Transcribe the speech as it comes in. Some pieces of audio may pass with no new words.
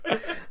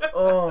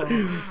Oh,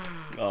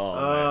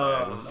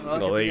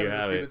 there you you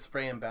have have stupid it.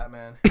 spray in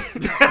Batman.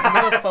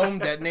 Remember the foam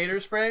detonator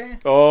spray?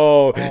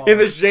 Oh, in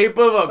the shape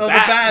of a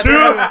bat,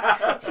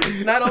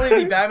 too. Not only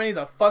is he Batman, he's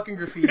a fucking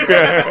graffiti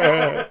artist. In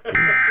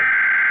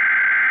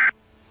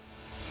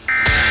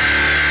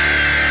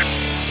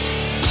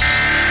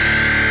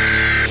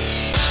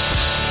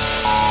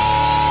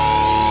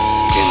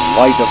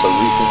light of the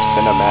recent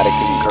cinematic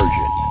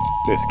incursion,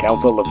 this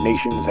Council of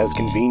Nations has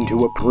convened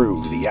to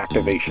approve the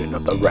activation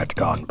of the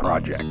RetCon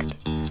project.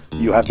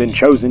 You have been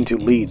chosen to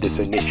lead this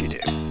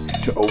initiative,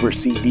 to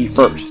oversee the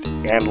first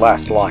and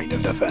last line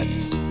of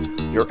defense.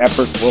 Your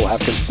efforts will have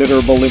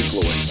considerable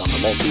influence on the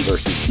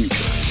multiverse's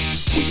future.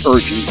 We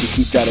urge you to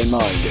keep that in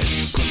mind as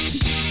you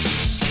proceed.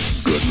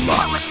 Good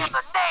luck.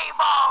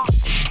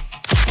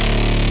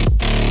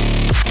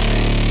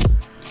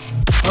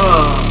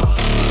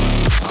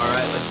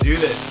 Alright, let's do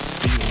this.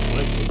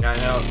 I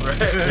know,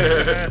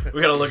 right? We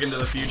gotta look into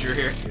the future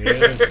here.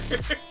 Yeah.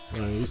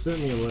 You sent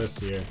me a list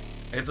here.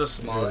 It's a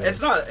small.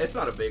 It's not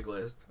a big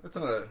list. It's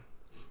not a.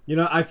 You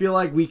know, I feel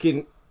like we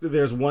can.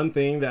 There's one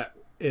thing that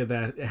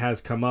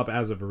has come up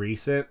as of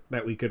recent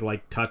that we could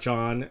like touch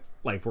on,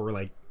 like for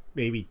like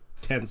maybe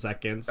 10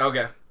 seconds.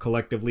 Okay.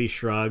 Collectively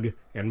shrug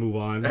and move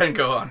on. And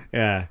go on.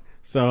 Yeah.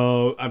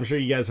 So I'm sure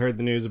you guys heard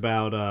the news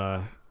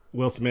about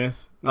Will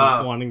Smith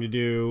wanting to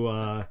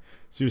do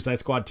Suicide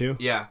Squad 2.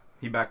 Yeah.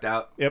 He backed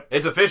out. Yep.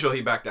 It's official.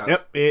 He backed out.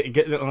 Yep.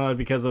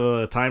 Because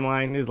of the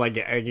timeline. He's like,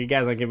 you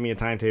guys aren't giving me a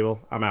timetable.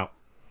 I'm out.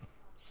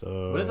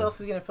 So. What else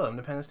is he gonna film?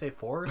 Independence Day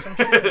 4 or some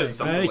shit?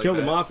 They killed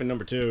him off in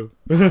number 2.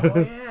 Oh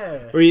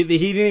yeah. He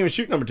didn't even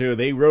shoot number 2.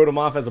 They wrote him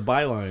off as a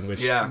byline,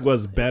 which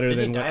was better Did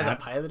than he die what as a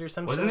pilot or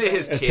something? Wasn't it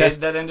his kid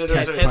that ended up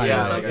test pilot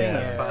yeah, or something? like a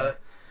test Yeah. pilot?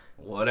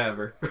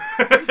 Whatever.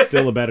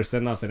 Still a better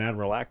send off than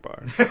Admiral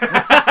Akbar.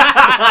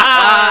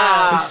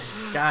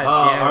 God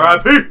damn.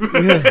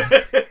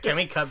 R.I.P. Can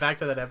we cut back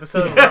to that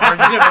episode? We're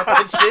arguing about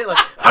that shit. Like,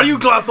 how do you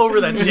gloss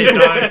over that shit,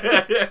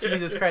 dog?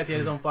 Jesus Christ, he had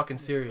his own fucking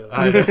cereal.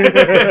 Not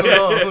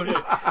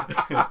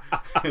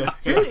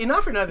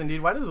for nothing,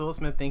 dude. Why does Will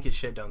Smith think his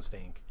shit don't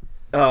stink?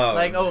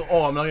 Like,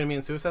 I'm not gonna be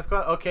in Suicide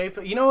Squad. Okay,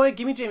 you know what?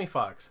 Give me Jamie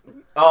Foxx.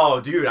 Oh,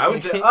 dude, I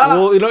would.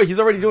 Well, he's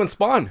already doing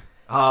Spawn.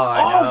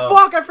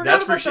 Fuck! I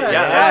forgot about that.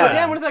 Yeah, God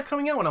damn, when is that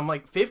coming out? When I'm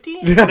like 50?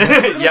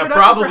 Yeah,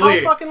 probably. For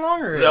how fucking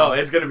longer? No,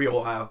 it's gonna be a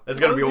while. It's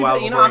gonna be a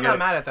while. You know, I'm not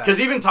mad at that. Because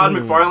even Todd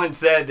McFarlane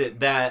said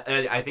that.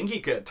 I think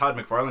Todd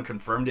McFarlane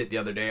confirmed it the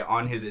other day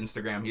on his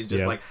Instagram. He's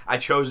just like, I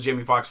chose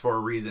Jamie Foxx for a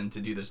reason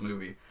to do this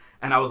movie,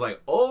 and I was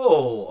like,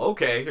 oh,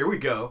 okay, here we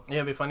go. Yeah,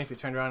 it'd be funny if you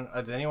turned around.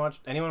 Did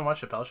anyone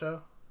watch Chappelle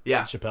Show?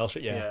 Yeah. Chappelle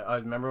shit, yeah. Yeah,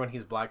 remember when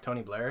he's Black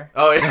Tony Blair?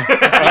 Oh, yeah.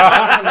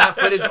 That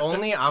footage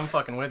only, I'm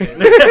fucking with it.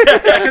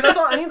 That's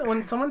all,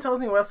 when someone tells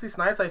me Wesley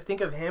Snipes, I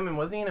think of him, and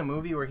wasn't he in a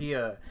movie where he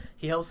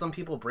helps some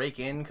people break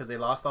in because they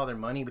lost all their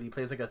money, but he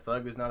plays like a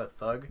thug who's not a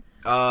thug?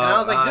 And I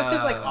was like, just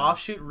his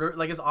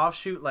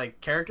offshoot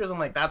characters, I'm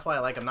like, that's why I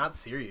like him, not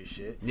serious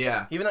shit.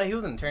 Yeah. Even though he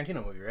was in a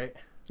Tarantino movie, right?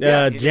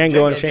 Yeah,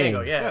 Django Unchained.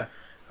 Django, yeah.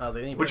 I was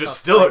like, which is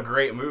still a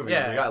great movie.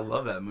 Yeah. Like, I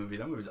love that movie.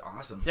 That movie's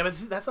awesome. Yeah, but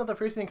that's not the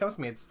first thing that comes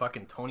to me. It's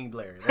fucking Tony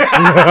Blair. Tony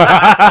Blair.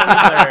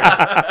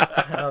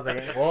 I was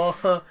like,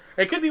 well,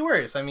 it could be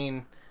worse. I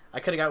mean, I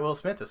could have got Will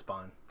Smith to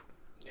Spawn.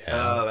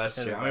 Yeah. Oh, that's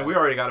true. I mean, we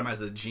already got him as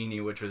the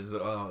genie, which was,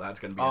 that's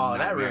going to be a nightmare.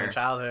 That ruined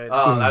childhood.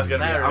 Oh, that's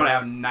going to be, I'm going to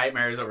have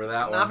nightmares over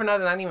that one. Not for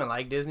nothing, I didn't even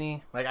like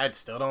Disney. Like, I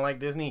still don't like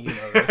Disney, you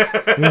know this.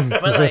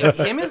 But, like,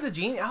 him as the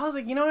genie, I was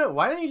like, you know what,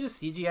 why don't you just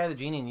CGI the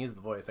genie and use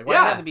the voice? Like, why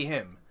does it have to be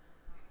him?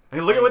 I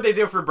mean, look at what they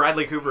did for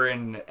Bradley Cooper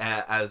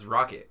as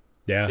Rocket.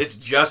 Yeah. It's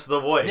just the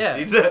voice.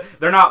 Yeah.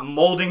 They're not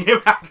molding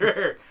him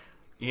after,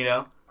 you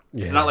know?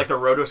 Yeah. It's not like they're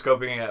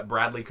rotoscoping at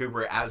Bradley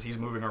Cooper as he's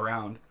moving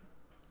around.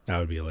 That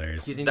would be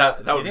hilarious. Do you think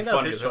that that would be was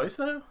funny his as hell. choice,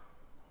 though?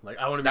 Like,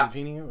 I want to be the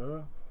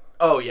genie?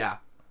 Oh, yeah.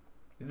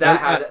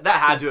 That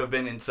had to have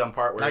been in some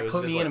part where like, it was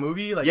put just me like, in a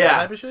movie? Like, that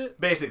type of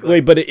shit? Basically.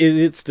 Wait, but is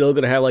it still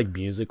going to have, like,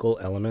 musical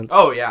elements?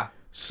 Oh, yeah.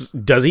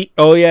 Does he?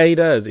 Oh, yeah, he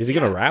does. Is he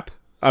going to rap?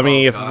 I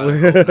mean, if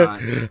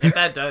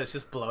that does,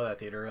 just blow that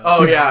theater up.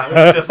 Oh,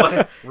 yeah. It's just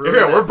like,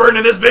 we're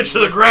burning this bitch to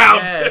the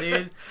ground. Yeah,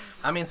 dude.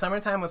 I mean,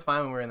 Summertime was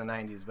fine when we were in the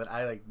 90s, but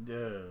I like,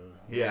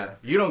 yeah.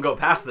 You don't go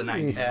past the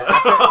 90s. Yeah,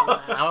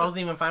 I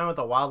wasn't even fine with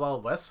the Wild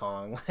Wild West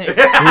song.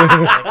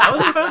 I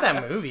wasn't even fine with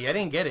that movie. I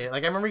didn't get it.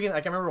 Like, I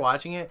remember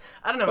watching it.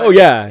 I don't know. Oh,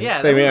 yeah.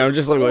 Yeah. Same here. I'm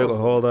just like, wait,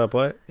 hold up,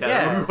 what? Yeah,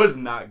 that movie was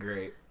not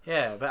great.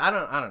 Yeah, but I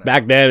don't know.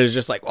 Back then, it was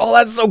just like, oh,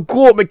 that's so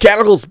cool.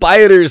 Mechanical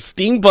spiders,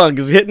 steampunk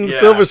is hitting the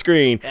silver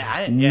screen.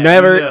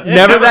 Never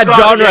that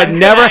genre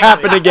never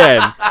happened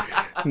again.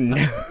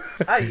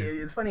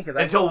 It's funny because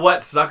until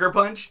what? Sucker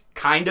Punch?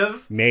 Kind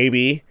of.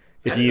 Maybe.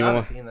 If you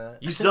haven't seen that.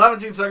 You still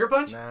haven't seen Sucker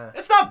Punch? Nah.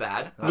 It's not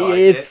bad.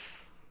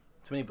 It's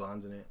too many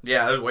blondes in it.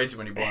 Yeah, there's way too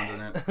many blondes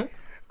in it.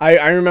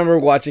 I remember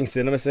watching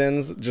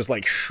CinemaSins just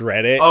like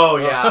shred it. Oh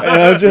yeah,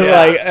 and I was just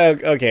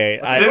like, okay.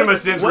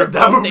 CinemaSins what ripped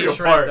that don't movie they apart.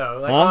 shred though?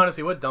 Like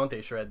honestly, what don't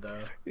they shred though?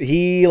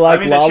 He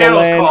liked La La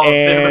channel's Land called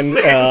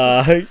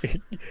and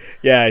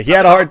yeah, he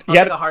had a hard. He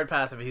had a hard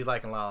pass if he's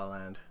liking La La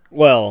Land.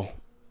 Well,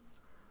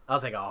 I'll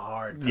take a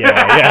hard pass.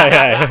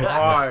 Yeah.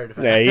 Hard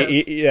pass.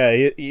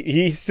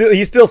 He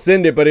still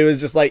sinned it, but it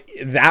was just like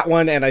that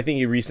one, and I think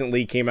he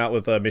recently came out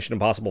with Mission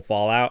Impossible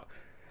Fallout.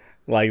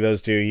 Like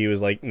those two, he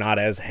was like not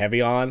as heavy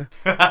on.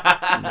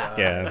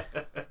 Yeah,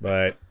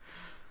 but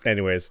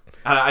anyways,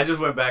 I just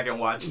went back and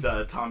watched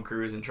Tom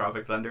Cruise in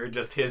Tropic Thunder,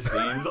 just his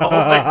scenes. Oh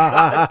my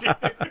god,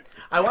 dude.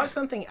 I watched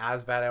something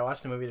as bad. I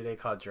watched a movie today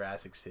called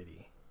Jurassic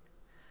City.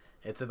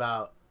 It's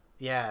about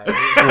what?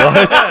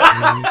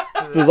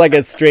 This is like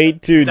a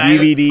straight to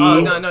DVD.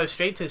 Oh no,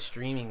 straight to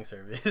streaming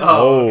service.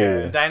 Oh,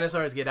 okay.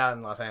 Dinosaurs get out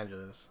in Los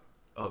Angeles.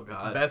 Oh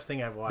god, best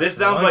thing I've watched. This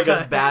sounds like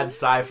a bad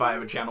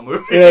sci-fi channel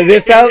movie. Yeah,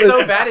 this sounds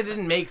so bad it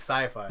didn't make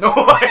sci-fi. No.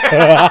 Like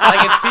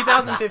it's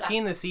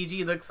 2015. The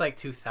CG looks like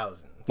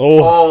 2000.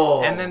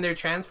 Oh. And then they're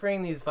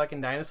transferring these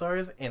fucking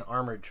dinosaurs in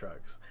armored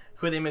trucks,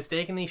 who they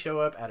mistakenly show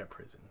up at a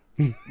prison,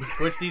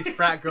 which these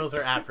frat girls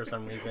are at for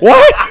some reason.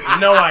 What?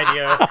 No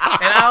idea. And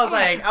I was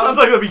like, sounds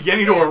like the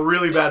beginning to a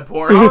really bad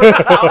porn.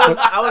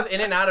 I was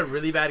in and out of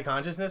really bad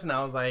consciousness, and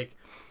I was like,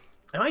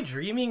 am I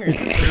dreaming or is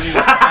this really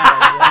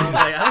bad? And I was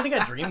like, I don't think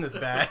I dreamed this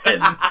bad.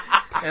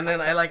 And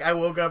then I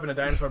woke up and a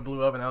dinosaur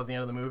blew up, and that was the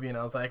end of the movie. And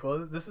I was like,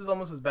 well, this is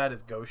almost as bad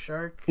as Ghost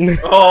Shark.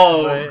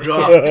 Oh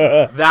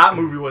god, that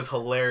movie was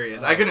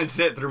hilarious. I couldn't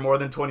sit through more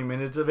than 20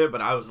 minutes of it,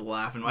 but I was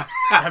laughing my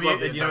ass off.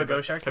 Do you know what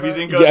Ghost Shark's Have about?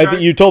 you seen Ghost Shark? I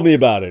think you told me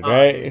about it,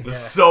 right? It was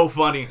so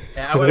funny.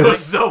 Yeah, I went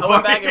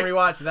funny. back and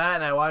rewatched that,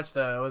 and I watched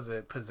what was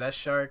it, Possessed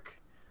Shark?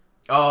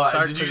 Oh,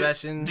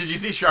 Possession. Did you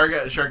see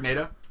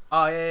Sharknado?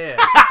 Oh yeah.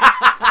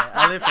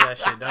 I live for that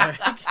shit, dog.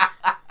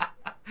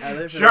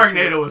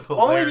 Sharknado was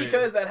hilarious. Only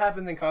because that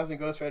happens in Cosmic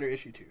Ghost Rider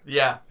issue 2.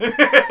 Yeah.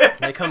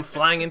 They come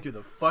flying in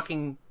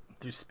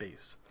through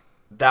space.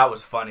 That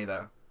was funny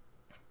though.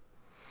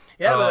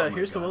 Yeah, but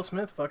here's to Will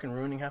Smith fucking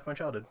ruining half my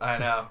childhood. I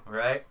know,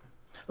 right?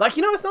 Like,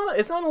 you know,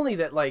 it's not only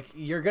that, like,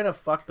 you're gonna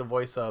fuck the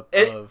voice up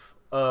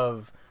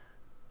of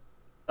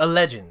a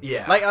legend.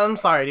 Yeah. Like, I'm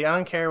sorry, dude, I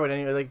don't care what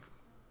anyone, like,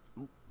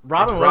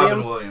 Robin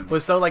Williams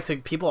was so, like, to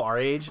people our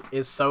age,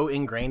 is so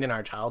ingrained in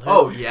our childhood.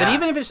 Oh, yeah. But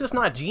even if it's just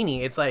not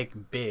Genie, it's, like,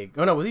 big.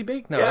 Oh, no, was he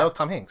big? No, Yeah. that was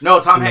Tom Hanks. No,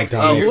 Tom Hanks.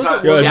 Miss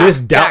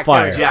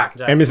Doubtfire. Jack.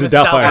 And Mrs.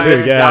 Doubtfire, Doubtfire,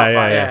 too. too.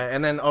 Yeah.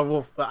 And then, I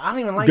don't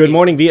even like Good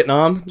Morning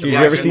Vietnam. Did you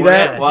ever see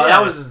that? Well, Yeah.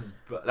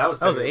 that was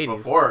the 80s.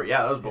 before.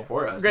 Yeah, that was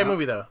before us. Great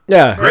movie, though.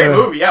 Yeah. Great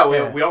movie. Yeah,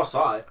 Yeah. we all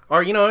saw it.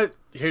 Or, you know what?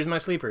 Here's my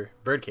sleeper.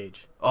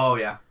 Birdcage. Oh,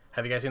 yeah.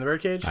 Have you guys seen The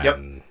Birdcage? Yep.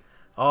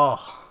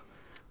 Oh.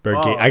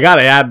 Birdcage. I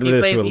gotta add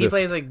this to a He list.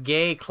 plays a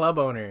gay club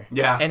owner.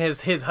 Yeah. And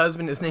his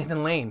husband is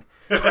Nathan Lane.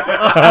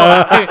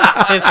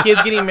 His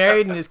kid's getting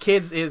married, and his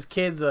kid's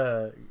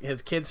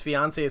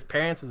fiance, his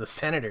parents, is a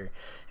senator,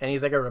 and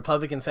he's like a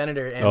Republican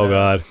senator. And, Oh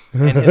God!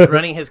 and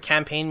his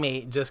campaign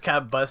mate just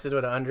got busted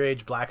with an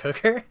underage black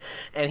hooker,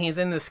 and he's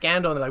in this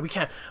scandal. And they're like, we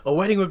can't. A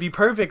wedding would be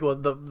perfect. Well,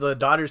 the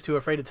daughter's too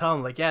afraid to tell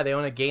him. Like, yeah, they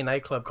own a gay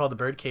nightclub called the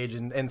Birdcage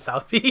in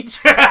South Beach,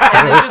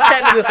 and it's just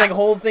kind of this like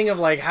whole thing of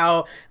like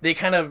how they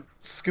kind of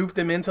scooped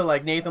them into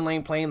like Nathan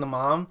Lane playing the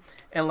mom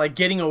and like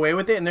getting away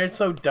with it, and they're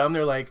so dumb.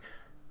 They're like,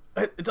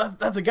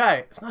 that's a guy.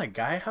 It's not a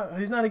guy.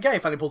 He's not a guy. He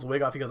finally pulls the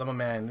wig off. He goes, I'm a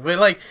man. But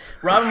like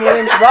Robin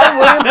Williams as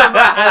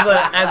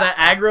an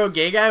aggro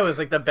gay guy was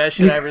like the best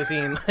shit I ever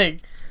seen.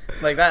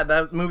 Like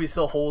that movie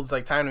still holds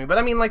like time to me. But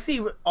I mean, like,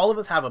 see, all of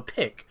us have a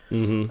pick.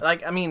 Mm-hmm.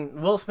 Like, I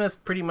mean, Will Smith's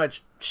pretty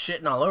much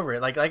shitting all over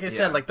it. Like I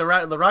said, like the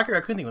Rocket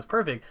Raccoon thing was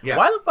perfect. Yeah.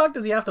 Why the fuck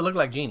does he have to look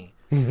like Genie?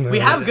 We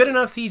have good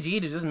enough CG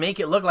to just make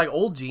it look like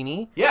old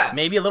Genie. Yeah.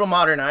 Maybe a little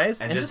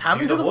modernized and just have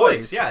him do the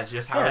voice. Yeah,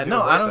 just have him do no,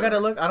 the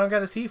voice. I don't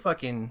gotta see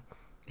fucking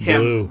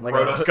him like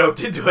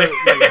rotoscoped into it.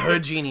 like a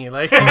hood genie.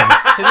 Like, this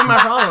is my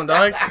problem,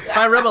 dog. If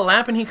I rub a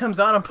lamp and he comes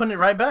out, I'm putting it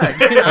right back.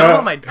 I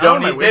don't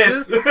want my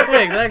wishes. Yeah,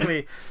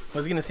 exactly.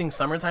 Was he gonna sing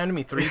 "Summertime" to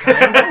me 3 times?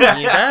 I don't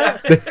need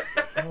that.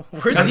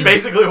 That's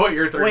basically what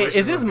your third. Wait,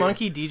 is this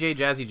monkey DJ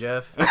Jazzy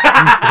Jeff? Like,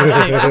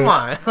 come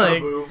on,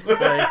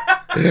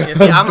 yeah,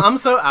 see, I'm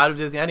so out of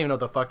Disney. I didn't even know what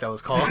the fuck that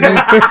was called.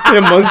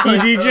 Monkey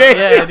DJ.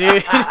 Yeah,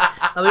 dude.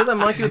 At least a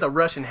monkey with a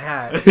Russian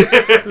hat.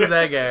 Who's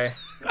that guy?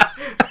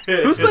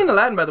 Who's playing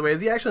Aladdin, by the way?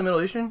 Is he actually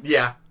Middle Eastern?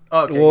 Yeah.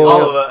 Oh, okay.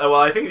 Well,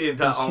 I think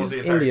almost the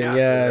She's entire Indian, cast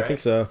yeah, is, right? I think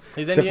so.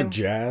 He's Except Indian? for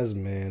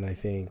Jasmine, I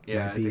think. Yeah,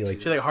 might I be think like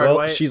she's like hard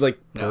white. she's like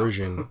No.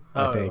 Persian,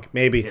 Oh. I think.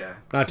 Maybe. Yeah.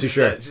 Not too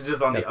sure. She's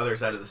just on the other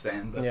side of the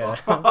stand. That's Yeah,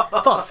 all.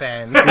 it's all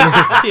sand. See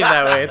it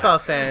that way. It's all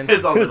sand.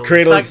 It's all Middle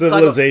Cradle of Talk-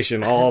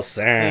 civilization, all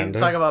sand.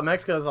 Talk about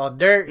Mexico, it's all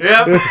dirt.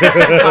 Yep.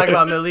 Talk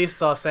about Middle East,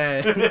 it's all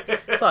sand.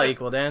 It's all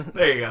equal, Dan.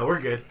 There you go. We're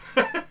good.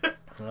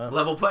 Well.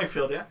 Level playing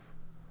field, yeah.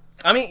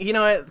 I mean, you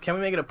know what? Can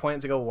we make it a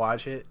point to go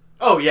watch it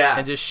Oh yeah.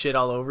 and just shit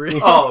all over it?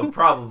 Oh,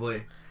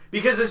 probably.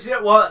 Because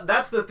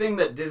that's the thing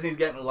that Disney's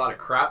getting a lot of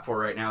crap for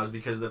right now is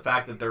because of the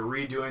fact that they're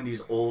redoing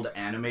these old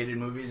animated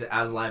movies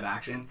as live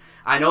action.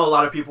 I know a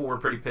lot of people were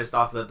pretty pissed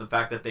off at the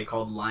fact that they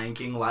called Lion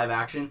King live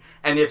action,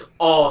 and it's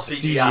all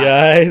CGI.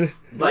 CGI'd.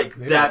 Like,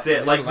 They that's did- it.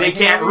 they Like, did a they Lion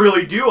King can't movie?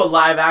 really do a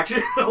live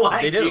action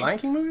Lion They King. did a Lion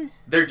King movie?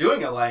 They're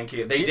doing a Lion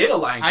King. They did a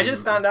Lion King I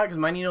just movie. found out because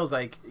my Nino's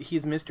like,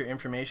 he's Mr.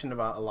 Information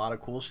about a lot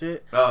of cool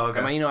shit. Oh, okay.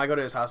 And my Nino, I go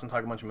to his house and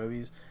talk a bunch of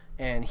movies,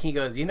 and he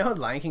goes, you know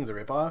Lion King's a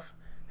ripoff?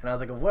 And I was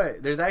like,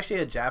 what? There's actually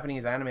a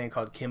Japanese anime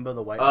called Kimba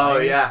the White Oh,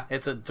 Lion. yeah.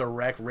 It's a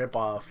direct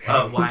ripoff.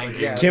 Lion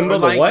King. Kimba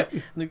the what?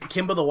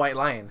 Kimba the White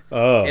Lion.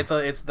 Oh.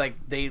 It's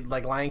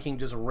like Lion King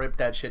just ripped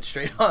that shit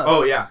straight up.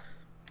 Oh, yeah.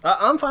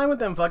 I'm fine with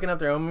them fucking up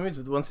their own movies,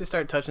 but once they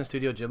start touching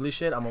Studio Ghibli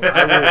shit, I will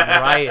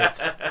riot.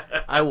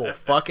 I will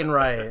fucking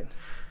riot.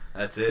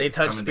 That's it. They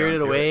touch Spirited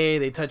down to Away. it.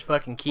 They touch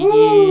fucking Kiki.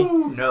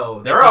 Ooh,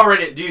 no, they're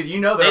already, dude. You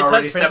know they're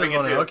already stepping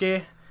into.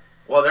 Okay.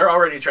 Well, they're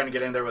already trying to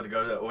get in there with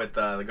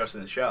the Ghost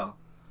in the Shell,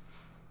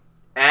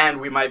 and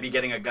we might be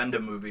getting a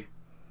Gundam movie.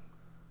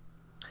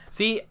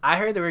 See, I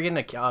heard they were getting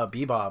a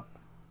Bebop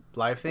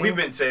live thing. We've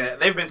been saying it.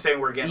 They've been saying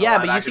we're getting. Yeah,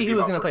 but you see, who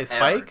was gonna play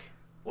Spike?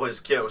 Was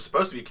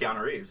supposed to be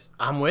Keanu Reeves.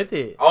 I'm with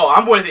it. Oh,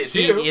 I'm with it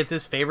too. It's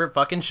his favorite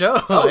fucking show.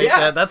 Oh,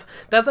 yeah.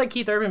 That's like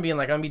Keith Urban being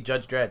like, I'm gonna be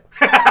Judge Dredd.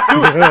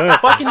 Do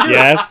it. Fucking do it.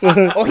 Yes.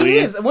 Oh, he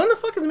is. When the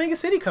fuck is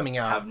Megaissue coming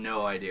out? I have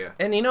no idea.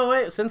 And you know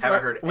what? Since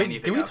Haven't heard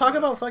anything did we else talk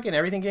about about fucking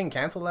everything getting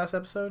canceled last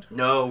episode?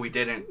 No, we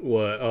didn't.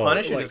 What? Oh,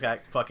 Punisher like- just got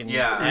fucking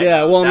Yeah.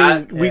 Yeah, well, I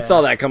mean, That- we yeah.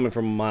 saw that coming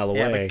from a mile away.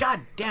 Yeah, but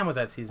god damn was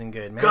that season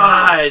good, man.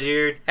 God,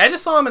 dude. I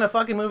just saw him in a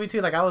fucking movie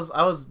too. Like I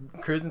was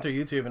cruising through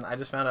YouTube and I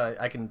just found out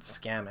I can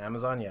scam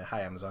Amazon. Yeah,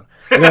 hi Amazon.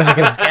 I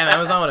can scam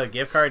Amazon with a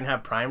gift card and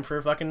have Prime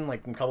for fucking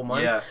like a couple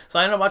months. Yeah. So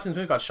I ended up watching this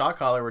movie called Shot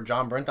Caller where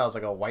John Bernthal's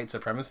like a white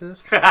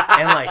supremacist,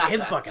 and like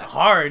it's fucking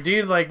hard,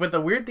 dude. Like, but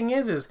the weird thing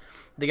is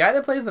the guy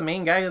that plays the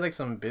main guy who's like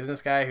some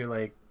business guy who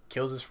like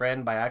kills his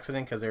friend by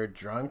accident because they're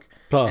drunk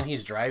and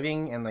he's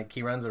driving and like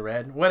he runs a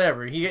red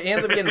whatever. He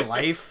ends up getting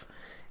life.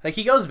 Like,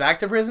 he goes back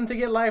to prison to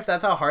get life.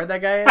 That's how hard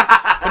that guy is.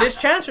 But his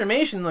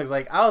transformation looks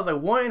like... I was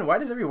like, one, why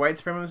does every white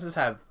supremacist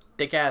have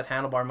thick-ass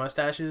handlebar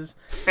mustaches?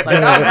 Like,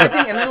 that was my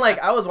thing. And then, like,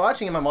 I was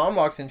watching and my mom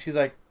walks in. She's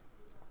like,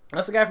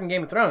 that's the guy from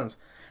Game of Thrones.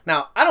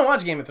 Now, I don't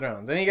watch Game of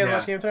Thrones. Any of you guys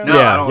watch Game of Thrones? No, I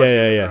Yeah, don't watch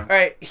yeah. All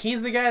right,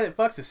 he's the guy that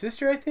fucks his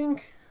sister, I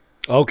think.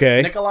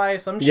 Okay. Nikolai,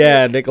 some shit.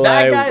 Yeah,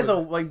 Nikolai. That guy's a...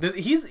 Like,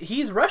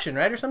 he's Russian,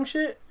 right? Or some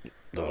shit?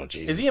 Oh,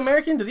 Jesus. Is he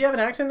American? Does he have an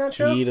accent in that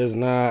show? He does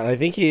not. I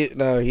think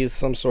he's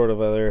some sort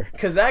of other...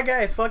 Because that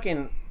guy is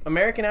fucking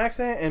American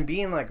accent and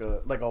being like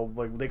they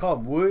call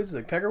him Woods,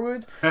 like Pegger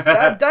Woods.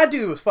 That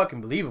dude was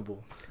fucking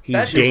believable. He's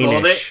That shit sold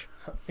Danish.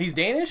 He's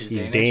Danish?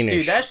 He's Danish.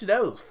 Dude,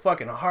 that was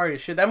fucking hard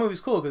as shit. That movie's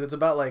cool because it's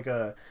about like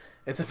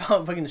it's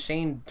about fucking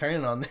Shane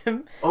turning on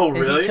them. Oh, and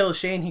really? he kills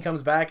Shane, he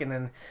comes back, and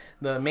then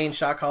the main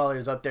shot caller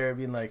is up there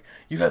being like,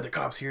 you let the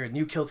cops here and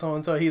you killed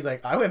someone. So he's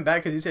like, I went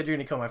back because you said you're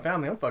going to kill my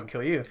family. I'm fucking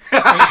kill you.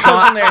 And he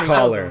goes in there and he kills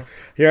Collar. him.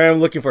 Here I am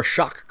looking for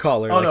shock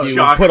collar. Oh, like no, you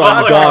shock put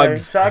on collar.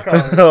 dogs. Shock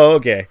collar. Oh,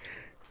 okay.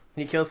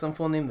 He kills some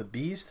fool named the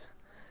Beast.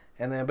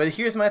 And then, but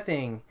here's my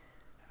thing.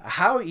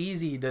 How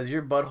easy does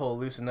your butthole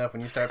loosen up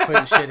when you start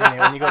putting shit in it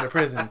when you go to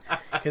prison?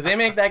 Because they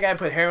make that guy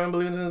put heroin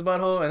balloons in his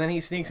butthole, and then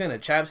he sneaks in a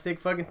chapstick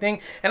fucking thing.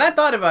 And I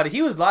thought about it.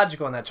 He was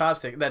logical on that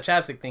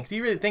chapstick thing. So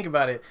you really think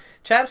about it.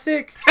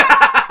 Chapstick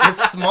is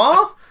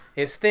small.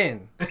 It's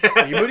thin.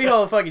 Your booty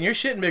hole, fucking, you're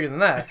shitting bigger than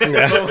that.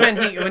 Yeah. But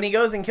when he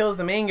goes and kills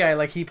the main guy,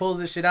 like, he pulls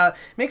this shit out,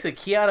 makes a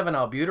key out of an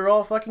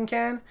albuterol fucking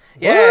can.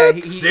 Yeah,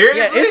 Seriously?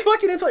 Yeah, it's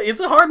fucking, it's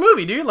a hard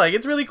movie, dude. Like,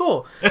 it's really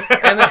cool.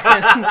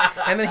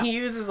 And then he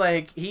uses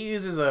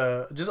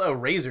just a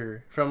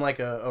razor from like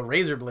a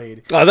razor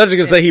blade. Oh, I thought you were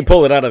gonna say he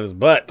pulled it out of his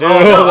butt too. No,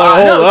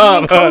 Hold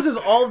he up. closes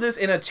all of this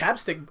in a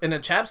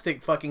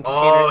chapstick fucking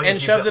container he and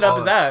keeps shoves it up all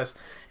his of it. ass.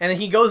 And then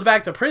he goes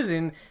back to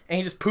prison and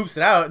he just poops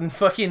it out and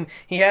fucking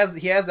he has the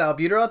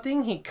albuterol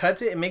thing. He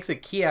cuts it and makes a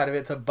key out of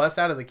it to bust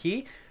out of the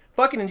key.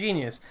 Fucking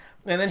ingenious.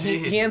 And then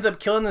he ends up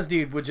killing this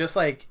dude with just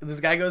like this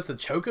guy goes to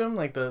choke him,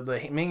 like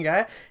the main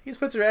guy. He just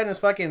puts it right in his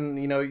fucking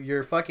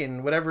your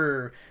fucking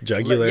whatever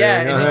Jugular.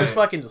 Yeah, and he just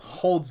fucking just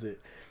holds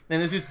it.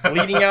 And it's just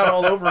bleeding out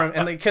all over him.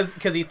 And because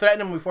he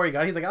threatened him before he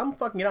got it. He's like, I'm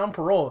fucking on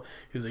parole.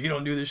 He's like, you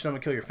don't do this shit, I'm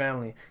gonna kill your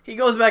family. He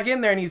goes back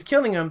in there and he's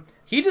killing him.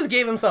 He just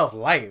gave himself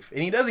life.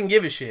 And he doesn't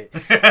give a shit.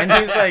 And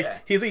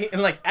he's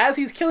like, as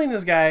he's killing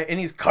this guy and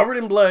he's covered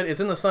in blood, it's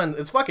in the sun,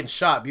 it's fucking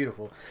shot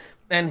beautiful.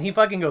 And he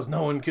fucking goes,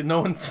 no one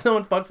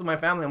fucks with my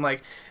family. I'm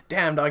like,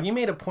 damn, dog, you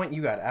made a point.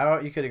 You got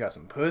out. You could have got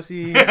some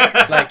pussy.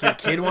 Like, your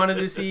kid wanted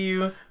to see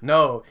you.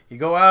 No, you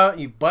go out,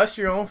 you bust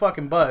your own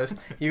fucking bust.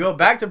 You go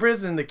back to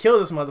prison to kill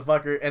this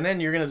motherfucker, and then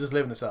you're going to just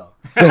live in a cell.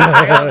 Like,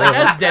 I was like,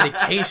 that's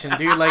dedication,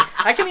 dude. Like,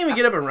 I can't even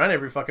get up and run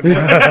every fucking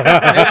morning.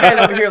 And this guy's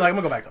over here like,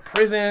 I'm going to go back to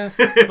prison.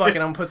 Fucking, I'm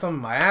going to put something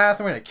in my ass.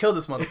 I'm going to kill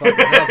this motherfucker.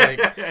 And I was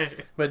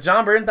like, but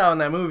John Bernthal in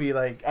that movie,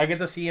 like, I get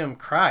to see him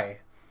cry.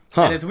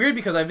 Huh. And it's weird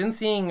because I've been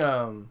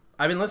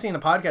listening to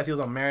podcasts. He was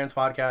on Maron's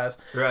podcast.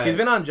 Right. He's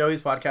been on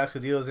Joey's podcast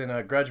because he was in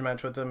a grudge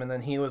match with him, and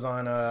then he was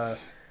on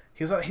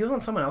he was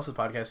on someone else's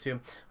podcast too.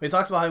 But he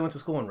talks about how he went to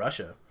school in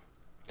Russia.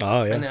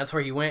 Oh yeah. And that's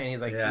where he went, and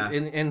he's like, Yeah.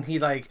 and he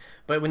like,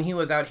 but when he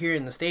was out here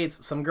in the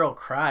States, some girl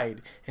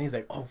cried, and he's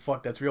like, oh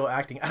fuck, that's real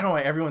acting. I don't know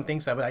why everyone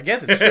thinks that, but I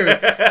guess it's true.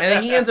 And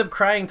then he ends up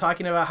crying,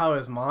 talking about how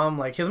his mom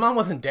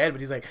wasn't dead,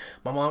 but he's like,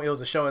 my mom, it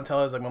was a show and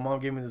tell. It's like, my mom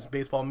gave me this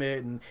baseball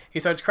mitt, and he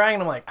starts crying,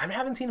 and I'm like, I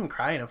haven't seen him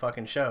cry in a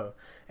fucking show.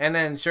 And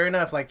then sure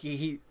enough, like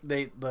his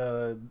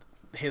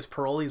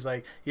parolee's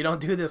like, you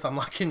don't do this, I'm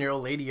locking your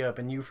old lady up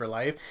and you for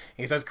life.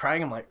 And he starts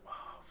crying. I'm like,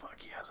 oh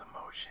fuck, he has emotion.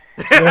 shit.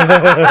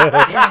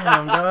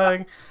 Damn,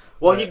 dog.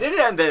 Well, he did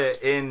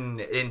it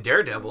in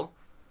Daredevil.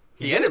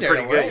 He did it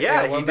pretty good. Right?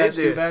 Yeah, one he batch,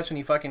 did two batch, and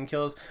he fucking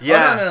kills.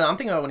 Yeah. Oh, no. I'm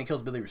thinking about when he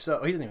kills Billy Rousseau.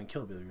 Oh, he doesn't even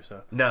kill Billy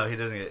Rousseau. No, he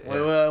doesn't get. Yeah.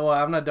 Well,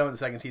 I'm not done with the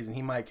second season.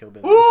 He might kill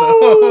Billy Ooh,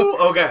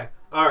 Rousseau. okay.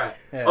 All right.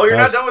 Yeah. Oh, you're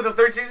not done with the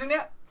third season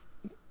yet?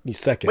 He's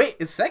second. Wait,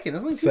 it's second.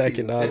 There's only two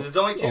Second. seasons. Is it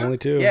only two? Only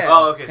two. Yeah.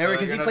 Oh, okay. Remember,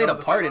 because he played a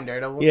part in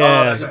Daredevil. Yeah.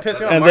 Oh, that's He right. pissed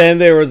me off. And Mark- then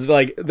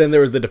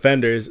there was the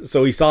Defenders.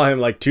 So he saw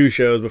him like 2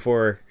 shows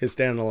before his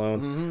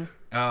standalone. Mm-hmm.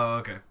 Oh,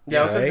 okay. Yeah,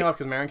 I was pissing me Right? off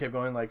because Marin kept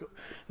going like,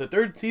 the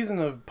third season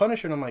of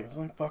Punisher, and I'm like, it's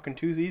only fucking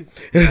 2 seasons.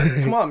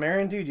 Come on,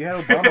 Marin, dude, you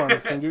had Obama on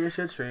this thing. Get your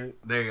shit straight.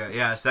 There you go.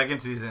 Yeah,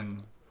 second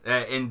season.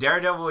 In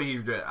Daredevil,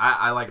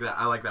 I like that.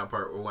 I like that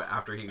part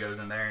after he goes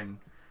in there and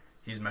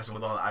he's messing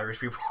with all the Irish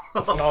people.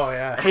 Oh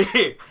yeah,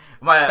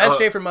 that's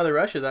straight from Mother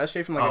Russia. That's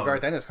straight from like a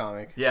Garth Ennis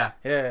comic. Yeah.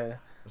 Yeah.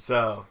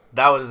 So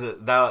that was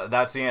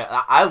that scene.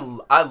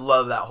 I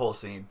love that whole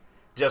scene,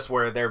 just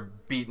where they're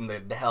beating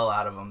the hell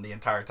out of him the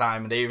entire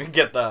time, and they even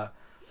get the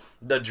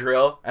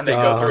drill and they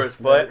go through his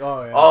foot.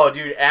 Yeah. Oh,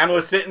 dude, Anne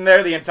was sitting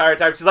there the entire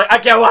time. She's like, I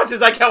can't watch this.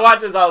 I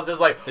was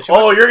just like, Did she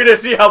watch- you're gonna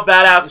see how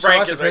badass Did she Frank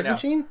watch the is right prison now.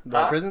 scene?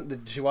 The prison?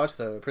 Did she watch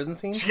the prison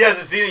scene? She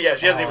hasn't seen it yet.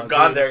 She hasn't even dude,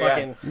 gone there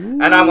fucking- yet.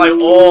 And I'm like,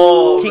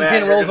 oh, Kingpin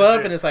man, rolls you're gonna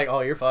up see and it. it's like,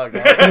 oh, you're fucked.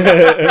 Dog.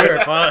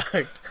 You're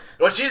fucked.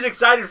 Well, she's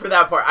excited for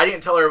that part. I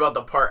didn't tell her about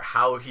the part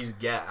how he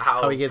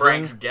gets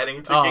Frank's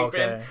getting to Oh,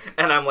 Kingpin, okay.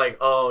 and I'm like,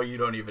 oh, you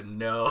don't even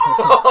know.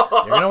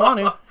 You're gonna want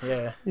to.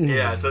 Yeah.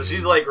 Yeah, so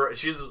she's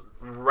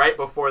right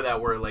before that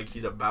where like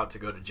he's about to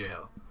go to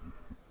jail.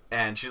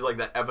 And she's like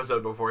that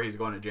episode before he's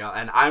going to jail,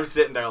 and I'm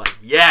sitting there like,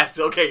 yes,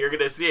 okay, you're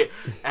gonna see it,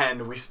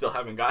 and we still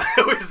haven't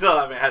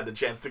had the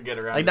chance to get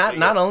around. Like to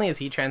not only has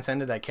he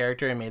transcended that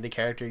character and made the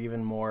character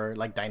even more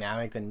like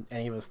dynamic than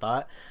any of us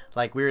thought.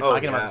 Like we were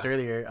talking about this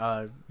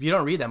earlier. You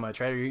don't read that much,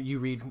 right? Or you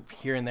read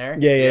here and there.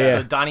 Yeah.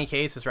 So Donny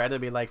Cates has rather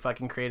be like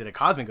fucking created a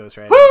Cosmic Ghost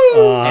Rider.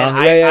 And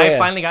I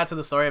finally got to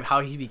the story of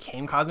how he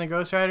became Cosmic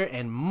Ghost Rider,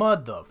 and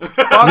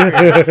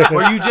motherfucker,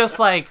 were you just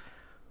like,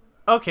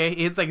 okay,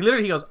 it's like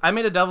literally he goes, I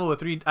made a deal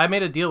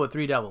with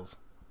 3 devils,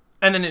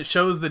 and then it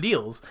shows the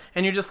deals,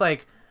 and you're just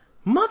like,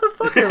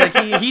 motherfucker, like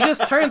he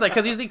just turns like,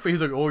 because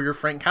he's like, oh, you're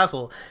Frank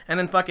Castle, and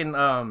then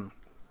fucking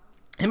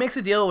he makes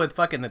a deal with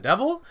fucking the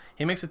devil,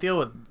 he makes a deal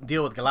with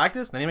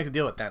Galactus, then he makes a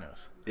deal with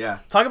Thanos. Yeah.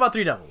 Talk about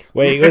 3 devils.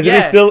 Wait,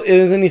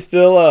 isn't he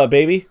still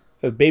baby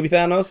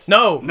Thanos?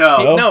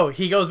 No,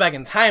 he goes back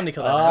in time to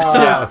kill that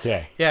Thanos.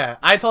 Okay. Yeah,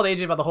 I told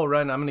AJ about the whole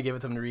run. I'm gonna give it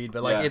to him to read,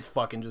 but like Yeah. it's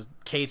fucking just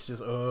Kate's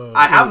just.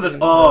 I have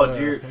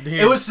dude.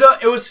 It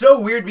was so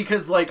weird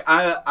because like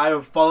I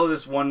follow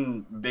this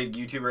one big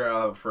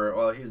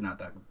YouTuber he's not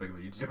that big of a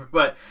YouTuber,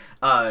 but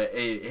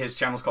his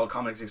channel's called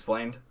Comics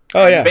Explained.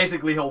 Oh, And yeah.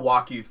 Basically, he'll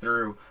walk you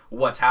through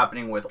what's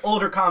happening with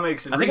older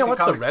comics and I think I recent watched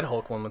comics. the Red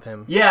Hulk one with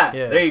him. Yeah,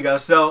 there you go.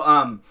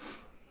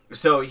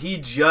 So he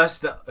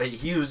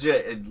was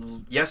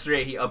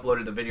yesterday he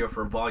uploaded the video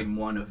for Volume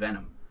 1 of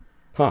Venom.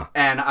 Huh.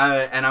 And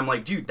I'm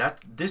like, dude,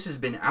 this has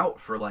been out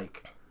for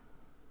like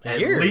A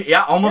year.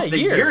 almost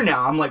Yeah, a year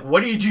now. I'm like,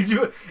 what did you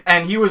do?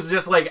 And he was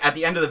just like, at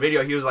the end of the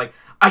video, he was like,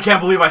 I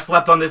can't believe I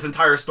slept on this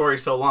entire story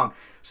so long.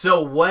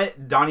 So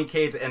what Donny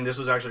Cates, and this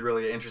was actually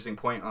really an interesting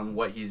point on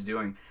what he's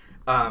doing,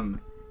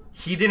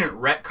 he didn't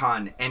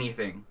retcon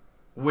anything,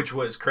 which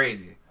was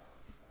crazy.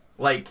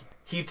 Like,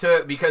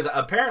 because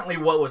apparently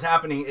what was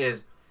happening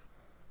is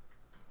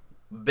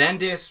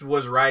Bendis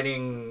was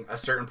writing a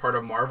certain part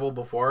of Marvel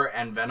before,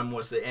 and Venom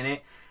was in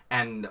it,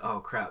 and oh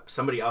crap,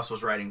 somebody else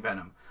was writing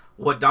Venom.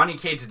 What Donny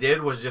Cates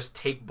did was just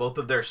take both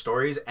of their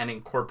stories and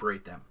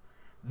incorporate them.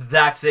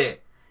 That's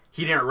it.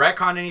 He didn't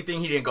retcon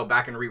anything. He didn't go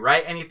back and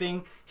rewrite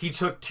anything. He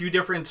took 2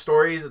 different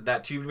stories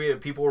that 2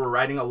 people were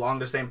writing along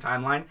the same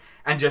timeline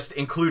and just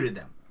included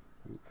them.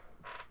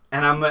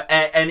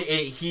 And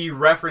he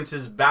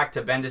references back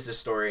to Bendis'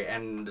 story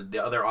and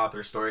the other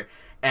author's story,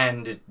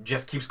 and it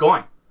just keeps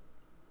going.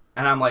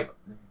 And I'm like,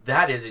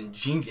 that is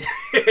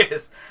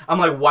ingenious. I'm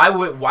like, why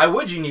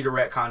would you need to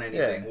retcon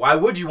anything? Yeah. Why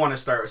would you want to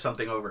start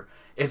something over?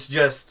 It's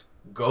just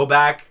go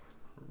back,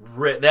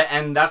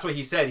 and that's what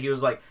he said. He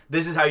was like,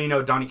 this is how you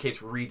know Donny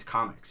Cates reads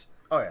comics.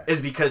 Oh yeah.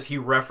 Is because he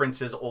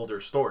references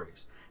older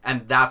stories.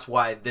 And that's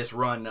why this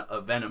run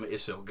of Venom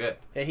is so good.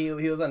 Yeah, he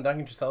was on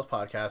Duncan Trussell's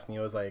podcast, and he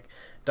was like,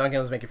 Duncan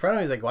was making fun of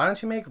him. He's like, why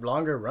don't you make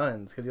longer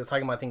runs? Because he was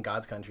talking about, I think,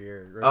 God's Country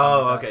or something.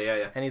 Oh, like that. okay,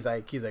 yeah. And he's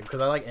like,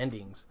 because I like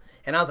endings.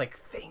 And I was like,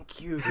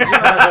 thank you. 'Cause you know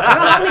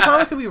how many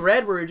comics have we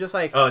read where we're just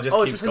like, Oh, it it's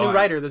keeps just a going. new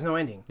writer, there's no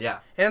ending. Yeah.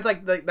 And it's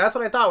like that's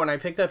what I thought when I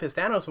picked up his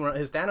Thanos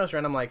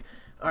run. I'm like,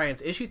 all right,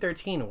 it's issue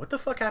 13. What the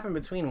fuck happened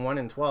between 1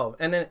 and 12?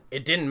 And then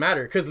it didn't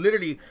matter because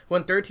literally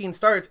when 13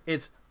 starts,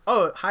 it's,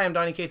 oh, hi, I'm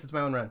Donny Cates. It's my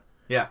own run.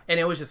 Yeah. And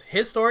it was just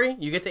his story.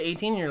 You get to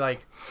 18 and you're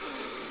like,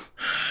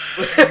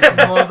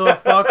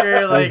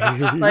 motherfucker. Like,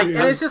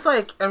 and it's just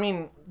like, I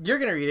mean, you're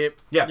going to read it.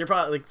 Yeah. You're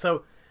probably like,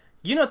 so,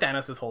 you know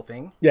Thanos' whole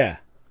thing. Yeah.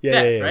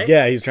 Death, right?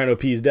 Yeah, he's trying to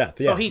appease death.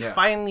 Yeah. So he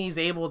finally is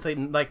able to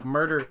like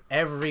murder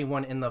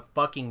everyone in the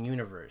fucking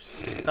universe.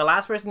 The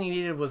last person he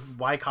needed was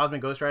why Cosmic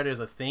Ghost Rider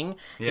is a thing.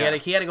 Yeah.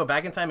 He had to go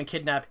back in time and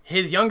kidnap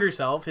his younger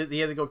self. He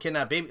had to go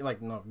kidnap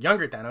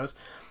younger Thanos,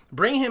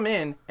 bring him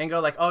in and go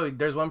like, oh,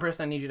 there's one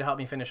person I need you to help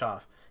me finish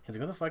off. He's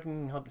like, what the fuck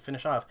can you help me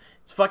finish off?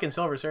 It's fucking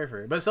Silver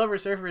Surfer. But Silver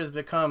Surfer has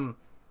become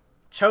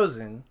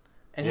chosen,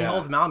 and he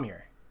holds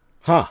Malmir.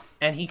 Huh.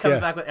 And he comes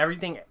back with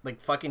everything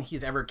like fucking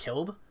he's ever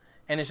killed.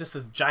 And it's just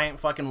this giant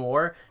fucking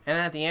war. And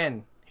then at the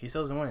end, he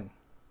still doesn't win.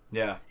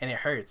 Yeah. And it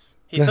hurts.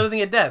 He still doesn't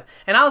get death.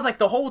 And I was like,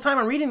 the whole time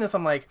I'm reading this,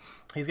 I'm like,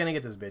 he's going to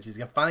get this bitch.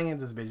 He's finally get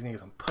this bitch. He's going to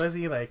get some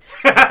pussy. Like,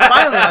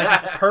 finally,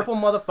 like, this purple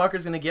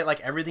motherfucker's going to get,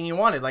 like, everything he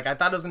wanted. Like, I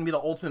thought it was going to be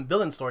the ultimate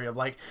villain story of,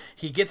 like,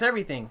 he gets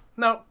everything.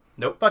 Nope.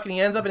 Fucking he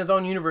ends up in his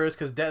own universe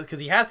because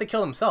he has to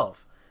kill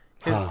himself.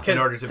 Because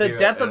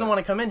death doesn't want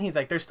to come in. He's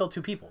like, there's still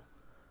two people.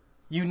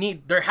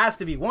 There has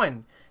to be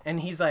one.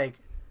 And he's like,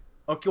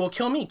 okay, well,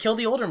 kill me. Kill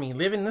the older me.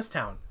 Live in this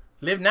town.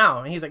 Live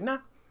now. And he's like, nah.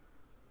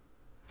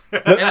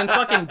 And then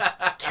fucking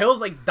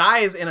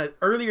dies in an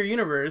earlier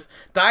universe,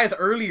 dies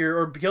earlier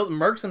or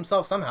murks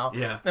himself somehow.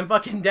 Yeah. And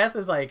fucking Death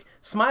is like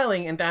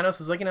smiling and Thanos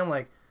is looking at him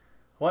like,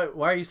 what?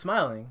 Why are you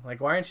smiling?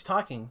 Like, why aren't you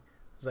talking?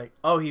 He's like,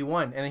 oh, he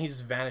won. And then he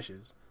just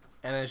vanishes.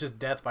 And then it's just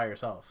Death by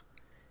herself.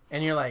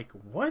 And you're like,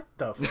 what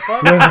the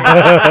fuck?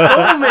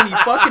 So many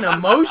fucking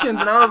emotions.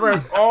 And I was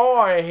like, oh,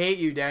 I hate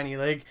you, Danny.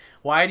 Like,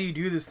 why do you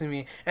do this to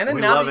me? And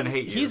then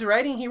he's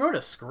writing, he wrote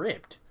a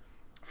script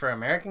for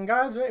American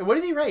Gods, right? What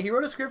did he write? He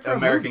wrote a script for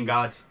American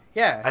Gods.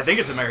 Yeah. I think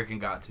it's American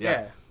Gods,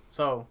 yeah.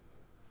 So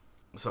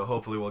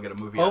hopefully we'll get a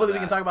movie hopefully we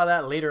can talk about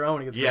that later on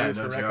when it gets produced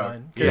for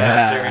RetCon.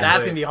 Yeah, seriously.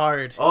 That's going to be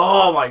hard.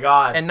 Oh, my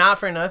God. And not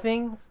for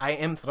nothing, I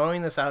am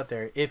throwing this out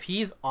there. If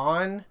he's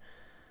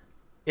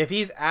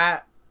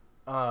at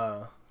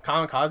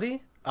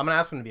Kamikaze, I'm going to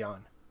ask him to be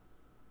on.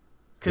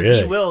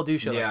 Because he will do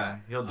shit like that.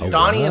 He'll do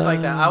Donnie is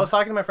like that. I was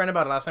talking to my friend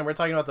about it last time. We were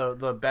talking about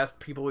the best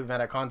people we've met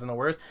at cons and the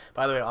worst.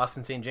 By the way,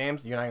 Austin St.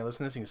 James, you're not going to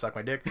listen to this. You can suck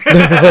my dick. You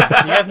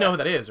guys know who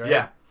that is, right?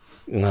 Yeah.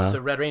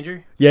 The Red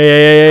Ranger?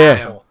 Yeah.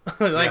 Asshole.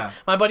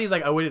 My buddy's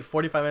like, I waited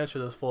 45 minutes for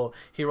this fool.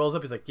 He rolls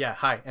up, he's like, yeah,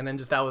 hi. And then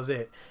just that was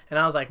it. And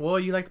I was like, well,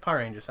 you like the Power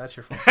Rangers. That's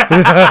your fault.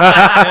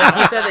 And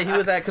he said that he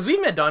was at, because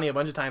we've met Donnie a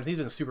bunch of times. He's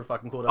been super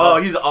fucking cool to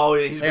us. He's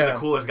been the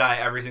coolest guy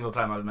every single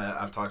time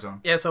I've talked to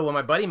him. Yeah, so when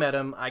my buddy met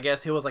him, I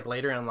guess he was like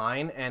later in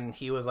line and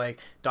he was like,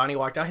 Donnie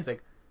walked out. He's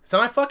like, is that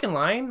my fucking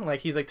line? Like,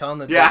 he's like telling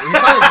he's telling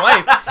his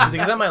wife. He's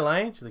like, is that my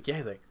line? She's like, yeah.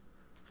 He's like,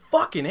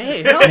 fucking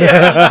hey, hell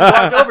yeah. He just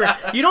walked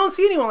over. You don't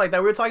see anyone like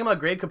that. We were talking about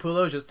Greg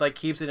Capullo just like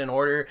keeps it in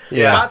order.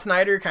 Yeah. Scott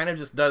Snyder kind of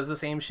just does the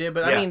same shit.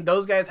 But I mean,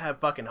 those guys have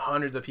fucking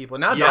hundreds of people.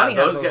 Now Donnie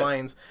has those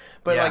lines.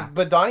 But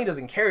but Donnie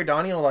doesn't care.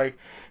 Donnie will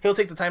he'll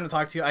take the time to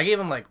talk to you. I gave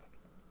him like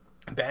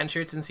band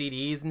shirts and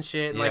CDs and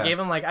shit. And I gave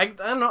him like, I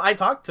don't know, I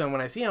talk to him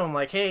when I see him. I'm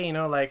like, hey, you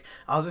know, like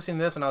I was listening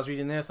to this and I was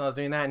reading this and I was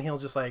doing that. And he'll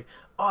just like,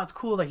 oh, it's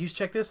cool. Like, you should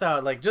check this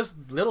out. Like, just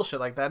little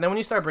shit like that. And then when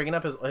you start bringing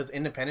up his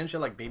independent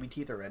shit, like Baby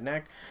Teeth or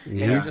Redneck, and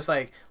you're just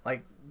like,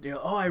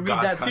 oh, I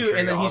read God's that too.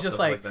 And then he's just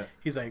like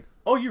he's like,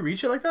 oh, you read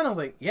shit like that? And I was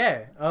like,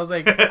 yeah. I was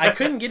like, I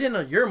couldn't get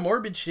into your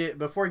morbid shit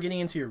before getting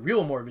into your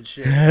real morbid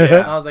shit.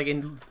 Yeah. I was like,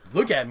 and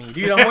look at me,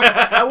 dude.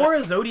 I wore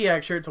a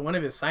Zodiac shirt to one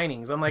of his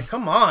signings. I'm like,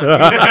 come on,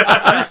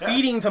 dude. You're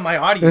feeding to my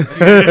audience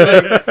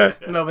here.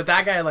 Like, no, but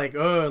that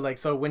guy,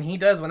 so when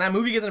that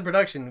movie gets into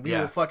production,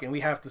 we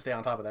have to stay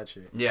on top of that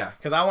shit. Yeah.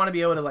 Because I want to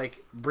be able to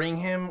like bring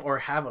him or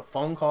have a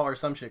phone call or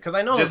some shit. Because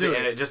I know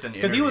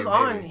because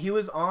he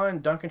was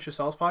on Duncan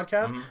Trussell's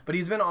podcast, but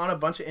he's been on a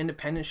bunch of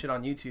independent shit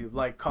on YouTube,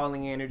 like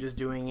calling in or just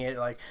doing it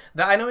like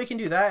that. I know he can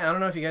do that. I don't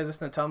know if you guys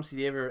listen to Tell Him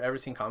CD ever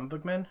seen Comic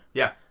Book Men?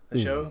 Yeah. The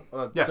show?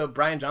 So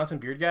Brian Johnson,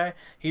 Beard Guy,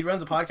 he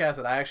runs a podcast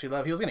that I actually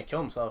love. He was going to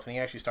kill himself and he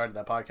actually started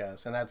that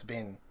podcast, and that's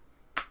been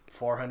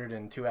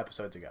 402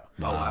 episodes ago.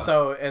 Oh, wow.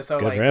 So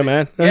good like, for him,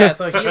 man. Yeah,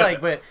 so he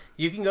but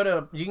you can go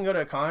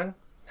to a con,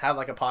 have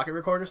like a pocket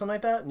recorder or something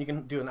like that, and you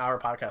can do an hour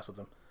podcast with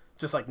them.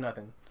 Just like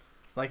nothing.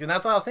 Like, and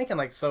that's what I was thinking.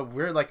 Like, so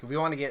we're like, if we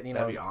want to get,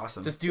 that'd be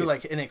awesome. Just do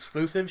like an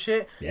exclusive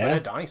shit, go to a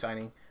Donnie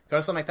signing. Go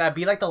to something like that.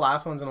 Be like the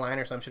last ones in line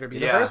or some shit, or be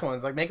the first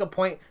ones. Like, make a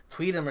point,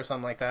 tweet him or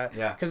something like that.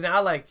 Yeah. Because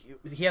now, like,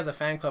 he has a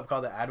fan club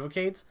called the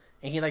Advocates,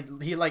 and he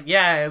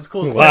it's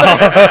cool as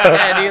fuck.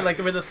 Yeah, dude, like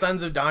we're the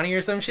Sons of Donnie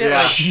or some shit.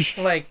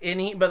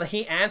 Yeah. But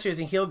he answers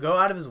and he'll go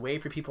out of his way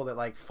for people that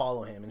like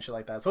follow him and shit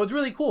like that. So it's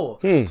really cool.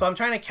 So I'm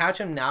trying to catch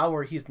him now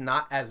where he's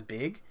not as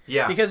big.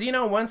 Yeah. Because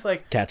once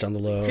like catch on the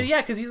low.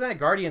 Because he's at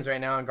Guardians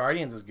right now, and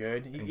Guardians is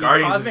good.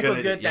 Cosmic was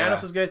good.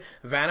 Thanos was good.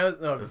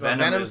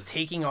 Venom's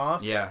taking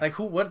off. Yeah. Like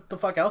what the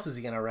fuck else is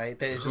he gonna write?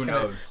 That is just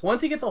gonna.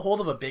 Once he gets a hold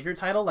of a bigger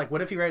title, like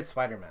what if he writes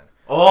Spider-Man?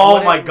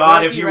 Oh my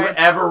God! If he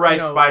ever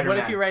writes Spider-Man, what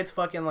if he writes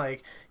fucking like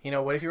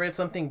what if he writes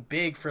something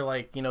big for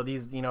like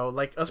these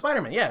like a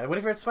Spider-Man? Yeah, what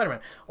if he writes Spider-Man?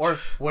 Or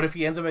what if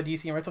he ends up at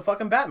DC and writes a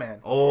fucking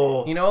Batman?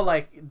 Oh,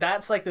 like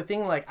that's like the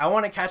thing. Like I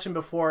want to catch him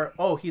before.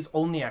 Oh, he's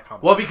only at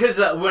comic. Well, because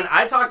when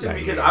I talked to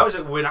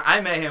him, when I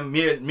met him,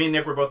 me and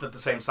Nick were both at the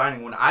same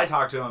signing. When I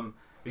talked to him,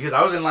 because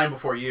I was in line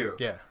before you.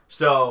 Yeah.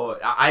 So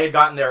I had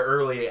gotten there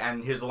early,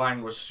 and his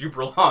line was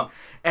super long.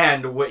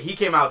 And he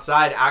came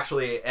outside,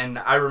 actually, and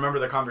I remember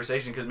the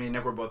conversation because me and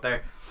Nick were both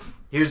there.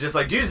 He was just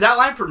like, dude, is that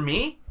line for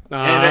me?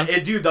 And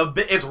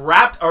it's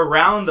wrapped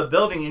around the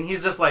building, and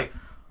he's just like,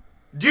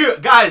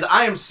 dude, guys,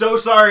 I am so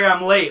sorry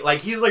I'm late. Like,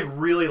 he's like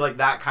really like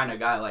that kind of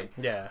guy. Like,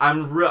 yeah,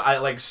 I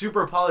like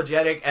super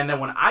apologetic. And then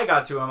when I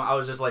got to him, I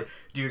was just like,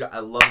 dude, I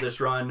love this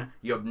run.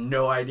 You have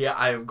no idea.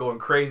 I am going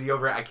crazy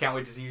over it. I can't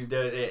wait to see you do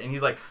it. And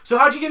he's like, so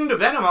how'd you get into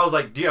Venom? I was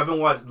like, dude,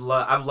 I've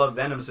loved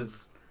Venom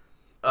since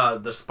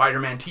the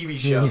Spider-Man TV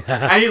show.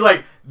 Yeah. And he's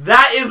like,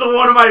 that is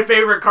one of my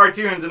favorite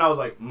cartoons. And I was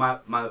like, my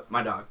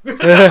dog.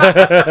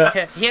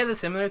 He had a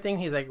similar thing.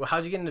 He's like, well,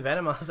 how'd you get into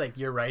Venom? I was like,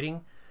 you're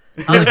writing.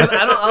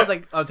 I was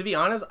like, to be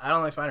honest, I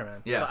don't like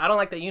Spider-Man. Yeah. So I don't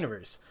like that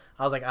universe.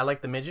 I was like, I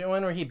like the midget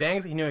one where he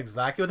bangs. He knew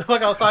exactly what the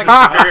fuck I was talking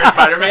about.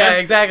 Spider-Man? Yeah,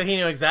 exactly. He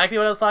knew exactly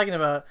what I was talking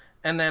about.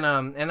 And then,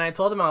 and I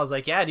told him, I was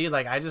like, yeah, dude,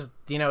 like, I just,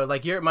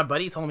 like, my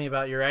buddy told me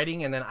about your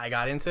writing, and then I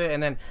got into it,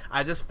 and then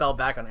I just fell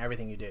back on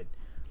everything you did.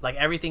 Like,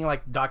 everything,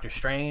 like, Doctor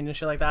Strange and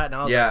shit like that. And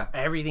I was like,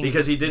 everything.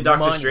 Because he did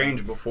Doctor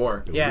Strange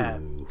before. Yeah.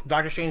 Ooh.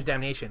 Doctor Strange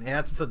Damnation. And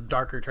that's just a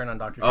darker turn on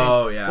Doctor Strange.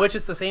 Oh, yeah. Which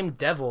is the same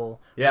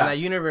devil in that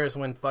universe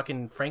when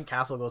fucking Frank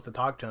Castle goes to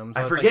talk to him.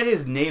 So I forget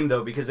his name,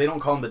 though, because they don't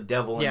call him the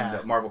devil in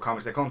the Marvel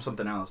Comics. They call him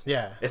something else.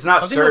 Yeah. It's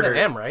not something Surtur. with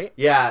an M, right?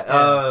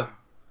 Yeah.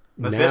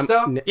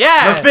 Mephisto?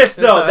 Yeah.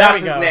 Mephisto.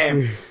 That's his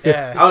name.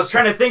 Yeah. I was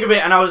trying to think of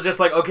it, and I was just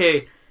like,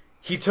 okay,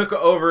 he took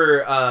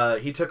over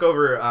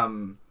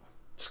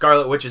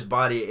Scarlet Witch's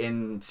body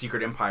in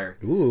Secret Empire.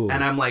 Ooh.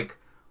 And I'm like,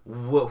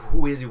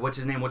 who is he? What's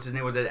his name?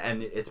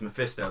 And it's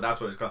Mephisto.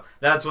 That's what it's called.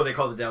 That's what they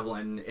call the devil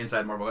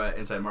inside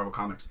Marvel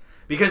Comics.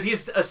 Because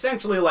he's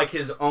essentially like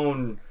his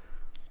own.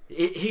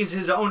 He's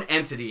his own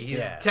entity.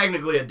 He's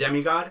technically a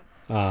demigod.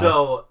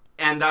 So,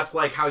 and that's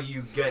like how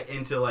you get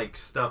into like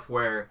stuff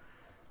where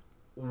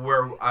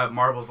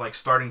Marvel's like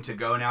starting to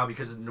go now,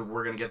 because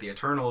we're gonna get the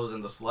Eternals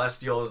and the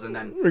Celestials, and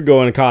then we're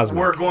going cosmic.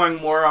 We're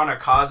going more on a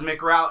cosmic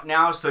route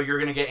now. So you're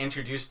gonna get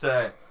introduced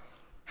to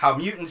how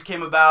mutants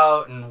came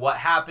about and what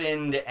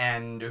happened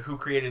and who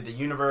created the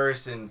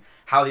universe and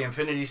how the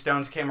Infinity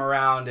Stones came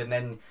around, and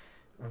then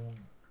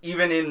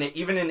even in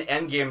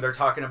Endgame they're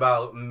talking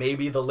about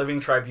maybe the Living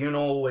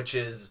Tribunal, which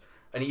is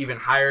an even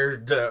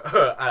higher,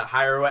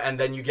 and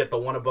then you get the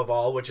one above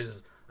all, which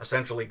is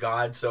essentially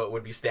God, so it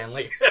would be Stan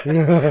Lee,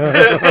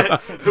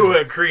 who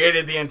had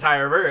created the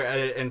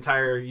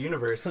entire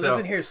universe. So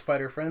listen here,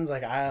 Spider Friends.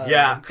 Like,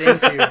 thank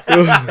you,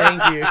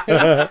 thank you.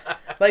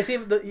 Like, see,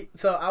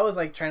 so I was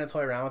like trying to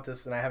toy around with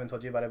this, and I haven't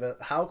told you about it. But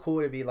how cool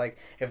would it be, like,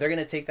 if they're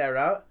gonna take that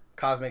route?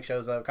 Cosmic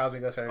shows up.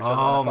 Cosmic Ghost Rider shows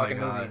up in the fucking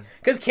movie.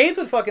 Because Cates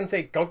would fucking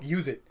say, "Go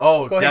use it."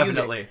 Oh, go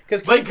definitely.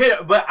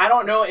 But I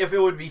don't know if it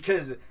would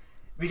because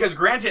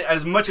granted,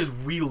 as much as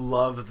we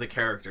love the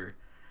character,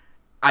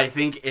 I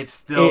think it's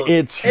still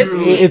it's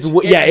absolutely niche.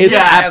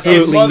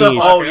 Completely.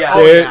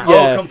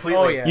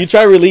 Oh, yeah. You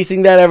try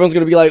releasing that, everyone's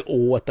gonna be like,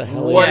 "What the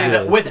hell is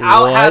this?"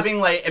 Without having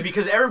like,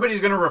 because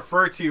everybody's gonna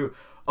refer to,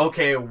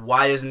 okay,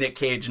 why is Nick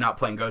Cage not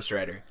playing Ghost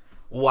Rider?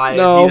 Why is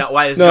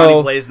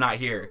Johnny Blaze not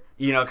here?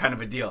 Kind of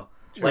a deal.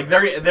 Like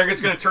they're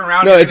just gonna turn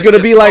around. No, it's gonna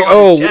be like,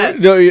 why is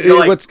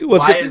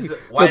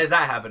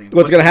that happening?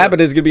 What's gonna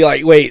happen is gonna be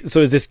like, wait, so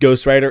is this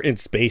Ghost Rider in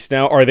space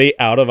now? Are they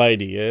out of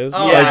ideas?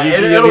 Oh, yeah,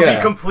 it'll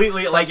be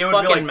completely like it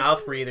would be like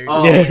mouth breather.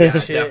 Oh yeah,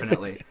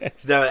 definitely.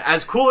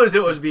 As cool as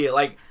it would be,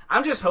 like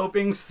I'm just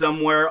hoping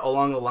somewhere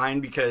along the line,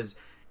 because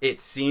it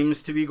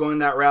seems to be going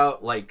that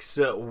route. Like,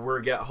 so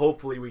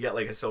hopefully we get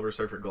like a Silver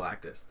Surfer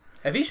Galactus.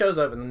 If he shows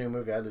up in the new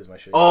movie, I'd lose my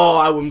shit. Oh,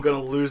 I'm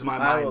gonna lose my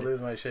mind. I will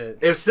lose my shit.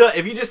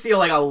 If you just see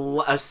like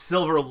a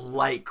silver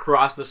light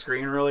cross the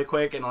screen really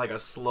quick and like a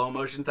slow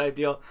motion type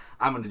deal,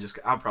 I'll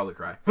probably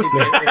cry.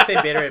 If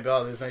say Beta Ray Bill,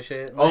 I'll lose my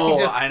shit.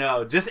 I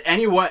know. Just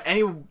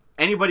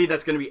anybody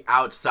that's gonna be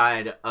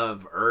outside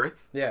of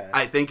Earth. Yeah.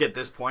 I think at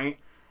this point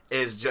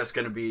is just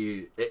gonna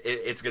be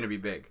it's gonna be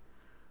big.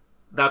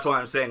 That's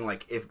why I'm saying,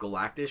 like, if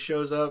Galactus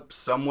shows up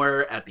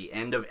somewhere at the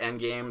end of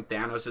Endgame,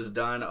 Thanos is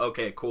done.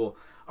 Okay, cool.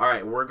 All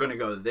right, we're going to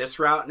go this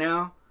route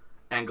now.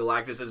 And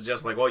Galactus is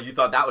just like, well, you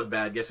thought that was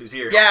bad. Guess who's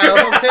here? Yeah,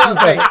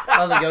 I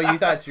was like, yo, you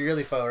thought it's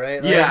really foe,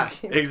 right? Like, yeah,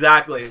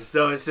 exactly.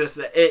 So it's just,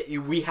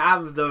 we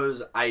have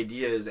those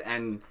ideas,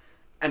 and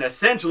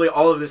essentially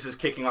all of this is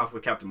kicking off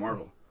with Captain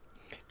Marvel.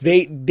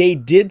 They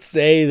did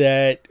say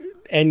that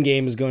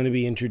Endgame is going to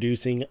be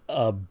introducing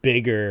a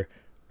bigger,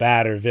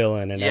 badder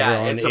villain. And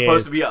it's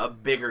supposed to be a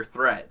bigger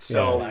threat.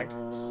 So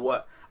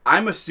what?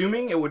 I'm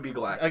assuming it would be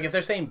Galactus. Like, if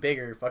they're saying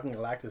bigger, fucking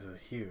Galactus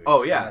is huge.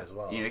 Oh, yeah. As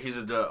well. He's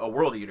a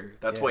world eater.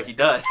 That's what he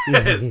does.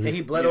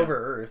 He bled over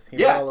Earth. He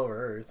bled all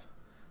over Earth.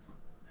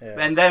 Yeah.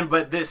 And then,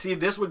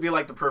 this would be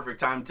like the perfect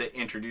time to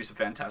introduce a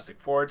Fantastic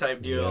Four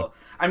type deal. Yeah.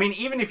 I mean,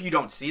 even if you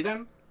don't see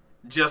them,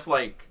 just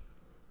like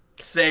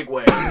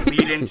segue,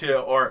 lead into,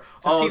 or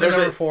see the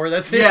number 4.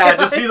 That's it. Yeah,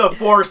 just see the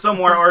 4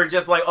 somewhere, or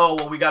just like, oh,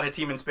 well, we got a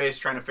team in space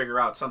trying to figure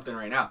out something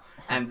right now,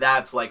 and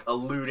that's like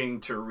alluding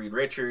to Reed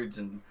Richards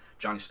and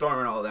Johnny Storm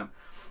and all of them,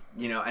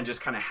 and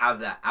just kind of have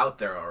that out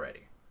there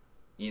already,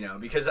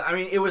 because I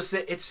mean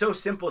it's so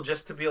simple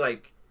just to be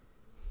like,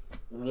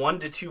 1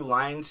 to 2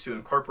 lines to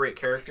incorporate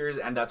characters,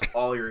 and that's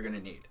all you're gonna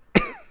need.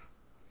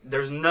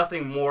 There's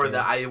nothing more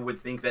that I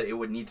would think that it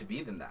would need to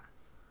be than that.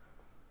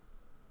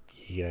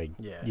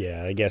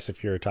 Yeah. I guess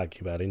if you're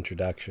talking about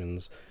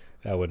introductions,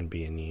 that wouldn't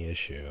be any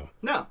issue.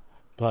 No.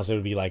 Plus, it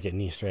would be like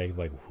an Easter egg.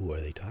 Like, who are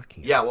they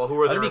talking? Yeah. Well,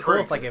 who are they? That'd be cool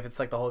referring to? if it's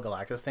like the whole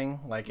Galactus thing.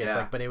 Like it's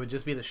like, but it would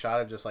just be the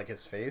shot of just like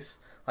his face,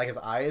 like his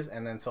eyes,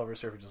 and then Silver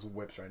Surfer just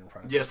whips right in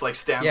front of him. Just like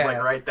stands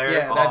like right there.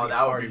 Yeah,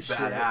 that would be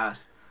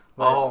badass.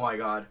 Right. Oh my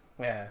god.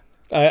 Yeah.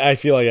 I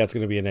feel like that's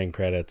going to be an end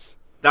credits.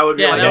 That would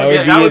be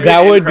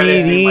that would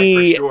be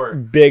the for sure.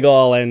 big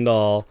all end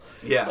all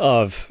Yeah.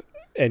 of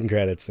end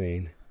credit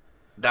scene.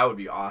 That would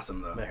be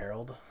awesome though. The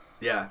Herald.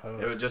 Yeah,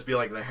 it would just be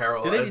like the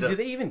Herald. Do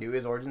they even do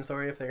his origin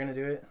story if they're gonna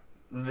do it?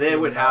 They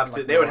would have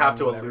to. They would have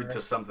to allude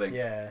to something.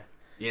 Yeah.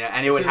 Yeah,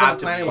 and it would have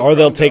to be. Or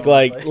they'll take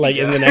like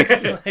in the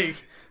next.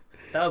 Like,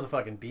 that was a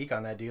fucking beak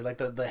on that dude. Like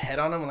the head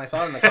on him when I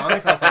saw it in the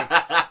comics, I was like,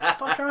 "What the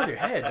fuck's wrong with your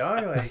head,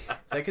 dog?" Like, is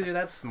that because you're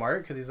that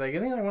smart? Because he's like,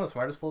 isn't he like one of the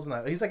smartest fools in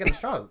that? He's like an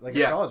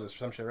astrologist or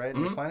some shit, right?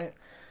 In this planet.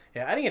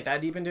 Yeah, I didn't get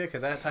that deep into it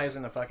because that ties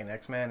into fucking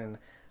X-Men, and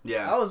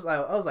I was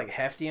like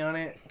hefty on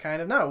it,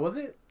 kind of. No, was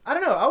it? I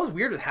don't know. I was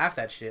weird with half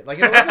that shit. Like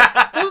it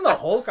wasn't the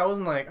Hulk. I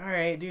wasn't like, all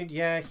right, dude.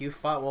 Yeah, you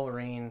fought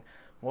Wolverine.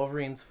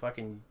 Wolverine's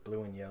fucking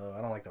blue and yellow.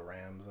 I don't like the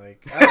Rams.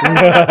 Like, I didn't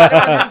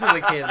this as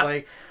a kid.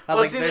 Like, I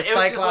was like, there's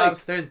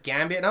Cyclops, there's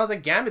Gambit, and I was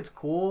like, Gambit's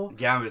cool.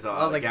 Gambit's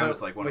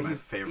like one of my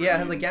favorite. Yeah, I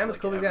was like, Gambit's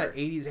cool. He's got an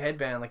 '80s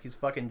headband, like he's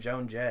fucking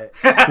Joan Jett.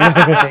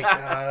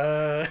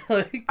 I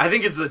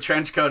think it's the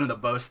trench coat and the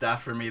bow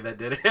staff for me that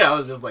did it. I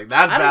was just like,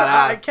 that's badass.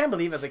 I can't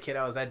believe as a kid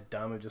I was that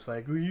dumb of just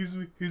like,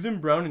 he's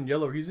in brown and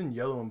yellow. He's in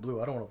yellow and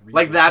blue. I don't want to read.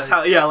 Like that's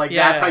how. Yeah, like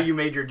that's how you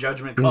made your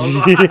judgment calls.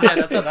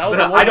 That was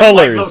I don't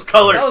like those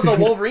colors. That was the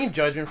Wolverine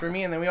judgment for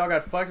me, and then we all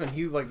got fucked when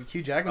Hugh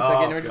Jackman took it,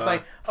 and we were just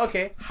like,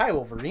 okay, hi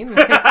Wolverine.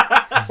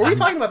 Were we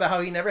talking about that?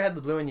 How he never had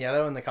the blue and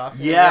yellow in the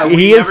costume? Yeah,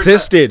 he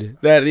insisted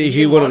that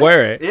he wouldn't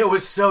wear it. It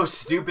was so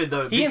stupid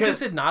though. He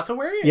insisted not to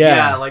wear it.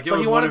 Yeah, like so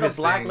he wanted the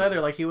black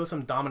leather, like he was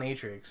some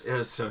dominatrix. It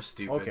was so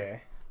stupid.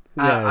 Okay.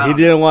 Yeah, he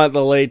didn't want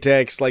the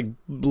latex like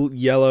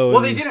yellow.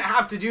 Well, they didn't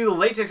have to do the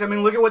latex. I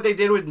mean, look at what they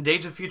did with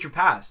Days of Future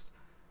Past.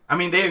 I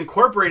mean, they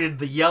incorporated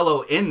the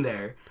yellow in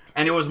there.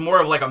 And it was more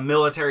of like a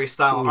military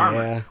style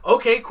armor.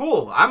 Okay,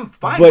 cool. I'm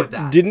fine with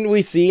that. But didn't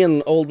we see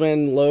in Old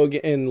Man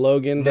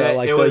Logan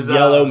the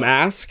yellow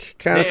mask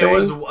kind of thing? It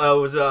was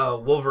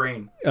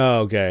Wolverine. Oh,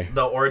 okay.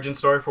 The origin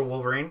story for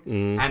Wolverine.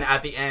 Mm. And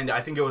at the end, I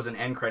think it was an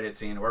end credit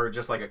scene or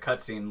just like a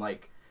cut scene.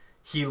 Like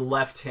he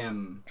left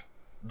him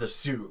the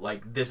suit.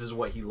 Like this is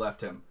what he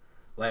left him.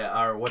 Like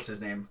or what's his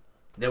name?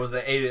 There was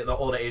the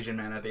old Asian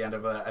man at the end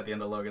of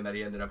Logan that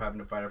he ended up having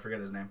to fight. I forget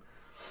his name.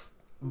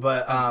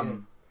 But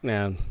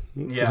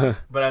yeah,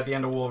 but at the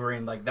end of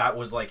Wolverine, like that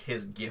was like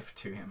his gift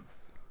to him.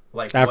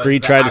 Like after he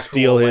tried to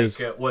steal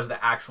his, was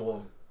the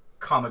actual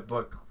comic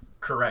book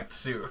correct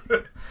suit,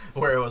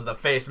 where it was the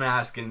face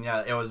mask and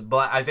it was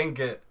black. I think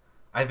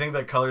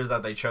the colors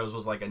that they chose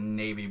was like a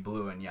navy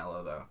blue and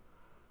yellow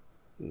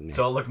though.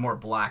 So it looked more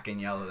black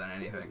and yellow than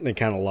anything. They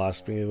kind of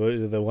lost me.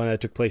 The one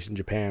that took place in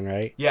Japan,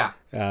 right? Yeah.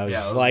 I was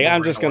just like,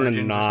 I'm just gonna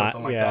not.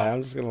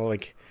 I'm just gonna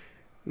like.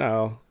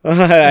 No,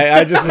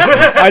 I just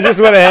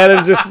went ahead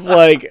and just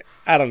like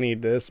I don't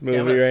need this movie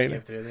right now.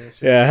 Through this,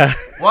 right? Yeah.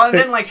 Well, and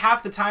then like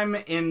half the time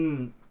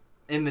in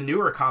the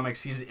newer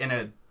comics, he's in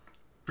a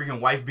freaking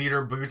wife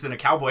beater, boots, and a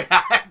cowboy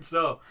hat.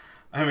 So,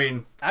 I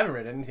mean, I haven't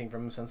read anything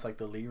from him since like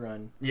the Lee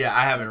run. Yeah,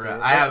 I haven't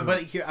read.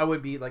 But here I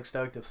would be like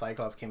stoked if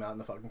Cyclops came out in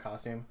the fucking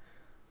costume.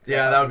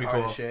 Yeah, that would be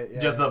cool.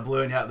 Shit, Just the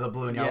blue and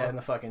yellow. Yeah, and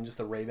the fucking just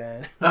the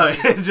Ray-Ban.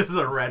 Just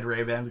the red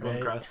Ray-Bans going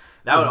across.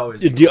 That would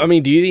always. Do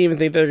you even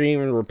think they're gonna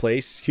even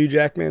replace Hugh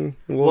Jackman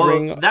and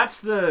Wolverine? Well,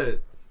 that's the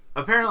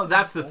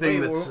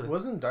thing.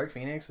 Wasn't Dark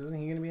Phoenix? Isn't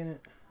he gonna be in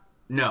it?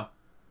 No.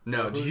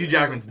 Hugh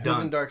Jackman's done.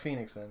 Who's in Dark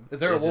Phoenix then? Is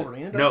there a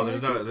Wolverine in Dark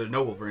Phoenix? No, there's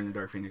no Wolverine in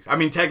Dark Phoenix. I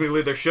mean,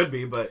 technically there should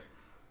be, but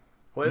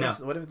what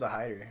if it's a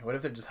hider? What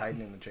if they're just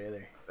hiding in the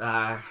trailer?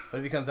 What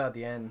if he comes out at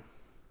the end?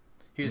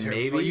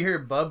 Maybe you hear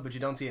Bub, but you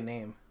don't see a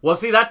name. Well,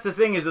 see, that's the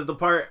thing is that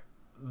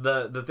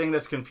the thing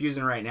that's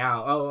confusing right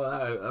now.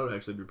 Oh, that would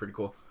actually be pretty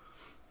cool.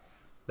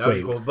 That would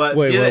be cool. But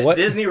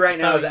Disney right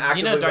now is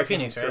actively Dark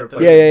Phoenix, right?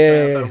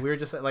 Yeah. So we were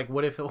just like,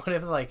 what if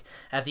like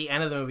at the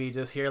end of the movie you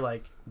just hear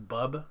like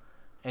Bub,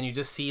 and you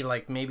just see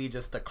like maybe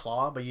just the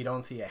claw, but you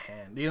don't see a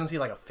hand. You don't see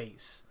like a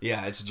face.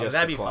 Yeah, it's just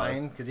that'd be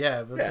fine because you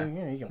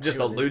can just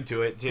allude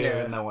to it too,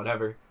 and then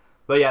whatever.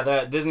 But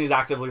yeah, Disney's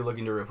actively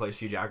looking to replace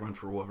Hugh Jackman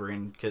for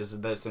Wolverine because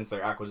since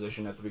their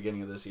acquisition at the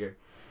beginning of this year,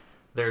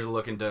 they're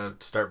looking to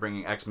start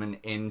bringing X-Men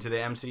into the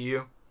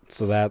MCU.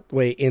 So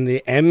in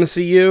the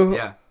MCU?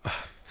 Yeah.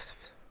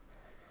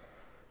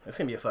 It's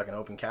gonna be a fucking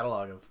open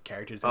catalog of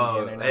characters.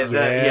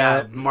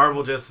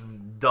 Marvel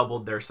just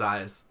doubled their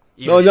size.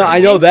 I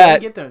know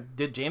that.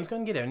 Did James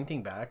Gunn get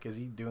anything back? Is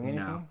he doing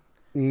anything?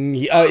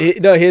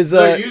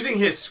 They're using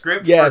his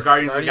script for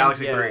Guardians of the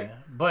Galaxy 3.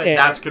 But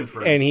that's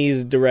confirmed. And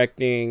he's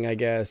directing, I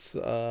guess,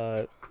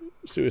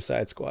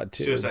 Suicide Squad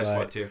 2.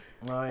 Squad 2.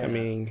 Oh, yeah. I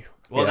mean...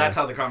 Well, that's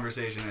how the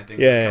conversation, I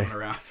think, is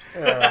coming around.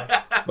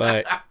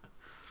 But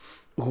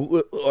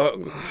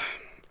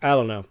I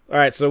don't know. All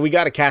right, so we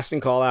got a casting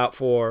call out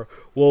for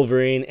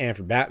Wolverine and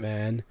for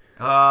Batman.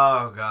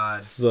 Oh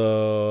God.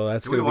 So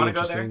that's going to be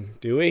interesting.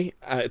 Do we?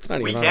 It's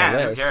not even on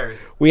our list. Who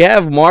cares? We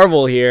have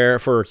Marvel here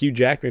for Hugh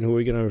Jackman. Who are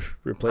we going to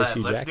replace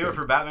Hugh Jackman? Let's do it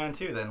for Batman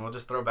too. Then we'll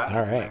just throw Batman.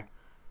 All in right. there.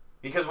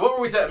 Because what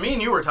were we? Me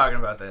and you were talking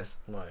about this.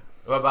 What?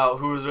 About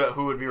who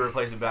would be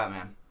replacing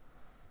Batman?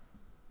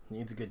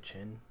 Needs a good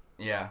chin.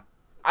 Yeah.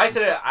 I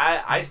said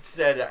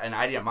an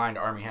I didn't mind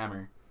Armie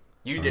Hammer.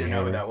 You didn't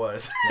know who that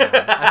was. No,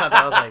 I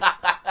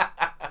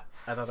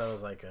thought that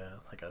was like a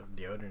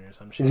deodorant or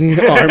some shit.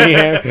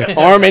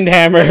 Arm and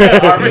Hammer.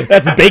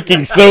 That's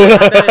baking soda.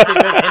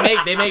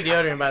 They make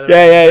deodorant, by the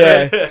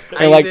way. Yeah.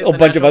 And like a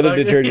bunch of other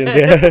detergents.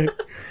 Yeah.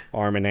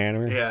 Arm and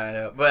Hammer.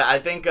 Yeah. But I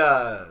think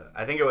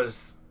it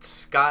was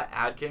Scott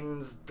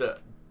Adkins. The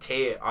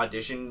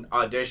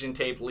audition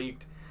tape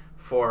leaked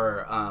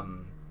for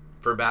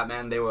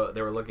Batman. They were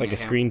looking like at a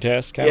screen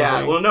test kind of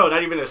thing? Well, no,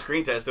 not even a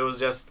screen test. It was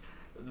just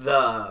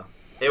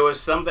it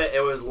was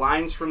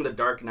lines from The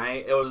Dark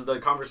Knight. It was the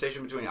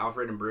conversation between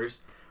Alfred and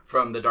Bruce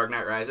from The Dark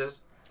Knight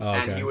Rises. Oh,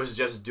 okay. And he was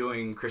just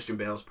doing Christian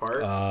Bale's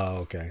part. Oh,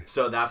 okay.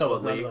 So that's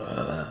what leaked.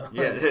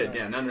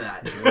 Yeah, none of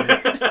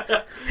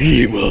that.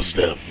 He must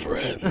have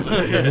friends.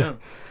 I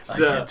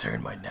can't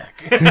turn my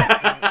neck.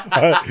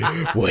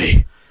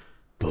 Wait.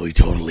 But we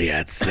totally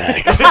had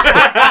sex.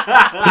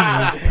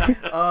 By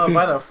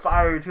the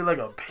fire, too, like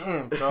a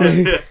pimp, dog.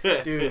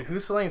 Dude, who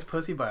slings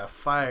pussy by a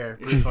fire?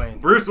 Bruce Wayne.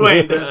 Bruce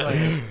Wayne.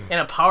 In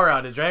a power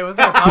outage, right? Was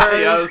there a power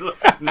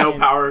outage? No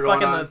power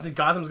going on. The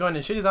Gotham's going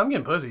to shit. I'm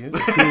getting pussy. I'm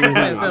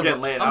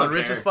getting laid. I'm the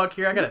richest fuck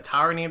here. I got a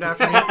tower named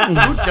after me.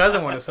 Who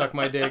doesn't want to suck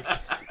my dick?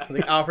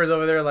 Like Alfred's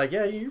over there like,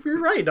 yeah,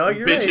 you're right, dog.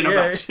 You're bitching right.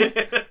 about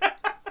shit.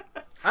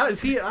 I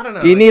don't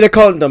know. Do you need a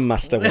condom,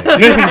 Master Wayne?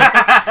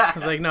 I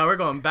was like, no, we're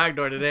going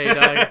backdoor today,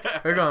 dog.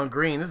 We're going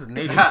green. This is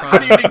nature's problem. How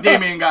do you think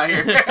Damien got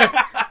here?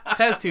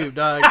 Test tube,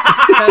 dog.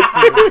 Test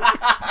tube.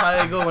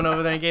 Tyler Gould went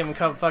over there and gave him a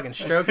couple fucking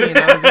strokey, and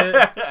that was it.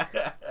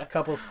 A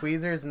couple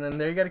squeezers, and then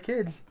there you got a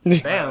kid.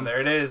 Bam. There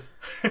it is.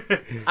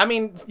 I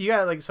mean, you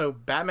got so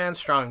Batman,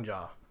 strong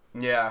jaw.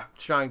 Yeah.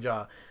 Strong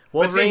jaw.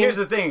 Wolverine. But see, here's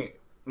the thing.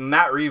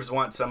 Matt Reeves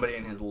wants somebody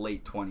in his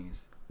late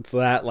 20s. So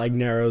that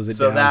narrows it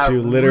down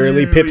to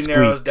literally really pipsqueaks.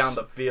 narrows down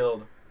the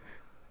field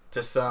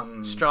to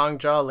some strong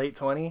jaw, late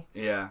 20.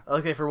 Yeah.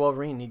 Okay, for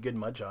Wolverine, need good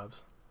mud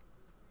jobs.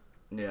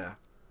 Yeah.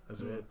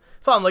 That's it.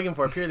 That's all I'm looking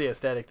for. Purely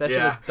aesthetic. That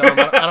shit looks dumb.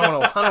 I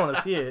don't want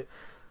to see it.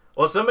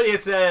 Well, somebody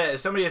had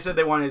said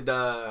they wanted,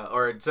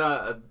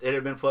 it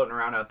had been floating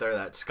around out there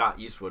that Scott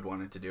Eastwood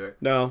wanted to do it.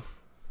 No.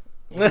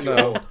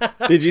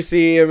 Did you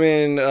see him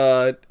in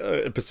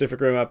Pacific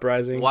Rim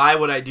Uprising? Why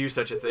would I do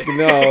such a thing?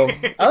 No.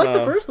 I like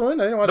the first one.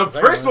 I didn't watch the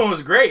second first one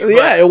was great.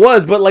 Yeah, it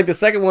was, but like the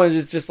second one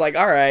is just like,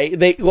 all right.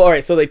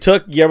 So they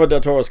took Guillermo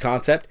del Toro's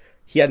concept.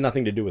 He had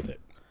nothing to do with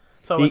it.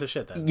 So it went to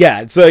shit then.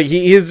 Yeah, so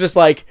he's just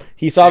like,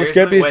 he saw the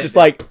script, he's just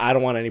like, I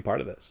don't want any part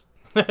of this.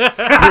 Pretty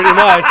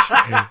much.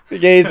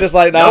 He's just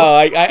like, no,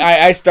 nope.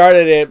 I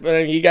started it,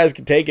 but you guys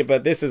can take it,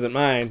 but this isn't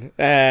mine.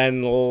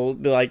 And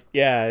like,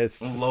 yeah, it's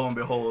just, lo and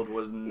behold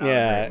was not.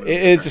 Yeah,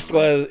 it just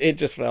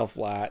fell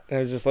flat. It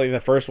was just like the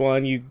first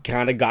one, you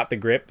kind of got the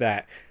grip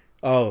that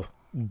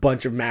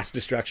bunch of mass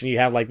destruction. You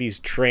have like these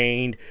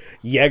trained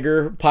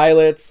Jaeger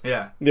pilots.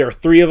 Yeah. There are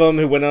 3 of them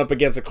who went up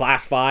against a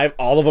class 5.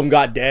 All of them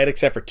got dead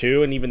except for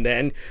 2, and even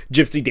then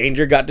Gypsy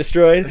Danger got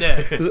destroyed.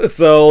 Yeah.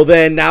 So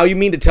then now you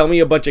mean to tell me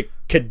a bunch of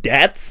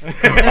cadets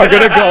are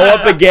going to go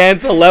up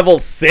against a level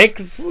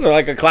 6 or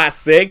like a class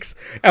 6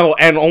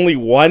 and only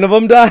one of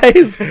them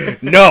dies?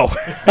 No.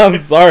 I'm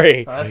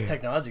sorry. Oh, that's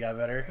technology got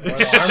better. Or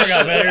the armor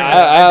got better.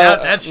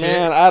 That shit.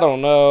 Man, I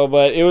don't know,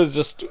 but it was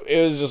just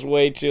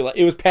way too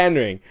it was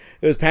pandering.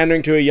 It was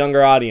pandering to a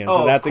younger audience,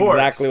 and that's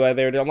exactly why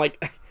they were doing. I'm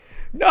like,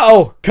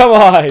 no, come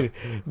on.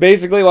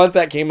 Basically, once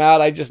that came out,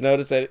 I just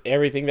noticed that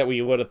everything that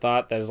we would have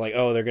thought that is like,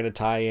 they're going to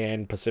tie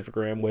in Pacific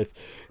Rim with,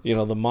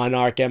 the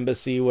Monarch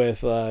Embassy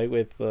with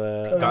Godzilla.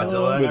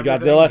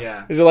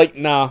 Yeah. It's like,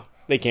 no,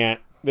 they can't.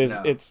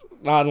 It's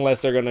not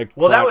unless they're going to.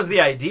 Well, that was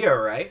the idea,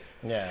 right?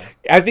 Yeah.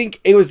 I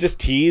think it was just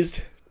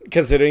teased,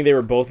 considering they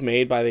were both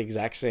made by the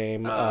exact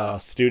same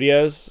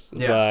studios.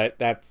 Yeah. But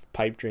that's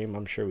pipe dream.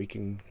 I'm sure we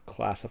can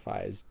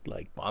classify as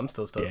like. Well, I'm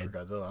still stoked for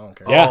Godzilla. I don't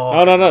care. Yeah.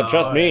 No.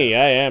 Trust me,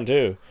 I am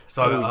too.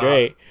 So it would be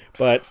great.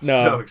 But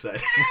no. So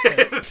excited.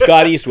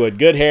 Scott Eastwood,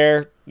 good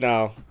hair.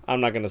 No,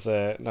 I'm not gonna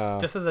say it. No.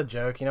 Just as a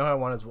joke, you know who I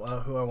want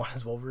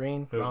as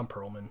Wolverine? Who? Ron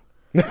Perlman.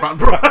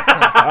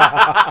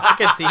 I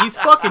can see he's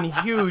fucking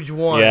huge.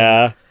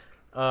 Yeah.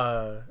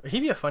 He'd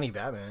be a funny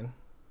Batman.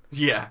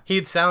 Yeah,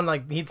 he'd sound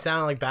like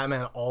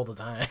Batman all the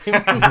time.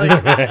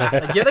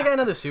 Like, give the guy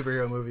another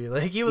superhero movie.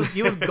 Like he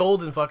was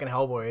gold in fucking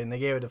Hellboy, and they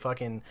gave it to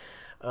fucking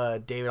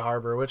David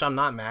Harbour, which I'm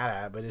not mad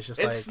at, but it's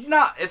just it's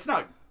not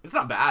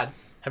bad.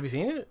 Have you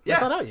seen it? Yeah.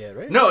 It's not out yet,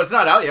 right? No, it's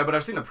not out yet, but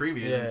I've seen the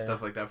previews and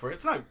stuff like that for it.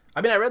 It's not.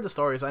 I mean, I read the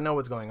story, so I know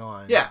what's going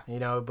on. Yeah,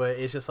 but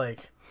it's just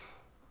like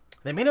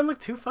they made him look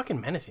too fucking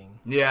menacing.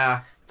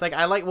 Yeah. It's like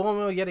I like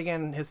yet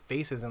again his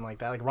face isn't like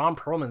that. Like Ron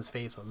Perlman's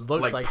face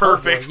looks like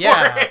perfect.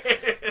 Yeah.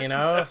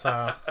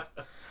 So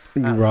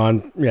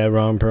Ron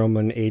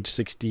Perlman, age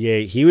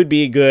 68. He would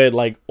be a good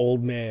like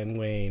old man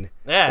Wayne.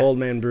 Yeah. Old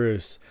man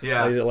Bruce.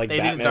 Yeah. Like They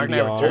did Batman Dark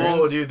Knight Beyond.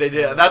 Returns. Oh, dude, they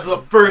did. That's the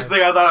first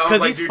thing I thought. I was Because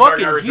like, he's dude, Dark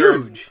Knight fucking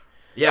Returns. huge.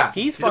 Yeah,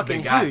 He's a fucking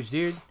big guy. huge,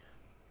 dude.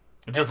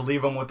 Just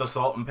leave him with the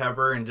salt and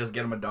pepper and just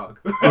get him a dog.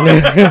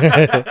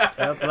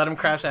 Yep, let him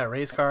crash that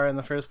race car in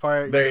the first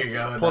part. There you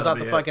go. Pulls That'll out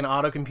the be it. fucking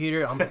auto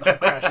computer. I'm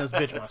crashing this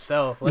bitch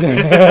myself. Like,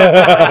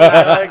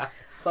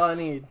 that's all I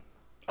need.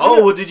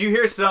 Oh, well, did you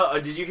hear?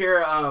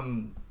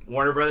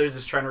 Warner Brothers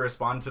is trying to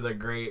respond to the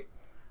great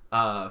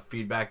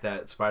feedback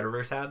that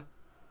Spider-Verse had.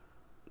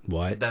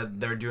 What? That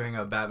they're doing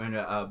a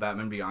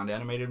Batman Beyond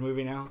animated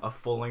movie now, a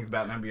full-length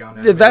Batman Beyond. Yeah,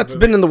 Animated that's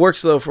movie. been in the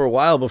works though for a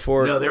while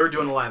before. No, they were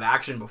doing live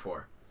action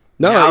before.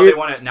 No,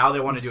 now they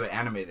want to do it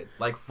animated,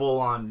 like full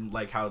on,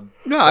 like how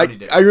Sony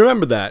did. I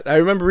remember that. I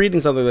remember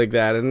reading something like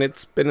that, and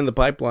it's been in the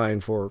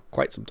pipeline for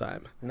quite some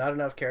time. Not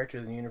enough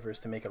characters in the universe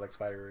to make it like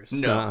Spider-Verse.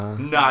 No,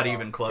 not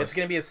even close. It's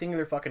gonna be a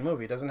singular fucking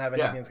movie. It doesn't have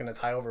anything that's gonna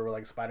tie over where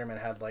like Spider-Man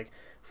had like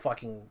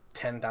fucking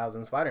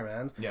 10,000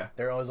 Spider-Mans. Yeah.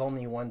 There was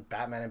only one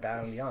Batman and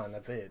Batman Beyond.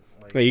 That's it.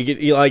 Like,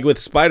 You like with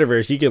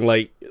Spider-Verse, you can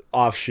like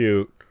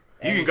offshoot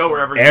You can go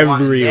wherever you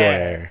want.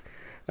 everywhere.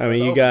 I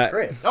mean, you got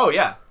script. Oh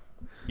yeah,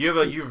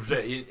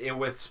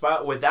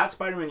 with that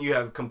Spider-Man, you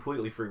have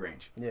completely free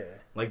range. Yeah.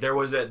 Like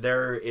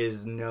there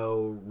is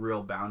no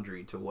real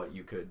boundary to what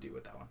you could do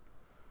with that one.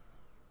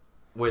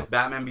 With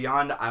Batman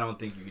Beyond, I don't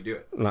think you could do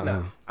it.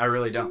 no. I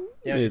really don't.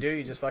 Yeah, what you do,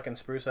 you just fucking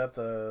spruce up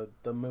the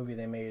movie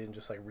they made and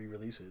just like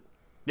re-release it.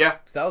 Yeah,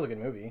 'Cause that was a good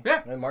movie.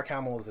 Yeah. And Mark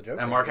Hamill was the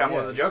Joker. and Mark Hamill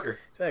was the Joker.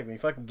 Exactly.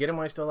 Fucking get him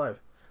while he's still alive.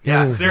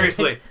 Yeah,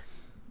 seriously.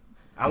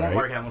 I want Right.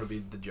 Mark Hamill to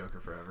be the Joker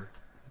forever.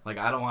 Like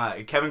I don't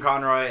want Kevin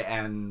Conroy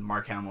and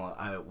Mark Hamill.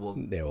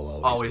 They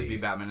will always be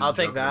Batman. And I'll the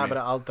take Joker that, to me. but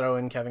I'll throw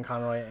in Kevin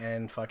Conroy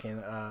and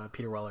fucking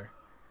Peter Weller.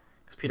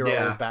 Because Peter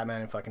Weller is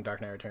Batman in fucking Dark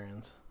Knight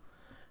Returns.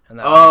 And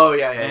that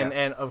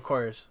And of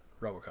course,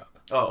 RoboCop.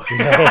 Oh.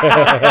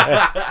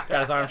 Got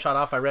his arm shot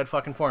off by Red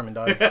fucking Foreman,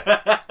 dog.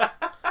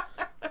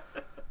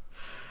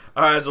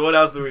 All right, so what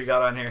else do we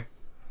got on here?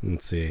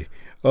 Let's see.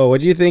 Oh,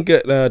 what do you think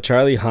of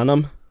Charlie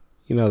Hunnam?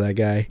 You know that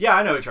guy. Yeah,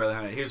 I know Charlie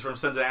Hunnam. He was from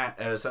Sons of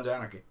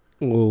Anarchy.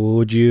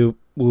 Would you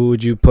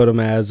put him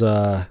as?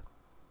 No,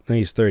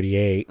 he's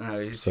 38.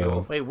 He's So- too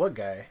old. Wait, what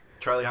guy?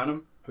 Charlie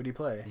Hunnam. Who'd he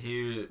play?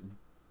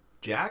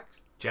 Jack.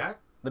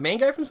 The main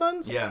guy from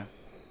Sons? Yeah,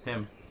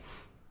 him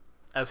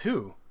As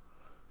who?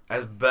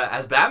 as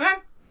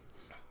Batman.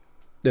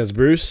 That's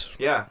Bruce.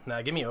 Yeah.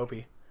 Nah, give me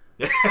Opie.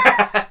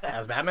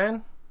 As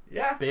Batman?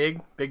 Yeah.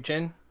 Big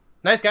chin.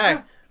 Nice guy.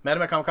 Yeah. Met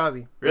him at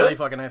Kamikaze. Really?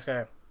 Fucking nice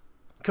guy.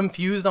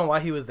 Confused on why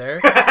he was there.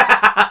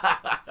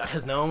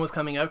 Because no one was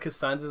coming up because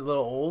Sons is a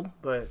little old,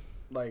 but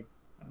like,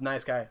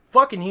 nice guy.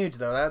 Fucking huge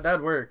though.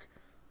 That'd work.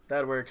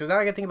 That'd work. Because now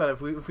I can think about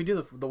it. If we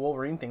do the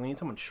Wolverine thing, we need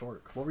someone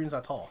short. Wolverine's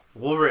not tall.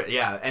 Wolverine.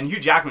 Yeah, and Hugh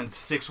Jackman's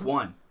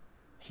 6'1".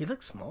 He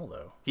looks small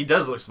though. He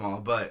does look small,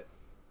 but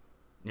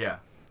yeah.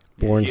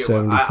 Born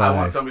 75. I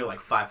want somebody like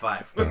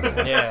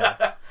 5'5".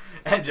 Yeah.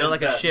 And just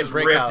like a shit just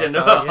brick ripped house, and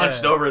dog, yeah.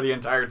 hunched over the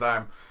entire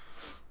time.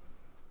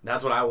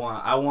 That's what I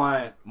want. I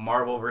want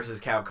Marvel versus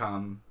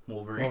Capcom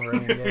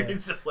Wolverine. Yeah.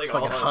 He's just like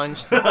Fucking all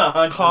hunched.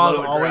 hunched Claws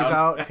low to the always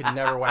ground. out. Could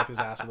never wipe his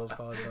ass with those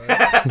claws.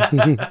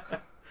 Dog.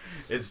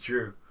 It's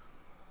true.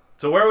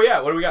 So where are we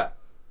at? What do we got?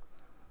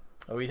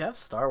 Oh, we have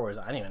Star Wars.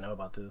 I didn't even know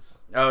about this.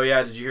 Oh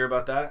yeah, did you hear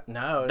about that?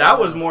 No. That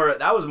was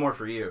more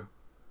for you.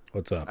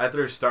 What's up? I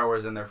threw Star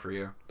Wars in there for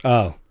you.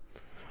 Oh.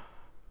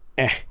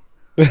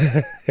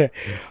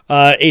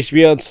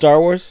 HBO and Star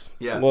Wars.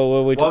 Yeah.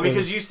 Well,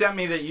 because you sent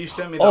me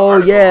the Oh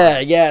article.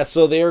 yeah.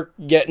 So they're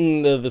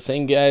getting the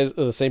same guys,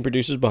 the same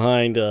producers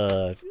behind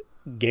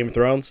Game of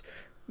Thrones.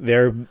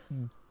 They're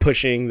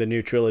pushing the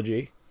new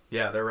trilogy.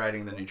 Yeah, they're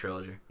writing the new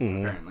trilogy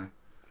apparently.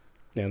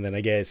 And then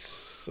I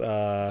guess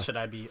Should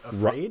I be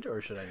afraid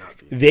or should I not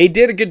be? they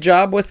did a good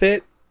job with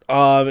it,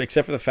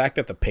 except for the fact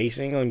that the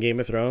pacing on Game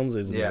of Thrones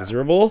is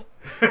miserable.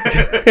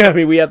 I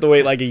mean, we have to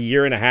wait like a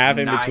year and a half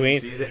in 9 between.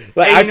 seasons.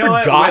 Like, Hey, I you know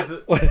forgot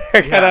what?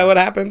 what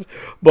happens,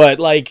 but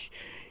like,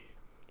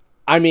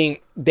 I mean,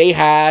 they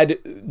had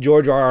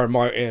George R.R.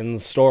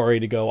 Martin's story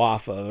to go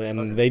off of,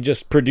 and they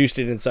just produced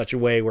it in such a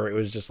way where it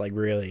was just like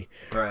really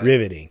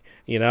riveting,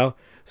 you know.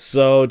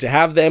 So to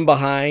have them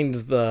behind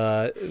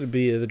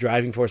the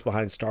driving force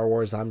behind Star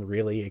Wars, I'm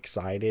really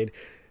excited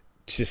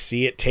to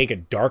see it take a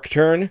dark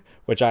turn,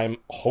 which I'm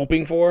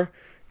hoping for,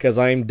 because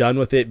I'm done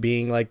with it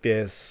being like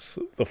this.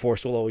 The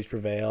Force will always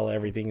prevail.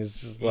 Everything is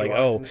just like, Ewoks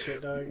oh, and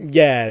shit, dog.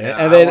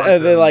 yeah. And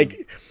then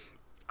like,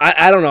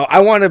 I don't know. I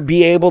want to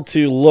be able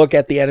to look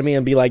at the enemy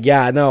and be like,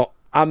 yeah, no,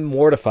 I'm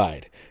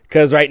mortified.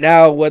 Because right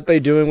now, what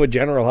they're doing with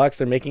General Hux,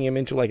 they're making him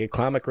into like a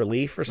comic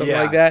relief or something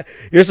like that.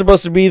 You're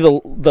supposed to be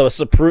the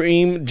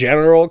supreme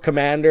general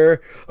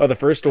commander of the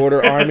First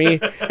Order army,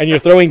 and you're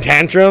throwing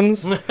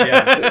tantrums.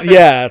 Yeah.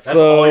 Yeah, That's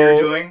all you're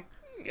doing?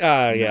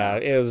 Yeah,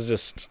 it was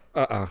just,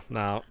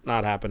 no,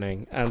 not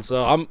happening. And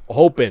so I'm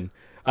hoping,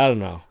 I don't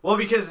know. Well,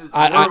 because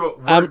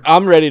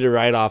I'm ready to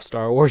write off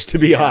Star Wars, to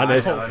be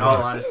honest. I know, in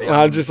all honesty,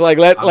 I'm just like,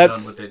 done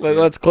with it, too.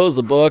 let's close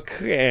the book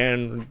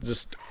and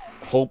just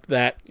hope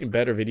that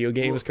better video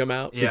games come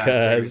out. Yeah, because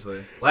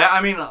seriously. Like,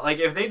 I mean, like,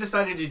 if they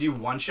decided to do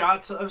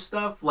one-shots of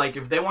stuff, like,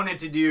 if they wanted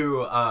to do,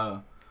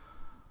 what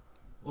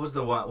was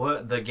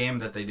the game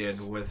that they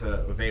did with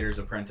Vader's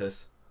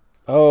Apprentice?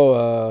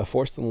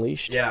 Force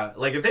Unleashed. Yeah,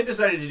 like, if they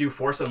decided to do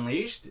Force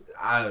Unleashed,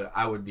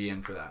 I would be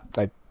in for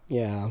that.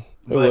 Yeah.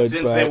 But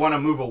since they want to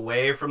move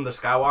away from the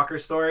Skywalker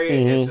story,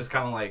 it's just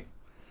kind of like,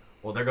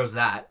 well, there goes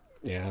that.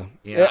 Yeah.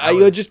 Yeah, It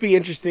would just be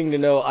interesting to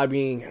know, I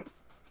mean,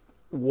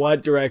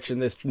 what direction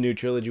this new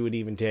trilogy would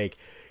even take.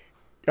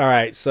 All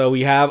right, so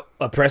we have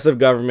oppressive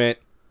government,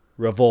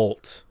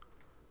 revolt.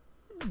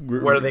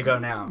 Where do they go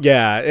now?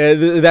 Yeah,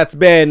 that's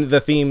been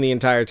the theme the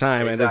entire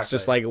time, and it's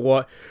just like,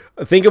 what?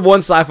 Think of one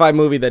sci-fi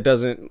movie that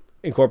doesn't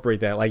incorporate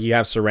that. Like, you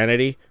have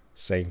Serenity,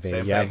 same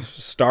thing. Have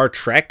Star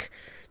Trek.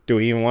 Do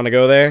we even want to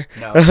go there?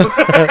 No.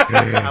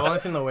 I've only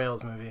seen the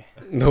Whales movie.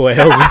 The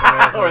Whales.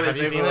 Have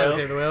you seen it?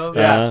 Save the Whales?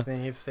 Yeah. Then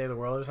you get to save the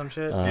world or some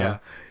shit? Yeah.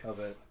 That was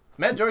it.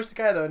 Met George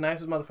Takei, though.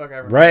 Nicest motherfucker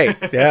ever. Right,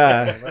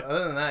 yeah. But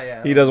other than that,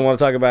 yeah. He doesn't want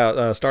to talk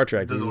about Star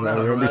Trek. Doesn't No, want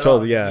to not be at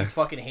told, all. yeah. He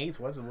fucking hates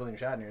William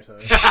Shatner, so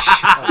it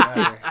doesn't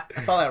matter.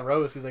 I saw that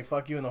roast. He's like,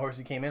 fuck you and the horse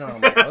you came in on.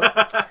 I'm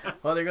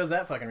like, well, there goes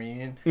that fucking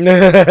reunion.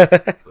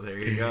 There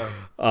you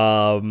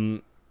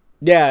go.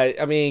 Yeah,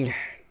 I mean...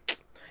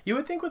 You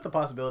would think with the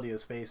possibility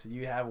of space that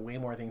you have way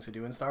more things to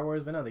do in Star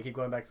Wars, but no, they keep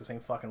going back to the same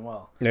fucking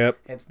well. Yep.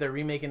 They're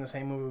remaking the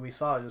same movie we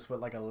saw, just with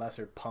like a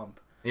lesser pump.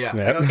 Yeah.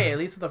 Yep. Like, okay, at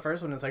least with the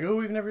first one, it's like, oh,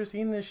 we've never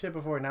seen this shit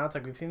before. Now it's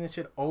like, we've seen this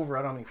shit over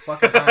I don't know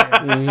how many fucking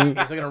times.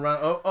 You're still gonna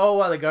run,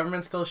 wow, the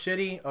government's still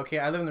shitty? Okay,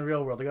 I live in the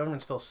real world. The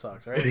government still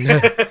sucks, right?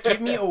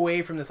 Keep me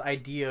away from this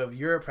idea of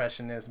your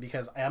oppressionist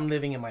because I'm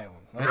living in my own.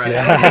 Like, Right.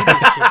 I don't need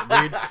this shit,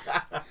 dude.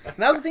 And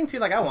that was the thing, too.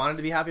 Like, I wanted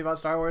to be happy about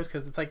Star Wars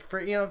because it's like, for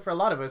a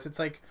lot of us, it's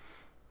like,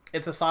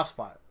 it's a soft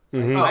spot.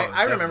 Mm-hmm.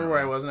 I remember where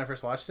I was when I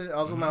first watched it.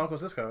 I was with my Uncle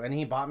Cisco, and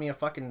he bought me a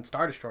fucking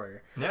Star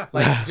Destroyer. Yeah.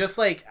 Like, just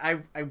like,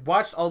 I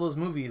watched all those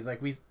movies.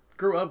 Like, we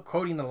grew up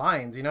quoting the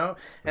lines, you know?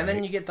 And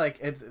then you get, like,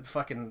 it's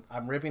fucking,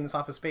 I'm ripping this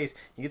off of space.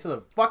 You get to the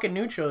fucking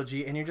new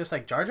trilogy, and you're just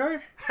like, Jar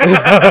Jar?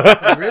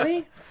 Like,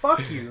 really?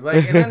 Fuck you.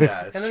 Like, and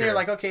then you're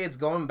like, okay, it's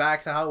going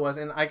back to how it was.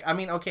 And, I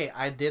mean, okay,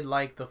 I did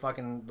like the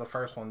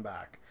first one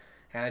back.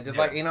 And I did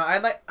like,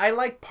 I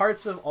like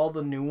parts of all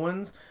the new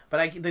ones, but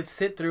I did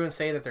sit through and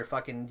say that they're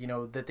fucking,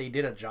 that they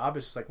did a job.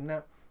 It's just like,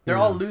 nah. They're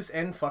all loose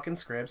end fucking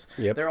scripts.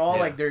 Yep. They're all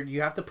like,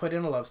 you have to put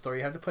in a love story.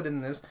 You have to put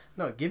in this.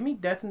 No, give me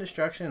death and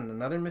destruction and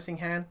another missing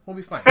hand. We'll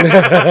be fine.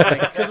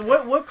 Because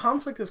what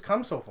conflict has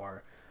come so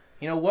far?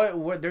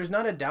 What? There's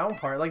not a down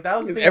part. Like, that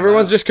was the thing.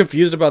 Everyone's just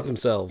confused about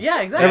themselves.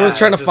 Yeah, exactly. Everyone's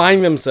trying to just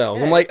find themselves.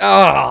 Yeah. I'm like,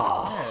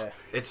 Yeah.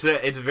 It's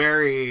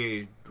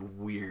very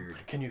weird.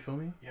 Can you feel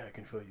me? Yeah, I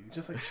can feel you.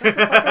 Just like, shut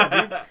the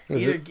fuck up,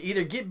 dude.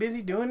 Either get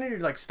busy doing it or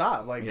like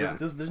stop. Like,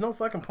 there's no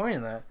fucking point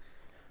in that.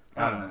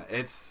 I don't know.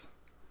 I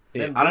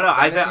don't know.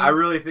 Megaissue? I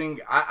really think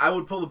I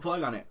would pull the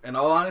plug on it. In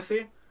all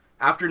honesty,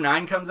 after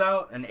 9 comes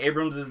out and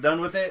Abrams is done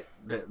with it,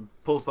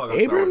 pull the plug on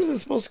Star Abrams Wars. is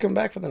supposed to come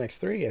back for the next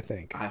 3, I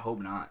think. I hope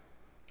not.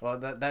 Well,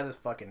 that is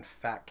fucking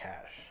fat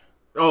cash.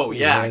 Oh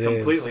yeah, Yeah, it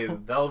completely.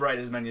 They'll write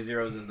as many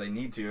zeros as they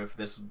need to if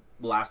this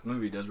last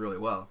movie does really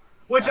well.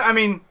 Which, I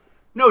mean,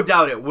 no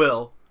doubt it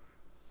will.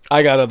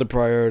 I got other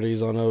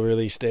priorities on a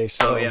release day,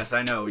 so... Oh yes,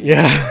 I know.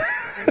 Yeah.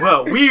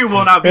 Well, we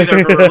will not be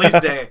there for release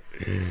day.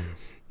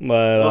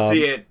 But, We'll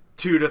see it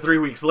 2 to 3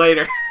 weeks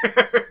later.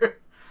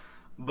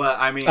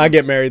 But I mean, I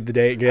get married the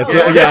day it gets.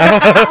 Yeah. Yeah.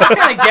 I was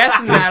kind of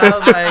guessing that. I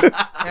was like,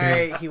 all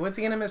right, he went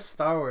to get him his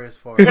Star Wars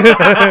for it.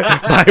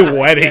 My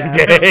wedding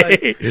Yeah,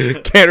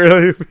 day. Can't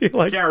really be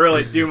like... can't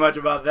really do much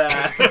about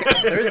that.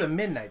 There is a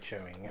midnight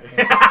showing. I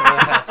can just throw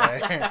that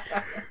out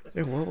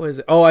there. What was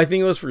it? Oh, I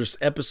think it was for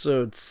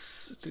episode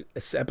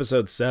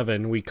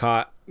 7. We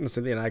caught...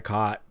 Cynthia and I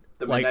caught...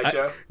 The midnight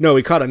show? No,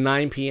 we caught a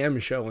 9 p.m.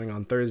 showing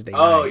on Thursday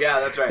Oh night.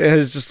 yeah, that's right. And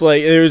it's just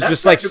like... It was That's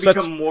just like to such...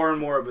 become more and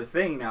more of a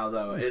thing now,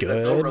 though. Is that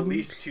they'll Good.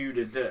 release 2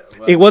 to...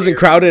 It wasn't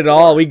crowded at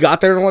all. We got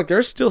there and I'm like,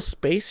 there's still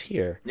space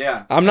here.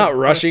 Yeah. I'm not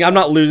rushing. I'm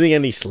not losing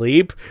any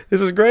sleep.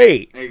 This is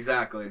great.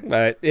 Exactly.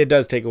 But it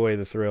does take away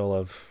the thrill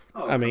of...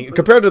 Oh, I mean, completely.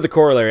 compared to the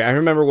corollary, I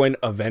remember when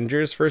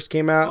Avengers first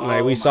came out, and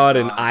Oh we my saw it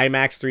in God.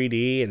 IMAX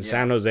 3D in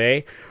San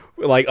Jose.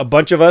 Like, a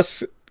bunch of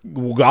us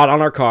got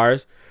on our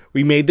cars.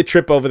 We made the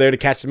trip over there to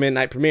catch the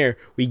midnight premiere.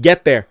 We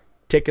get there.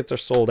 Tickets are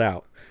sold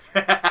out.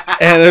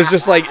 And it was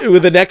just like,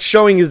 the next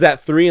showing is at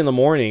 3 in the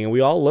morning, and we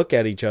all look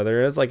at each other,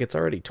 and it's like, it's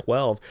already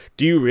 12.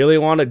 Do you really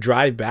want to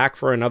drive back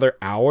for another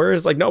hour?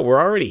 It's like, no,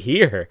 we're already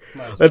here.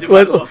 Let's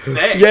might as well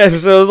stay. Yeah,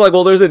 so it was like,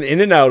 well, there's an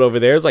In-N-Out over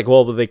there. It's like,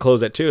 well, but they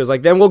close at 2. It's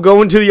like, then we'll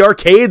go into the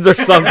arcades or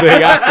something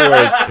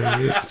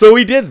afterwards. So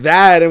we did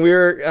that, and we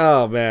were,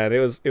 oh man, it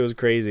was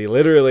crazy.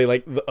 Literally,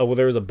 like,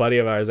 there was a buddy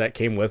of ours that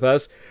came with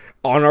us.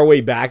 On our way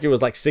back, it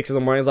was like 6 in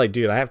the morning. I was like,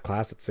 dude, I have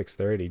class at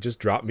 6:30. Just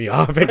drop me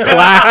off at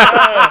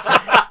class.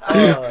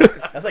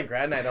 That's like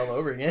grad night all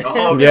over again.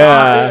 Oh,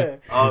 Yeah.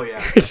 Oh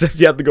yeah. Except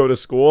you have to go to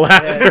school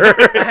after.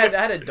 I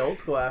had adult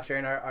school after,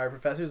 and our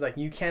professor was like,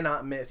 you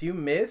cannot miss. You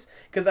miss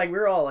because like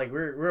we're all like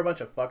we're a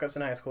bunch of fuck ups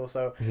in high school.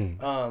 So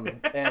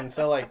and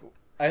so like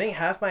I think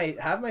half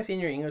my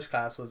senior English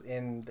class was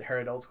in her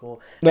adult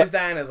school. Miss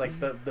Diana is like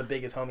the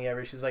biggest homie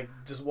ever. She's like,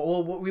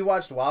 we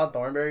watched Wild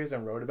Thornberrys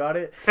and wrote about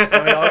it,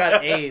 and we all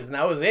got A's, and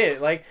that was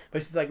it. Like,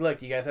 but she's like,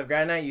 look, you guys have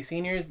grad night, you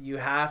seniors, you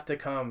have to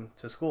come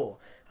to school.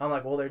 I'm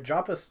like, well, they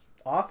drop us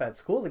off at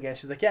school again.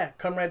 She's like, yeah,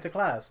 come right to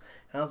class.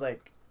 And I was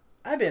like,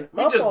 I've been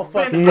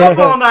up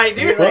all night,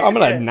 dude. Like, I'm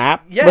gonna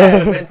nap.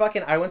 Yeah, and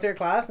fucking, I went to her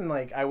class and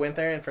like I went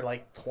there and for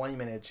like 20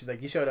 minutes, she's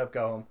like, you showed up,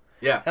 go home.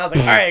 Yeah. And I was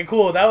like, all right,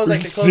 cool. That was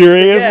like the closest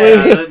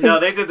Seriously? thing. Yeah. No,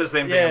 they did the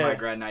same thing on my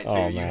grad night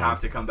too. You have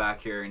to come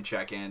back here and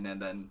check in,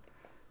 and then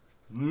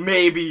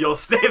maybe you'll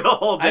stay the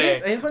whole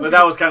day. But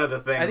that was kind of the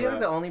thing. I think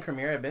the only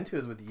premiere I've been to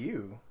is with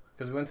you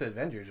because we went to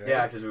Avengers, right?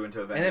 Yeah, because we went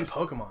to Avengers. And then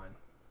Pokemon.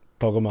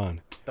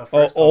 The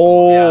first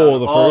Pokemon.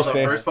 The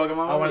first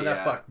Pokemon. I wanted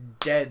that fuck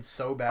dead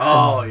so bad.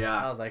 Oh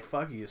yeah. I was like,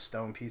 "Fuck you,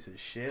 stone piece of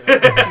shit!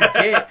 Like,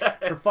 what you get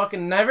for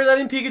fucking never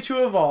letting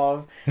Pikachu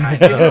evolve,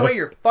 giving away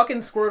your fucking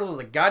Squirtle to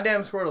the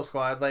goddamn Squirtle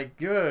squad, like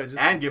good."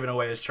 And giving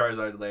away his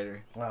Charizard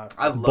later.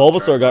 I love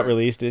Bulbasaur got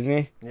released, didn't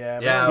he? Yeah.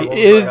 Yeah.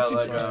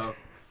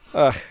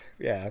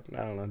 Yeah. I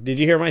don't know. Did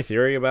you hear my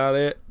theory about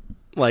it?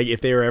 Like,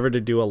 if they were ever to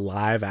do a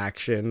live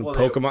action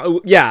Pokemon...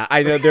 Yeah,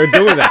 I know they're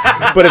doing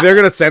that. But if they're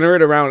going to center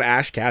it around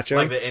Ash Ketchum...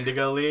 Like the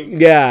Indigo League?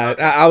 Yeah.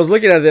 I was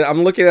looking at it.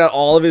 I'm looking at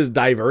all of his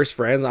diverse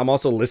friends. I'm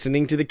also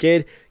listening to the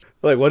kid.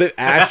 Like, what if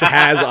Ash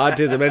has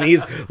autism and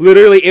he's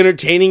literally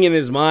entertaining in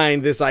his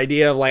mind this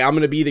idea of, like, I'm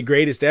going to be the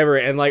greatest ever,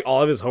 and, like,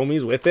 all of his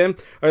homies with him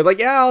are like,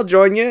 yeah, I'll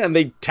join you, and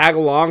they tag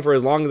along for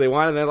as long as they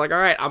want, and they're like, all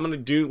right, I'm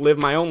going to live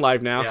my own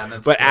life now.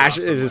 Yeah, but Ash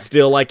is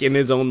still, like, in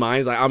his own mind.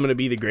 He's like, I'm going to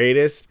be the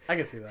greatest. I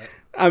can see that.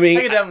 I mean,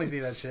 I could definitely see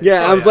that shit.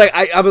 Yeah, I was like,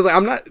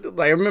 I'm not,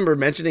 like, I remember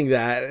mentioning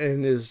that,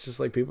 and it's just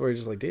like, people are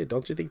just like, dude,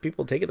 don't you think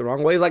people take it the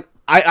wrong way? It's like,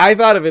 I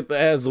thought of it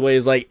as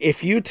ways, like,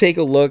 if you take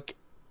a look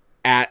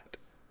at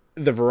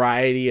the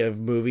variety of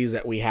movies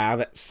that we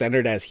have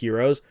centered as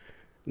heroes,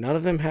 none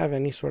of them have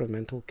any sort of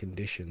mental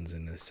conditions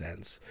in a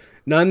sense.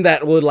 None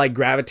that would, like,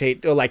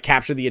 gravitate or, like,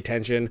 capture the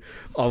attention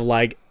of,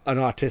 like, an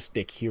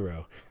autistic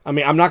hero. I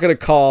mean, I'm not going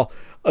to call...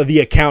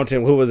 the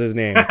accountant, who was his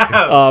name? Ben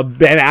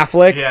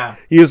Affleck. Yeah,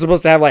 he was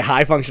supposed to have like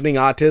high functioning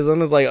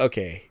autism. It's like,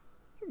 okay,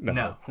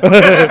 no.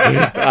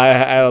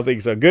 I don't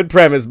think so. Good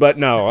premise, but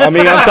no. I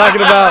mean, I'm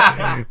talking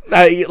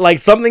about like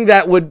something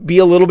that would be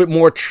a little bit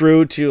more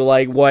true to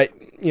like what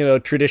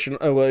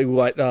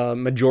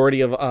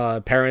majority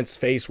of parents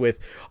face with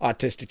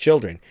autistic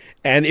children,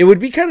 and it would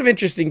be kind of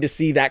interesting to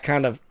see that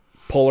kind of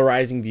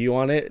polarizing view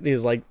on it.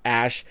 Is like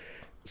Ash.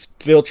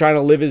 Still trying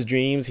to live his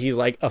dreams. He's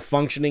like a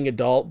functioning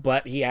adult,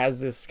 but he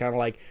has this kind of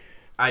like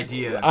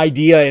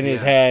idea in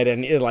his head,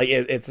 and he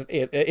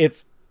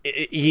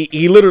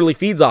literally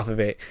feeds off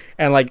of it,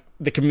 and like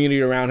the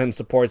community around him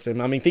supports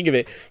him. I mean, think of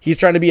it. He's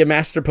trying to be a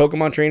master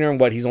Pokemon trainer,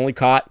 and he's only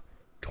caught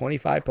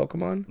 25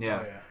 Pokemon.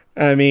 Yeah.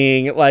 I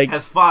mean, like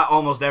has fought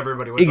almost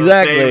everybody with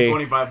exactly those same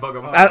 25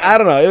 Pokemon. I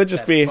don't know. It would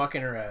just be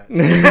fucking rat.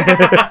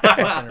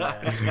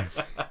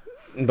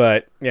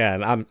 But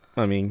yeah,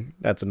 I mean,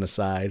 that's an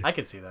aside. I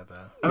could see that though.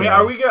 I mean,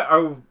 are we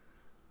gonna?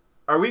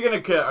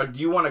 Do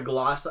you want to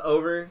gloss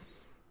over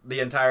the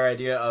entire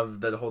idea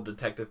of the whole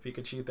Detective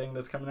Pikachu thing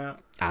that's coming out?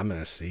 I'm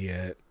gonna see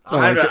it.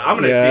 I'm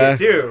gonna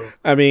see it too.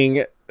 I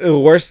mean, the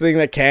worst thing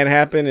that can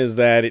happen is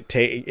that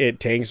it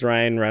tanks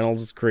Ryan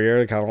Reynolds'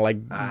 career, kind of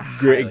like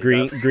Green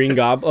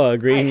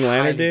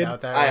Lantern did.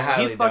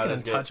 He's fucking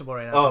untouchable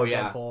right now. Oh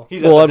yeah, Deadpool.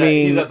 He's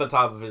at the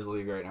top of his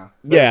league right now.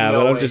 Yeah,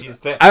 but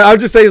I'm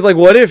just saying, like,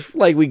 what if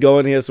like we go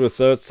in here with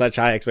such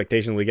high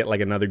expectations, we get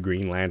like another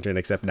Green Lantern,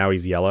 except now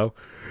he's yellow.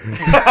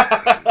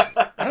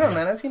 I don't know,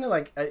 man. I've seen it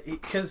like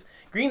because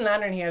Green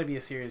Lantern, he had to be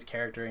a serious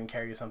character and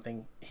carry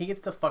something. He gets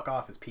to fuck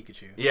off as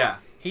Pikachu. Yeah,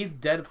 he's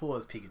Deadpool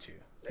as Pikachu.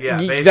 Yeah,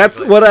 basically.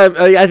 That's what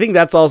I think.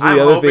 That's also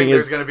the other thing.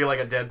 There's gonna be like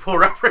a Deadpool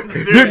reference.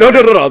 Dude,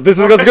 no. This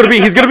is what's gonna be.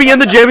 He's gonna be in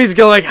the gym. He's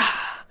going like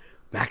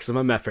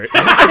maximum effort.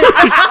 Goes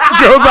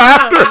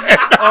after it.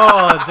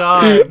 Oh,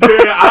 dog.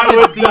 Dude, I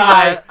would see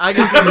that. I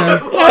can see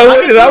that.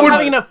 I would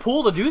having enough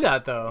pool to do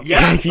that though.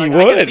 Yeah, he would.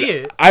 I can see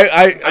it.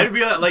 I'd be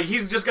like,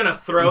 he's just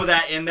gonna throw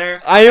that in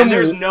there. And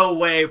there's no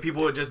way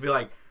people would just be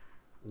like,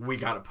 we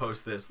gotta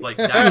post this. Like,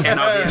 that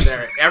cannot be in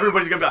there.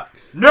 Everybody's gonna be like,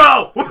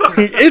 no!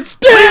 It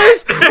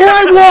stays where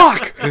I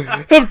walk!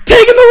 I'm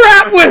taking the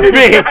rat with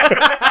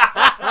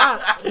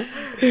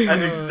me!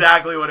 That's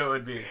exactly what it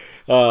would be.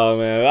 Oh,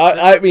 man.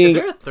 I mean... Is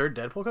there a third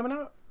Deadpool coming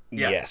out?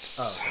 Yeah.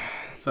 Yes. Oh.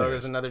 So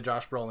there's another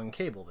Josh Brolin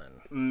Cable then?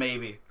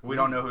 Maybe. We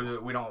don't know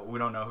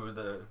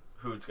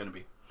who it's gonna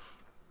be.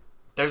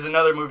 There's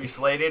another movie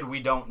slated.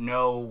 We don't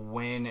know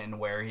when and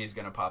where he's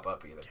gonna pop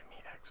up either. Give me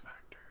X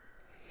Factor.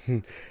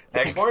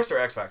 X-Force or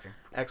X-Factor?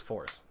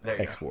 X-Force.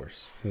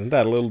 X-Force. Isn't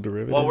that a little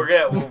derivative? Well,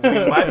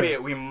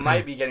 we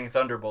might be getting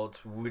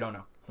Thunderbolts. We don't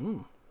know.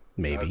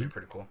 Maybe. That would be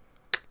pretty cool.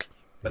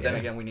 But then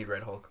again, we need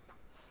Red Hulk.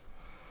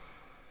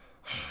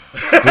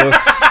 Still.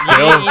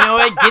 You know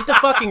what? Get the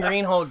fucking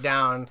Green Hulk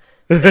down.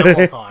 Then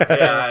we'll talk.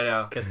 Yeah, I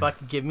know. Because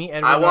fucking give me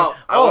Edward.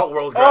 I want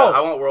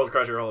World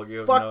Crusher Hulk. You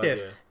have fuck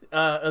this.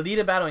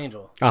 Alita Battle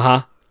Angel.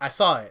 Uh-huh. I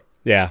saw it.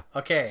 Yeah.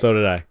 Okay. So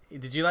did I.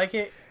 Did you like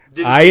it?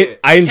 I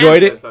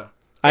enjoyed it.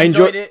 I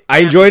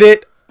enjoyed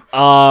it.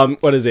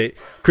 What is it?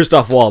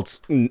 Christoph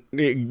Waltz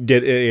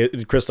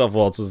did. Christoph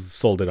Waltz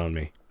sold it on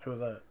me. Who was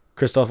that?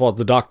 Christoph Waltz,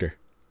 the Doctor.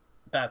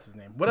 That's his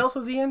name. What else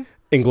was he in?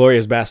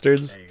 Inglourious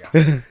Bastards. There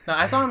you go. No,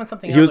 I saw him in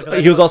something He else.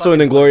 was also in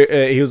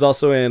Inglourious. He was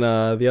also in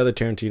the other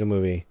Tarantino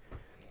movie,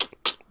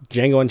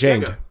 Django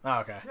Unchained. Django. Oh,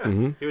 okay.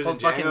 Yeah. He was in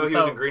Django. He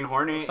was in Green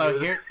Hornet. So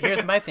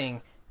here's my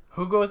thing.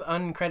 Who goes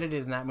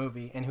uncredited in that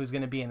movie and who's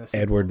going to be in the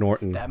sequel? Edward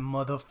Norton. That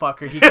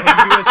motherfucker. He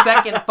couldn't do a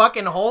second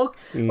fucking Hulk.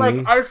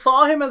 Like, I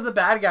saw him as the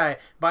bad guy.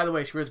 By the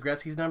way, where's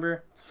Gretzky's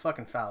number? It's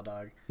fucking foul,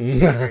 dog.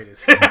 He's the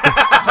greatest.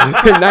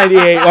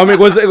 98. I mean, it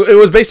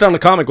was based on the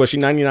comic. Was she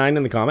 99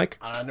 in the comic?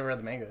 I never read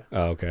the manga.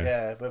 Oh, okay.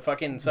 Yeah, but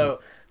fucking, so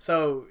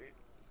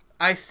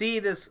I see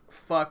this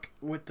fuck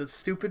with the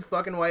stupid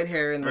fucking white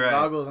hair and the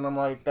goggles, and I'm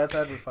like, that's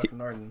Edward fucking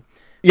Norton.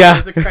 Yeah.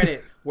 Where's the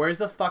credit? Where's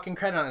the fucking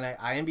credit on it?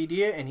 I IMDb'd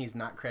it, and he's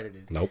not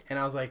credited. Nope. And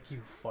I was like,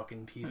 you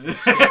fucking piece of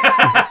shit.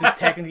 This is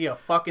technically a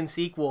fucking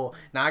sequel.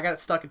 Now I got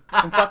stuck.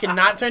 I'm fucking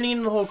not turning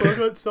into the Hulk. I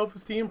got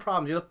self-esteem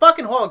problems. You're the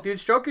fucking Hulk, dude.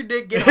 Stroke your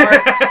dick, get hard,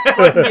 just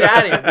fucking get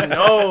at it. But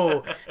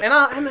no.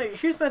 And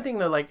here's my thing,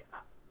 though.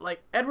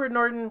 Like Edward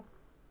Norton,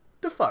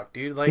 the fuck,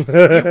 dude? Like,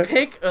 you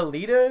pick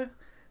Alita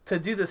to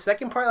do the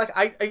second part. Like,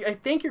 I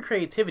thank your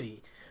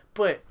creativity,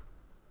 but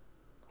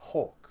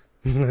Hulk.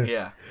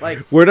 Yeah, like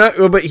we're not,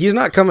 but he's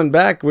not coming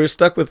back. We're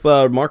stuck with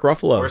Mark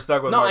Ruffalo. We're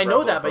stuck with. No, Mark I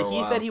know Ruffalo that, but he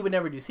while. said he would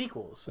never do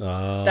sequels.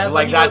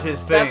 That's his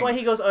thing. That's why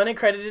he goes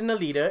unaccredited in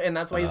Alita, and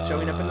that's why he's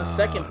showing up in the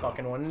second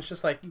fucking one. And it's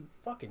just like, you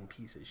fucking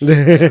piece of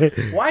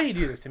shit. Why do you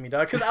do this to me,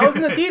 dog? Because I was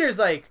in the theaters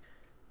like,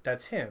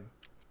 that's him.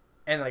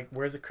 And like,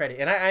 where's the credit?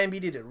 And I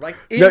IMDb'd it like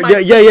in my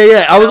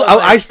yeah.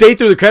 I stayed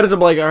through the credits. I'm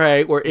like, all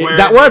right,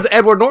 that was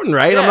Edward Norton,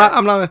 right? Yeah.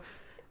 I'm not.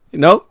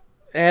 Nope.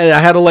 And I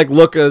had to like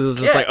look as it's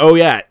just like, oh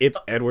yeah, it's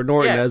Edward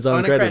Norton as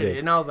uncredited.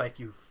 And I was like,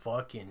 you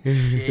fucking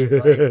shit.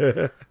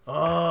 Like,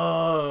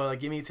 oh,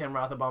 like, give me Tim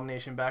Roth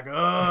Abomination back.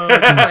 Oh,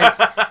 just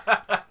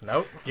like,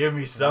 nope. Give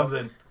me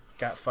something.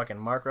 Got fucking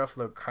Mark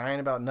Ruffalo crying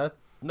about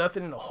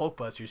nothing in a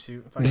Hulkbuster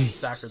suit. Fucking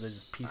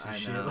sacrilegious piece of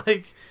shit.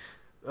 Like,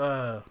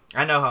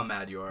 I know how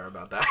mad you are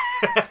about that.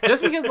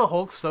 just because the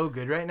Hulk's so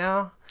good right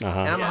now, and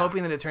I'm Yeah.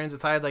 hoping that it turns the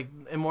tide. Like,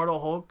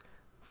 Immortal Hulk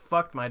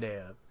fucked my day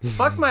up.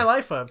 Fucked my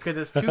life up because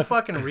it's too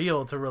fucking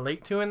real to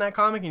relate to in that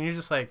comic, and you're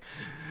just like,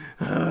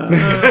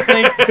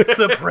 like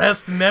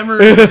suppressed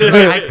memories. Just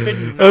like, I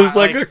couldn't. It was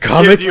like a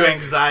comic Gives you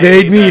anxiety.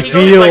 made me He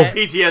goes feel. like-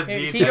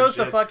 PTSD. He goes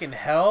to shit. fucking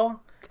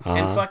hell,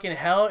 and Uh-huh. fucking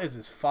hell is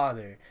his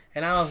father.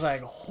 And I was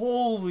like,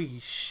 holy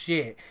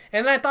shit.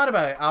 And then I thought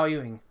about it, Al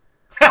Ewing.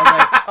 I was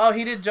like, oh,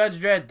 he did Judge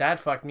Dredd. That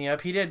fucked me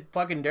up. He did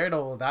fucking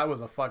Daredevil. That was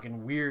a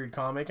fucking weird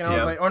comic. And I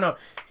was like, oh no,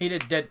 he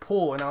did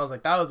Deadpool. And I was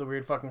like, that was a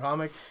weird fucking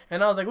comic.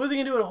 And I was like, what's he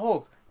gonna do with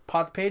Hulk?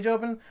 Pop the page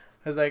open.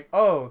 I was like,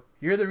 oh,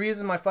 you're the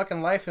reason my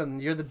fucking life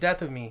and you're the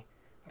death of me.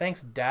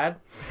 Thanks, Dad.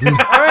 All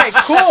right,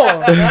 cool.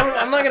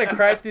 I'm not gonna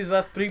cry through these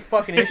last 3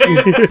 fucking issues.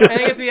 And then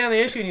he gets to the end of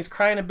the issue and he's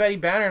crying to Betty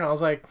Banner, and I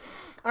was like,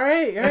 all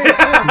right,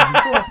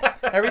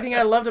 cool. Everything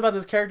I loved about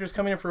this character is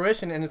coming to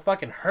fruition, and it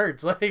fucking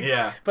hurts. Like,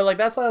 Yeah. But like,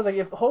 that's why I was like,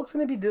 if Hulk's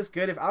gonna be this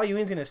good, if Al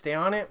Ewing's gonna stay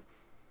on it,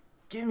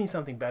 give me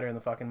something better in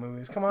the fucking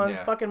movies. Come on,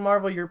 fucking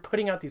Marvel, you're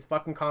putting out these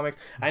fucking comics.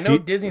 I know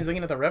Disney's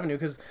looking at the revenue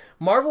because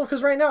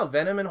right now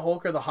Venom and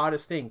Hulk are the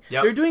hottest thing.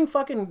 Yep.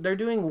 They're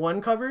doing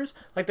one covers.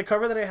 Like the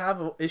cover that I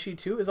have of issue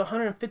 2 is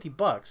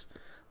 $150.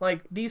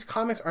 Like, these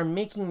comics are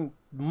making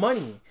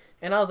money,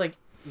 and I was like,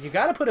 you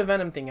got to put a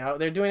Venom thing out.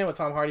 They're doing it with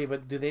Tom Hardy,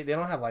 but they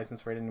don't have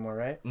license for it anymore,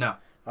 right? No.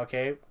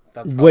 Okay.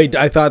 Wait,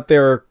 I thought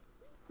they're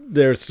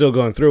still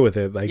going through with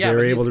it. Like they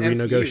were able to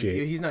MCU.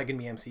 renegotiate. He's not going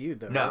to be MCU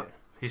though. No. Right?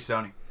 He's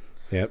Sony.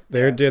 Yep,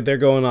 they're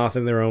going off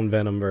in their own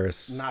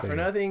Venomverse. Not for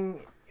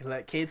nothing.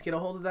 Let Cates get a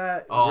hold of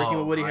that. Oh, working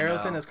with Woody I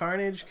Harrelson know. as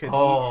Carnage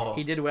because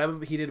he did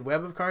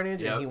Web of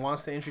Carnage, Yep. and he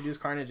wants to introduce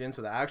Carnage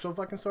into the actual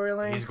fucking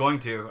storyline. He's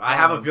going to. I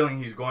have a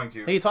feeling he's going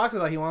to. He talks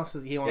about he wants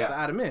to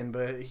add him in,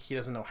 but he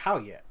doesn't know how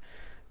yet.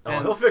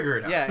 And he'll figure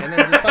it out. Yeah, and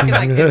then just fucking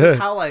like, and just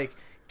how like,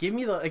 give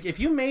me the like, if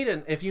you made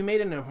an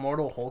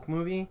Immortal Hulk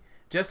movie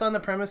just on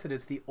the premise that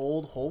it's the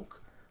old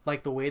Hulk,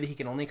 like the way that he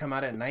can only come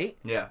out at night,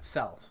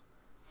 sells.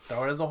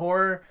 Throw it as a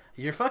horror.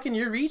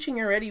 You're reaching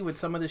already with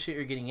some of the shit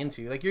you're getting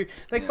into.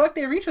 Like fuck,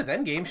 they reached with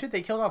Endgame shit.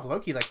 They killed off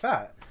Loki like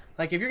that.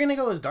 Like, if you're gonna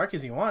go as dark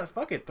as you want,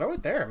 fuck it, throw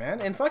it there, man.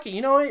 And fuck it,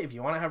 you know what? If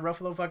you want to have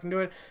Ruffalo fucking do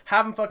it,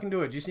 have him fucking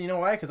do it. Just, you know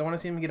why? Because I want to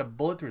see him get a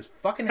bullet through his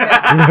fucking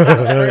head for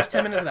the first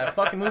 10 minutes of that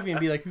fucking movie and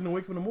be like, he's gonna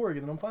wake up in the morgue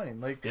and I'm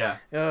fine. Like,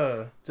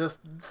 just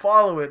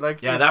follow it.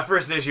 Like, that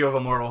first issue of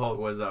Immortal Hulk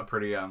was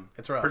pretty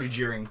it's rough. pretty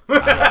jeering.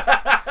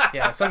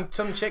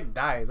 Some chick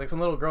dies. Like, some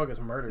little girl gets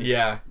murdered.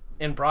 Yeah.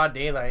 In broad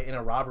daylight in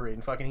a robbery,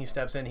 and fucking he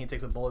steps in, he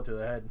takes a bullet through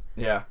the head.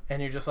 Yeah.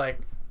 And you're just like,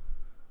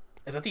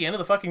 is that the end of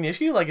the fucking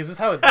issue? Like, is this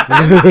how it's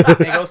and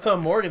he goes to a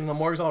morgue, and the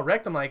morgue's all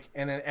wrecked. I'm like,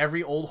 and then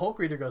every old Hulk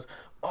reader goes,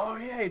 oh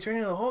yeah, he turned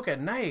into the Hulk at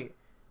night.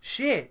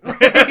 Shit.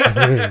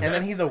 And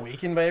then he's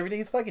awakened by every day.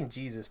 He's fucking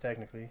Jesus,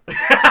 technically.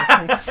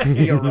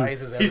 He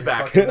arises every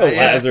fucking night.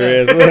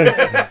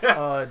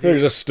 Lazarus.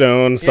 There's a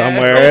stone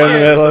somewhere in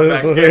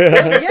the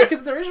middle. Yeah,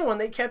 because the original one,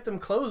 they kept him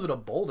closed with a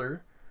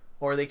boulder.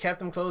 or they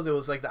kept him closed. It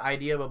was like the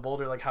idea of a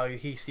boulder, like how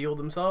he sealed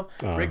himself.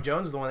 Rick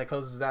Jones is the one that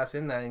closes his ass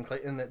in that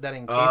encasement,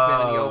 and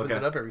he opens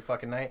it up every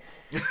fucking night.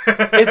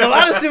 It's a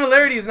lot of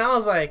similarities. And I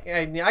was like,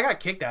 I got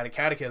kicked out of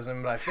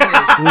catechism, but I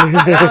finished.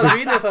 And I was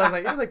reading this, I was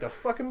like, it's like the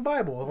fucking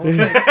Bible. I was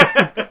like,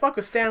 what the fuck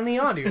was Stan Lee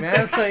on, dude,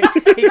 man?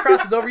 Like, he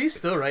crosses over, he's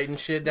still writing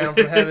shit down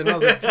from heaven. I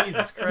was like,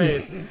 Jesus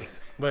Christ.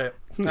 But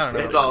I don't know.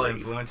 It's all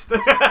influenced.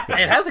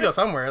 It has to go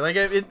somewhere. Like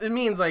it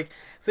means like,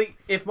 see,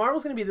 if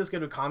Marvel's gonna be this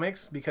good with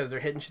comics because they're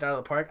hitting shit out of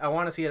the park, I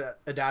want to see it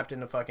adapt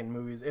into fucking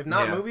movies. If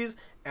not movies,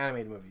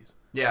 animated movies.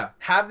 Yeah.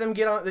 Have them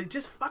get on. Like,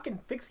 just fucking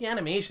fix the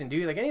animation,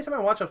 dude. Like anytime I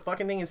watch a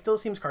fucking thing, it still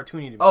seems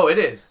cartoony to me. Oh, it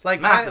is. Like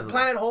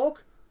Planet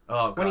Hulk.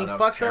 Oh, God, when he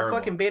fucks up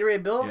fucking Beta Ray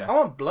Bill, I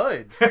want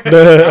blood.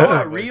 I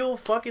want real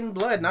fucking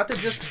blood, not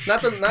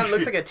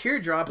looks like a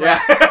teardrop.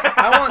 Like,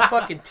 I want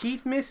fucking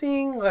teeth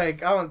missing.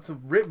 Like I want some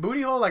ripped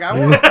booty hole. Like I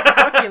want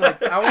fucking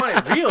I want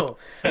it real.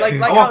 Like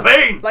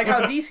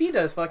how DC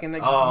does fucking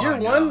like year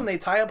one they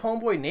tie up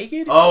homeboy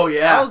naked. Oh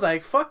yeah. I was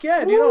like, fuck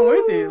yeah, dude, I'm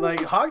with it.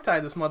 Like hog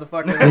tie this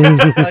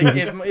motherfucker. Like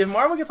if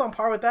Marvel gets on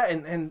par with that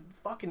and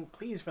fucking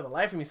please for the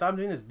life of me stop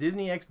doing this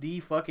Disney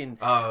XD fucking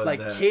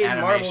kid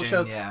Marvel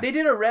shows. Yeah. They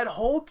did a Red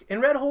Hulk and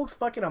Red Hulk's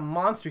fucking a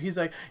monster. He's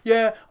like,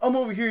 yeah, I'm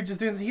over here just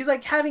doing this. He's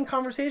like having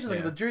conversations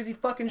like the Jersey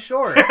fucking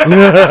Shore. Fuck,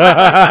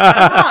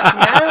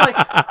 man.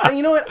 Like,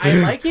 you know what? I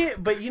like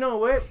it, but you know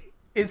what?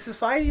 Is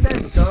society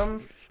that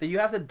dumb that you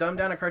have to dumb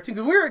down a cartoon?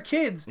 Because we were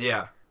kids.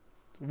 Yeah.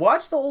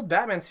 Watch the old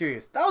Batman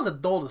series. That was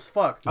adult as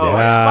fuck. Oh,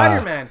 Watch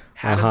Spider-Man.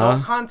 Had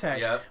adult content.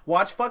 Yep.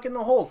 Watch fucking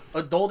the Hulk.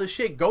 Adult as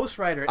shit. Ghost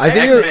Rider. I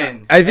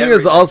think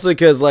it's also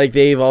because like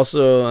they've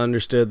also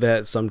understood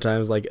that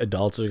sometimes like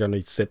adults are going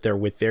to sit there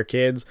with their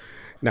kids.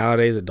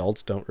 Nowadays,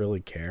 adults don't really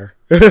care.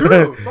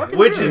 True.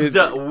 Which is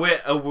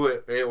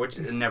which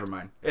never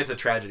mind. It's a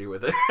tragedy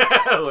with it.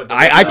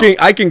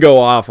 I can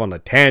go off on a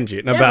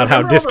tangent about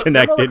how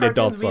disconnected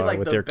adults are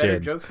with their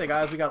kids. Jokes they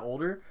got as we got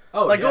older.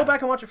 Oh, go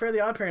back and watch A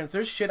Fairly Odd Parents.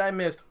 There's shit I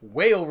missed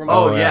way over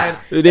my head.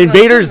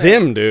 Invader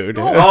Zim, dude.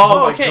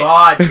 Okay.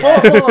 God.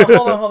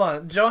 Hold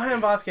on. Johann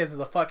Vasquez is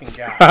a fucking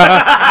guy.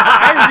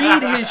 I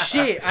read his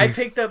shit. I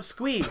picked up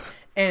Squeak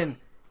and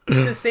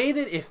to say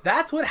that if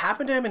that's what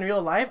happened to him in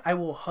real life, I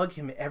will hug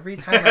him every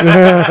time.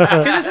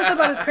 Because it's just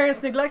about his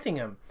parents neglecting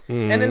him.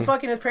 And then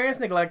fucking his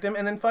parents neglect him,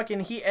 and then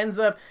fucking he ends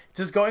up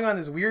just going on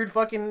this weird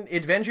fucking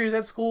adventures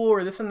at school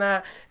or this and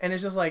that, and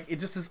it's just like, it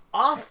just is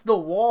off the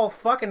wall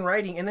fucking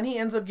writing, and then he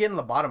ends up getting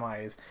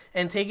lobotomized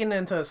and taken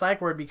into a psych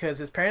ward because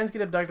his parents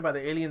get abducted by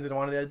the aliens that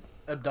wanted to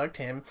abduct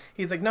him.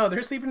 He's like, no,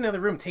 they're sleeping in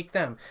another room, take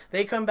them.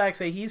 They come back,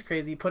 say he's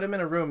crazy, put him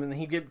in a room, and then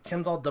he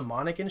becomes all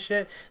demonic and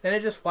shit. Then it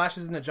just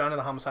flashes into John of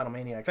the Homicidal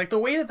Maniac. Like the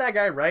way that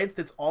guy writes,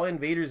 that's all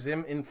Invader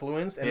Zim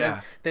influenced, and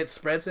then that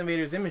spreads to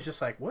Invader Zim is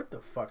just like, what the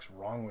fuck's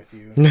wrong with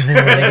you? Like,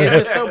 it's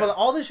just so, but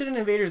all the shit in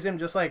Invader Zim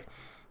just like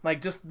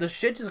just the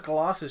shit just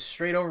glosses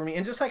straight over me,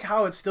 and just like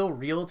how it's still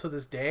real to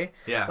this day.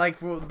 Yeah. Like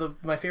for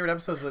my favorite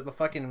episodes, like the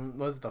fucking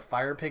the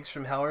fire pigs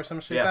from hell or some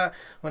shit like that.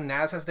 When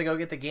Naz has to go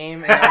get the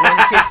game, and that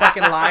one kid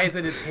fucking lies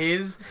that it's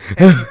his,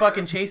 and she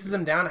fucking chases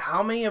him down.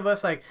 How many of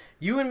us, like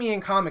you and me in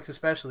comics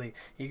especially,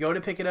 you go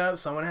to pick it up,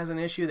 someone has an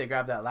issue, they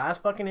grab that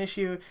last fucking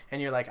issue, and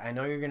you're like, I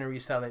know you're gonna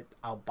resell it.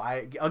 I'll buy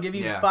it. I'll give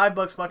you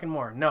 $5 fucking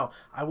more. No,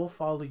 I will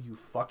follow you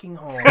fucking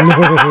home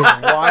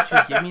and watch you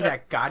give me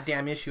that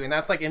goddamn issue, and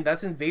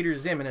that's Invader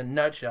Zim in a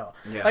nutshell.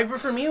 Yeah. Like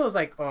for me it was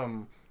like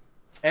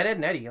Ed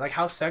and Eddie, like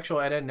how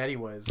sexual Ed and Eddie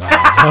was.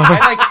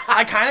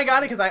 I kind of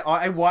got it because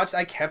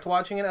I kept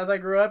watching it as I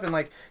grew up, and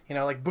like, you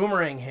know, like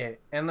Boomerang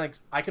hit, and like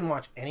I can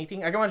watch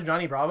anything. I can watch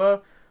Johnny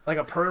Bravo, like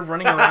a perv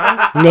running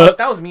around.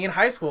 That was me in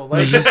high school,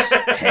 like just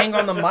tang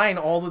on the mine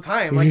all the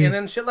time, like, and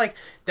then shit like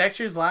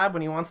Dexter's Lab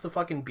when he wants the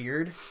fucking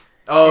beard.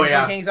 Oh, and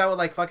he hangs out with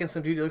like fucking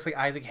some dude who looks like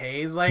Isaac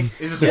Hayes. Like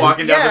he's just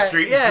walking down the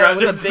street.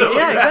 With a big,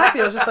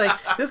 exactly. I was just like,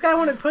 this guy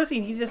wanted pussy,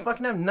 and he just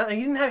fucking he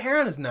didn't have hair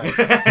on his nuts.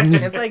 And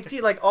it's like,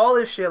 gee, like all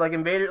this shit, like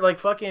Invader, like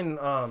fucking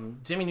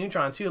Jimmy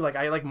Neutron too. Like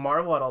I like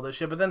marvel at all this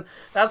shit. But then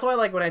that's why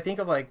like when I think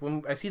of like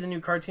when I see the new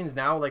cartoons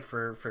now, like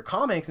for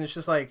comics, and it's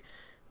just like,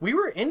 we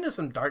were into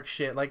some dark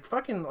shit. Like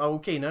fucking I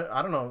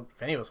don't know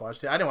if any of us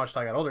watched it. I didn't watch it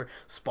till I got older.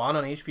 Spawn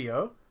on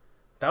HBO,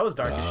 that was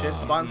dark as shit.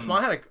 Spawn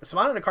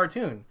had a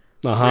cartoon.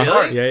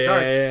 Really? Yeah.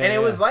 And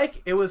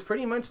it was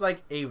pretty much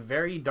like a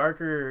very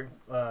darker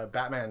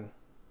Batman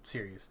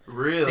series.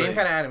 Really? Same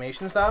kind of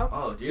animation style.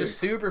 Oh, dude. Just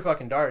super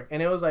fucking dark.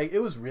 And it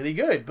was really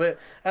good. But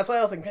that's why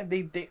I was like, man,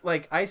 they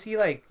like, I see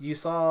like, you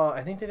saw,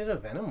 I think they did a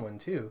Venom one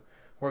too,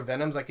 where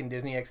Venom's like in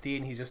Disney XD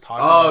and he's just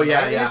talking. Oh,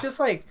 yeah. And it's just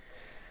like,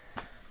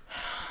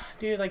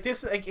 dude, like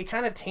this, like, it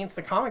kind of taints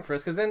the comic for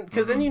us, because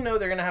then you know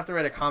they're gonna have to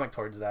write a comic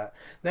towards that.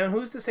 Then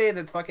who's to say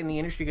that fucking the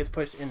industry gets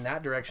pushed in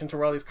that direction to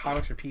where all these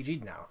comics are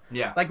PG'd now?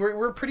 Yeah, like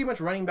we're pretty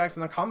much running back to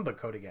the comic book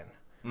code again.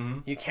 Mm-hmm.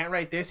 You can't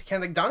write this. You can't,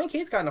 like, Donny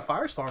Cates got in a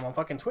firestorm on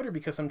fucking Twitter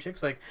because some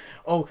chick's like,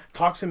 oh,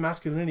 toxic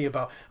masculinity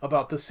about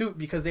the suit,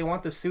 because they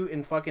want the suit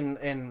and fucking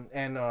and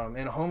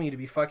Homie to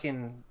be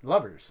fucking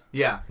lovers.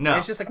 Yeah, no, and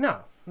it's just like,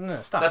 no,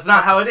 stop. That's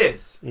not how it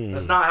is.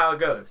 That's not how it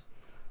goes.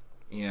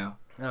 You know,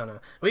 I don't know.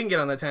 We can get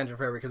on that tangent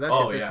forever because that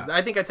shit pisses.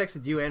 I think I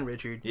texted you and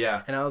Richard.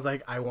 Yeah. And I was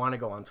like, I want to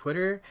go on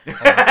Twitter. I want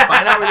to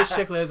find out where this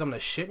chick lives. I'm going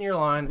to shit in your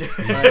lawn.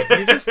 Like,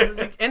 you're just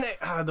like, and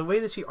the way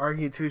that she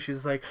argued too, she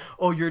was like,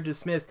 oh, you're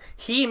dismissed.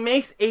 He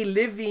makes a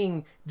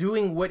living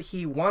doing what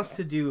he wants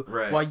to do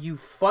while you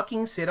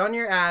fucking sit on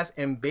your ass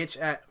and bitch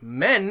at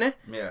men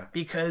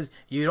because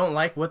you don't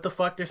like what the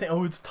fuck they're saying.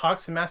 Oh, it's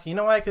toxic masculinity. You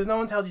know why? Because no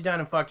one's held you down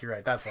and fucked you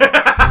right. That's why.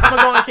 I'm going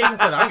to go on case and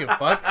say, I don't give a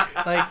fuck.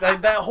 Like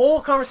that whole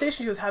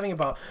conversation she was having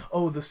about,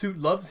 oh, the suit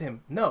loves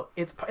him. No,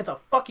 it's a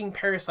fucking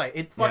parasite.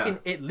 It fucking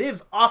it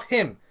lives off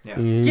him. Yeah.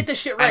 Get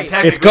this shit right.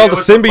 It's called a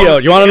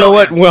symbiote. You want to know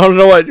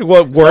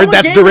what word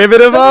that's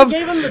derivative of?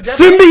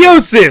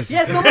 Symbiosis.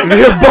 Yeah,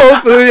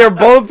 they're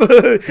both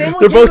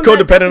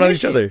codependent on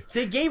each other.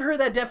 They gave her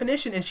that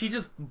definition and she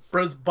just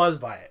was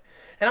buzzed by it.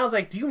 And I was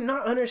like, do you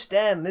not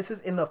understand? This is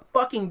in the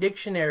fucking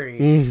dictionary.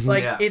 Mm-hmm.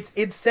 Like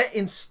it's set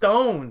in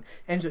stone.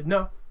 And just,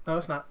 no,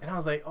 it's not. And I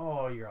was like,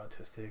 oh, you're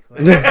autistic.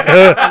 Like, you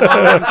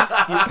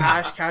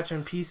ash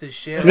catching piece of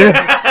shit. Like,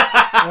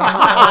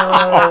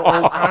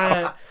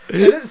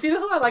 see,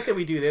 this is why I like that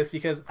we do this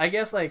because I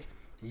guess like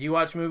you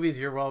watch movies,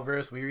 you're well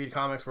versed. We read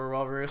comics, we're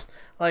well versed.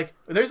 Like,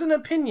 there's an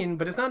opinion,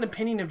 but it's not an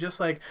opinion of just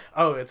like,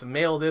 oh, it's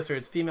male this or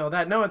it's female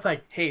that. No, it's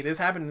like, hey, this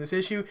happened in this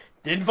issue.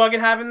 Didn't fucking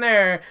happen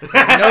there.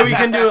 I know we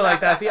can do it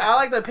like that. See, I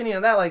like the opinion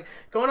of that. Like,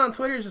 going on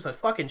Twitter is just a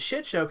fucking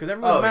shit show because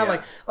everyone's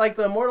mad. Like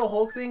the Immortal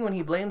Hulk thing when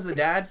he blames the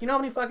dad. You know how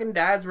many fucking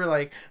dads were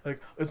like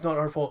it's not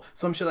our fault.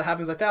 Some shit that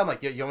happens like that. I'm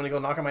like, you want to go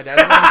knock on my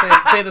dad's door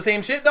and say the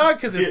same shit, dog?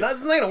 Because it's not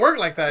gonna work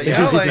like that. You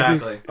know, like,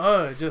 exactly.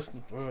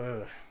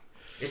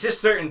 It's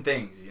just certain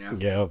things, you know.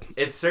 Yeah.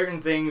 It's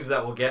certain things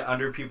that will get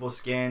under people's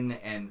skin,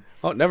 and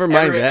never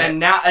mind that.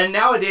 And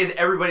nowadays,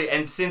 everybody,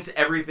 and since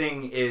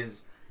everything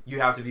is, you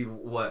have to be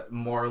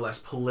more or less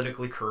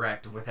politically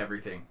correct with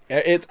everything.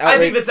 I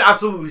think that's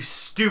absolutely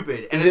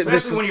stupid, and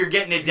especially when you're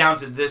getting it down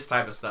to this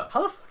type of stuff.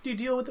 How the fuck do you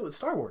deal with it with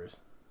Star Wars?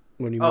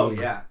 When you move?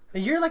 Yeah.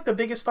 You're like the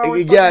biggest Star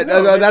Wars. Yeah,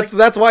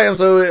 that's why I'm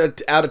so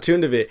out of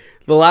tune of it.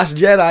 The Last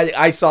Jedi,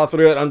 I saw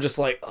through it. I'm just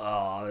like,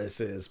 oh, this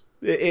is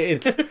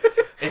it's.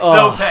 It's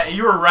so bad.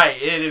 You were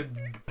right. It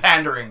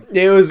pandering.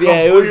 It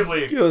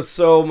was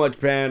so much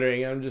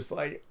pandering. I'm just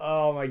like,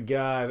 oh my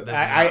god.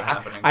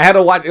 I had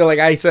to watch. Like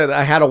I said,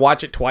 I had to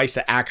watch it twice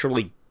to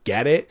actually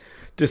get it.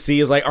 To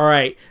see is like, all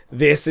right,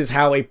 this is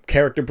how a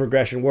character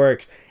progression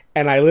works,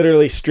 and I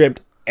literally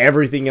stripped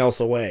everything else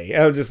away.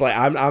 And I'm just like,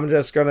 I'm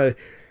just gonna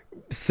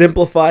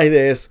simplify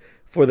this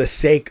for the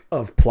sake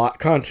of plot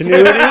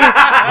continuity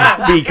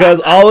because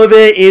all of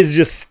it is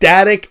just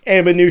static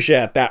and minutia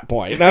at that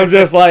point. And I'm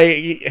just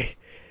like,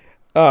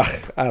 I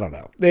don't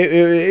know.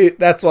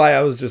 That's why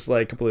I was just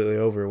like completely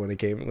over when it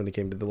came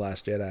to The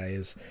Last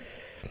Jedi.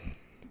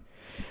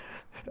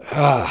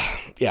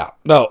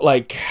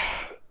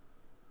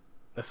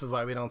 This is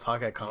why we don't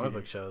talk at comic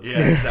book shows. Yeah,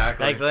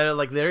 exactly.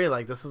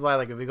 literally, this is why,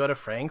 like, if we go to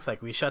Frank's,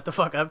 like, we shut the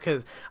fuck up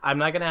because I'm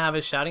not gonna have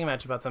a shouting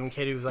match about some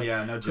kid who's like,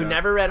 who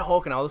never read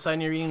Hulk, and all of a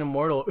sudden you're reading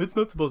Immortal. It's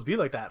not supposed to be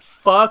like that.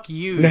 Fuck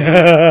you.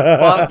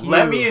 Fuck you.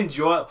 Let me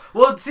enjoy.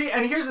 Well, see,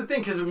 and here's the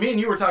thing, because me and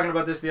you were talking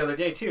about this the other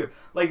day too.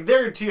 Like,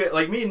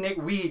 me and Nick,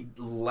 we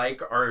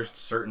like our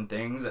certain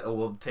things.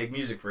 We'll take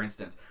music for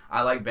instance.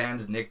 I like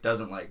bands Nick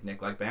doesn't like.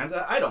 Nick like bands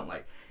I don't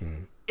like.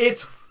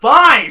 It's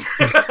fine.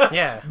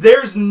 Yeah.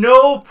 There's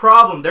no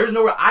problem. There's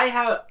no.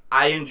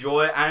 I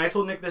enjoy, and I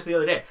told Nick this the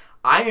other day.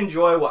 I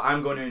enjoy what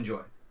I'm going to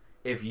enjoy.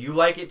 If you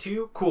like it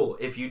too, cool.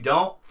 If you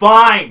don't,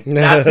 fine.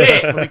 That's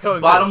it.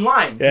 Bottom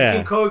line, you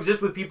can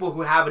coexist with people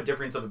who have a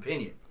difference of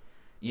opinion.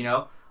 You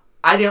know,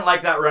 I didn't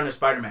like that run of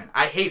Spider-Man.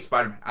 I hate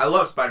Spider-Man. I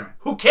love Spider-Man.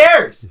 Who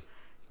cares?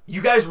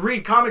 You guys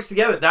read comics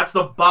together. That's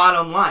the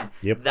bottom line.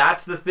 Yep.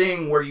 That's the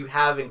thing where you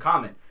have in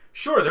common.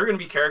 Sure, there are going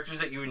to be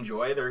characters that you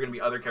enjoy. There are going to be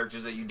other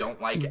characters that you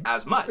don't like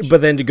as much. But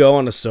then to go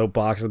on a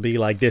soapbox and be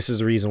like, this is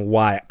the reason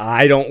why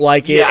I don't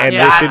like it, and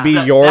this should be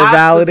your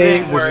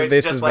validating.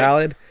 This is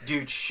valid.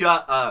 Dude,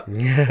 shut up.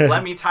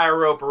 Let me tie a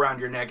rope around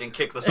your neck and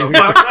kick the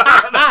soapbox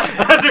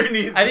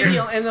underneath. I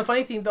think, and the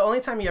funny thing, the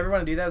only time you ever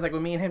want to do that is like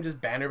when me and him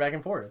just banter back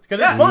and forth. Because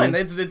it's fun.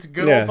 It's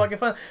good old fucking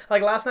fun.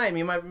 Like last night,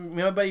 me and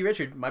my buddy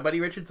Richard. My buddy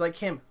Richard's like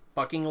him.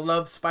 Fucking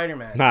loves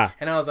Spider-Man.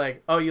 And I was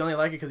like, oh, you only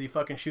like it because he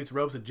fucking shoots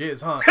ropes of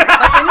jizz, huh? Like,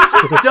 and it's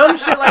just dumb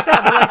shit like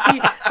that. But like, see,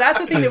 that's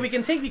the thing that we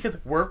can take because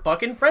we're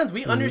fucking friends.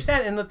 We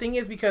understand. And the thing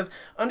is, because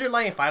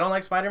underlying, if I don't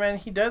like Spider-Man,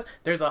 he does,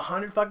 there's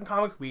 100 fucking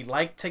comics we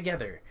like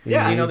together.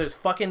 Yeah. You know, there's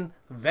fucking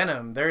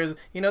Venom. There's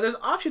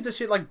offshoots of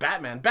shit like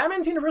Batman.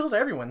 Batman's universal to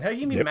everyone. Hell, you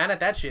can be mad at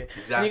that shit.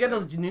 Exactly. And you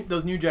got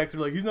those new jacks who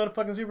are like, he's not a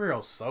fucking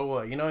superhero. So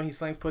what? You know, he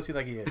slings pussy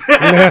like he is. So,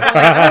 like,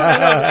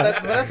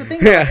 but that's the thing.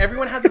 Like,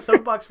 everyone has a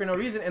soapbox for no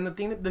reason. And the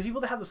thing that the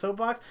people that have the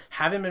soapbox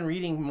haven't been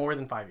reading more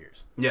than 5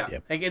 years. Yeah.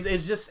 Like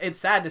it's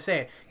sad to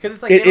say because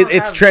it's like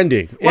it's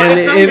trending. Well,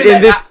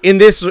 in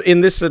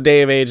this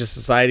day of age of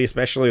society,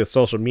 especially with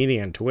social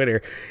media and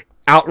Twitter,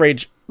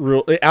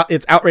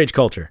 it's outrage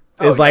culture.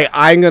 It's like,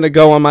 I'm going to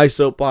go on my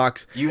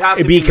soapbox. You have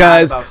to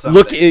because be mad about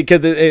something.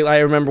 because I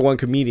remember one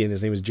comedian,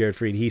 his name was Jared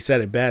Freed. He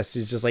said it best.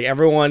 He's just like,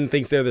 everyone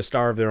thinks they're the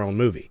star of their own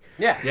movie.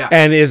 Yeah.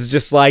 And it's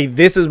just like,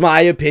 this is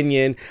my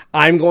opinion.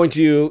 I'm going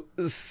to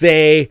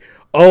say,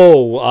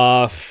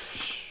 I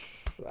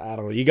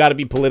don't know. You got to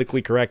be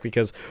politically correct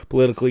because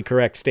politically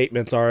correct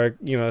statements are,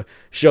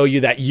 show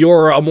you that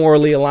you're a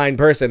morally aligned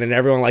person, and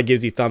everyone like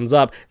gives you thumbs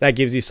up. That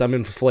gives you some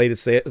inflated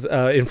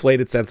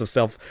sense of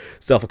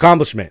self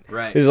accomplishment.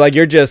 Right. It's like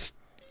you're just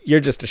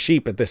a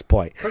sheep at this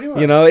point. Pretty much.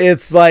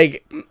 It's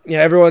like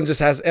everyone just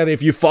has. And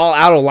if you fall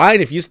out of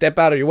line, if you step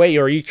out of your way,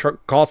 or you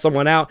call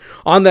someone out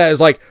on that, it's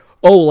like,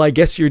 oh, well, I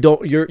guess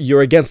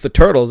you're against the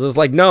turtles. It's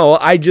like, no,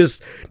 I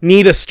just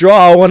need a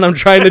straw when I'm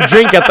trying to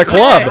drink at the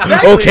club.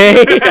 Exactly.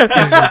 Okay?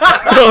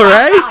 All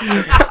right?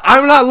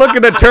 I'm not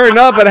looking to turn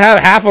up and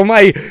have half of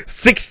my my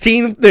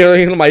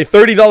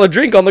 $30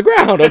 drink on the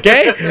ground,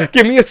 okay?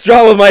 Give me a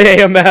straw with my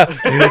AMF.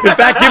 In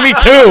fact, give me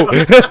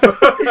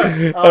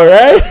 2. All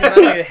right?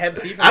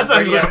 That's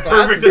actually a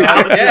perfect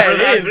analogy. Yeah,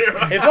 it is.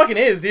 It fucking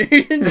is,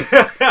 dude.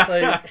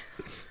 Like,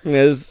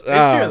 it's true,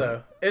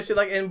 though. It's just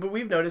like, but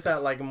we've noticed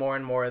that like more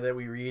and more that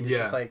we read. It's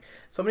just like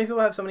so many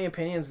people have so many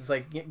opinions. It's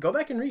like, go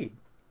back and read.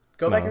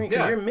 Go back and read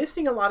because you're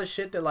missing a lot of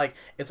shit that like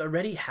it's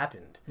already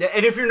happened. Yeah,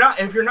 and if you're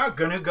not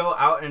gonna go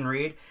out and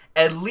read,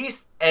 at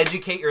least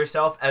educate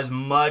yourself as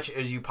much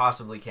as you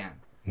possibly can.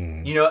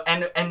 And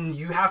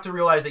you have to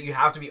realize that you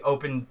have to be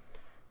open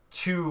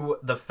to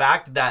the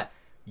fact that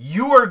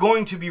you are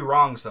going to be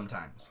wrong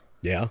sometimes.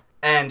 Yeah.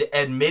 And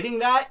admitting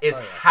that is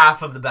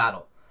half of the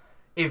battle.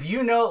 If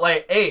you know,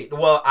 like, hey,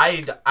 well,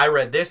 I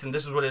read this and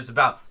this is what it's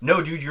about.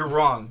 No, dude, you're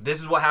wrong. This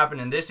is what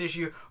happened in this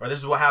issue, or this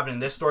is what happened in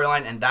this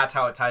storyline, and that's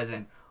how it ties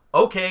in.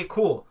 Okay,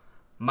 cool.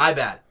 My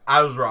bad.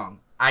 I was wrong.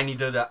 I need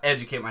to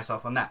educate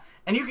myself on that.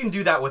 And you can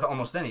do that with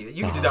almost anything.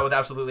 You can do that with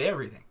absolutely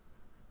everything.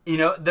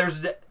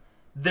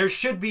 There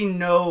should be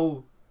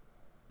no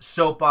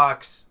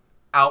soapbox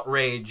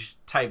outrage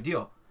type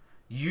deal.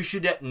 You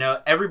should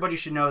know. Everybody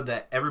should know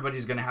that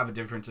everybody's going to have a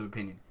difference of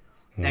opinion.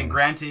 And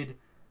granted,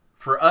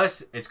 for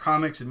us, it's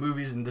comics and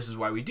movies, and this is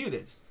why we do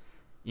this.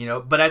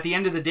 But at the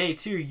end of the day,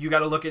 too, you got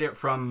to look at it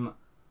from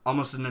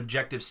almost an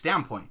objective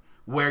standpoint,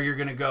 where you're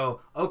going to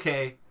go,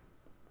 okay,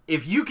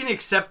 if you can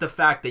accept the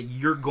fact that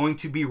you're going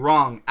to be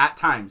wrong at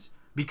times,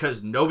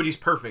 because nobody's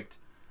perfect,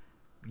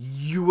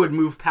 you would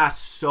move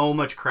past so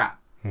much crap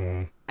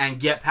and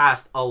get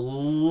past a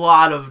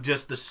lot of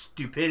just the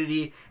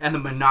stupidity and the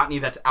monotony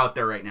that's out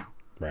there right now.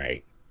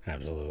 Right.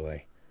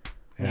 Absolutely.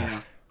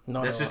 Yeah.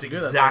 That's just that,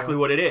 exactly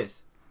what it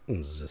is.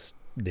 It's just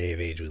the day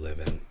of age we live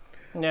in.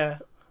 Yeah.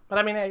 But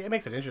I mean, it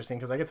makes it interesting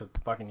because I get to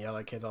fucking yell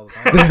at kids all the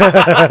time.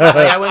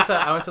 I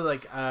went to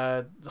like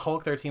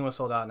Hulk 13 was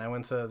sold out, and I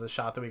went to the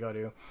shop that we go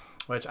to,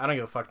 which I don't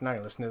give a fuck. I'm not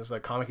gonna listen to this,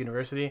 like Comic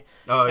University.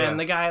 Oh yeah. And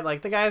the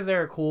guys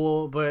there are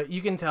cool, but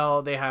you can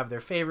tell they have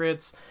their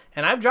favorites.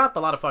 And I've dropped a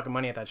lot of fucking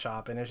money at that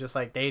shop, and it's just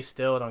like they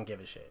still don't give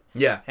a shit.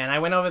 Yeah. And I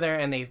went over there,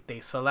 and they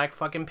select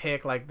fucking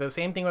pick like the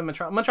same thing with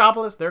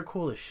Metropolis. They're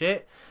cool as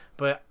shit,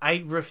 but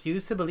I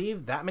refuse to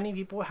believe that many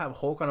people have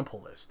Hulk on a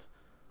pull list.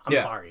 I'm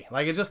sorry.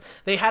 Like, it's just,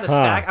 they had a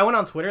stack. I went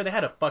on Twitter. They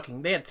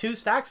had 2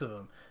 stacks of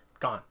them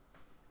gone.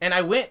 And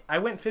I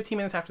went 15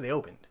 minutes after they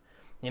opened.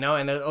 I know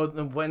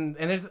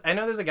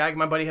there's a guy,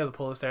 my buddy has a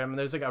pull list there. I mean,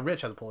 there's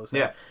Rich has a pull list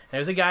there. Yeah. And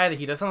there's a guy that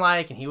he doesn't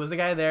like, and he was the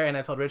guy there. And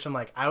I told Rich, I'm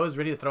like, I was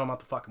ready to throw him out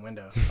the fucking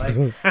window. Like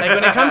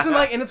when it comes to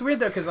like, and it's weird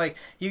though, because like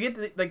you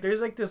get like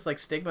there's like this like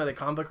stigma that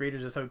comic book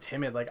readers are so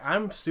timid. Like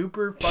I'm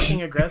super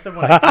fucking aggressive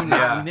when I do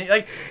not.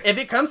 Like if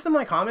it comes to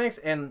my comics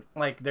and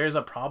like there's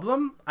a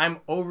problem, I'm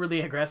overly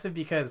aggressive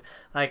because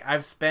like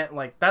I've spent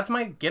like that's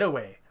my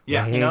getaway.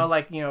 Yeah.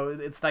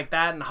 It's like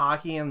that in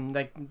hockey and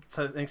like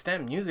to an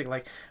extent music,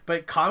 like,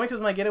 but comics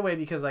is my getaway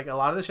because like a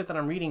lot of the shit that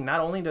I'm reading,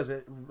 not only does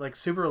it like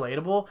super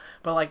relatable,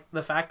 but like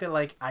the fact that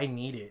like I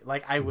need it,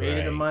 like I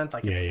waited a month,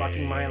 like it's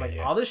fucking mine, like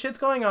all this shit's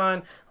going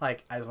on,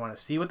 like I just want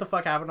to see what the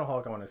fuck happened to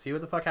Hulk, I want to see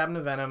what the fuck happened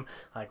to Venom,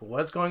 like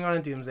what's going on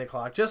in Doomsday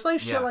Clock, just like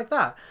shit like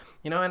that,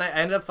 and I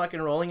ended up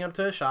fucking rolling up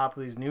to a shop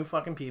with these new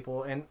fucking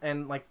people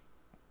and like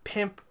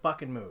pimp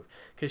fucking move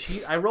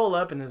because I roll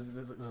up and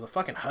there's a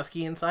fucking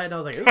husky inside and I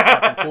was like, this is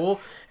fucking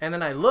cool, and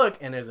then I look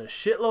and there's a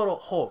shitload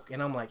of Hulk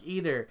and I'm like,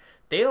 either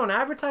they don't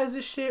advertise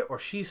this shit or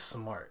she's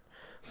smart.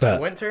 So I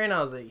went to her and I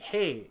was like,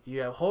 hey,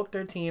 you have Hulk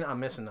 13, I'm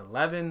missing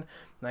 11,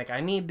 like I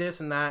need this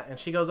and that, and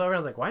she goes over and I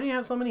was like, why do you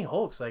have so many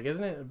Hulks, like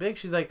isn't it big?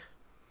 She's like,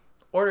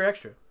 order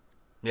extra.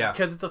 Yeah,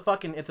 because it's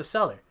a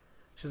seller.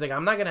 She's like,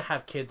 I'm not gonna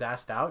have kids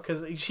asked out,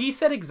 because she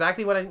said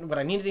exactly what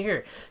I needed to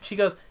hear. She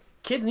goes,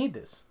 kids need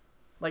this.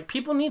 Like,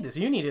 people need this.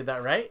 You needed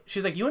that, right?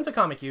 She's like, you went to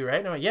Comic U, right?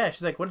 And I'm like, yeah.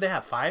 She's like, what did they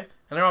have, 5?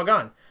 and they're all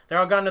gone. They're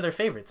all gone to their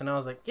favorites. And I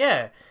was like,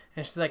 yeah.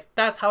 And she's like,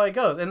 that's how it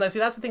goes. And see,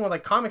 that's the thing with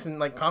like comics and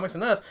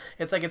us.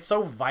 It's like it's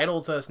so vital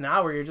to us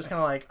now where you're just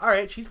kind of like, all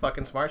right, she's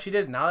fucking smart. She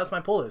did it. Now that's my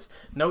pull list.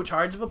 No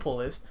charge of a pull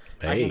list.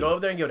 Hey. I can go up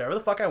there and get whatever the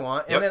fuck I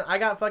want. And then I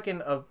got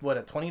fucking a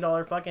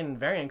 $20 fucking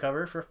variant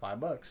cover for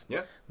 $5.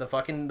 Yeah.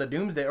 The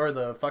Doomsday or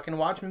the fucking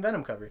Watchmen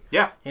Venom cover.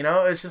 Yeah. You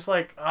know, it's just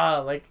like, I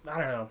don't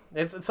know.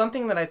 It's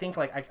something that I think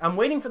like I'm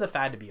waiting for the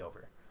fad to be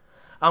over.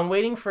 I'm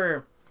waiting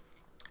for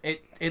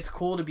it. It's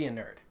cool to be a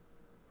nerd.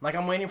 Like,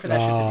 I'm waiting for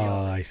that shit to be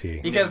over. I see.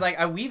 Because, like,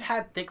 we've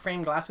had thick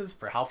frame glasses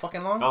for how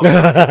fucking long? Oh, since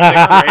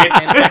 6th grade.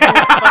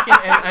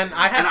 And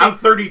I'm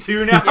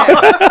 32 now.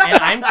 Yeah,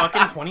 and I'm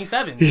fucking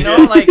 27. You know,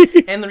 like,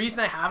 and the reason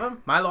I have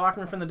him, Milo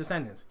Ackerman from The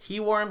Descendants. He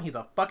wore him. He's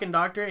a fucking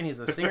doctor, and he's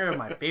a singer of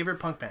my favorite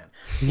punk band.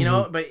 You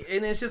know,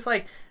 and it's just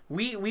like,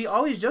 we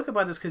always joke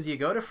about this because you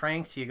go to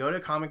Frank's, you go to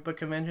comic book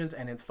conventions,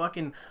 and it's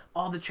fucking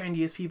all the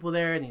trendiest people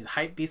there and these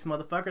hype beast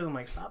motherfuckers. I'm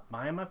like, stop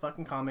buying my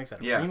fucking comics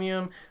at a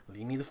premium.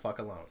 Leave me the fuck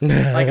alone.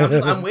 Like,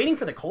 I'm waiting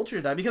for the culture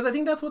to die because I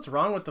think that's what's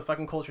wrong with the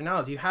fucking culture now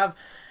is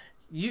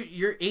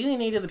you're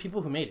alienated the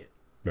people who made it.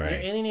 Right.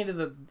 You're alienated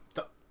the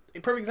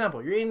perfect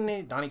example. You're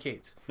alienated Donny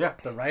Cates. Yeah.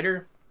 The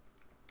writer.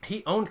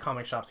 He owned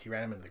comic shops. He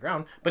ran them into the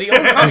ground. But he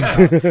owned comic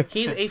shops.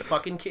 He's a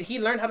fucking kid. He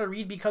learned how to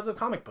read because of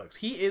comic books.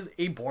 He is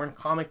a born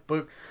comic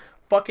book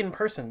fucking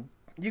person.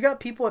 You got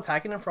people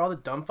attacking him for all the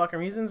dumb fucking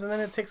reasons, and then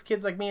it takes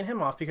kids like me and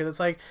him off because it's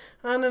like,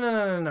 oh,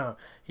 no.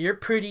 You're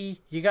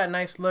pretty. You got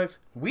nice looks.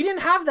 We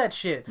didn't have that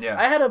shit. Yeah.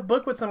 I had a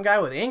book with some guy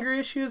with anger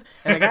issues,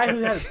 and a guy who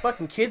had his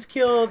fucking kids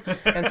killed,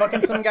 and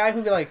fucking some guy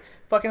who like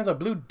fucking has a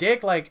blue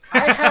dick. Like,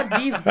 I had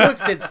these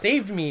books that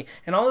saved me,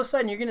 and all of a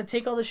sudden you're gonna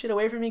take all this shit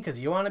away from me because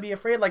you want to be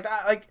afraid. Like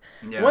that. Like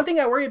one thing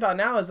I worry about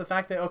now is the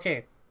fact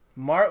that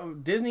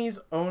Disney's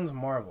owns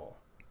Marvel.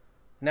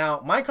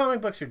 Now, my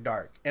comic books are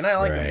dark, and I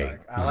like them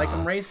dark. I like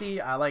them racy.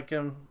 I like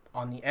them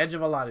on the edge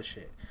of a lot of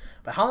shit.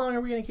 But how long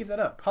are we going to keep that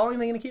up? How long are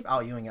they going to keep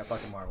Al Ewing at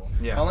fucking Marvel?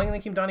 Yeah. How long are they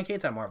going to keep Donny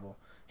Cates at Marvel?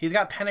 He's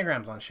got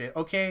pentagrams on shit.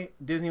 Okay,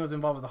 Disney was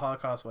involved with the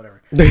Holocaust,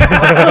 whatever. But,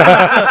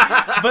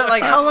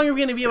 like, how long are we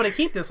going to be able to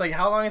keep this? Like,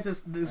 how long is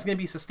this going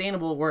to be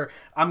sustainable where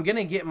I'm going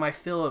to get my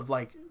fill of,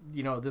 like,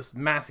 you know, this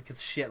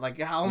masochist shit? Like,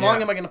 how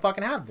long am I going to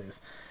fucking have this?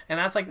 And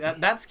that's, like,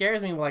 that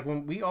scares me. Like,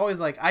 when we always,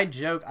 like, I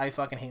joke I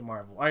fucking hate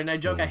Marvel. Or I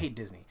joke I hate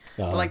Disney.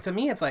 But, like, to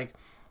me, it's like,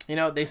 you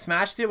know, they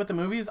smashed it with the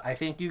movies. I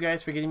thank you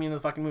guys for getting me into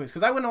the fucking movies.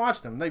 Because I wouldn't have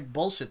watched them. They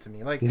bullshit to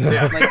me. Like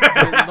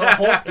the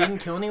Hulk didn't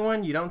kill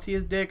anyone. You don't see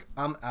his dick.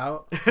 I'm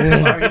out.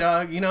 Sorry,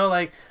 dog. You know,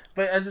 like,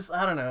 but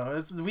I don't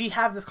know. We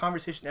have this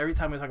conversation every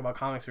time we talk about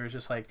comics where it's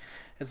just like,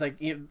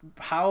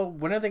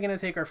 when are they going to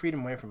take our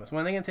freedom away from us?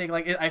 When are they going to take,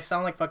 like, I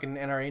sound like fucking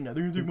NRA now.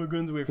 They're going to take my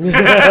guns away from me.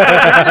 They're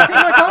going to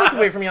take my comics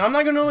away from me. I'm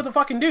not going to know what to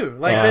fucking do.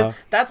 Like,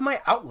 that's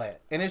my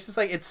outlet. And it's just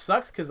like, it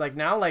sucks because, like,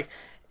 now, like,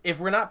 if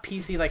we're not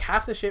PC, like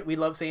half the shit we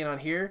love saying on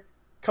here,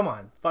 come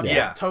on, fuck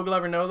toe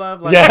glove or no love,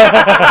 like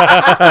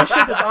half the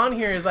shit that's on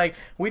here is like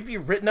we'd be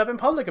written up in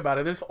public about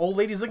it. There's old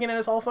ladies looking at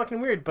us all fucking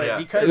weird, but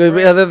because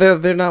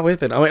they're not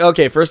with it. I mean,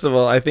 okay, first of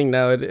all, I think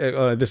now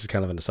this is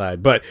kind of an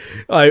aside, but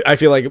I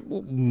feel like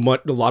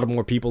a lot of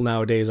more people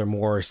nowadays are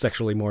more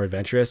sexually more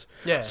adventurous.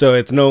 Yeah. So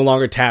it's no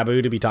longer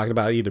taboo to be talking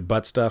about either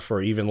butt stuff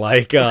or even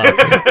like toe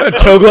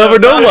glove or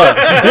no love.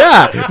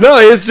 Yeah. No,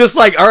 it's just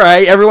like all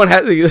right, everyone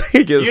has. You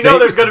know,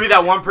 there's gonna be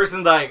that one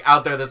person like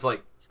out there that's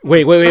like.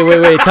 Wait.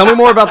 Tell me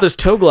more about this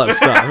toe glove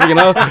stuff, you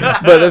know?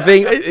 But the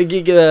thing,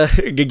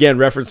 again,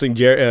 referencing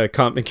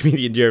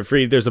comedian Jared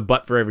Freed, there's a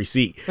butt for every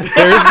seat.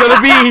 There's going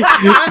to be...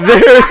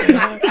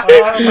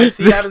 my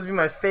seat happens to be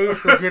my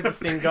face. Let's get this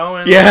thing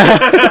going.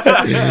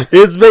 Yeah.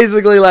 It's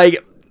basically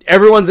like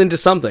everyone's into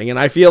something. And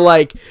I feel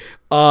like...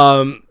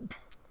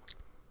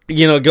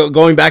 you know,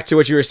 going back to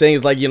what you were saying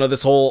is like, you know,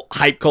 this whole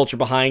hype culture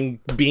behind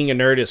being a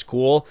nerd is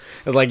cool.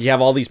 It's like you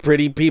have all these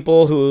pretty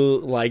people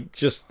who like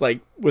just like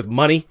with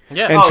money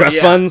and trust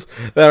funds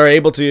that are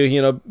able to,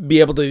 you know, be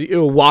able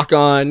to walk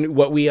on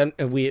what we have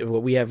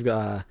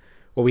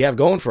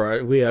going for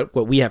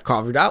what we have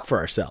carved out for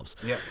ourselves.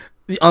 Yeah.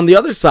 On the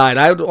other side,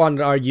 I would want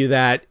to argue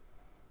that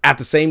at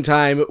the same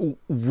time,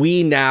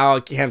 we now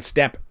can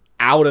step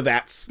out of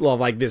that,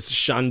 like this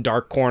shunned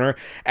dark corner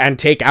and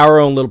take our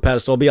own little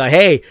pedestal, be like,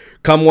 hey,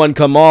 come one,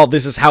 come all,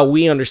 this is how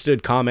we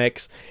understood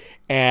comics,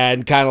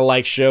 and kind of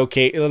like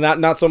showcase,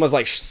 not so much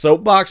like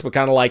soapbox, but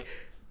kind of like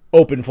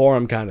open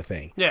forum kind of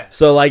thing. Yeah.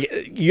 So like,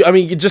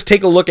 you just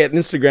take a look at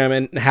Instagram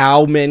and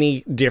how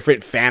many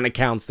different fan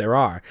accounts there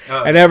are,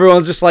 and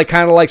everyone's just like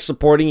kind of like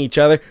supporting each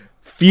other.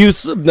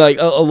 Like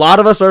a lot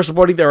of us are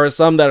supporting. There are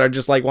some that are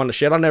just like want to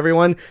shit on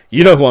everyone.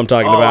 You know who I'm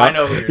talking about. I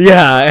know who you're talking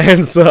about.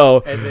 And so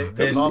is it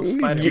involves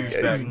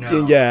Spider-Man?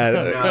 No.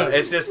 No,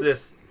 it's just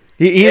this.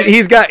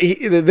 He's got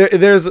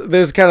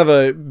there's kind of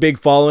a big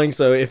following.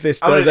 So if this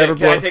does ever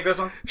can I take this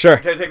one? Sure.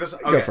 Can I take this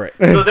one? Okay. Go for it.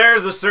 So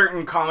there's a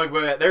certain comic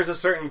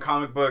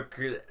book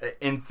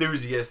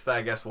enthusiast,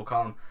 I guess we'll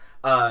call him.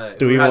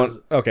 Do we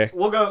want? Okay.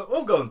 We'll go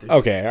enthusiast.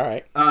 Okay. All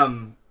right.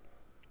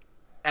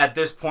 At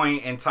this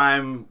point in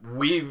time,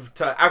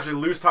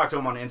 Luce talked to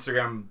him on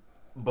Instagram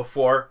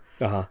before,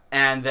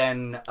 And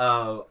then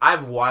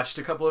I've watched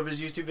a couple of his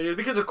YouTube videos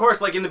because, of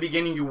course, like in the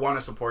beginning, you want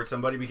to support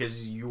somebody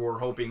because you're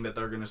hoping that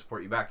they're going to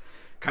support you back,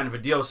 kind of a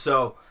deal.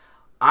 So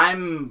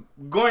I'm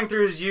going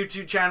through his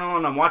YouTube channel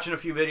and I'm watching a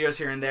few videos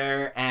here and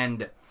there,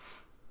 and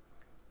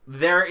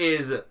there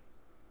is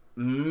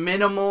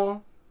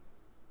minimal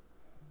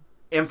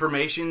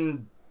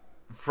information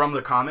from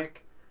the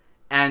comic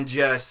and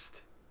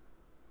just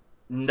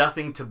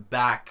nothing to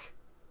back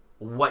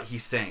what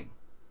he's saying.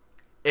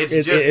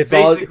 It's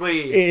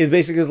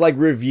basically like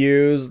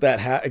reviews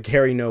that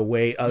carry no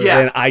weight other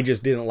than I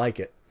just didn't like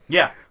it.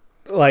 Yeah.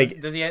 Like,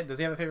 does he have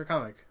a favorite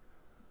comic?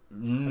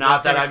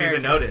 Not that I've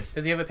even noticed.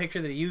 Does he have a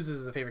picture that he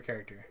uses as a favorite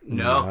character?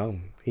 No.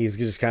 He's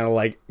just kind of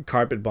like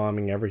carpet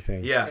bombing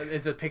everything. Yeah.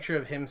 It's a picture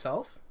of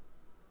himself?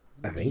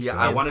 I think so.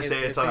 I want to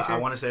say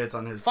it's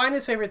on his. Find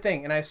his favorite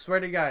thing, and I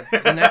swear to God,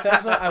 the next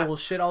episode I will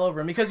shit all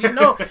over him because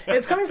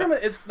it's coming from.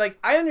 It's like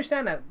I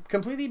understand that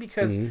completely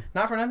because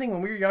not for nothing.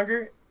 When we were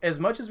younger, as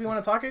much as we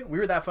want to talk it, we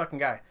were that fucking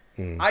guy.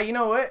 You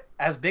know what?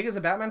 As big as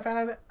a Batman fan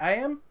as I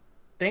am,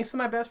 thanks to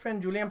my best friend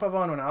Julian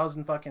Pavon, when I was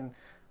in fucking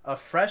a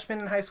freshman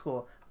in high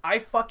school, I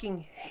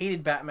fucking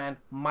hated Batman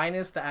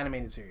minus the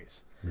animated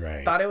series.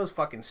 Right. Thought it was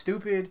fucking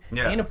stupid.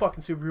 Yeah. Ain't a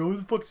fucking superhero. Who's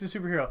the fuck is a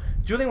superhero?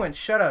 Julian went,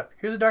 shut up.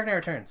 Here's The Dark Knight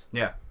Returns.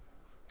 Yeah.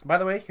 By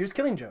the way, here's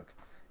Killing Joke.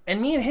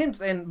 And me and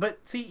him,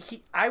 but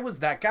see, I was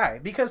that guy.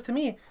 Because to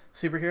me,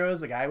 superhero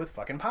is a guy with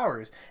fucking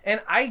powers.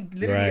 And I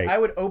literally, I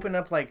would open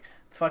up like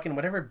fucking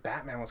whatever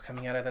Batman was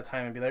coming out at that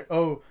time and be like,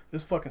 oh,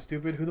 this is fucking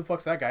stupid. Who the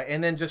fuck's that guy?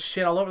 And then just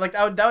shit all over. Like,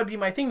 that would be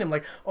my thing. I'm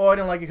like, oh, I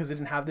didn't like it because it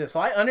didn't have this. So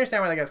I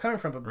understand where that guy's coming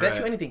from, but bet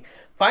you anything.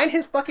 Find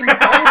his fucking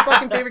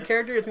favorite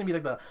character. It's going to be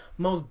like the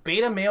most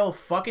beta male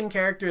fucking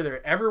character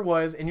there ever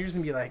was. And you're just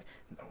going to be like,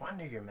 no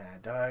wonder you're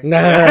mad, dog. No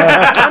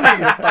wonder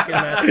you're fucking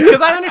mad. Because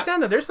I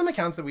understand that there's some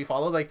accounts that we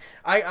follow. Like,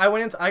 I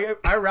went into,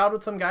 I rowed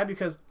with some guy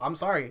because, I'm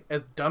sorry,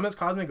 as dumb as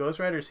Cosmic Ghost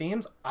Rider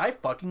seems, I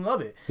fucking love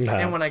it.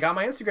 And when I got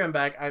my Instagram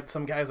back,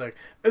 some guy's like,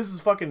 this is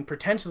fucking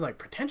pretentious. I'm like,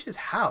 pretentious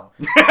how?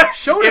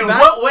 Showed in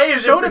what way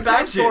is it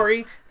pretentious?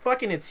 Backstory.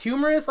 Fucking, it's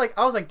humorous. Like,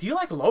 I was like, do you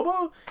like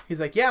Lobo? He's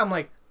like, yeah. I'm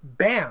like,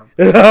 bam.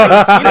 Same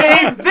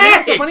thing.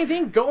 That's the funny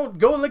thing. Go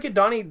look at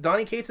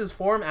Donnie Cates'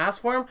 ass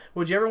form.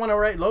 Would you ever want to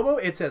write Lobo?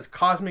 It says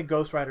Cosmic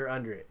Ghost Rider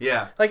under it.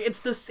 Yeah. Like, it's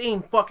the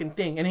same fucking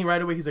thing. And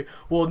right away he's like,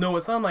 well, no,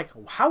 it's not. I'm like,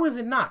 how is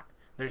it not?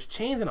 There's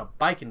chains and a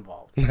bike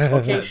involved.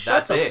 Okay,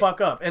 shut the fuck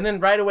up. And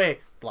then right away,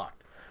 blocked.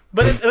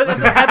 But at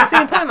the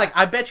same point, like,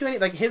 I bet you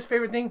like his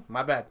favorite thing,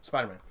 my bad,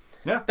 Spider-Man.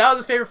 Yeah. That was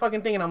his favorite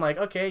fucking thing, and I'm like,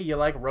 okay, you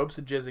like ropes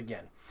of jizz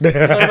again. So,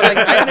 but like,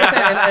 I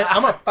understand, and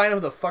I'm gonna find out who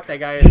the fuck that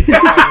guy is.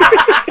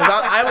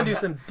 I would do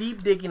some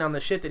deep digging on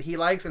the shit that he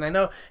likes, and I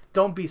know,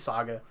 don't be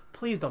Saga.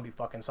 Please don't be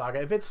fucking Saga.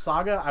 If it's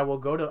Saga, I will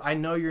go to. I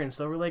know you're in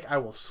Silver Lake. I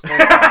will scold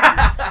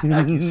you.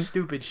 Like, you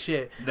stupid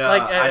shit. No,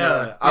 like, I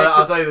know.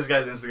 I'll tell you this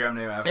guy's Instagram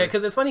name after. Yeah,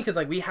 because it's funny because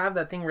like we have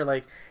that thing where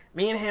like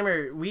me and him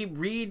we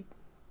read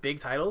big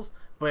titles,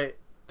 but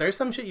there's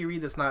some shit you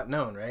read that's not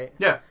known, right?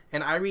 Yeah.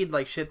 And I read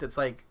like shit that's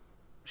like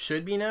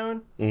should be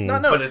known,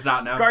 not known, but it's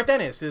not known. Garth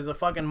Ennis is a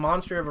fucking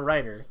monster of a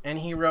writer, and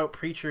he wrote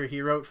Preacher.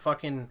 He wrote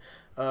fucking.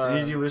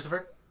 Did he do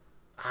Lucifer?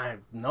 I have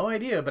no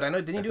idea, but I know.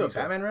 Didn't he do a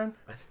Batman run?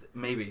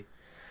 Maybe.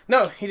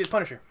 No, he did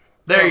Punisher.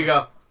 There you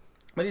go.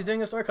 But he's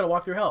doing a story called A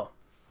Walk Through Hell,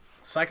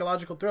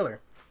 psychological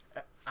thriller.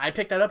 I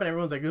picked that up, and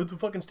everyone's like, "It's a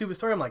fucking stupid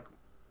story." I'm like,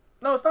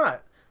 "No, it's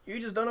not. You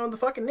just don't know the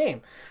fucking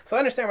name." So I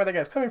understand where that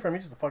guy's coming from.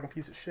 He's just a fucking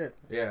piece of shit.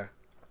 Yeah.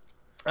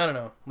 I don't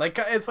know. Like,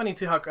 it's funny,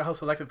 too, how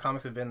selective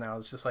comics have been now.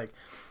 It's just like,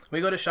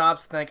 we go to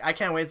shops, and like, I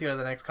can't wait to go to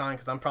the next con,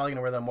 because I'm probably going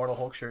to wear the Immortal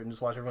Hulk shirt and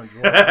just watch everyone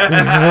drool. I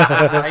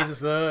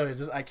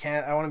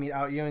can't. I want to meet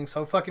Out Ewing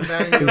so fucking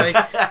bad. Like,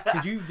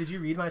 did you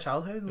read my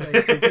childhood?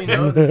 Like, did you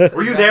know this?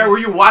 Were you there? Were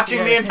you watching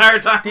the entire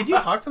time? Did you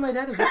talk to my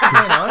dad? Is this what's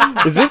going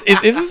on? Is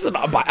this an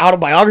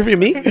autobiography of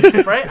me?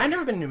 Right? I've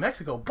never been to New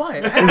Mexico,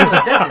 but I have been to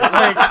the desert.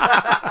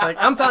 Like,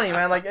 I'm telling you,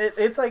 man, like,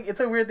 it's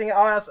a weird thing.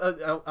 I'll ask,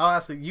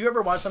 like, you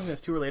ever watch something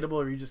that's too relatable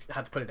or you just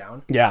have to put it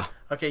down? Yeah.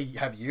 Okay,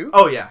 have you?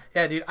 Oh, yeah.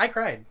 Yeah, dude, I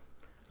cried.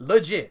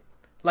 Legit.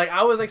 Like,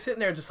 I was, like, sitting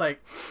there just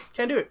like,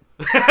 can't do it.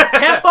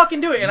 Can't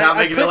fucking do it. And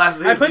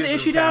I put the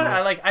issue down.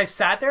 I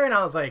sat there and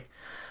I was like,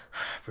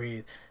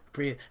 breathe.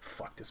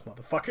 Fuck this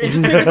motherfucker. And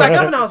just picked it back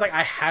up and I was like,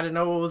 I had to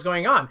know what was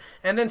going on.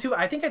 And then, too,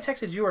 I think I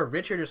texted you or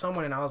Richard or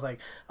someone and I was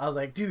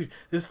like, dude,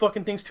 this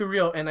fucking thing's too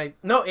real. And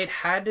it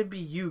had to be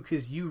you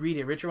because you read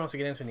it. Richard wants to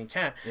get into it and he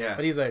can't. Yeah.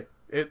 But he's like,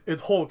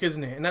 it's Hulk,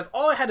 isn't it? And that's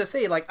all I had to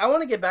say. Like, I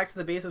want to get back to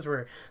the basis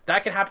where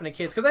that can happen to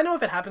kids. Because I know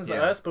if it happens to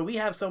us, but we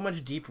have so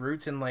much deep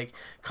roots in, like,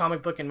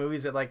 comic book and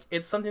movies that, like,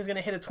 something's going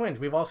to hit a twinge.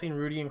 We've all seen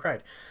Rudy and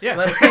cried. Yeah.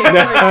 But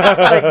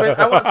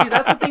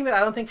that's the thing that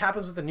I don't think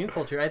happens with the new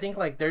culture. I think,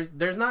 like,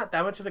 there's not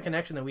that much of a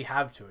connection that we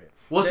have to it.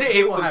 Well,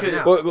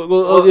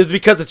 it's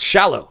because it's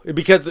shallow.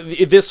 Because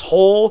this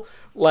whole,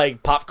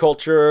 like, pop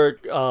culture,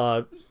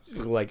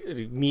 like,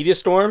 media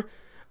storm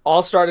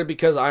all started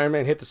because Iron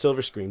Man hit the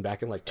silver screen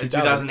back in like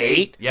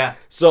 2008. Yeah.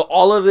 So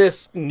all of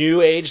this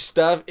new age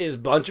stuff is a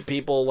bunch of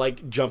people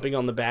like jumping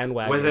on the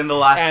bandwagon within the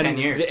last 10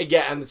 years.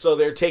 And so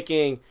they're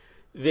taking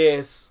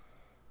this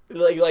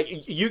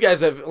like you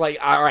guys have like.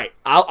 All right,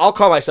 I'll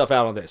call myself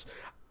out on this.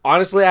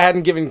 Honestly, I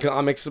hadn't given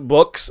comics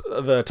books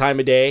the time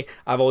of day.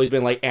 I've always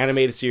been like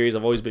animated series.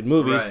 I've always been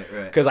movies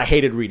because I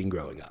hated reading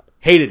growing up.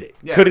 Hated it.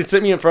 Yeah. Couldn't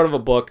sit me in front of a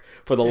book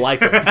for the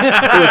life of me. It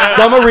was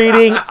summer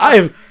reading.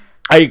 I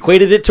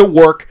equated it to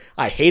work.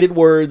 I hated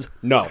words.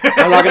 No,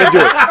 I'm not gonna do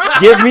it.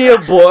 Give me a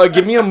book.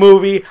 Give me a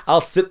movie.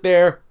 I'll sit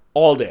there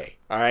all day.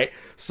 All right.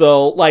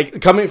 So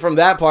like coming from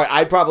that part,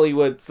 I probably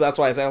would. So that's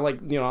why I say I'm like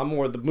I'm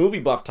more the movie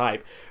buff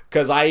type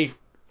because I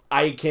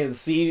can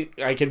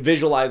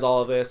visualize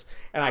all of this,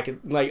 and I can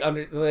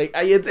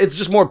it's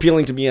just more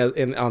appealing to me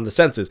on the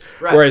senses.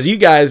 Right. Whereas you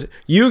guys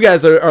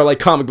are like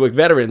comic book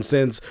veterans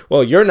since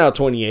you're now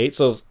 28,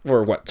 so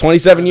for what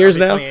 27 years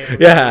now?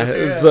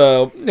 Yeah.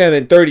 So and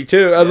then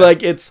 32. Yeah.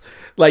 Like it's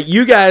like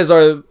you guys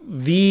are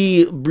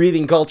the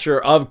breathing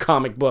culture of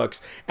comic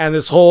books, and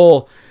this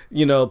whole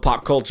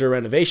pop culture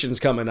renovations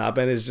coming up,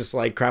 and it's just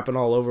like crapping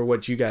all over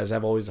what you guys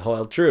have always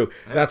held true.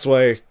 Yeah. That's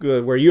why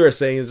where you are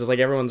saying is just like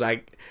everyone's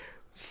like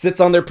sits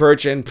on their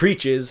perch and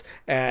preaches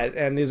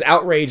and is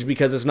outraged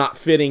because it's not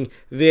fitting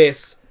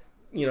this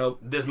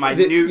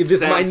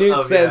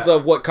minute sense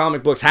of what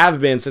comic books have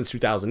been since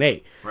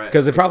 2008,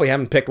 because they probably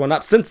haven't picked one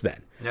up since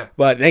then. Yeah.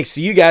 But thanks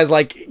to you guys,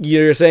 like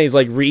you're saying, is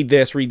like read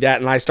this, read that,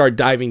 and I start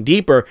diving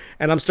deeper,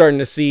 and I'm starting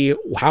to see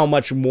how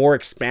much more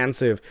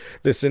expansive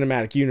the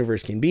cinematic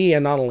universe can be,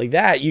 and not only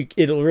that,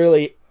 it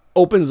really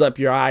opens up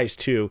your eyes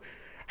to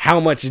how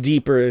much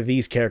deeper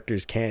these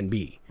characters can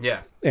be.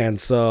 Yeah. And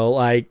so,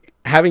 like,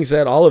 having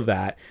said all of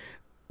that,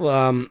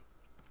 the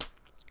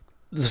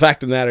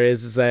fact of the matter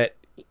is that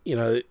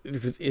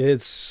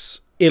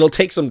it'll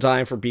take some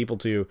time for people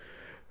to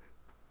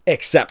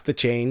accept the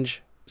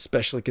change,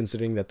 especially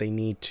considering that they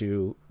need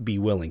to be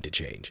willing to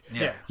change.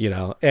 Yeah.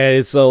 And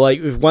it's so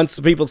like once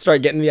people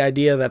start getting the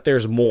idea that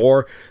there's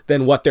more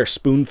than what they're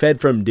spoon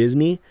fed from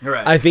Disney,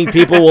 I think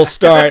people will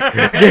start.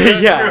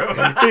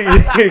 Yeah.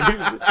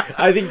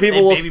 I think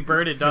people will. Baby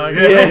birded dog.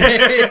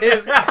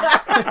 Yeah.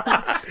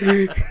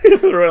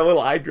 Throw a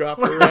little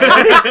eyedropper.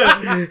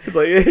 Right? It's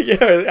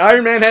like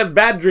Iron Man has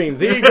bad dreams.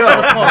 Here you go.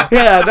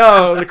 Yeah,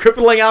 no,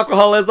 crippling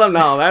alcoholism.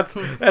 No, that's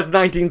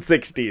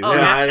 1960s. Oh,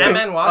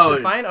 Ant-Man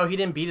Wasp fine. Oh, he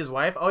didn't beat his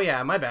wife. Oh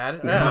yeah, my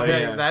bad.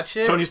 That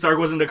shit. Tony Stark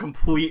wasn't a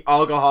complete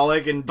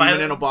alcoholic and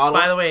demon in a bottle.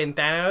 By the way, in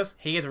Thanos,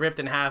 he gets ripped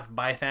in half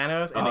by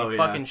Thanos, and they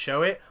fucking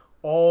show it.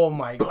 Oh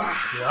my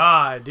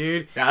god,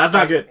 dude. Yeah, that's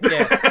not good.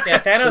 Yeah,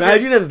 Thanos.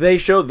 Imagine if they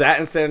showed that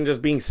instead of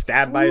just being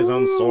stabbed by his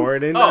own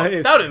sword. And that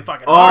would have been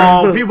fucking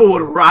hard. People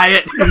would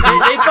riot.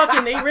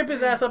 They rip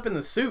his ass up in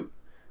the suit.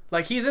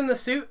 Like, he's in the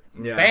suit,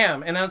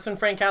 bam, and that's when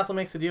Frank Castle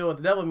makes a deal with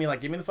the devil, me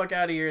like, get me the fuck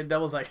out of here. The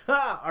devil's like,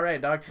 all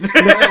right, dog.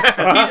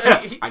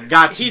 I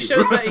got you.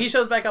 He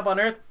shows back up on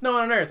Earth. No,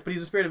 on Earth, but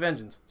he's a spirit of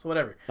vengeance, so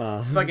whatever.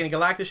 Fucking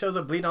Galactus shows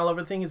up bleeding all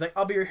over the thing. He's like,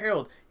 I'll be your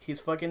herald. He's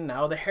fucking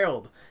now the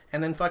herald.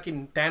 And then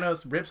fucking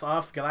Thanos rips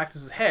off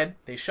Galactus' head.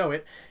 They show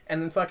it.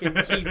 And then fucking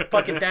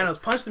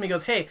Thanos punches him. He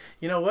goes, hey,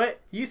 you know what?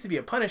 You used to be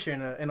a Punisher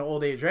in an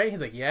old age, right?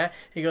 He's like, yeah.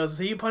 He goes,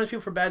 so you punish people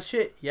for bad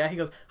shit? Yeah. He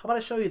goes, how about I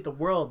show you the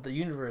world, the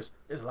universe?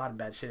 There's a lot of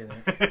bad shit in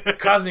it.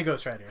 Cosmic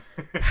Ghost Rider.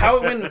 How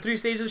it went 3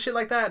 stages of shit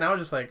like that. And I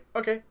was just like,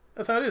 okay,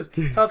 that's how it is.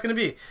 That's how it's going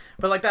to be.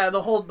 But like that,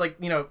 the whole,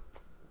 like,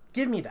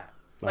 give me that.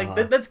 Like,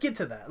 let's get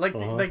to that. Like,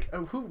 wait, I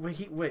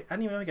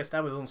didn't even know he got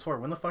stabbed with his own sword.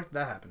 When the fuck did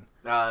that happen?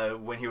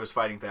 When he was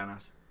fighting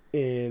Thanos.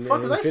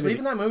 Was I asleep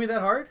in that movie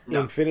that hard? No.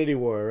 Infinity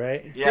War,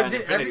 right? Yeah,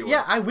 Infinity War.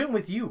 Yeah, I went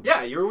with you.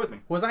 Yeah, you were with me.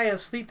 Was I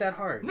asleep that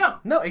hard? No.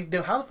 No,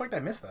 how the fuck did I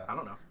miss that? I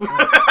don't know.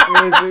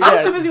 I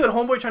was too busy with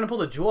Homeboy trying to pull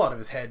the jewel out of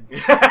his head.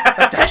 Like,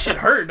 that shit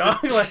hurt,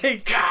 dog.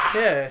 Like,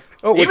 yeah.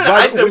 Oh, even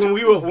I said when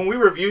we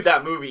reviewed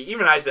that movie,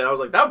 I was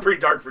like, that was pretty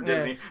dark for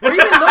Disney. Or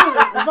even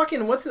though,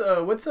 fucking, what's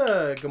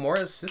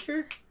Gamora's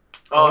sister?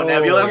 Oh,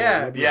 Nebula?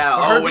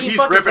 Yeah. When he's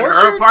ripping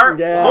her apart?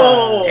 Yeah.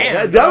 Oh,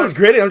 damn. That was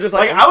great. I'm just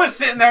like I was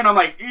sitting there and I'm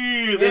like,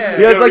 this is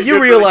it's like you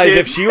realize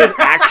if she was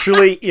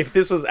actually, if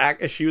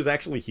she was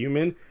actually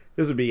human,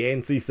 this would be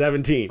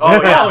NC-17.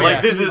 Oh, yeah.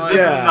 Like, this is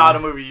not a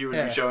movie you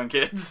would be showing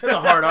kids. It's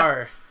a hard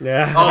R.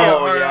 Yeah.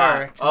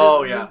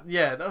 Oh, yeah.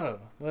 Yeah.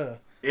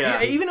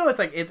 Yeah, even though it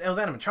was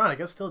animatronic,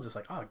 it's still just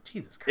like, oh,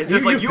 Jesus Christ. It's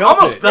just like, you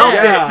almost felt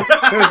it.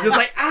 It was just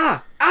like,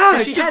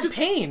 she had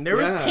pain. There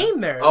was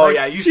pain there. Oh,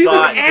 yeah, she's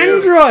an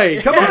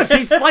android. Come on,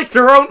 she sliced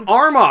her own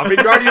arm off in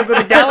Guardians of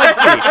the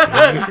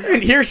Galaxy.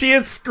 And here she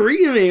is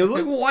screaming. It was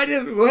like, what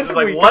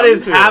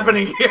is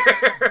happening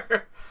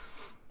here?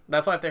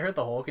 That's why if they hurt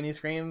the Hulk and he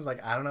screams,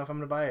 like, I don't know if I'm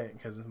going to buy it,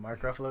 because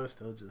Mark Ruffalo is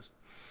still just...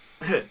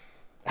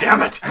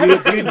 Damn it!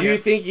 Do you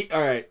think? All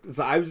right.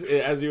 So I was,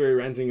 as you were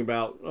ranting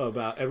about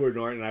Edward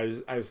Norton,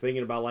 I was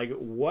thinking about like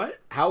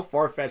how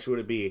far fetched would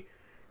it be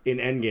in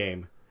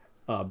Endgame?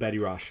 Betty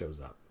Ross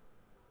shows up.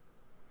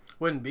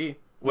 Wouldn't be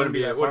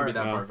that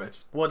far fetched.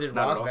 Well, did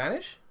Ross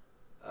vanish?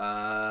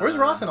 Where's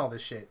Ross in all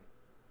this shit?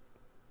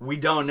 We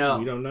don't know.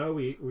 We don't know.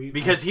 We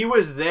because he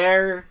was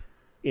there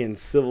in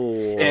Civil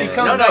War.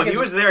 He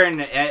was there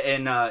in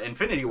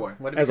Infinity War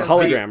as a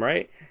hologram,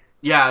 right?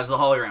 Yeah, as the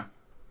hologram.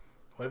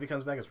 What if he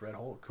comes back as Red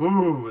Hulk?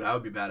 Ooh, that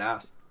would be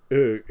badass.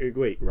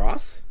 Wait,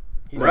 Ross?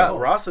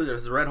 Ross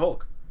is the Red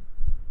Hulk.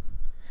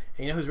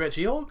 And you know who's Red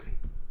She-Hulk?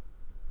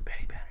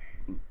 Betty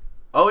Banner.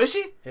 Oh, is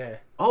she? Yeah.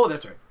 Oh,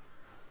 that's right.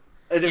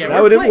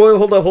 That would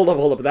hold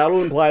up. That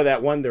will imply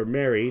that one, they're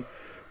married.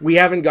 We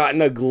haven't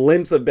gotten a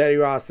glimpse of Betty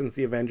Ross since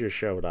the Avengers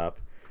showed up.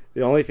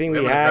 The only thing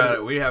we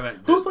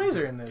haven't. Who plays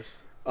her in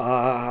this?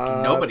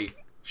 Nobody.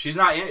 She's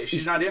not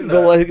in.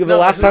 The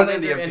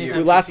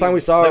last time we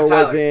saw her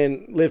was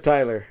in Liv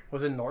Tyler.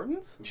 Was it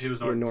Norton's? She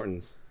was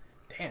Norton's.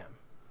 Damn.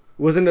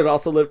 Wasn't it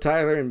also Liv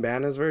Tyler in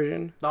Banna's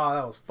version? Oh,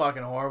 that was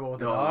fucking horrible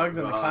with the dogs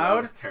and the cloud.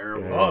 That was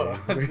terrible.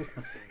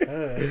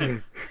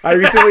 Yeah.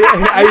 I'm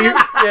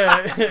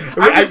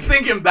just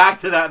thinking back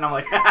to that, and I'm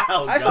like,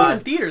 I saw it in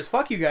theaters.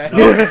 Fuck you guys.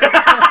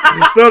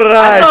 So did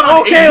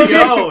I. Okay.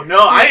 No,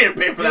 I didn't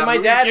pay for that. My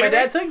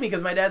dad took me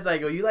because my dad's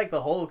like, "Oh, you like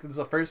the Hulk? It's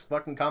the first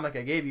fucking comic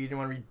I gave you. You didn't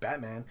want to read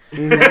Batman.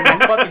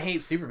 I fucking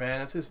hate Superman.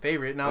 That's his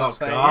favorite." And I was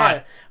like,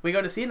 "Yeah." We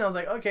go to see it, and I was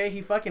like, "Okay."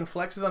 He fucking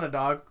flexes on a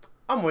dog.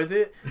 I'm with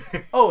it.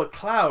 Oh, a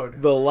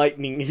cloud. The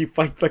lightning. He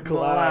fights a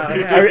cloud.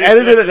 Yeah. I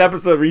edited an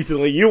episode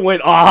recently. You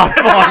went off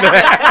on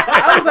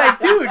that. I was like,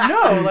 dude,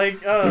 no. Like,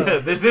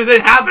 this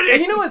isn't happening.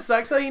 And you know what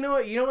sucks though? You know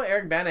what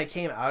Eric Bana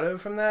came out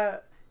of from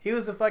that? He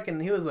was a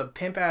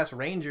pimp ass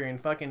ranger in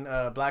fucking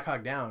Black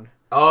Hawk Down.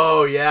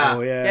 Oh yeah.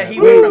 Yeah, he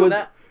went from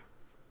that.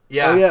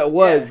 Yeah. Oh yeah, it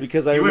was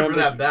because I remember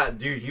went from that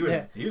dude. He was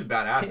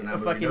badass in that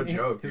movie. No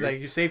joke. He's like,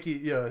 your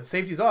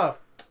safety's off.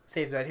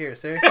 Safe's right here,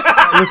 sir.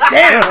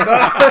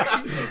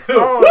 Damn!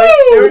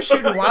 They were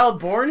shooting wild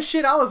boar and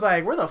shit. I was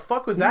like, where the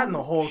fuck was that in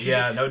the Hulk?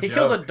 Yeah, no joke. He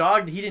kills a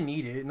dog, he didn't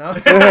eat it. No?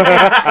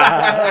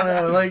 I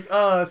don't know. Like,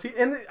 see,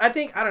 and I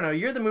think, I don't know,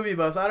 you're the movie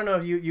buff, so I don't know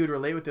if you would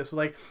relate with this, but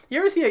like, you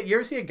ever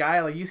see a guy,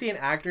 like, you see an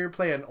actor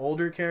play an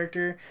older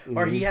character,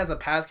 or he has a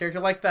past character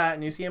like that,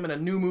 and you see him in a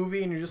new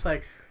movie, and you're just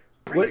like,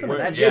 bring some of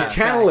that shit.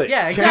 Channel it.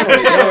 Yeah, exactly.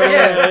 Channel it.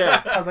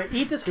 Yeah. I was like,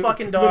 eat this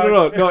fucking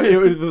dog. No.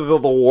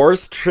 The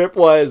worst trip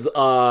was,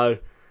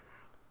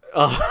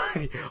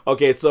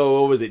 okay,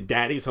 so what was it?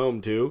 Daddy's Home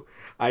 2.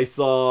 I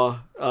saw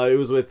it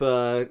was with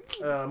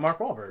Mark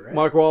Wahlberg, right?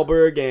 Mark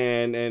Wahlberg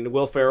and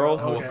Will Ferrell.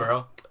 Oh, okay.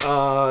 Will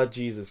Ferrell.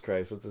 Jesus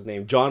Christ, what's his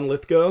name? John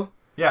Lithgow.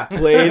 Yeah.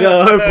 Played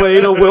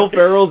a Will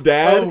Ferrell's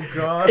dad. Oh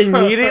god.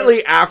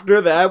 Immediately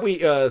after that, we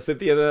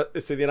Cynthia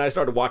and I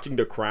started watching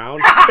The Crown.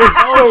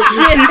 Oh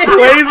shit. He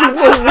plays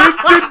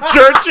Winston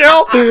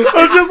Churchill. I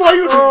was just like,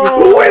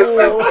 who is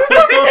this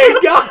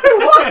guy?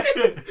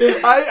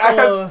 I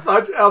had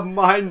such a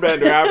mind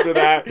bender after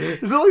that.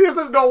 So like,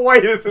 there's no way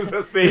this is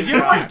the same. Did you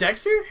ever watch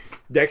Dexter?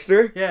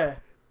 Dexter? Yeah.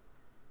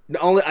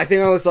 I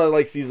think I only saw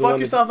like season 1. Fuck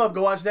yourself up.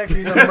 Go watch Dexter.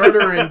 He's a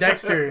murderer in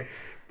Dexter.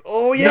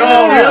 Oh yeah,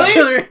 no, serial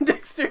killer in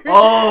Dexter.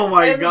 Oh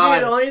my god!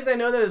 Dude, the only reason I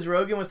know that is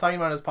Rogan was talking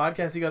about on his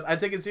podcast. He goes, "I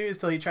took it serious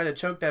till he tried to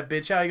choke that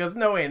bitch out." He goes,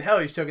 "No way in hell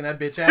he's choking that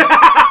bitch out."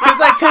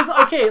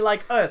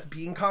 Like us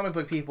being comic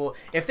book people,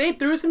 if they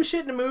threw some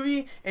shit in a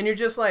movie and you're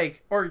just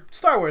like, or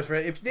Star Wars,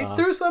 right? If they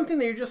threw something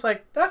that you're just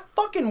like, that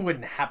fucking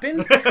wouldn't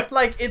happen.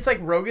 Like it's like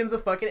Rogan's a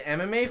fucking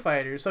MMA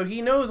fighter, so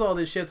he knows all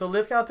this shit. So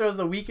Lithgow throws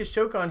the weakest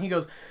choke on. He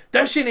goes,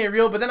 "That shit ain't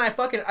real." But then I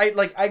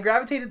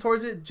gravitated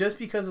towards it just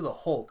because of the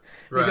Hulk,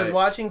 because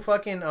watching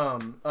fucking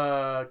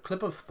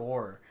clip of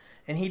Thor,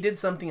 and he did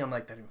something. I'm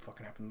like, that didn't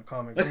fucking happen in the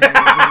comic.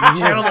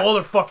 Channel all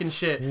the fucking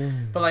shit.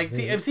 But like,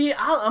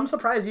 I'm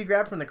surprised you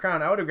grabbed from The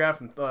Crown. I would have grabbed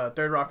from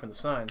Third Rock from the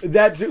Sun.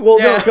 Because I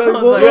would have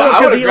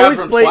grabbed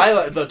from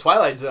the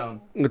Twilight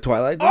Zone. The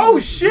Twilight Zone. Oh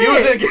shit! He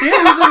was in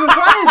the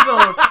Twilight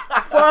Zone.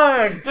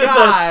 Fuck. Just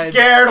a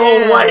scared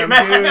old white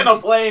man in a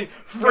plane,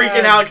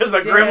 freaking out because the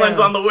gremlin's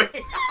on the wing.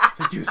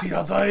 So, do you see it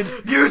outside?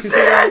 Do you see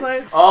it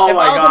outside? Oh my god! If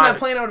I was on that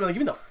plane, I would be like,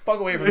 "Give me the fuck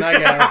away from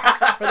that guy."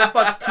 Where the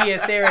fuck's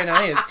TSA right now?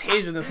 I need to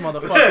taser this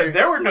motherfucker.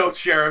 There were no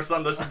sheriffs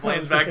on those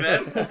planes back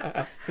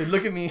then. So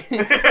look at me.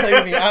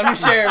 I'm the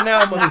sheriff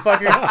now,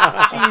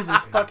 motherfucker.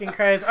 Jesus fucking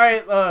Christ. All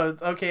right,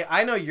 okay.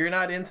 I know you're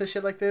not into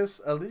shit like this.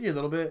 You're a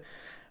little bit.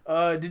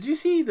 Did you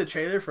see the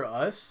trailer for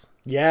Us?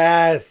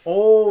 Yes.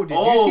 Oh, did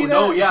you see that?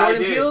 No, yeah, Jordan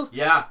I did. Peele's?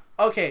 Yeah.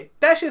 Okay,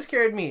 that shit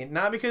scared me.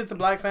 Not because it's a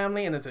black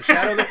family and it's a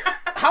shadow.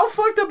 How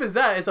fucked up is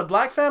that? It's a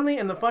black family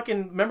and the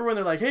fucking... Remember when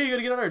they're like, hey, you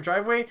gotta get out of our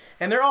driveway?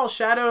 And they're all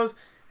shadows.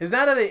 Is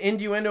that an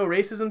innuendo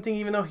racism thing,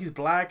 even though he's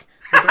black?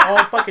 Like they're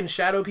all fucking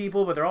shadow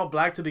people, but they're all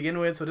black to begin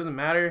with, so it doesn't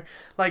matter.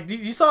 Like,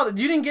 you saw that?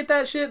 You didn't get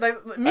that shit? Like,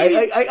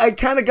 maybe... I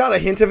kind of got a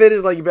hint of it.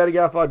 Is like, you better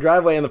get off our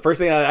driveway. And the first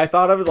thing I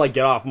thought of is like,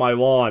 get off my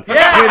lawn.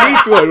 Yeah, Clint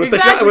Eastwood with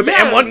exactly, the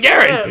M1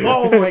 Garrett. Yeah.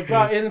 Oh my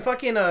god! And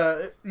fucking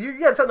you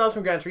got something else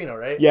from Gran Torino,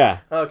 right? Yeah.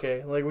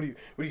 Okay. Like, what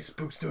are you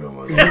spooks doing on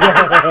my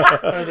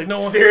I was like, no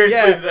one.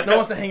 Seriously, no one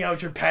wants to hang out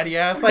with your patty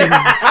ass. Like,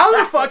 how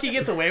the fuck he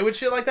gets away with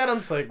shit like that? I'm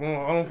just like,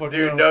 I don't fucking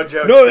know. Dude, no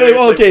joke.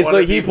 No, okay. So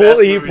he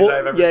pulled.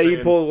 Yeah, he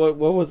pulled.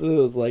 What was it? It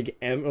was like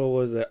what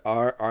was it?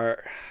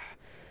 R.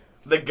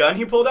 The gun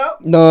he pulled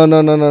out?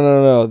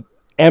 No.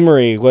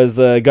 Emery was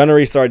the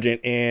gunnery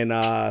sergeant in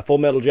Full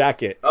Metal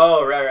Jacket.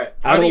 Oh, right.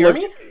 The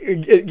army?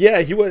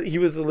 Yeah, he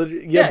was a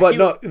legit. Yeah, but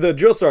no, the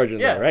drill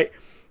sergeant. Yeah, though, right.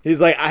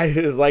 He's like, I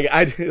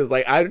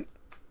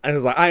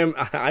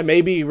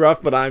may be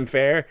rough, but I'm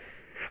fair.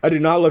 I do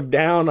not look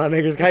down on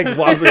niggers, because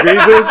wops are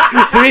greasers.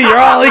 To me, you're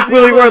all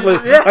equally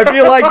worthless. Yeah. I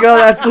feel like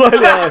that's what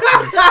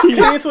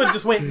Clint Eastwood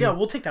just went, yeah,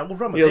 we'll take that. We'll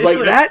run with he was it. like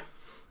that.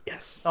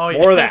 Yes, Oh, yeah.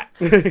 more of that.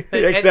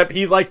 Except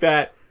he's like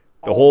that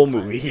the whole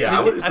movie. Yeah.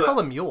 I saw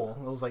The Mule.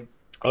 It was like,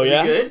 Oh Is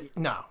yeah. it good?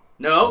 no.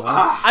 No.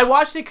 I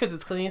watched it because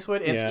it's Clint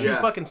Eastwood. It's Yeah. a true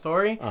Yeah. fucking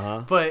story.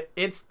 Uh-huh. But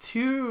it's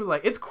too,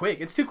 like, it's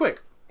quick. It's too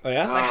quick. Oh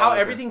yeah. Like, Oh, how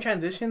okay. everything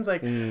transitions.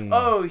 Like,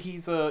 oh,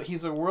 he's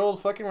a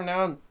world fucking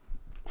renowned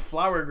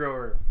flower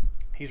grower.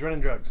 He's running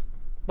drugs.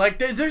 Like,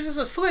 there's just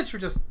a switch for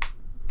just...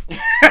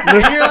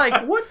 and you're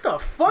like, what the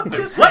fuck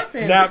just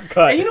happened? Snap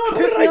cut. And you know what How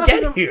pissed did me I off get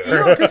even, here? You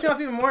know what pissed me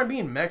off even more?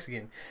 Being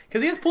Mexican.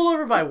 Because he gets pulled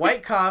over by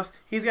white cops.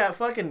 He's got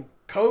fucking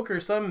coke or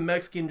some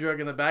Mexican drug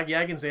in the back.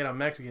 Yeah, I can say it, I'm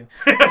Mexican.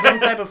 Some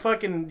type of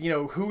fucking,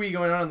 hooey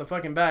going on in the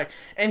fucking back.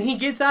 And he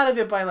gets out of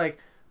it by like,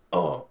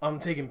 oh, I'm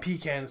taking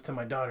pecans to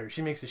my daughter.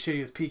 She makes the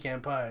shittiest pecan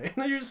pie.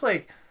 And you're just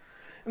like...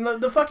 And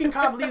the fucking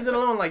cop leaves it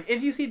alone. Like,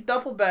 if you see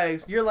duffel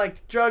bags, you're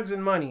like, drugs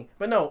and money.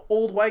 But no,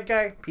 old white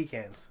guy,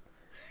 pecans.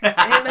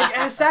 And like,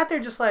 I sat there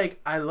just like,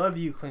 I love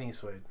you, Clint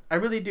Eastwood. I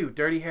really do.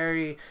 Dirty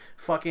Harry,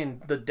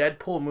 fucking the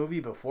Deadpool movie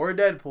before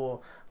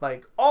Deadpool,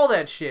 like all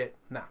that shit.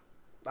 Nah,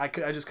 I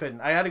just couldn't.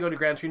 I had to go to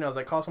Gran Torino. I was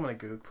like, call someone a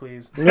gook,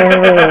 please. Get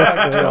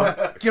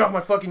off my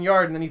fucking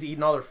yard. And then he's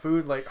eating all their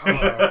food. Like,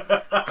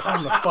 oh,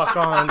 calm the fuck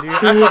on, dude. I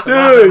fucking love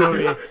that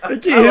movie.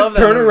 His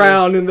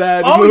turnaround in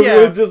that movie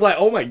was just like,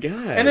 oh my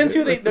god. And then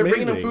too, they're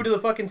bringing him food to the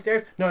fucking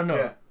stairs. No.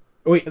 Yeah.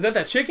 Wait, Is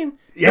that chicken?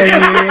 yeah.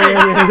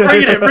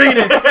 Bring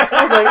it.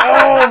 I was like,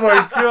 oh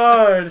my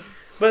god.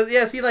 But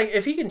yeah, see, like,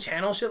 if he can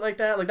channel shit like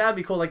that would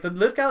be cool. Like, the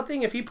Lithgow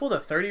thing, if he pulled a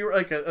third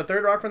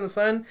rock from the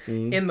sun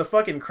in the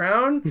fucking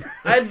Crown,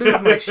 I'd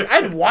lose my shit.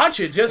 I'd watch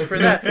it just for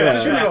that.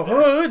 Just for me to go,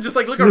 oh, just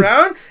like look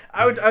around.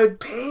 I would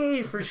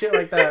pay for shit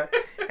like that.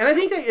 And I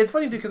think that it's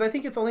funny, dude, because I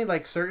think it's only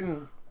like a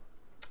certain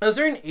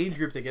age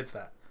group that gets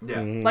that. Yeah.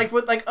 Like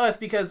with like us,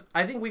 because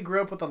I think we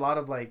grew up with a lot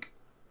of like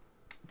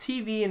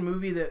TV and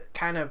movie that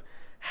kind of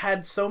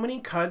had so many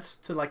cuts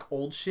to like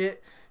old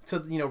shit, to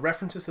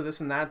references to this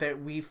and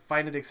that we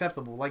find it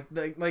acceptable. Like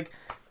the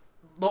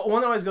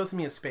one that always goes to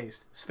me is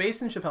Space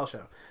and Chappelle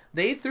Show.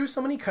 They threw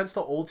so many cuts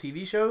to old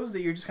TV shows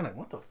that you're just kind of like,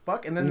 what the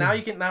fuck? And then now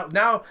you can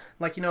now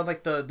like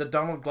like the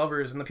Donald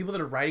Glovers and the people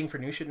that are writing for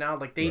new shit now,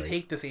 like they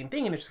take the same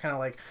thing and it's just kind of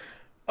like,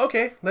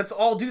 okay, let's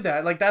all do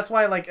that. Like that's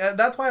why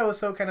I was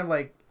so kind of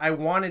like, I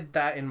wanted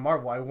that in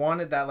Marvel. I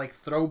wanted that like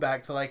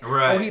throwback to like,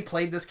 right. Oh, he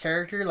played this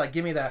character. Like,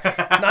 give me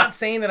that. Not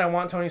saying that I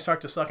want Tony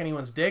Stark to suck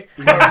anyone's dick.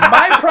 But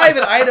My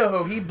Private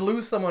Idaho, he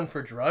blew someone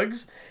for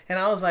drugs, and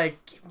I was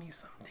like, give me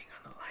something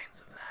on the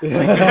lines of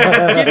that. Like,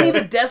 just give me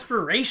the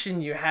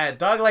desperation you had,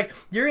 dog. Like,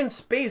 you're in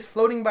space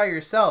floating by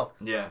yourself.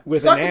 Yeah.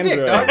 With Suck an a dick,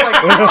 android. dog. Like,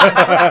 come on,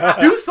 dog.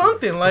 Do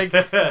something. Like,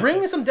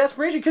 bring me some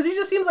desperation. Because he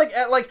just seems like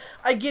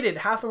I get it.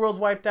 Half the world's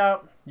wiped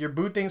out. Your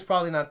boo thing's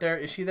probably not there.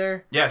 Is she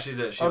there? Yeah, she's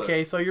it.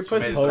 Okay, so your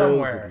pussy's Supposedly,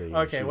 somewhere.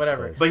 Okay, she's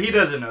whatever. supposed But he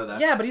doesn't know that.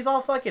 Yeah, but he's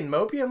all fucking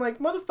mopey. I'm like,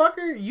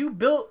 motherfucker, you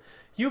built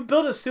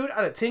a suit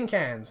out of tin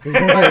cans.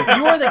 Like,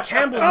 you are the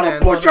Campbell's Out of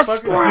man, bunch of motherfucker.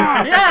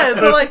 scraps. Yeah,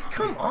 so like,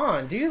 come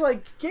on, dude.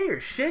 Like, get your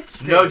shit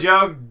straight. No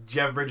joke,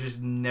 Jeff Bridges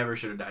never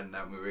should have died in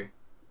that movie.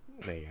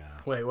 Wait,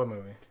 what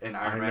movie? In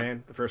Iron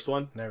Man, the first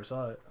one. Never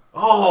saw it.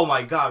 Oh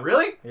my god,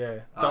 really? Yeah,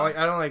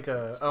 I don't like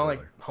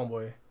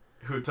Homeboy.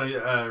 Who, Tony,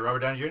 Robert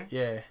Downey Jr.?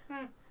 Yeah.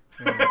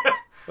 Well,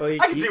 I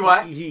can see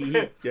why.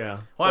 Yeah.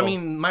 Well, I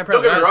mean, My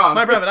don't get me wrong.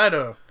 Private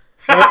Idaho.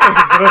 And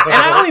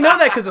I only know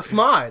that because of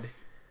Smod.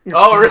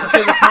 Oh, really?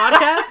 Because the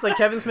Smodcast, like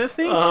Kevin Smith's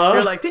thing. Uh-huh.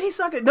 They're like, did he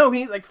suck it? No,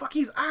 he's like, fuck,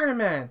 he's Iron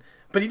Man.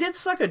 But he did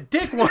suck a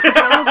dick once, and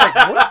I was like,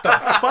 what the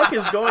fuck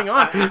is going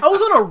on? I was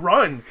on a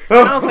run,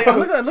 and I was like, I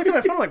looked at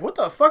my phone, I'm like, what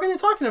the fuck are they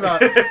talking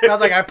about? And I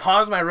was like, I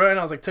paused my run, and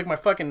I was like, took my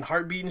fucking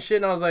heartbeat and shit,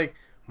 and I was like,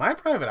 My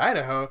Private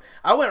Idaho?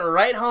 I went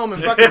right home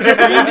and fucking screamed it,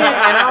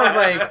 and I was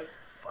like,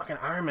 fucking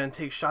Iron Man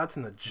takes shots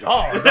in the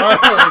jaw, dog.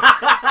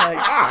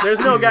 Like, there's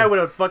no guy with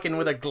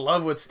a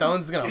glove with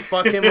stones gonna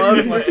fuck him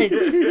up. Like,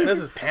 unless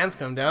his pants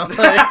come down.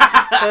 Like,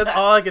 that's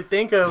all I could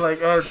think of. Like,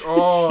 This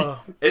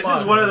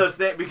is one of those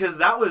things, because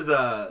that was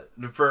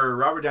for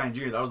Robert Downey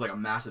Jr. That was like a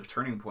massive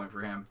turning point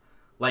for him.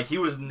 Like, he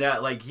was one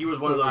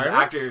of those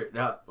actors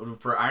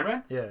for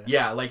Iron Man.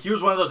 Yeah. Like, he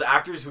was one of those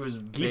actors who was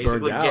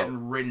basically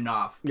getting written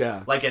off.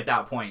 Yeah, like at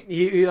that point.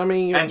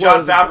 And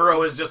Jon Favreau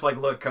was just like,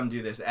 look, come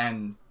do this,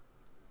 and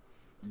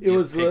it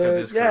was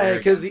because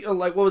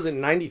like, what was it,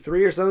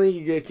 93 or something?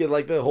 You get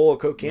like the whole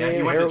cocaine. Yeah,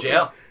 he went to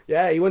jail.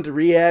 Yeah, he went to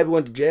rehab,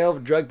 went to jail for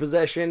drug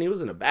possession. He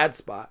was in a bad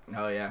spot.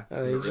 Oh yeah, he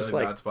really just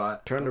like bad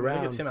spot. turned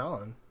around. Look at Tim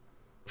Allen.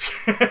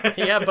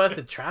 He got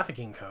busted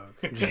trafficking coke.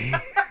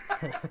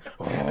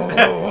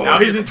 Now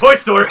he's in Toy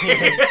Story.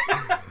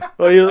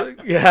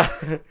 Yeah.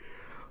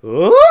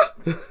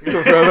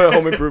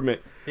 Home Improvement.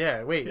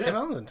 Yeah, wait, Tim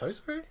Allen's in Toy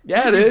Story?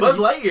 Yeah, He's dude. Buzz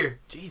Lightyear.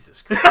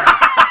 Jesus Christ. Buzz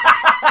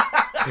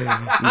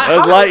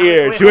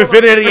Lightyear to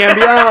infinity and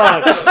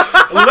beyond.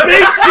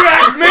 Space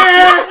crack,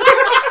 man.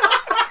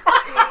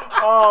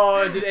 Oh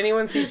Oh, did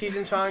anyone see Cheech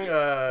and Chong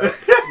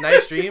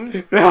Nice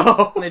Dreams?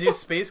 No. And they do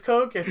space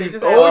coke. If they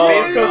just add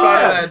space coke onto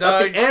that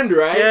dog. At the end,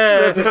 right? Yeah.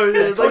 That's how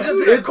it's like,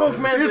 It's coke,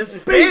 man. It's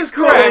It's space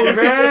crack,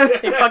 man.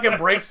 He fucking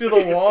breaks through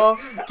the wall.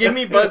 Give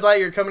me Buzz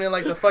Lightyear coming in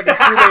like the fucking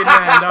Kool-Aid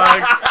man,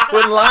 dog.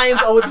 With lines,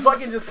 with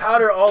fucking just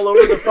powder all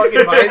over the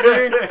fucking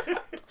visor.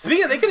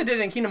 Speaking of, they could have did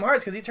it in Kingdom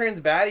Hearts because he turns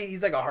bad.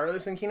 He's like a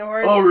Heartless in Kingdom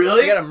Hearts. Oh,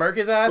 really? You gotta murk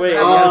his ass. Wait,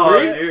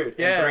 dude.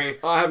 Yeah. In 3.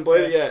 Oh, I haven't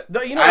played it yet.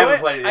 No, you know I haven't what?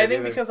 played it I yet think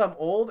either. because I'm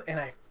old and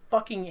I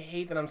fucking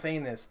hate that I'm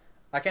saying this,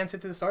 I can't sit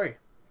through the story.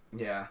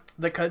 Yeah.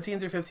 The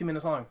cutscenes are 15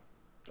 minutes long.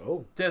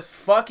 Oh. Just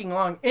fucking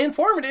long.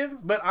 Informative,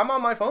 but I'm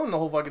on my phone the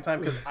whole fucking time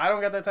because I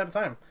don't got that type of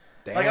time.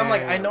 Damn. Like, I'm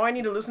like, I know I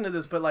need to listen to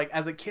this, but like,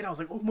 as a kid, I was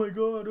like, oh my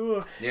god.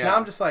 Yeah. Now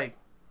I'm just like,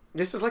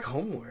 This is like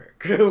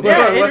homework. Yeah,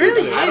 it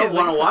really is. I don't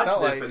want Like, to watch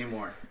felt this like-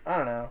 anymore. I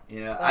don't know.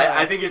 Yeah.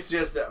 I think it's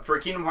just, for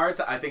Kingdom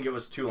Hearts, I think it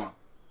was too long.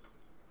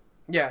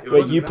 Yeah. It Wait,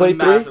 was you played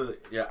 3? massive-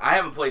 Yeah, I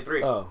haven't played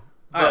 3. Oh.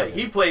 But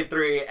he played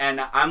 3, and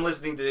I'm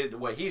listening to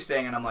what he's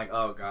saying, and I'm like,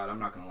 oh god, I'm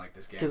not going to like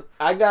this game. Because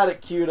I got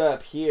it queued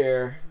up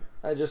here.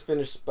 I just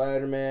finished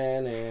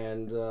Spider-Man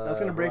and... That's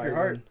gonna break your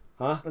heart.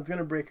 Huh? That's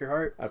gonna break your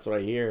heart. That's what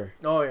I hear.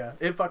 Oh yeah,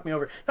 it fucked me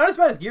over. Not as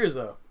bad as Gears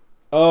though.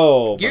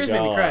 Oh, Gears my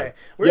made me God. cry.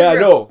 We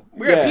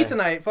were at pizza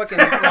night fucking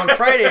on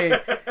Friday,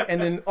 and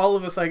then all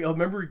of us like, oh,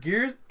 remember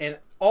Gears? And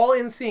all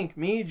in sync,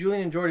 me,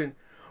 Julian, and Jordan.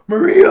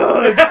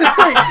 Maria, just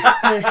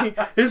like,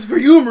 it's for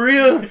you,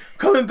 Maria.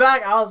 Coming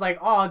back, I was like,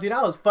 oh, dude,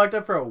 I was fucked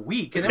up for a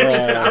week. And then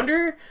when he found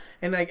her,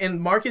 and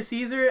Marcus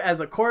sees her as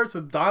a corpse,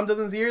 but Dom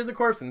doesn't see her as a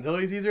corpse until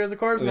he sees her as a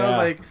corpse, and I was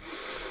like,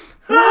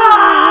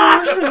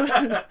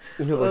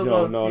 He was like,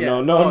 no,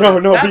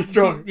 That's- be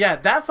strong. Yeah,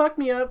 that fucked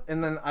me up,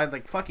 and then I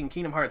like fucking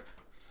Kingdom Hearts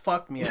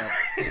fucked me up.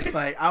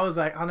 Like I was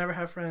like, I'll never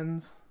have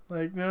friends.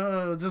 Like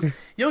no, just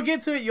you'll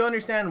get to it. You'll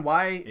understand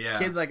why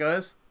kids like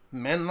us,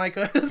 men like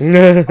us,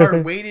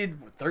 are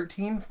waited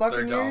 13 fucking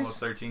years. Almost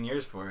 13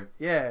 years for it.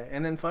 Yeah,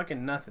 and then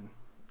fucking nothing.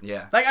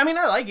 Yeah. Like I mean,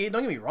 I like it.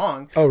 Don't get me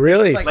wrong. Oh,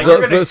 really? It's just,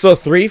 like, So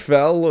 3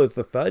 fell with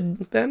the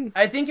thud then?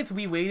 I think it's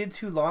we waited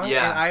too long.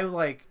 Yeah. And I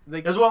like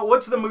As well,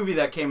 what's the movie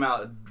that came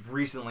out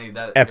recently?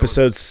 That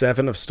Episode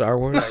 7 of Star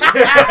Wars?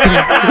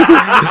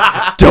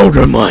 Don't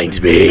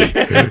remind me.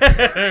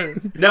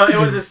 No, it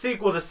was a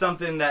sequel to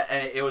something that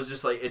it was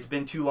just like it's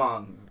been too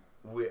long,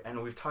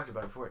 and we've talked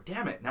about it before.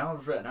 Damn it! Now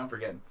I'm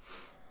forgetting.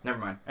 Never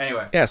mind.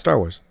 Anyway, Yeah, Star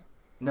Wars.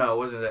 no, it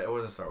wasn't. It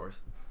wasn't Star Wars.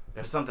 It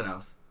was something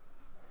else.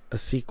 A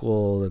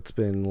sequel that's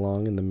been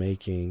long in the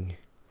making,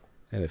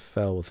 and it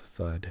fell with a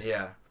thud.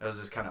 Yeah, it was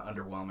just kind of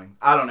underwhelming.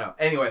 I don't know.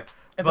 Anyway,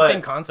 it's the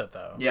same concept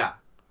though. Yeah.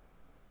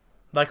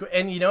 Like,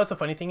 and you know what the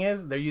funny thing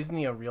is? They're using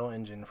the Unreal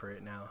Engine for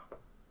it now.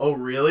 Oh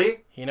really?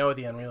 You know what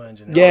the Unreal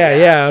Engine is?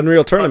 Yeah,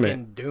 Unreal Tournament.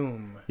 Fucking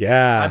Doom.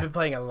 Yeah. I've been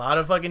playing a lot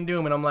of fucking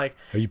Doom, and I'm like,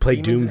 Oh, you play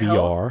Demons Doom in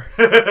Hell?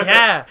 VR?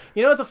 yeah.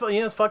 You know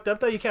what's fucked up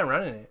though? You can't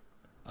run in it.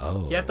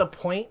 Oh. You have to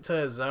point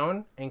to a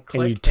zone and click,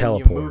 you and you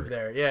teleport. move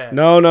there. Yeah.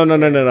 No.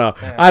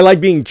 Yeah. I like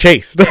being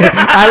chased.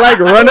 I like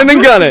running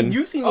and gunning.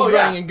 You see me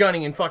running and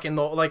gunning and fucking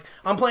like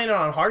I'm playing it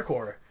on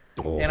hardcore,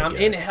 and I'm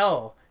in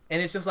hell,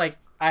 and it's just like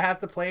I have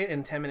to play it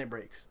in 10-minute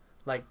breaks.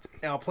 Like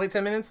I'll play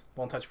 10 minutes,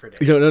 won't touch for a day.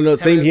 No.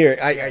 Same minutes. here.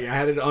 I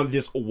had it on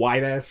this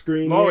wide ass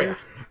screen. Oh, here.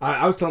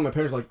 I was telling my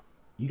parents like,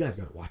 you guys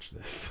gotta watch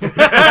this.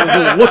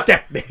 Look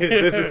at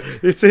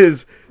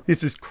this.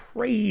 This is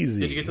crazy.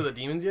 Did you get to the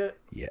demons yet?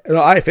 Yeah.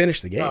 No, I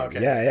finished the game. Oh,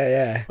 okay.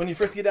 Yeah. When you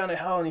first get down to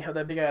hell and you have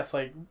that big ass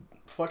like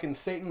fucking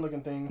Satan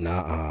looking thing.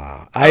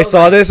 Nah. I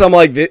saw this. I'm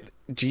like,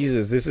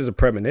 Jesus, this is a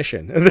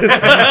premonition.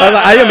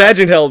 I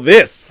imagined hell.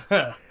 This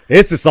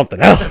is something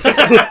else.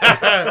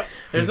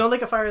 There's no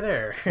lake of fire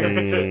there.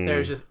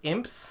 There's just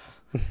imps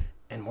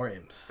and more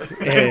imps.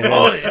 And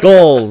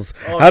skulls.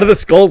 How do the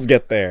skulls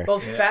get there?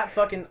 Those fat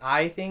fucking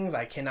eye things,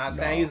 I cannot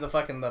stand. I use the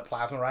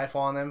plasma rifle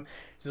on them.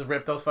 Just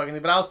rip those fucking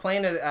things. But I was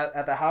playing it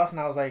at the house, and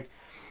I was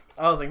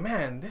like,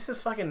 man, this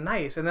is fucking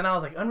nice. And then I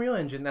was like, Unreal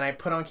Engine. Then I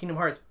put on Kingdom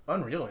Hearts,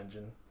 Unreal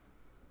Engine.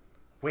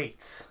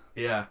 Wait.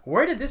 Yeah.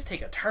 Where did this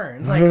take a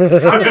turn? Like,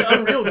 how did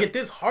Unreal get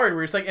this hard?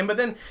 Where it's like, but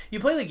then you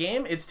play the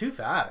game, it's too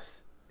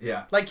fast.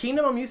 Yeah. Like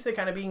Kingdom, I'm used to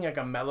kind of being like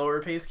a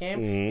mellower paced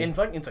game, and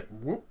fucking it's like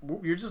whoop,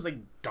 whoop, you're just like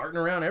darting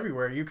around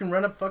everywhere. You can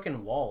run up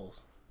fucking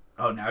walls.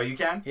 Oh, now you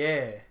can?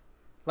 Yeah,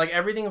 like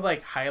everything's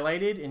like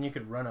highlighted, and you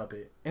could run up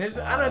it. And it's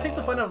I don't know, it takes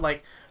the fun of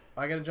like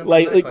I gotta jump.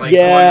 Like, on that, Like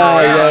yeah, going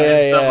around yeah,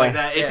 and stuff yeah. like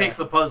that. It Yeah. takes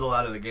the puzzle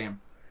out of the game.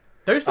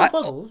 There's still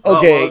puzzles.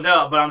 Okay. Oh, well,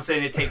 no, but I'm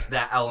saying it takes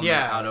that element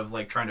Yeah. out of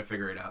like trying to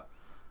figure it out.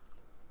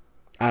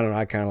 I don't know.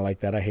 I kind of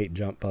like that. I hate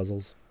jump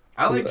puzzles.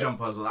 I like jump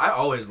puzzles. I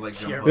always like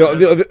jump Yeah.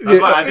 puzzles.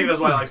 I think that's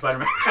why I like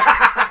Spider-Man.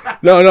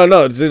 No.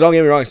 Don't get me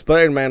wrong.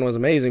 Spider-Man was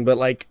amazing, but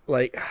like,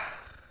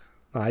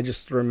 I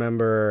just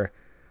remember,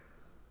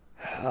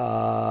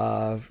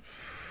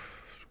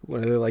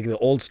 like the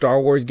old Star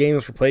Wars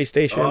games for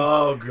PlayStation.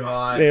 Oh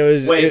god! It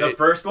was- the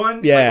first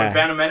one. yeah. Like when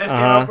Phantom Menace came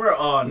out for.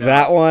 Oh no,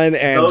 That one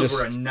and those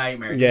just were a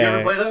nightmare. Did yeah. you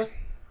ever play those?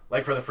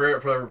 Like for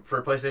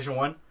PlayStation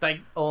 1? Like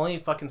only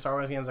fucking Star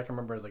Wars games I can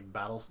remember is like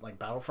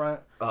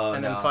Battlefront, Oh,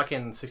 and no. then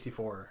fucking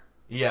 64.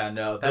 Yeah,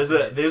 no. That's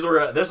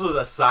This was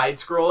a side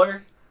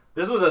scroller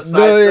This was a side.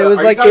 No, it was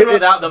Are like you talking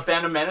about the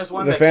Phantom Menace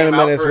one? The that Phantom came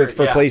out Menace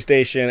for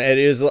PlayStation. It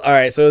is all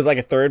right. So it was like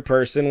a third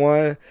person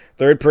one,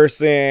 third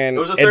person. It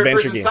was a third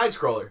adventure person game. side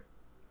scroller.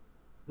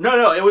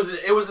 No, it was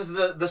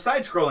the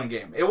side scrolling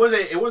game. It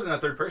wasn't a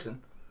third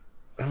person.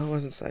 Oh, it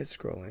wasn't side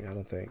scrolling. I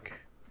don't think.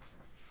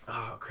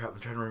 Oh crap! I'm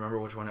trying to remember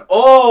which one.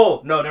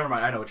 Oh no, never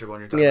mind. I know which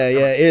one you're talking about.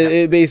 Yeah.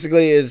 It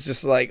basically is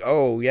just like,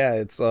 oh yeah,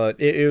 it's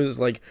it was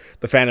like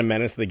the Phantom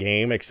Menace, the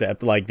game,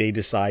 except like they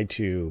decide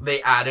to. They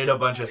added a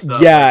bunch of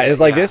stuff. Yeah, it's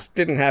like this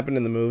didn't happen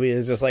in the movie.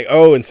 It's just like,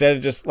 oh, instead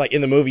of just like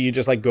in the movie, you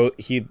just like go.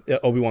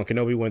 Obi-Wan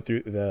Kenobi went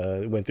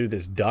through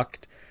this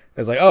duct.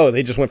 It's like, oh,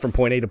 they just went from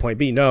point A to point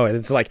B. No, and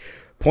it's like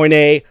point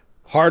A,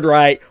 hard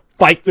right.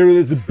 Fight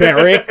through this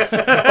barracks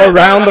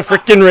around the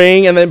freaking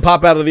ring and then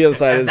pop out of the other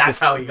side. And that's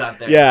how he got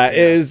there. Yeah,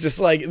 it's just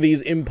like these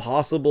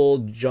impossible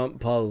jump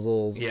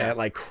puzzles at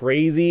like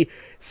crazy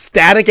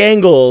static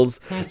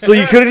angles, so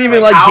you couldn't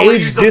even like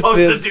gauge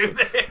distance.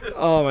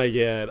 Oh my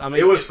god! I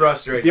mean, it was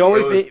frustrating.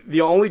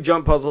 The only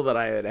jump puzzle that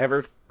I had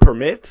ever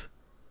permit,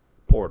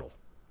 Portal.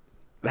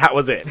 That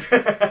was it.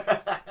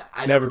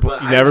 I never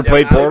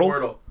played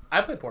Portal.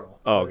 I played Portal.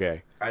 Oh,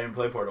 okay. I didn't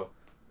play Portal.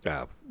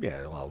 Yeah,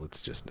 well,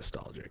 it's just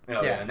nostalgic.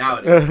 Oh, yeah, now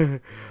it is.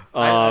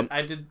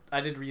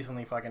 I did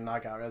recently fucking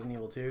knock out Resident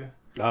Evil 2.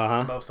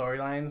 Both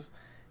storylines.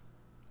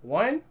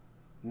 One,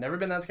 never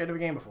been that scared of a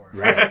game before.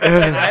 Right.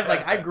 And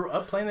I grew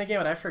up playing the game,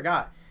 and I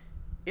forgot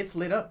it's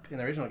lit up in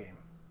the original game.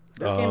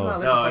 This game's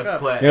not lit the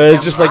fuck up.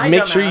 It's just like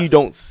make sure you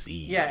don't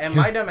see. Yeah, and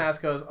my dumb ass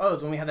goes, oh,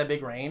 it's when we had that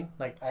big rain,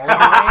 like all of the rain,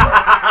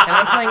 and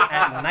I'm playing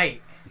at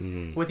night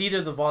with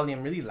either the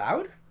volume really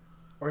loud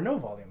or no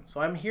volume.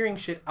 So I'm hearing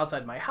shit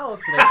outside my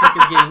house that I think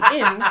is getting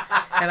in,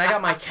 and I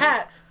got my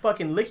cat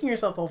fucking licking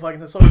herself the whole fucking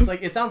time. So it's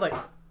like, it sounds like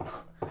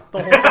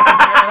the whole fucking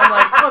time. And I'm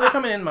like, oh, they're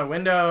coming in my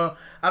window.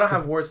 I don't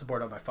have word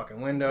support on my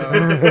fucking window. I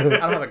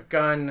don't have a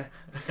gun.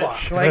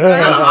 Fuck. Like,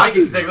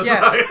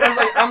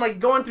 I'm like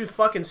going through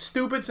fucking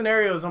stupid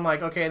scenarios. I'm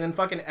like, okay, and then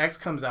fucking X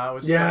comes out.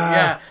 Which is like,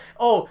 yeah.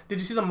 Oh, did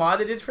you see the mod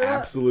they did for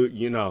that?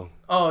 Absolute,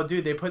 Oh,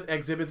 dude, they put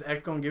Exhibits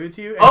X gonna give it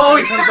to you. And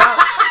it comes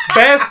out.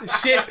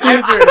 Best shit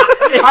ever.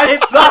 I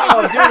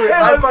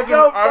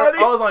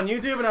was on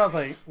YouTube and I was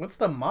like, what's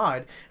the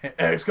mod? And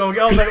X gonna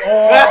get. I was like,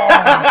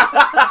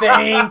 oh,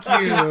 thank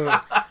you.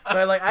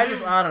 But like, I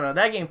don't know.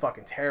 That game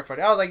fucking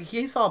terrified. I was like,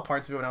 he saw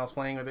parts of it when I was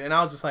playing with it, and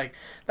I was just like,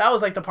 that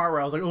was like the part where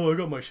I was like, oh, I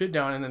got my shit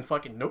down, and then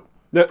fucking nope.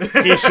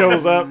 He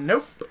shows up.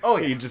 Nope. Oh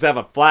yeah. You just have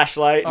a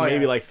flashlight and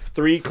maybe like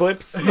 3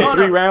 clips,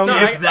 3 rounds. No,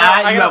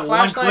 I got a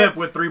one clip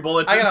with 3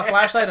 bullets. I got a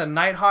flashlight, a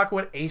Nighthawk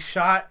with a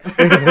shot.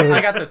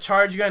 I got the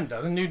charge gun,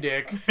 doesn't do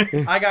dick.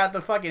 I got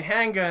the fucking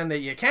handgun that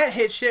you can't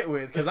hit shit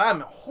with because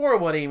I'm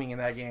horrible at aiming in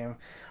that game.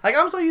 Like,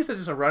 I'm so used to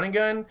just a running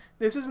gun.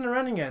 This isn't a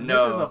running gun.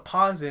 No. This is a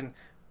pause and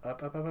up,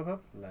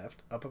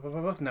 left, up.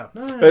 No.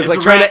 It's like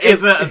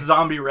it's a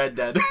zombie Red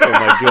Dead. Oh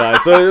my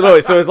god!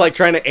 So it's like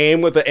trying to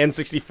aim with the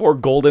N64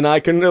 golden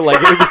icon,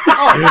 like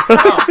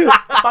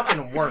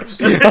fucking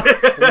worse.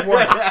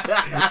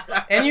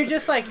 And you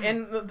just like,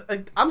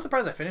 I'm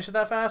surprised I finished it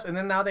that fast. And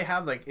then now they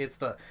have like it's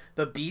the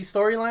B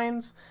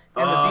storylines.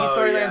 And the B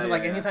storylines are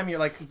like anytime you're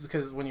like,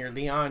 because when you're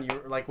Leon,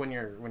 you're like when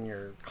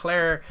you're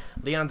Claire,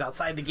 Leon's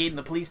outside the gate in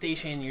the police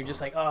station. You're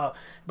just like, oh,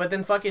 but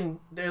then fucking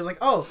there's like,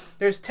 oh,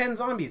 there's 10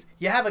 zombies.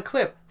 You have a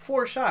clip,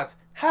 4 shots.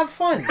 Have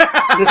fun.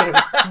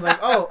 Like,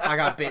 oh, I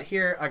got bit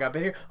here.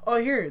 Oh,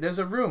 here, there's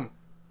a room.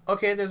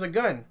 Okay, there's a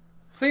gun.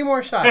 3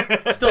 more shots.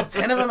 Still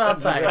 10 of them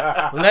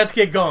outside. Let's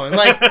get going.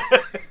 Like,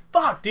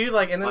 fuck, dude.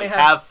 Like, and then they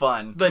have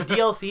fun. The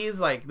DLCs,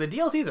 like, the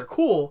DLCs are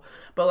cool,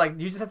 but like,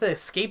 you just have to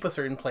escape a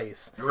certain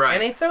place. Right.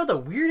 And they throw the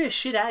weirdest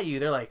shit at you.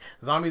 They're like,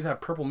 zombies have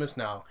purple mist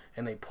now,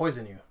 and they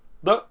poison you.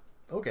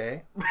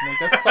 Okay, like,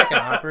 that's fucking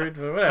awkward,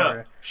 but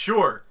whatever.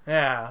 Sure.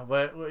 Yeah,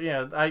 but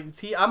yeah,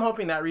 I'm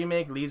hoping that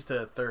remake leads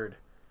to a 3rd,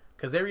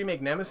 because they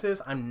remake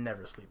Nemesis. I'm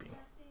never sleeping.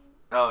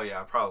 Oh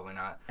yeah, probably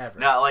not. Ever.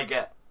 Not like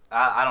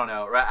I don't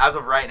know. As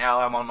of right now,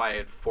 I'm on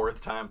my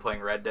 4th time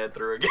playing Red Dead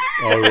through again.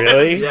 Oh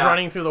really? Yeah.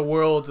 Running through the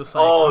world, just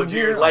like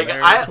dude,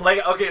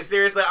 okay,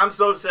 seriously, I'm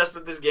so obsessed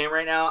with this game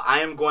right now.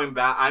 I'm going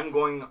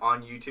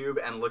on YouTube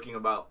and looking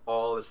about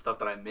all the stuff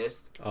that I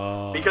missed.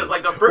 Because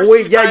like the first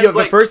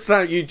the first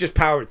time you just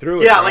powered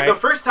through it. Yeah, right? like the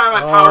first time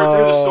I powered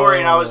through the story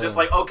and I was just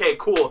like, okay,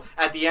 cool.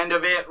 At the end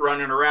of it,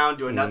 running around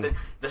doing nothing.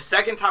 The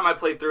second time I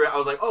played through it, I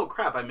was like, oh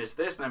crap, I missed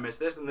this and I missed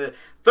this. And the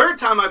third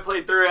time I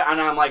played through it,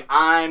 and I'm like,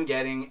 I'm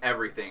getting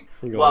everything.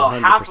 Well,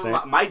 100%. Half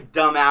of my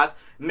dumbass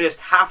missed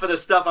half of the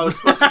stuff I was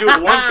supposed to do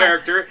with one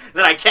character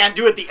that I can't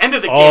do at the end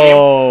of the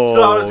game.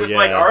 So I was just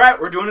like, all right,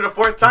 we're doing it a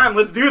 4th time.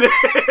 Let's do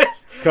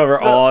this. Cover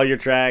all your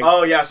tracks.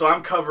 Oh, yeah. So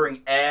I'm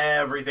covering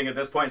everything at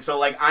this point. So,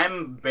 like,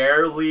 I'm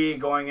barely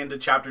going into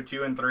chapter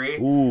 2 and 3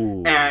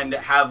 and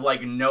have,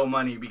 like, no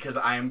money because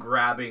I am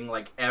grabbing,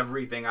 like,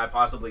 everything I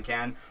possibly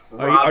can.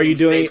 Are you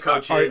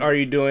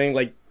doing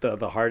like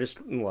the hardest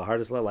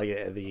level,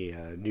 like the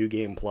New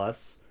Game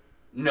Plus?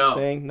 No.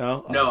 Thing?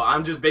 No? No,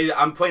 I'm just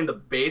I'm playing the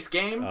base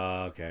game.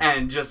 Okay.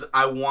 And just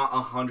I want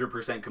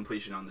 100%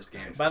 completion on this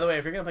game. By the way,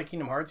 if you're gonna play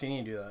Kingdom Hearts, you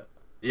need to do that.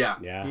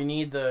 Yeah. You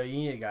need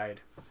a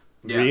guide.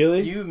 Yeah.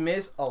 Really? You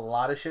miss a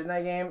lot of shit in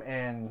that game,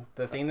 and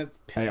the thing that's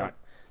on.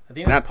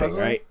 puzzling, thing,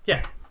 right?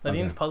 Yeah, the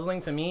thing that's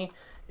puzzling to me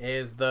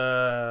is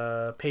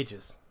the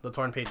pages, the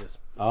torn pages.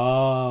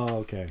 Oh,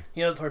 okay.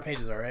 You know what the torn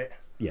pages are, right?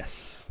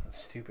 Yes.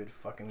 Stupid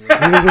fucking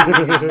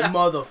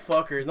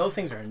motherfucker. Those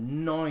things are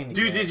annoying.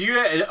 Dude, did you?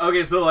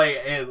 Okay, so like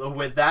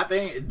with that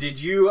thing, did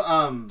you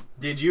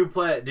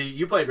play?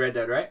 You played Red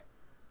Dead, right?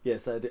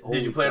 Yes, I did.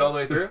 Did you play it all the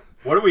way through?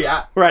 What are we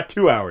at? We're at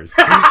 2 hours.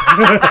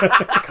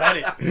 Cut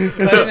it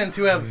in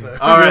 2 episodes.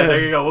 All right,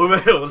 there you go.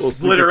 We'll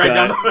split it right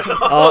down the middle.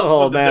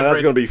 Oh man,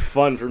 that's gonna be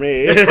fun for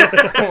me.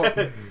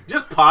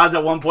 Just pause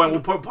at one point.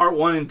 We'll put part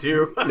 1 and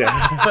 2.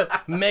 Yeah.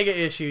 But mega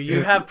issue.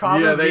 You have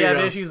problems. there we you have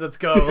go. issues. Let's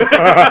go.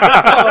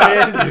 That's all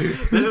it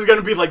is. This is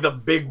gonna be like the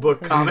big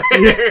book comic,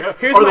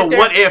 Here's or my the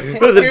what if.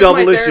 The Here's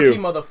double my issue. therapy,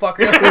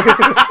 motherfucker.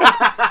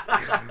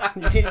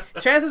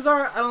 Chances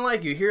are I don't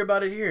like you. Hear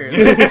about it here.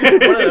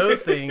 One of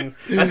those things.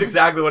 That's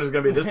exactly what it's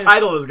gonna be. This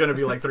title is gonna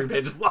be like 3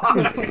 pages long.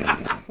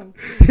 It's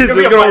It's just gonna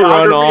be a gonna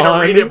run biography to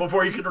on. read it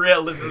before you can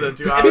listen to the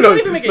 2 hours. It doesn't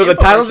even make No, an the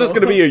title's just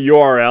infomercial. gonna be a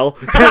URL.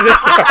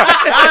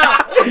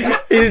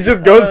 It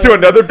just goes to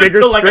another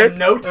bigger So like a script.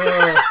 note.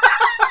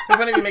 It's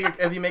funny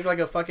if you make like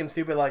a fucking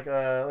stupid like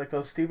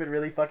those stupid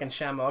really fucking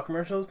Shamel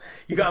commercials.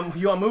 You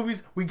want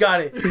movies? We got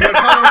it. You want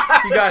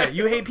comics? You got it.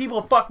 You hate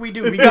people? Fuck, we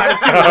do. We got it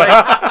too.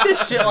 Like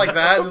just shit like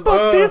that. Just,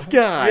 Fuck this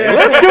guy. Yeah.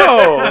 Let's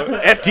go.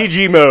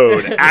 FTG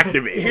mode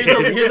activate.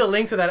 Here's a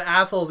link to that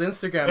asshole's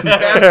Instagram.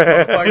 Spam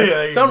this motherfucker. Yeah,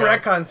 there you Tell go.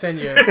 RetCon send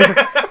you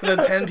to the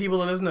 10 people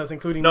that listen to us,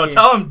 including No, me.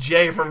 tell him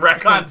Jay from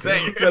RetCon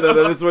saying. No,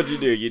 this is what you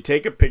do. You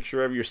take a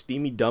picture of your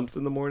steamy dumps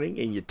in the morning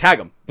and you tag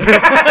them.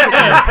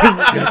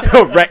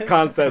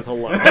 Retcon says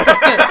hello.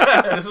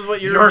 This is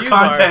what your Your reviews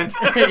content.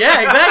 are.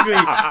 Yeah,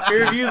 exactly.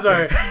 Your reviews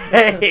are.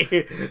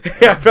 Hey,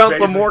 I found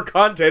some more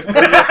content for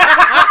you.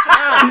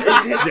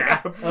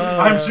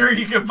 I'm sure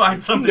you can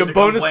find something. The to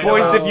bonus complain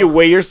points about. if you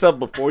weigh yourself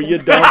before you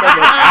dump and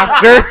then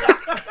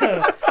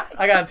after.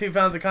 I got 2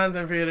 pounds of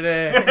content for you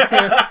today.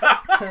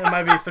 It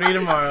might be 3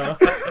 tomorrow.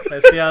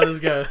 Let's see how this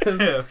goes.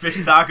 Yeah, fish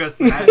tacos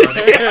tonight,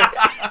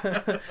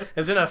 buddy.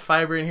 Is there enough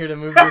fiber in here to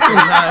move this or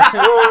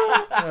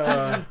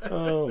not?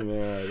 Oh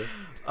man.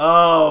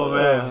 Oh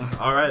man!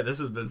 All right, this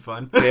has been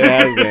fun.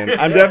 Yeah, man.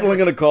 I'm definitely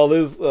gonna call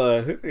this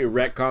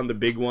RetCon the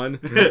big one.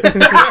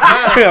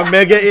 A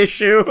mega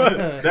issue.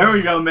 There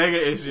we go,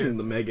 mega issue.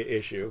 The mega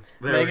issue.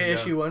 There Mega we go.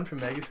 issue 1 from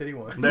Mega City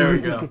 1. There we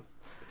go.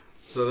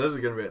 So this is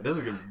gonna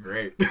be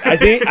great. I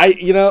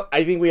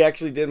think we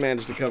actually did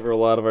manage to cover a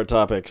lot of our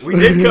topics. We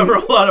did cover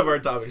a lot of our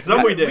topics.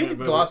 Some we didn't. We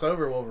but gloss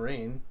over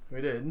Wolverine. We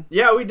did.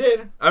 Yeah, we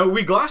did.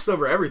 We glossed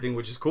over everything,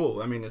 which is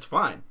cool. I mean, it's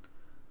fine.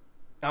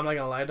 I'm not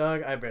gonna lie,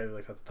 dog. I barely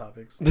looked at the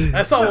topics.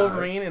 I saw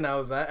Wolverine and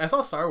I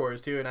saw Star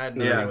Wars too, and I had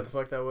no idea what the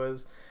fuck that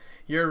was.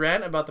 Your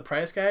rant about the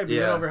price guide, we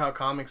went over how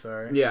comics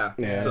are. Yeah.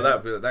 Yeah. So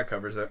that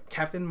covers it.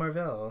 Captain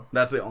Marvel.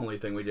 That's the only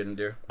thing we didn't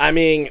do. I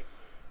mean,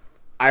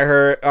 I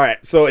heard. All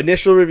right, so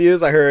initial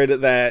reviews, I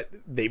heard that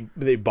they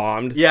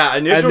bombed. Yeah,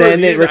 initial and then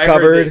reviews, it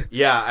recovered.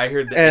 I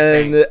heard that.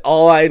 And it tanked.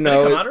 all I Did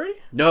know it come is out already?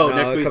 No, no,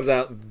 next it week. comes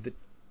out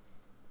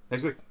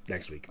Next week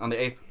next week. on the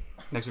 8th.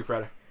 Next week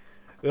Friday.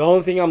 The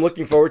only thing I'm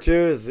looking forward to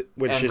is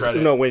when End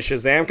credit. when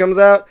Shazam comes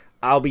out,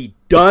 I'll be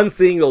done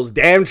seeing those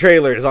damn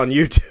trailers on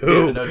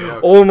YouTube. Yeah, no joke.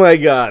 Oh my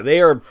god,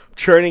 they are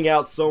churning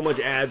out so much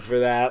ads for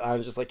that.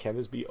 I'm just like, can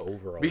this be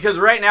over? already? Because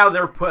right now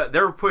they're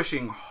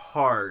pushing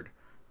hard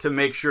to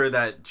make sure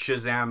that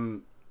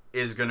Shazam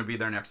is going to be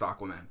their next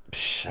Aquaman.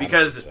 Psh, I don't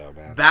Because think so,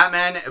 man.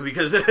 Batman,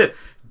 because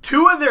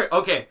two of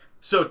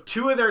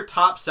their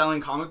top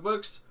selling comic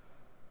books,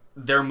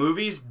 their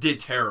movies did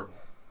terrible,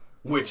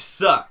 which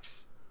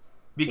sucks.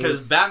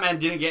 Because Batman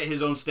didn't get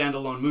his own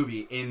standalone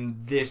movie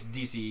in this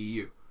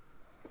DCEU,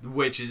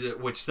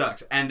 which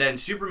sucks. And then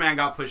Superman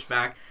got pushed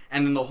back,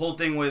 and then the whole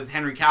thing with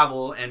Henry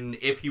Cavill, and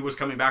if he was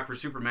coming back for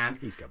Superman,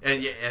 He's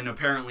coming and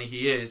apparently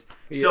he is.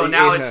 So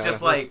now it's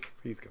just like,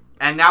 he's coming.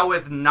 and now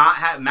with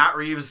not Matt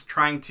Reeves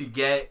trying to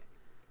get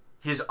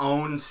his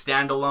own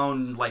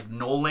standalone like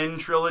Nolan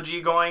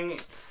trilogy going,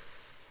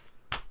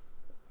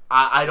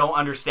 I don't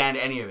understand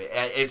any of it.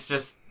 It's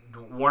just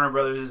Warner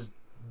Brothers is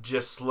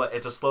just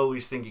it's a slowly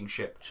sinking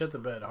ship. Shit the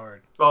bed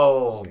hard.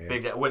 Oh, Yeah.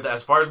 big with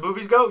as far as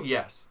movies go,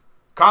 yes.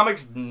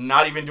 Comics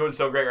not even doing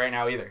so great right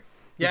now either.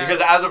 Yeah.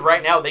 Because as of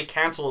right now, they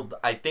canceled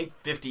I think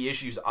 50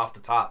 issues off the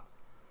top.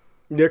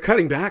 They're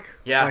cutting back.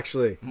 Yeah,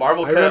 actually,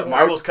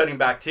 Marvel's cutting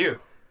back too.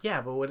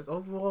 Yeah, but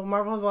well,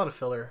 Marvel has a lot of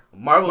filler.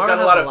 Marvel's Marvel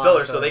got a lot has of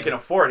filler, so they can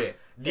afford it.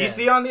 Yeah.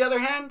 DC, on the other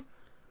hand,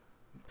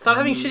 Stop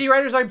having shitty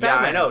writers like Yeah,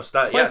 I Batman.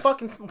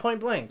 know.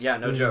 Point blank. Yeah,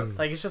 no joke.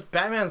 Like, it's just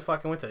Batman's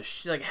fucking went to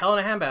like hell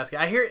in a handbasket.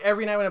 I hear it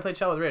every night when I play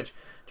Chat with Rich.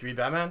 Did you read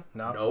Batman?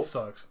 No. Nope. It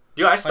sucks.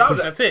 Dude, I stopped.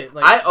 Like, that's it.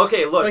 Like,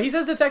 Look. well, he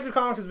says Detective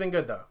Comics has been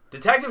good though,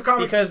 Detective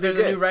Comics because has been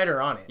there's a good. new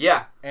writer on it.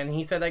 Yeah. And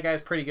he said that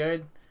guy's pretty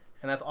good,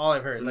 and that's all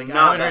I've heard. It's Like, I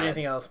not haven't heard bad.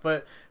 anything else.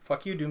 But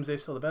fuck you,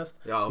 Doomsday's still the best.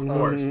 Yeah, of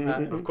course.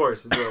 Of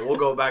course. We'll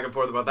go back and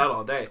forth about that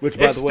all day. Which,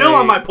 by it's the still way-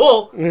 on my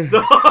pull.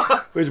 So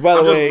which by the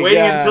I'm way, just waiting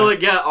yeah. until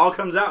it all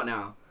comes out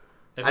now.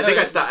 There's I think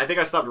another-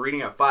 I stopped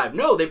reading at 5.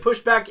 No, they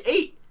pushed back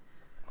 8.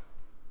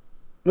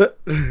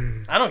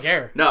 I don't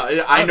care. No,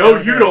 I know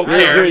you don't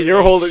care.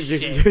 You're holding.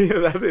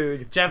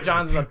 Jeff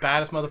Johns is the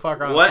baddest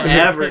motherfucker on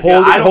Whatever. the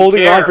planet. I don't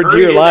holding care. on for Hurry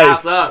dear his life.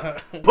 ass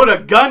up. Put a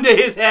gun to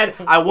his head.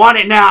 I want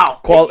it now.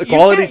 Quality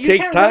You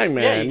takes can't time,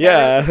 rush- man. you can't rush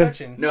Yeah.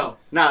 perfection. No,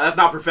 that's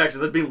not perfection.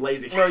 That's being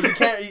lazy. Bro, you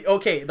can't.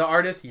 Okay, the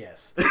artist,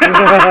 yes.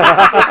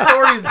 The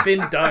story's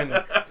been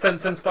done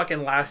since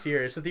fucking last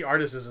year. It's just the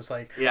artist is just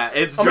like, Yeah,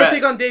 it's. I'm gonna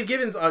take on Dave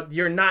Gibbons.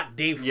 You're not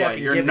Dave Yeah,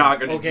 fucking you're Gibbons. not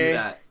gonna do okay?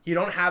 that. You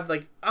don't have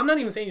like. I'm not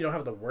even saying you don't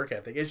have the work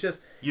ethic. It's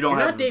just You don't you're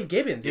have- not Dave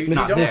Gibbons. it's You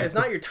not don't. there. It's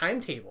not your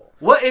timetable.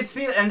 Well,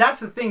 and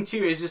that's the thing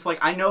too. Is just like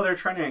I know they're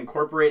trying to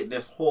incorporate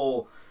this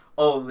whole.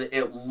 Oh,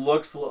 it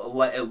looks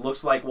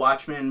like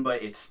Watchmen,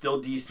 but it's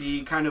still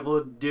DC kind of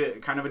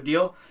a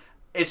deal.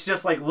 It's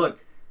just like,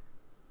 look,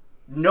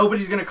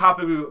 nobody's gonna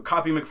copy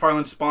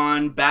McFarlane's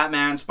Spawn,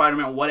 Batman,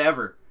 Spider-Man,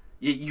 whatever.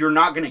 You're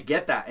not gonna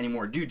get that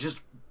anymore, dude.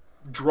 Just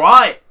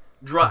draw it.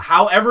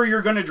 However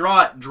you're gonna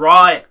draw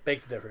it.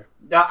 Beg to differ.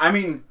 I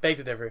mean, Beg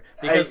to differ.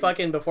 Because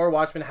fucking before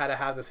Watchmen had to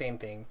have the same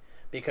thing.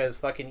 Because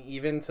fucking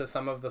even to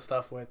some of the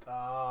stuff with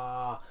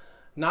not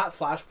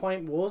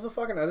Flashpoint. What was the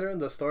fucking other one?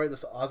 The story,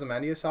 this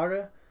Ozymandias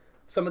saga.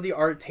 Some of the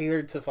art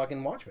tailored to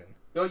fucking Watchmen.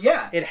 oh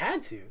yeah. It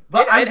had to.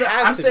 But it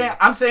has to be.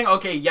 I'm saying,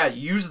 okay, yeah,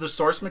 use the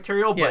source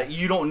material, but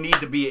you don't need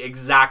to be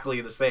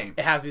exactly the same.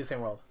 It has to be the same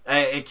world.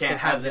 It can't. It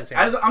has to be the same.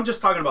 I'm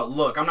just talking about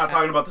look. I'm not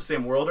talking about the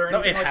same world or No,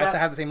 anything. it has to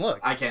have the same look.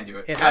 I can't do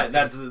it. It has to.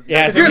 That's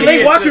Yeah, You're a to me, late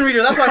it's Watchmen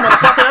reader. That's why,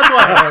 motherfucker. That's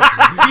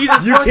why.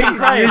 Jesus fucking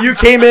Christ. You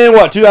came in,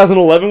 what,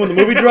 2011 when the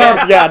movie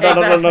dropped? Yeah, no.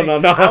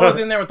 I was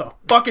in there with the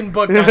fucking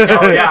book.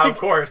 Oh yeah, of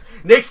course.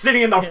 Nick's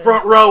sitting in the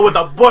front row with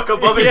a book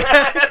above his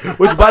head.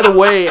 Which, by the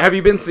way, have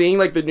you been seeing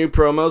like the new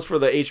promos for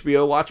the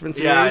HBO Watchmen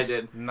series? Yeah, I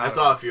did. I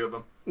saw a few of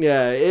them.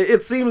 Yeah,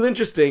 it seems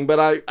interesting,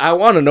 but I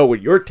want to know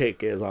what your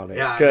take is on it.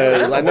 Yeah,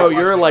 because I know watch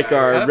you're Watchmen. like I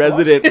our have to watch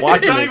resident It's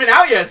Watchmen. not even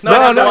out yet. It's No,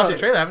 not I out haven't yet. watched the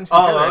trailer. I haven't seen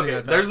the trailer. Oh, or anything okay.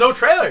 like that. There's no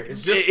trailer.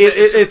 It's just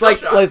It's like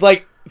still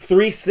shots.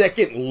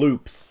 3-second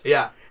loops.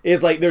 Yeah.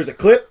 It's like there's a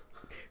clip,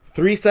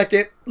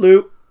 3-second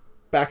loop,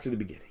 back to the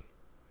beginning.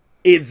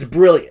 It's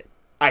brilliant.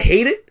 I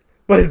hate it,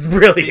 but it's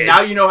brilliant. See,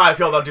 now you know how I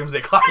feel about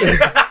Doomsday Clock.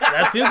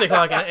 That seems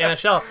like in a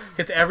shell.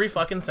 Gets every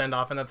fucking send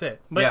off and that's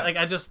it. But Yeah. like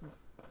I just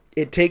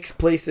It takes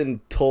place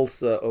in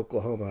Tulsa,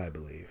 Oklahoma, I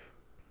believe.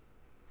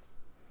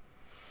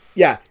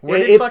 Yeah. where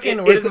did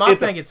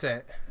Mothman get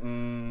sent?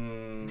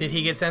 Did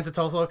he get sent to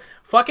Tulsa?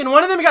 Fucking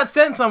one of them got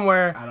sent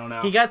somewhere. I don't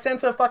know. He got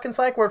sent to a fucking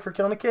psych ward for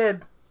killing a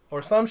kid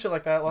or some shit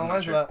like that. Along the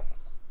lines sure. of that.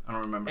 I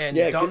don't remember. And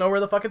Yeah, you don't know where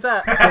the fuck it's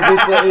at.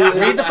 It's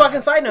Read the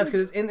fucking side notes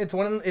because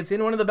it's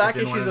in one of the back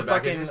It's in one issues of of the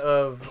back fucking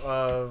issues?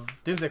 of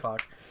Doomsday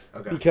Clock.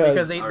 Okay.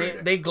 Because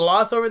Alright. they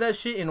gloss over that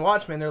shit in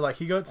Watchmen. They're like,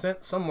 he got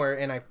sent somewhere,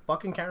 and I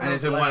fucking can't remember. And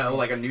it's in the one last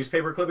like a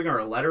newspaper clipping or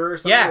a letter or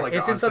something. yeah, like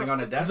it's on in some sitting on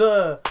a desk.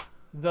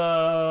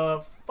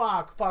 the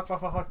fuck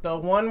the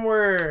one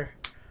where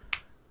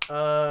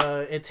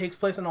it takes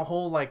place in a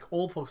whole like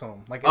old folks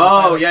home. Like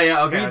Oh, inside,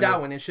 yeah, okay, I Read know.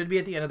 that one. It should be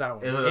at the end of that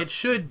one. Is It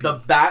should be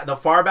the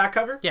far back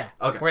cover. yeah.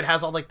 Okay. Where it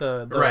has all like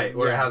the Right,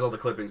 where yeah. it has all the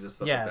clippings and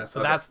stuff. Yeah, like that. so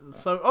Okay.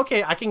 that's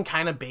okay. I can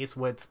kind of base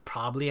what's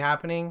probably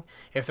happening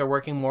if they're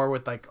working more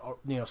with like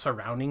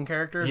surrounding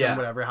characters Yeah. and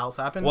whatever else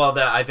happened. Well,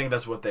 I think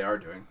that's what they are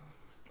doing.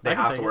 They I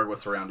can have take to it. work with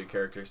surrounding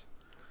characters.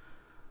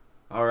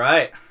 All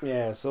right.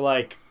 Yeah, so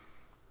like,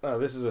 oh,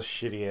 this is a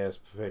shitty ass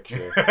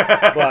picture,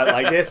 but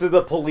like this is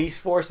the police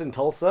force in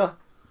Tulsa.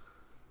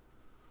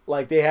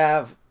 Like they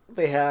have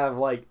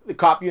like the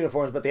cop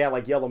uniforms, but they have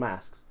like yellow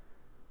masks.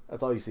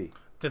 That's all you see.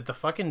 Did the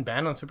fucking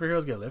ban on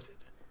superheroes get lifted?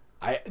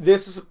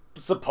 This is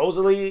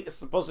supposedly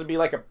supposed to be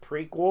like a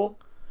prequel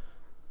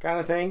kind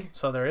of thing.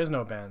 So there is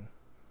no ban.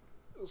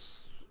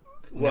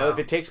 Well, No. if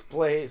it takes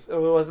place,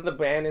 wasn't the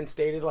ban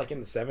instated like in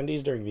the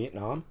 70s during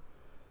Vietnam?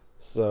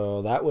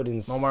 So that would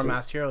No more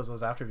masked heroes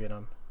was after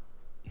Vietnam.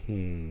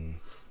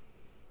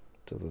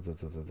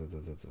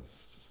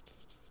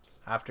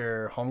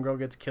 After Homegirl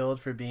gets killed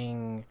for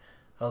being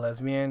a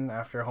lesbian,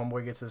 after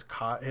Homeboy gets his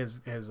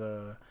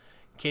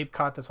cape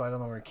caught, that's why I don't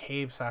know where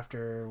capes.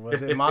 After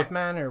was it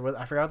Mothman or what?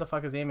 I forgot what the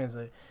fuck his name is.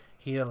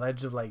 He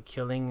alleged of like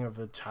killing of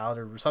a child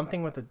or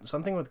something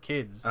with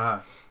kids.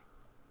 I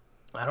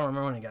don't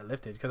remember when it got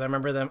lifted because I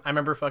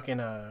remember fucking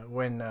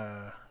when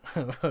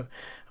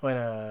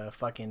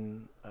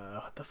fucking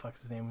what the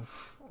fuck's his name?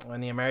 When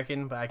the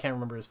American, but I can't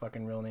remember his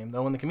fucking real name.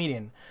 Though when the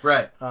comedian,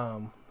 Right.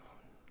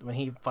 when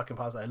he fucking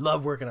pops, I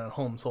love working on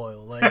home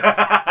soil. Like,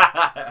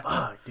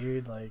 fuck,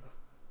 dude. Like,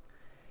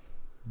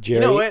 you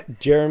know what?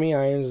 Jeremy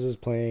Irons is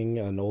playing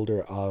an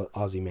older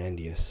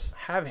Ozymandias.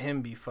 have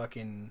him be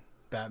fucking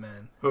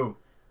Batman. Who?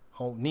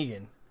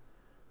 Negan.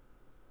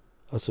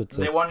 Oh, so it's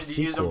They a wanted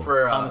to use him sequel.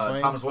 for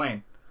Thomas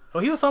Wayne. Oh,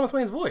 he was Thomas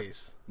Wayne's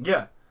voice.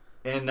 Yeah.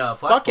 In Flashpoint.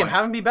 Fuck him,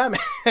 have him be Batman.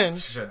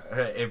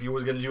 If he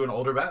was gonna do an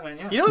older Batman,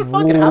 yeah. You know what?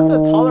 Fucking have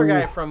the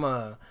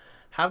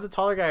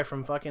taller guy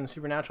from fucking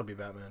Supernatural be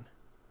Batman.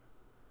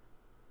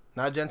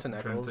 Not Jensen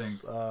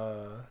Ackles.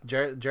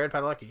 Jared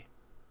Padalecki.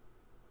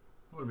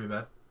 Wouldn't be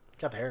bad.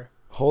 Got the hair.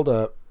 Hold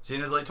up. Is he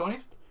in his late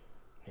 20s?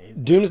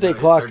 Doomsday He's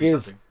Clock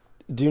 30-something.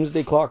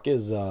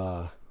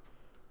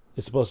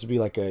 is supposed to be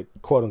like a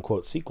quote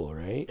unquote sequel,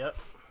 right? Yep.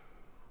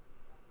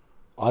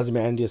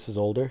 Ozymandias is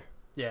older.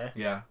 Yeah.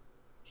 Yeah.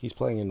 He's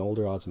playing an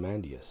older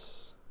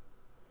Ozymandias.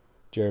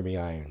 Jeremy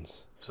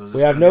Irons. So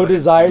We have no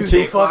desire Dude, to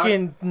they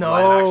fucking no.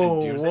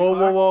 live-action Doomsday Whoa.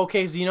 Clock?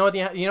 Okay, so you know what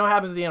what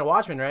happens at the end of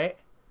Watchmen, right?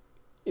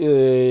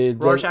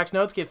 Rorschach. Rorschach's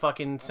notes get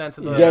fucking sent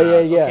to the. Yeah.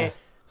 Okay,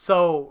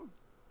 so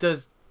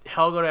does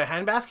hell go to a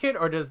handbasket,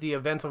 or does the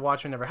events of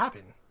Watchmen never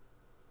happen?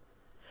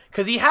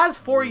 Because he has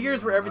 4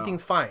 years where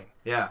everything's fine,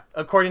 Yeah.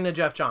 according to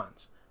Jeff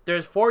Johns.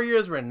 There's 4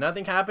 years where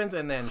nothing happens,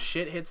 and then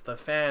shit hits the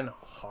fan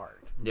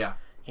hard. Yeah.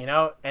 You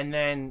know, and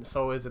then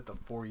so is it the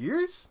 4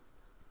 years?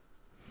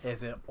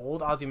 Is it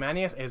old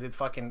Ozymandias? Is it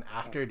fucking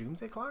after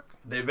Doomsday Clock?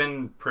 They've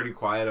been pretty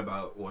quiet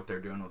about what they're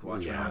doing with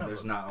Watchmen. Son of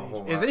There's a not a bitch. whole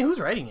lot. Is it who's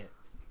writing it?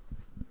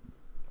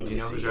 Do you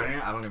know who's writing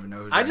it? I don't even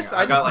know who's I writing just- it.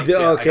 I got just- like The- two,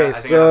 okay, I think I have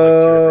like 2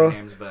 or 3 so-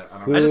 names, but I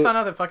don't Who- know. I just found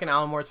out that fucking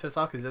Alan Moore's pissed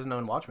off because he doesn't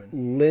own Watchmen.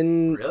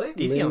 Really?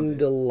 DC owns it.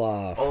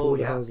 Lindelof. Oh, Who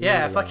the yeah. hell's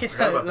Yeah, Lindelof? fucking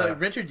Forgot about that.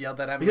 Richard yelled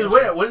that at me. Because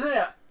yesterday. wait, wasn't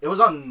it? It was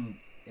on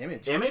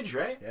Image. Image,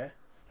 right? Yeah,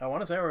 I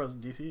want to say it was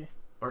DC.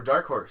 Or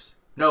Dark Horse?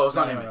 No, it was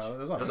on No, Image. no, It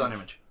was on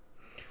Image.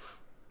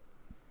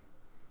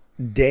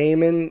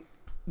 Damon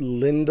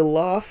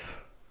Lindelof.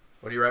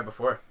 What do you write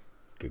before?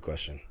 Good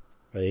question.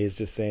 But he's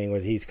just saying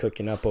what he's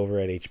cooking up over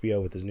at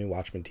HBO with his new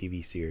Watchmen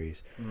TV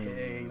series.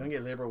 Hey, don't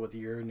get liberal with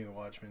your new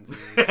Watchmen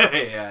series.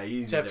 Yeah,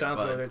 easy. Jeff there,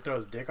 Johns bud. goes there,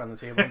 throws his dick on the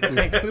table, and be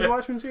like, "Who's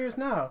Watchmen series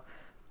now?"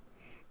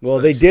 Well,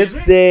 they did Excuse me?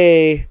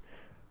 say,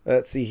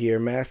 let's see here,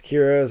 masked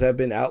heroes have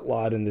been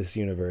outlawed in this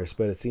universe,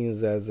 but it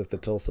seems as if the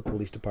Tulsa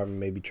Police Department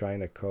may be trying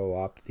to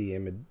co-opt the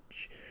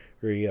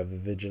imagery of the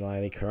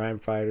vigilante crime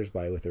fighters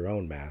with their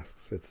own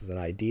masks. This is an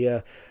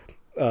idea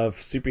of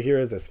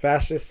superheroes as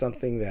fascists,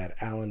 something that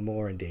Alan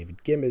Moore and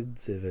David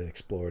Gibbons have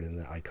explored in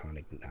the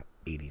iconic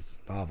 80s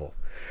novel.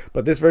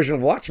 But this version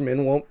of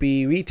Watchmen won't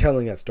be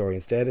retelling that story.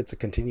 Instead, it's a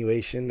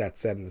continuation that's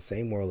set in the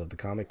same world of the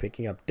comic,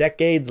 picking up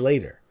decades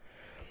later.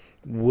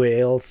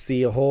 We'll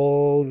see a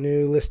whole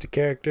new list of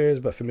characters,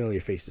 but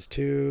familiar faces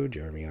too.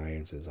 Jeremy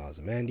Irons is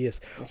Ozymandias.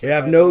 Okay, We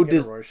have so I no don't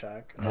get a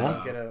Rorschach.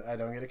 Huh? I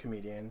don't get a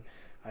comedian.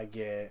 I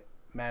get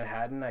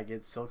Manhattan. I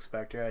get Silk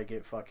Spectre. I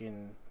get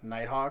fucking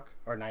Nighthawk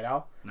or Night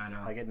Owl. Night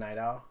Owl. I get Night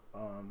Owl.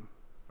 Or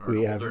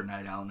We an have- older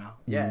Night Owl now.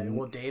 Yeah.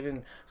 Well,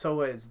 David.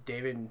 So it's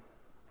David.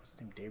 What's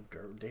his name?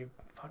 Dave.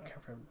 Fuck, I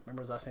can't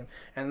remember his last name.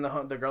 And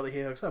the girl that he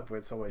hooks up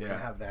with. So we're gonna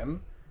have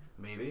them.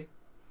 Maybe.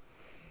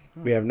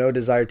 We have no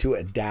desire to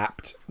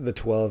adapt the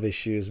 12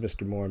 issues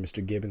Mr. Moore and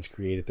Mr. Gibbons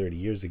created 30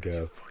 years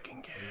ago.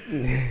 Fucking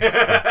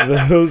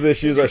get Those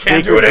issues are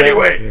can't sacred. do it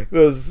anyway.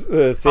 Those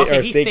Okay,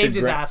 are he sacred saved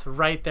his ground. ass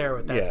right there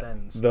with that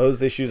sentence.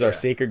 Those issues Yeah. are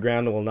sacred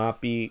ground and will not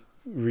be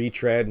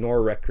retread,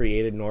 nor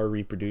recreated, nor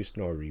reproduced,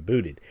 nor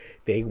rebooted.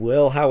 They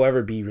will,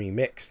 however, be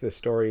remixed. The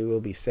story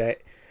will be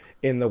set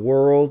in the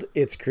world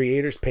its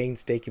creators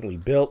painstakingly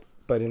built,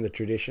 but in the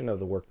tradition of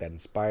the work that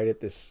inspired it.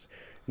 This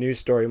new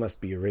story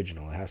must be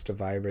original. It has to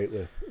vibrate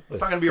with the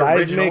It's not gonna be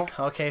original. seismic.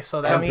 Okay,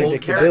 so that means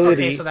Unpredictability.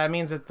 okay, so that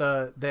means that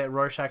the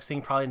Rorschach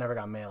thing probably never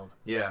got mailed.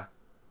 Yeah.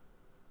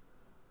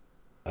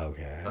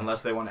 Okay.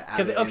 Unless they want to add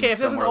Because it okay, in if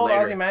there's an somewhere old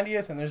later.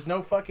 Ozymandias and there's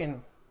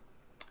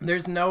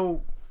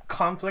no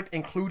conflict,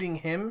 including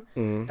him,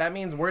 that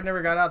means word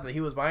never got out that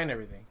he was buying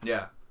everything.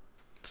 Yeah.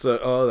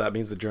 So, that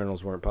means the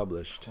journals weren't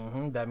published.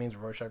 That means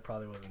Rorschach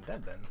probably wasn't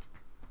dead then.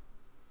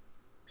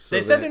 So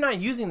They said then they're not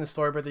using the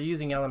story, but they're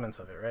using elements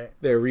of it, right?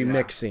 they're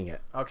remixing it.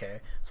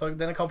 Okay, so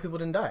then a couple people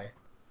didn't die.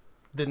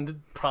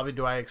 Then probably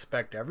do I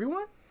expect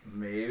everyone?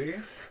 Maybe.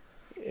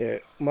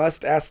 It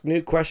must ask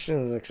new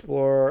questions and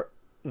explore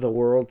the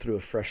world through a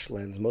fresh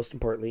lens. Most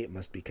importantly, it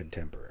must be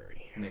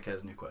contemporary. Nick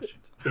has new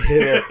questions.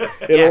 It'll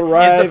Is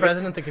arrive. the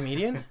president the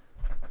comedian?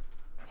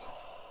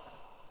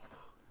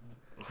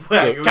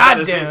 You God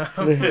gotta see-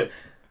 damn.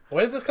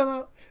 When does this come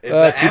out? It's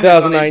an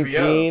Amazon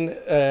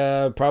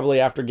 2019, probably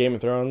after Game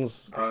of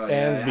Thrones Yeah,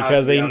 ends, it has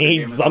because to be they after need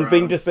Game of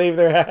something to Thrones. save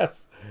their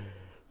ass.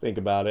 Think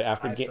about it.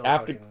 I still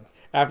After fucking-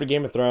 after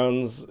Game of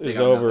Thrones is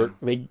got over,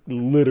 nothing. they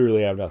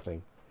literally have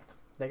nothing.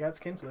 They got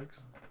skin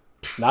flicks.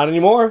 Not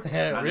anymore.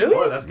 Not Really?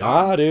 anymore, that's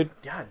gone. Nah, dude.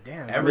 God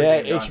damn.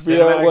 Everything's Yeah,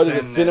 gone. HBO. What is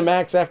it? Cinemax and,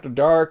 Cinemax After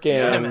Dark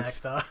and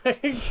Skinamax, dog.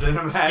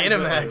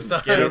 Cinemax,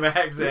 dog.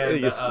 Skinemax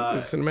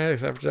and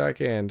Cinematics After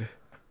Dark and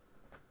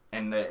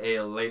a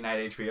late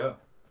night HBO.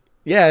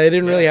 yeah, they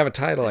didn't really have a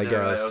title, I They didn't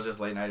really- guess. It was just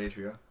late night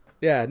HBO.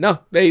 Yeah, no,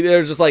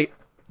 they're just like,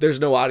 there's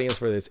no audience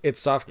for this.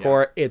 It's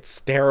softcore.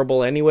 It's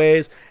terrible,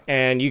 anyways,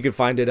 and you can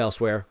find it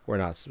elsewhere. We're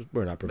not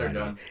providing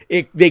done.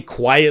 it. They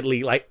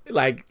quietly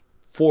like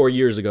 4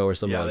 years ago or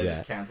something Yeah, like they that.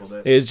 just canceled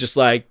it. It's just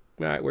like,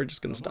 all right, we're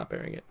just gonna stop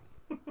airing it.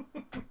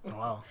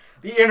 Wow.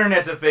 The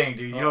internet's a thing,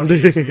 dude. You don't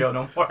need HBO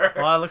no more.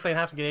 Well, it looks like I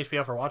have to get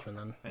HBO for Watchmen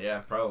then. Yeah,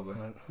 probably.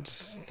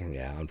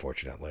 Yeah,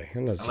 unfortunately.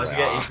 Unless you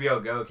get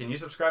HBO Go, can you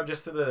subscribe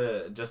just to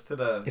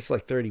the? It's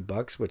like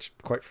 $30, which,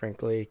 quite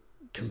frankly,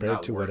 compared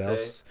not to what worth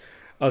else.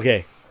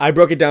 Okay, I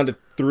broke it down to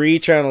 3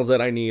 channels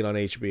that I need on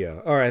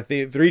HBO. All right,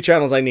 the 3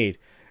 channels I need.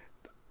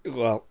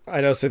 Well,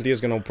 I know Cynthia's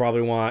gonna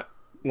probably want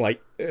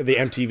like the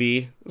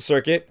MTV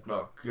circuit.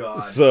 Oh God.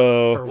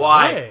 So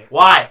Why?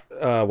 Why?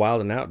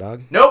 Wild and Out,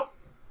 dog. Nope.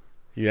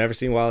 You never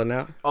seen Wild and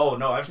Out? Oh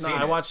no, I've No, seen.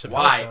 I watched it. Chappelle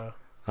Why? Show.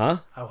 Huh?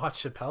 I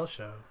watched Chappelle's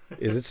show.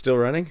 Is it still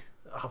running?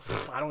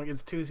 Oh, I don't.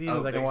 It's 2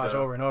 seasons I can think watch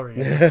so. over and over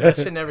again. That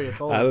shit never gets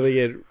old. I don't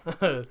think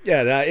it.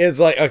 Yeah, no, it's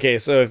like okay.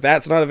 So if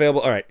that's not available,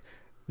 all right,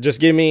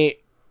 just give me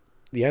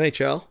the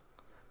NHL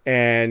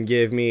and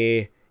give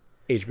me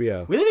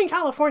HBO. We live in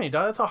California,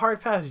 dog. That's a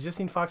hard pass. You just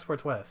need Fox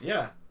Sports West.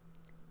 Yeah.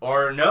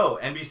 Or no,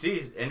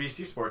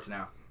 NBC Sports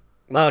now.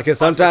 No, because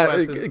Fox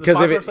sometimes Sports West because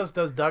Fox if Sports it, West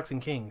does Ducks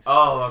and Kings.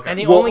 Oh, okay. And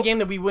the Well- only game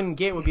that we wouldn't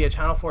get would be a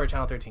Channel 4 or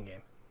Channel 13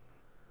 game.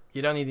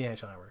 You don't need the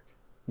NHL Network.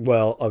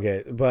 well,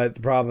 okay, but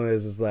the problem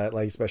is that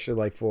like especially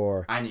like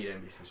for I need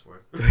NBC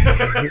Sports.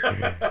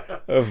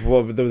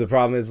 well, the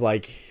problem is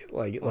like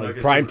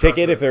it's Prime Supercross,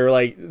 Ticket so- if they're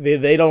like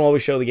they don't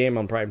always show the game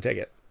on Prime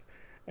Ticket.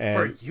 And,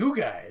 For you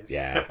guys.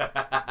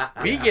 yeah,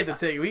 We get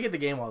the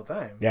game all the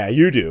time. yeah,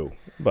 you do,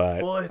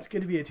 but Well, it's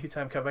good to be a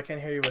 2-time cup. I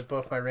can't hear you with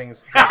both my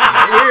rings in my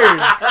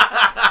ears.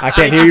 I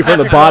can't hear you from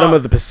the Patrick bottom Robb.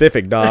 of the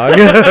Pacific, dog.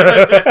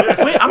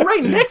 Wait, I'm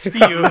right next to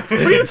you. What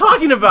are you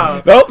talking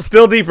about? Nope,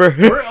 still deeper.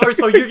 Or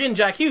so you're getting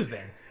Jack Hughes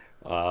then?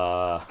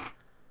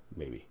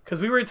 Maybe Because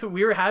we were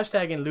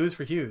hashtagging lose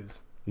for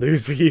Hughes.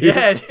 lose for you.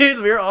 Yeah,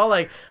 dude, we were all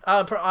like,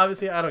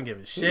 obviously I don't give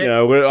a shit. You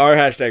know, our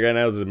hashtag right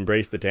now is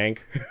embrace the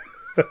tank.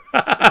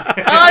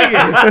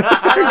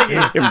 I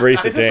like it. Embrace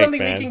the This is tank, something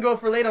man. we can go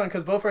for late on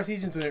because both our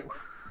seasons went.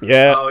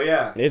 Yeah, Oh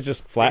yeah. it's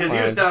just Because he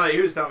was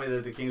flatlined. telling me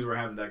that the Kings were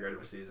having that great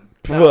of a season.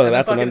 Well, And then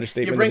that's an fucking-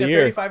 understatement You of bring the a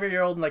year.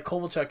 35-year-old like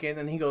Kovalchuk in,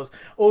 and he goes,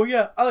 "Oh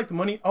yeah, I like the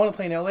money. I want to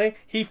play in LA."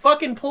 He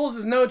fucking pulls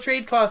his no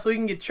trade clause so he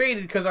can get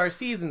traded because our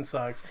season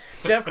sucks.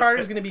 Jeff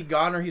Carter's gonna be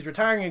gone, or he's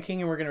retiring a King,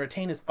 and we're gonna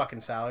retain his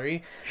fucking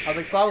salary. I was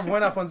like, Slavov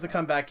Voinov wants to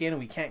come back in, and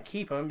we can't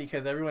keep him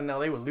because everyone in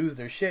LA would lose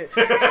their shit.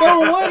 So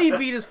what? He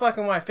beat his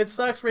fucking wife. It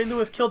sucks. Ray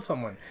Lewis killed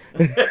someone.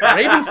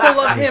 Ravens still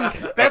love him.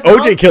 Beth OJ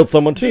Hall- killed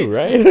someone too,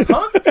 right?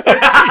 Huh?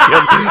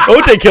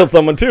 OJ killed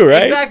someone too,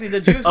 right? Exactly. The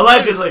juice. is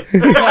Allegedly. loose.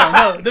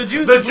 No, the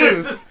juice The is juice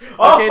loose. is-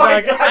 Oh Okay, my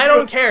dog. God. I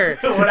don't care.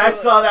 When I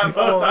saw that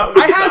post,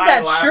 I have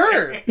that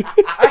shirt.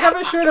 I have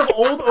a shirt of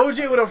old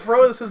OJ with a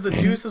fro that says "The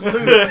juice is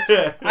loose."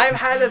 I've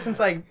had that since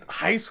like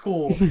high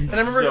school, and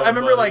I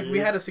remember like we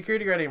had a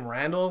security guard named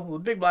Randall, a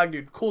big black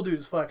dude, cool dude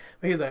as fuck.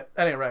 But he's like,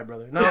 "That ain't right,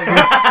 brother." And I was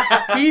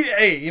like,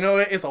 "Hey, you know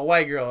what? It's a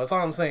white girl. That's all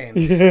I'm saying."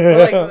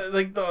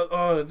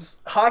 But it's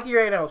hockey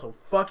right now is so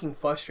fucking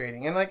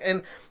frustrating, and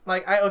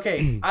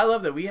I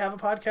love that we have a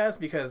podcast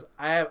because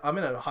I'm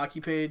in a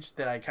hockey page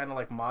that I kind of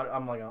like mod.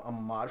 I'm a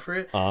mod for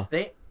it.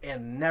 They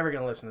am never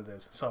gonna listen to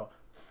this, so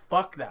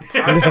fuck that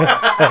podcast.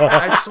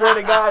 I swear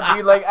to God,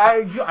 dude. Like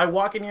I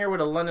walk in here with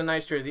a London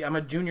Knights jersey. I'm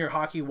a junior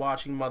hockey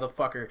watching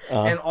motherfucker,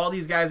 and all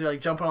these guys are like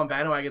jumping on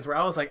bandwagons. Where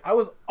I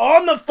was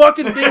on the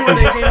fucking thing when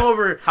they came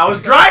over. I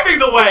was driving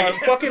the way.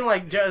 Fucking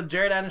like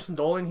Jared Anderson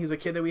Dolan. He's a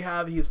kid that we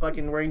have. He's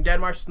fucking wearing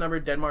Denmarsh's number.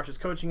 Denmarsh is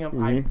coaching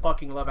him. I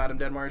fucking love Adam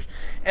Denmarsh.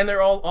 And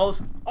they're all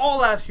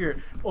last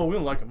year. Oh, we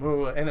don't like him.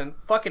 And then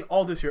fucking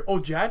all this year. Oh,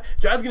 Jad's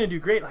gonna do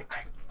great. Like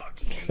I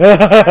fucking hate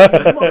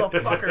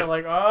motherfucker.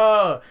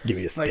 Like Give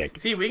me a stick. like,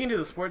 see, we can do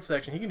the sports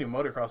section. He can do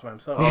motocross by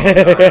himself. I have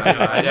to do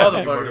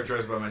Motherfucker. motor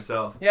choice by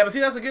myself. Yeah, but see,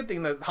 that's a good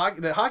thing. That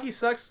hockey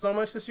sucks so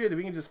much this year that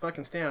we can just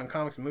fucking stay on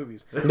comics and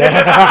movies. Nobody's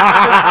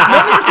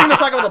going to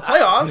talk about the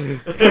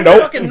playoffs. We're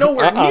Nope. fucking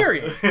nowhere near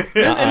it.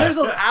 And there's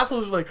those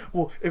assholes who are like,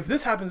 well, if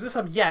this happens, this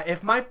happens. Yeah,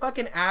 if my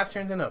fucking ass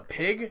turns into a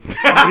pig,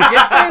 when we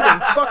get there, then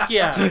fuck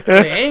yeah.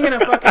 But it ain't going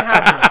to fucking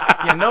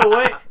happen. You know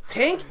what?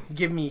 Tank,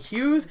 give me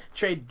Hughes,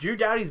 trade Drew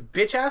Doughty's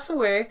bitch ass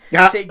away,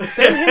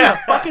 send him to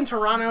fucking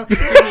Toronto, give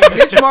me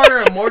Mitch Marner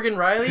and Morgan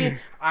Riley.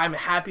 I'm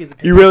happy as a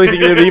pig. You really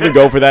think they'd even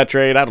go for that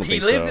trade? I don't He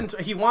think lives so.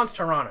 he wants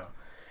Toronto,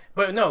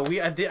 but no,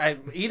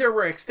 either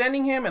we're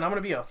extending him, and I'm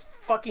gonna be a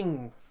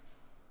fucking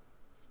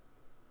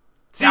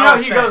See how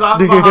Dallas he fan. goes off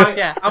behind?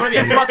 Yeah, I'm gonna be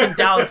a fucking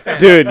Dallas fan,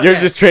 Dude, you're Yeah.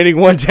 just trading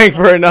one tank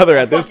for another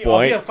at this Fuck you,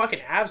 I'll be point. a fucking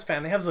Avs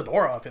fan. They have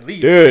Zadorov at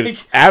least, Dude, Like,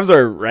 Avs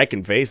are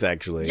wrecking face,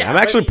 actually. yeah, I'm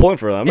actually but pulling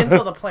for them.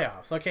 until the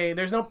playoffs. Okay,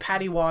 there's no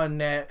Patty Waugh in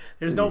net.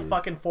 There's no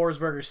fucking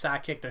Forsberger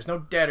sack kick. There's no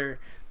Deader.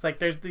 It's like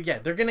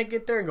they're gonna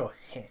get there and go.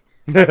 Heh.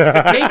 Nathan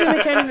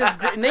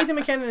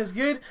McKinnon is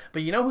good,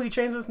 but you know who he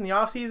trains with in the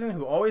offseason,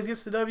 who always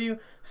gets the W?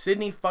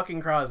 Sidney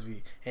fucking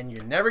Crosby, and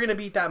you're never gonna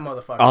beat that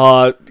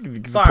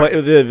motherfucker.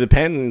 Sorry. The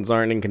Pens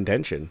aren't in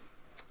contention.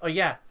 Oh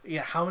yeah.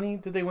 How many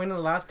did they win in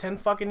the last 10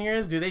 fucking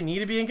years? Do they need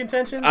to be in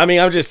contention? I mean,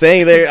 I'm just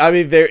saying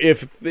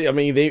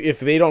if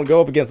they don't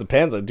go up against the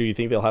Pens, do you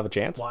think they'll have a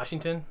chance?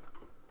 Washington?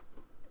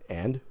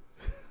 And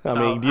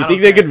No, do you I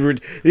think don't they care.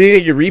 could? Do you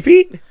think they could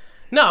repeat?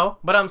 No,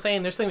 but I'm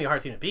saying they're still gonna be a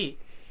hard team to beat.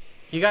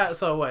 You got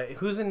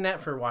who's in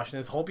net for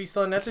Washington? Is Holtby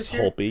still in net this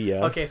year? Holtby,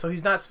 yeah. Okay, so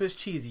he's not Swiss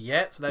cheese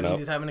yet, so that means No.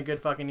 he's having a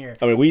good fucking year.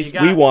 I mean, we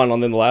won on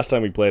them the last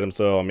time we played them,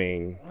 so I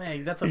mean,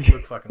 Hey, that's a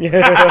fluke fucking.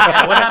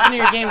 Yeah, what happened to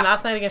your game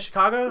last night against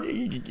Chicago?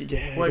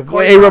 What,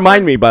 Corey hey, Crawford?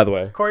 remind me, by the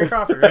way. Corey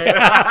Crawford, right?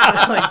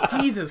 Like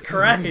Jesus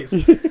Christ,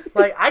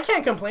 Like, I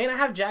can't complain. I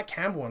have Jack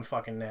Campbell in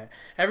fucking net.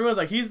 Everyone's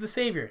like, he's the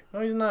savior.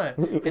 No, he's not.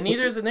 And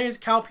there's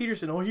Cal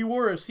Peterson. Oh, he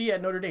wore a C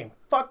at Notre Dame.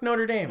 Fuck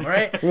Notre Dame, all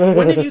right?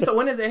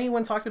 When has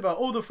anyone talked about,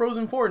 the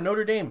Frozen Four,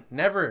 Notre Dame?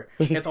 Never.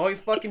 It's always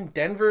fucking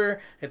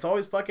Denver. It's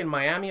always fucking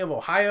Miami of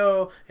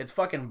Ohio. It's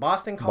fucking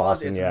Boston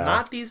College. It's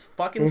not these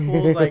fucking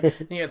schools. Like,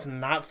 it's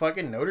not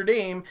fucking Notre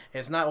Dame.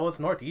 It's not, it's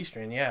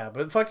Northeastern, yeah.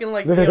 But fucking,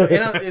 like,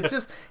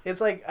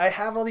 it's like, I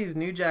have all these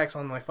New Jacks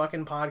on my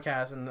fucking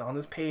podcast and on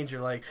this page.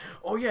 You're like,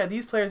 oh, yeah,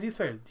 these players.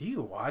 Do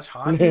you watch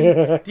hockey?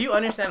 Do you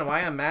understand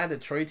why I'm mad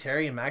that Troy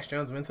Terry and Max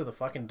Jones went to the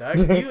fucking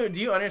Ducks? Do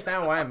you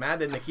understand why I'm mad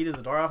that Nikita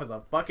Zadorov is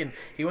a fucking,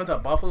 he went to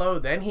Buffalo,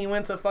 then he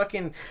went to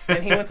fucking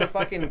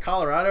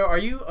Colorado?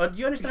 Do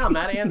you understand how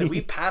mad I am that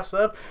we pass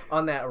up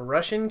on that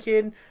Russian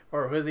kid,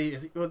 or who's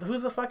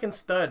the fucking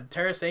stud,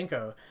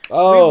 Tarasenko?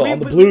 On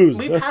the Blues.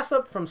 We pass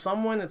up from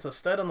someone that's a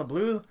stud on the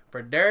Blues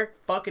for Derek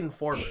fucking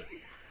Forbert.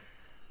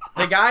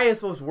 The guy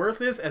is as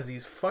worthless as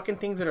these fucking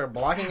things that are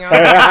blocking out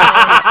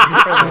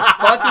for the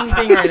fucking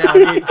thing right now,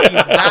 dude.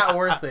 He's that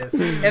worthless.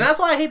 And that's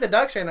why I hate the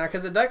Ducks right now,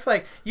 because the Ducks,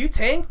 like, you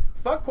tank,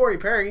 fuck Corey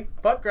Perry,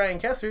 fuck Ryan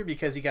Kessler,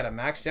 because you got a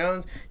Max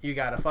Jones, you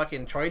got a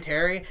fucking Troy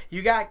Terry,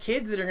 you got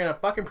kids that are going to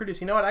fucking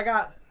produce. You know what? I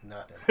got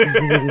nothing.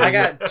 I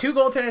got 2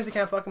 goaltenders that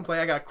can't fucking play.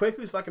 I got Quick,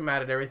 who's fucking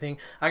mad at everything.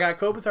 I got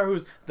Kopitar,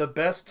 who's the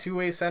best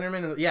two-way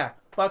centerman. Yeah,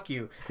 fuck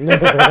you. I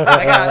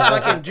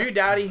got fucking Drew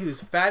Doughty,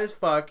 who's fat as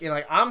fuck. And,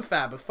 like, I'm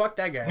fat, but fuck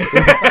that guy.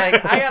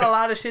 Like, I got a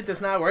lot of shit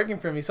that's not working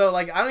for me. So,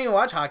 like, I don't even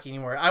watch hockey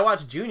anymore. I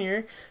watch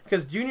Junior,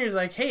 because Junior's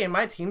like, hey,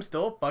 my team's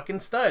still a fucking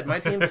stud. My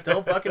team's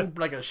still fucking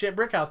like a shit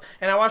brick house.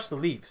 And I watch the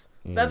Leafs.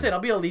 That's it. I'll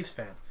be a Leafs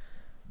fan.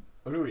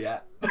 Where are we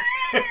at?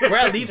 We're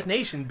at Leafs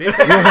Nation, bitch.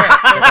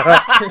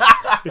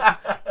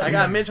 I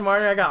got Mitch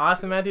Marner. I got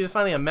Austin Matthews. There's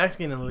finally a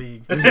Mexican in the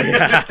league.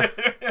 Yeah.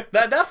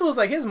 That feels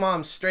like his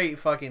mom's straight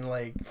fucking,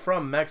 like,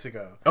 from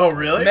Mexico. Oh,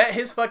 really? Met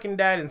his fucking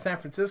dad in San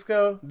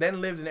Francisco,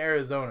 then lived in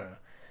Arizona.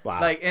 Wow.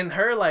 Like, and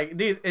her, like,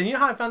 dude, and you know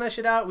how I found that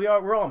shit out?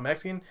 We're all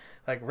Mexican.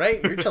 Like,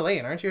 right? You're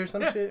Chilean, aren't you, or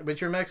some shit?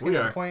 But you're Mexican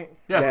at a point.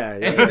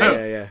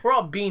 Yeah. We're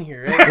all bean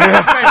here, right? That's what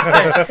I'm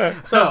trying to say.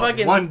 So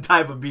fucking one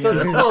type of bean. So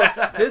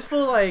this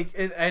fool, like,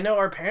 I know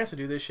our parents would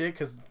do this shit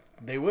because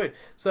they would.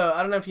 So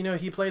I don't know if you know,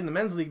 he played in the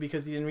men's league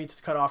because he didn't reach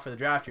the cutoff for the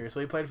draft year. So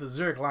he played for the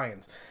Zurich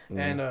Lions.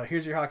 And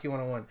here's your hockey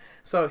 101.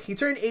 So he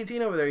turned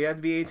 18 over there. You have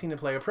to be 18 to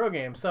play a pro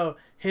game. So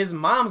his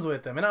mom's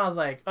with him, and I was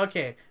like,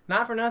 okay,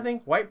 not for nothing,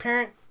 white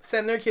parent.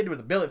 Send their kid with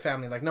a billet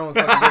family, like no one's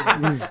fucking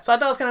business. So I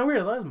thought it was kind of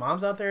weird. His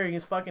mom's out there, and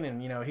he's fucking,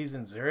 and he's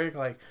in Zurich.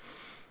 Like,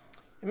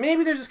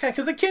 maybe they're just kind of,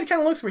 because the kid kind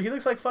of looks weird. He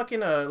looks like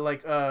fucking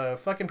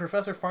fucking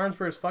Professor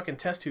Farnsworth's fucking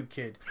test tube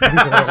kid. Like, he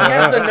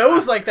has the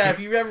nose like that. If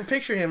you ever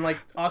picture him, like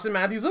Austin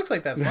Matthews looks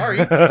like that. Sorry,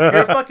 you're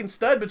a fucking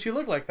stud, but you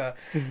look like that.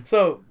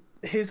 So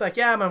he's like,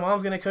 yeah, my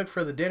mom's gonna cook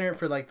for the dinner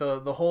for like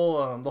the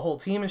whole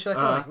team and shit.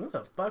 Like, I'm like, what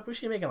the fuck was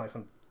she making, like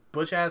some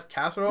butch ass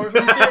casserole or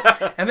some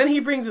shit? And then he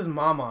brings his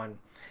mom on.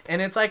 And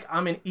it's like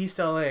I'm in East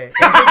LA. And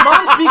his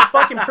mom speaks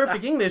fucking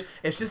perfect English.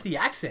 It's just the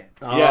accent.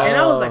 Yeah. And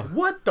I was like,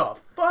 what the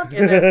fuck?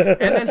 And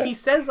then he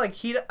says, like,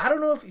 I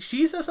don't know if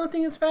she says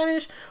something in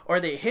Spanish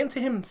or they hint to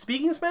him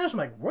speaking Spanish. I'm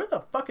like, where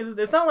the fuck is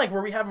this? It's not like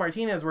where we have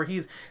Martinez where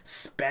he's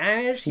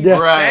Spanish. He's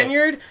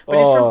Spaniard, but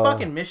he's from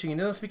fucking Michigan.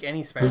 He doesn't speak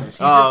any Spanish. He's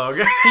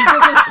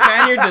just a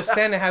Spaniard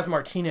descent and has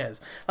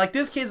Martinez. Like,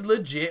 this kid's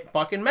legit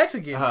fucking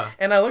Mexican.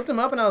 And I looked him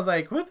up and I was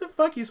like, what the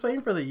fuck? He's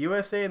playing for the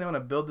USA and they want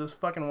to build this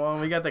fucking wall.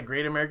 And we got the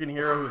great American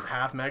hero who's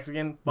half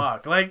Mexican.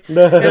 Fuck. Like, and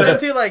then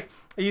too, like,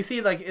 you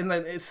see, like,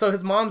 so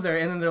his mom's there,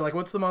 and then they're like,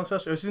 what's the mom's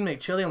special? Oh, she's gonna make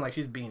chili. I'm like,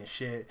 she's being as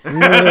shit. She's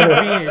being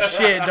as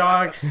shit,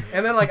 dog.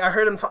 And then, like, I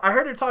heard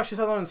her talk. She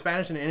said something in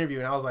Spanish in an interview,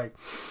 and I was like,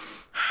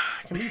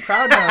 I can be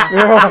proud now.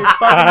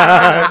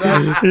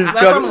 That's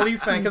why I'm a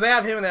Leafs fan, because they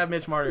have him and they have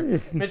Mitch Marner.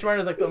 Mitch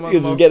Marner's like the most.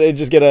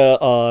 Just get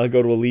a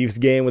go to a Leafs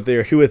game with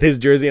his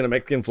jersey and a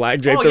Mexican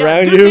flag draped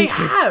around dude, you. They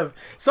have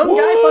some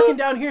guy fucking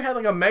down here had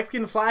like a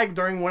Mexican flag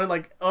during one of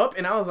like up,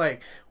 and I was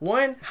like,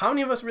 one, how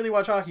many of us really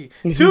watch hockey?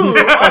 Two, I was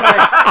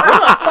like, where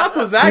the fuck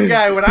was that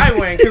guy when I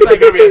went? Because like,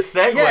 gonna be a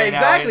segue yeah,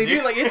 exactly, now,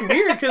 dude. Like, it's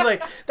weird because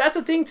like that's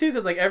the thing too,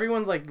 because like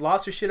everyone's like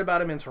lost their shit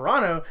about him in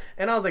Toronto,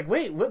 and I was like,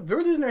 wait,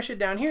 we're losing our shit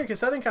down here because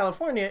Southern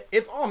California,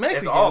 it's all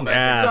Mexican. It's all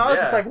Mexican. So I was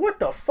just like, what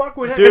the fuck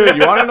would happen? Dude,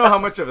 you want to know how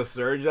much of a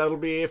surge that'll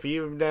be if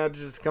you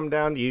just come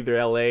down to either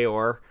LA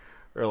or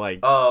like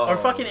or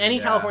fucking any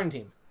California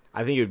team.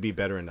 I think it would be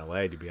better in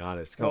LA, to be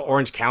honest.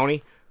 Orange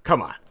County.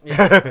 Come on.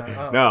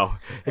 Yeah. No.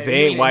 If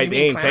they ain't white,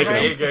 they ain't taking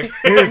them.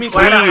 You mean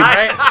Klanaheim,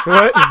 right?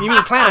 What? You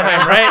mean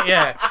Klanaheim, right?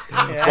 Yeah.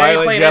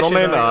 Violent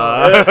gentleman.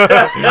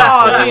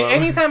 No, dude.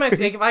 Anytime I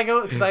see, if I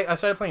go, because I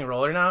started playing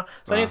roller now,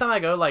 so anytime I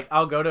go, like,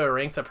 I'll go to a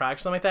rink to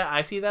practice something like that.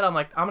 I see that, I'm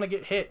like, I'm gonna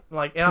get hit.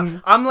 Like,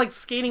 and I'm like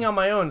skating on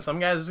my own.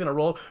 Some guys are just gonna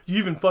roll. You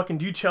even fucking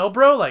do chell,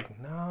 bro?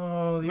 Like,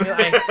 no, Leave me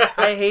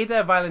I hate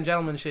that violent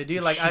gentleman shit,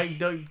 dude. Like, I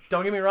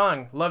don't get me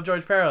wrong, love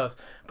George Peros,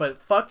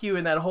 but fuck you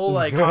in that whole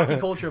like hockey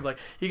culture of like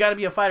you got to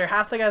be a fighter.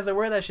 Half the guys that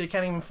wear that shit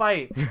can't even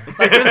fight.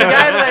 Like, there's a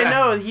guy that I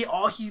know.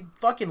 He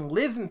fucking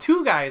lives in.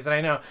 Two guys that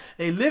I know.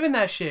 They live in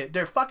that shit.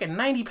 They're fucking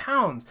 90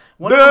 pounds.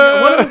 One of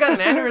them got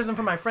an aneurysm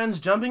from my friends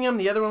jumping him.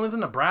 The other one lives in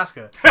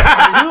Nebraska. Like,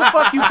 who the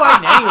fuck you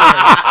fighting anyway?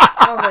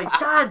 I was like,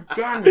 God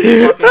damn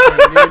this fucking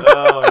thing, dude.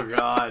 Oh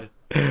god.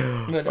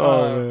 But,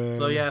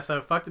 so yeah,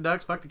 so fuck the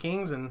Ducks, fuck the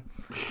Kings, and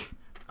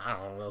I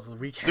don't know what else.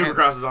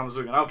 Supercross is on this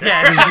weekend. Okay.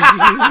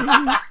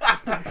 Yeah.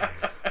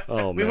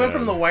 Oh, We went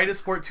from the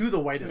whitest sport to the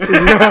whitest sport.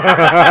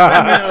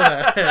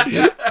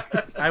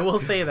 I will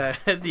say that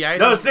the ice.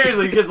 No,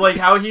 seriously, because like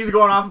how he's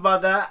going off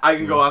about that, I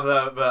can go off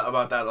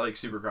about that like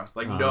Supercross,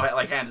 like no,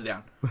 like hands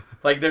down.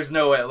 Like there's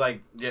no way,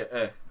 like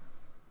yeah.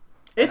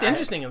 It's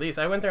interesting. At least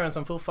I went there and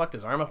some fool fucked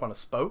his arm up on a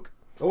spoke.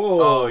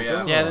 Oh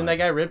yeah. Yeah, then that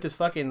guy ripped his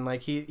fucking,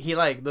 like, he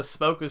like, the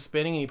spoke was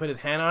spinning and he put his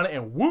hand on it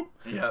and whoop!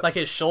 Yeah. Like,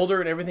 his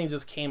shoulder and everything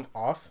just came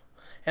off.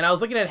 And I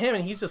was looking at him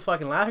and he's just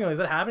fucking laughing. Is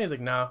that happening? He's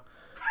like, no.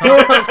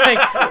 I was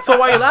like, so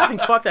why are you laughing?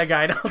 Fuck that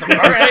guy. And I was like,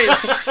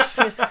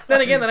 alright.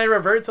 Then I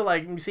revert to,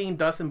 like, seeing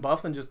Dustin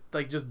Bufflin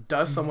just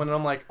dust someone and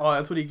I'm like, oh,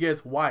 that's what he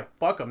gets. Why?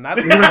 Fuck him.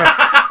 That's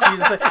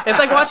Jesus. It's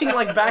like watching,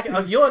 like,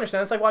 you'll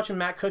understand, it's like watching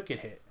Matt Cook get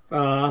hit.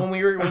 When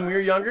we were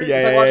younger,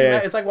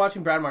 it's like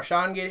watching Brad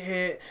Marchand get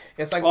hit.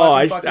 It's like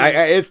watching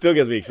it still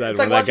gets me excited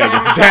when that guy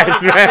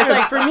gets attacked. It's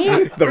like for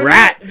me,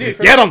 Dude,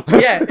 get him.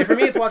 Yeah, for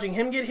me, it's watching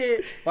him get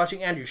hit,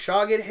 watching Andrew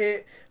Shaw get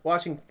hit,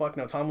 watching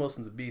Tom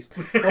Wilson's a beast.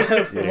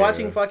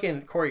 Watching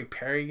fucking Corey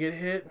Perry get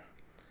hit.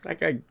 That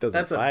guy doesn't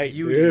That's fight, a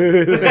beauty.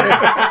 dude.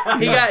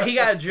 he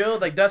got drilled.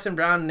 Like Dustin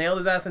Brown nailed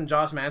his ass and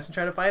Josh Manson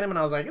tried to fight him, and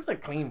I was like, it's a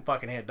clean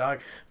fucking hit, dog.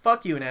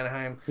 Fuck you in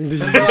Anaheim. And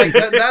so, like,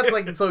 that's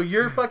like, so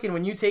you're fucking,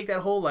 when you take that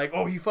whole like,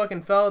 oh, he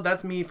fucking fell,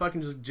 that's me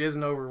fucking just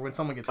jizzing over when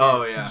someone gets hit.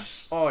 Oh yeah.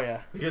 Oh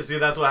yeah. Because see,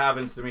 that's what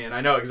happens to me, and I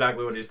know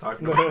exactly what he's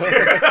talking about.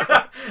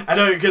 I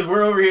know because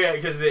we're over here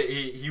because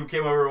he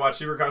came over to watch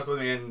Supercross with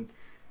me, and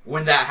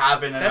when that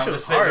happened, and That I shit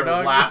was was just sitting hard, there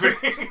dog.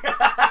 laughing.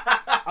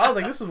 I was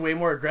like, this is way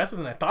more aggressive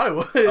than I thought it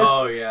was.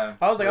 Oh yeah.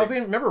 I was like,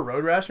 remember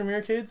Road Rash when we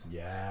were kids?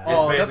 Yeah.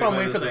 Oh, It's that's why I'm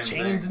waiting basically for the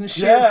the same chains thing. and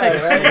shit. Yeah, like,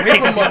 right. whip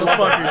him,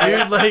 motherfucker,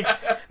 dude. Like,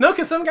 no,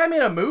 because some guy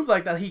made a move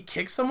like that. He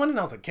kicked someone, and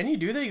I was like, can you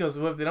do that? He goes,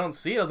 well, if they don't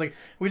see it. I was like,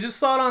 we just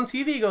saw it on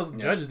TV. He goes,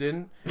 judges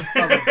didn't.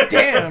 I was like,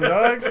 damn,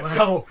 dog.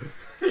 Wow.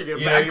 You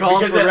Bad know,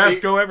 calls because for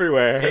refs go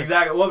everywhere.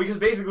 Exactly. Well, because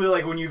basically,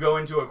 like, when you go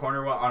into a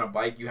corner on a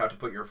bike, you have to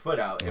put your foot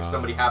out. If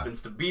somebody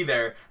happens to be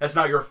there, that's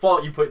not your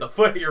fault. You put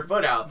your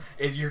foot out.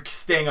 You're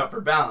staying up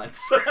for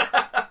balance.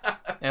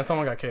 And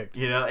someone got kicked.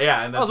 You know,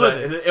 yeah. And that's I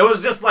was with it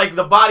was just like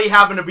the body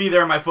happened to be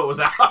there and my foot was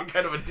out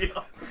kind of a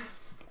deal.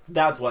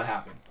 That's what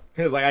happened.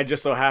 It was like I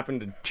just so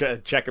happened to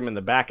check him in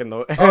the back, and the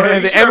you the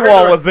should've end heard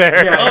wall the- was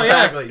there. Yeah, Oh, yeah.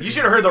 exactly. You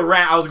should have heard the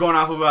rant I was going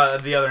off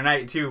about the other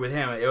night too with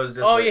him. It was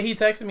just Oh, like, yeah, he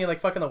texted me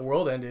like fucking the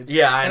world ended.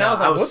 yeah, I And know. I was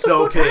like, what the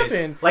so fuck pissed.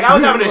 happened? Like I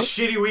was having a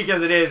shitty week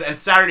as it is, and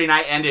Saturday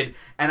night ended,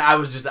 and I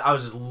was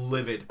just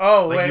livid.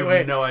 Oh, like, you wait.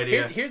 have no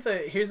idea. Here's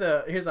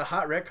a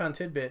hot RetCon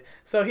tidbit.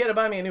 So he had to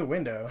buy me a new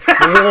window.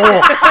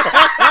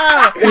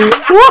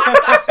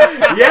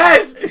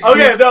 Yes.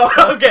 Okay. No.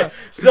 Okay.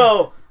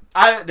 So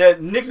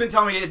Nick's been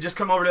telling me just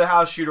come over to the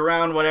house, shoot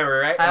around, whatever.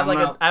 Right. I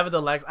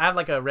have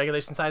like a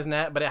regulation size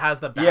net, but it has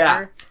the backer.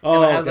 Yeah.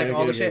 Oh, and it has okay, like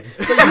all the okay,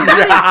 shit. So you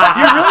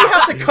really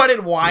have to cut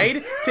it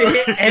wide to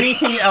hit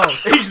anything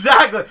else.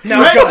 Exactly.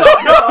 No, Right,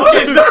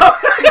 go.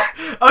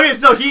 Okay,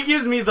 so he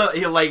gives me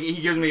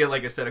he gives me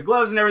like a set of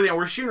gloves and everything, and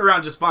we're shooting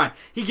around just fine.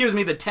 He gives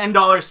me the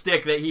 $10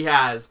 stick that he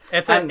has.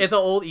 It's an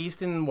old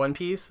Easton one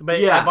piece, but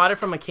Yeah. I bought it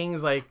from a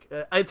King's like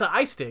it's an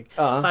ice stick.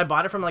 So I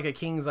bought it from like a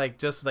King's like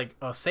just like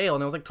a sale,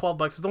 and it was like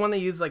 $12. It's the one they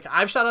use. Like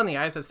I've shot on the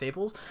ice at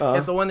Staples.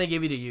 It's the one they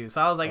give you to use.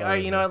 So I was like, all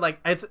right, you know, like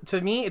it's to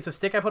me, it's a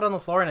stick I put on the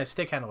floor and a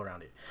stick handle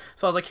around it.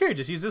 So I was like, here,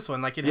 just use this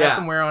one. Like it has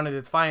some wear on it.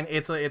 It's fine.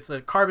 It's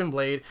a carbon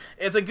blade.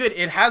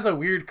 It has a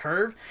weird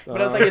curve,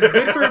 but I was like, it's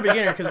good for a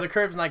beginner because the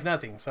curve's like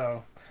nothing.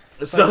 So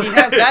he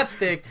has that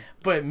stick,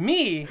 but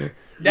me,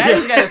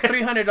 Daddy's got a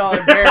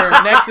 $300 Bear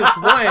Nexus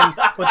 1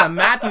 with a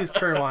Matthews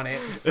curve on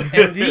it,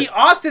 and the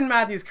Austin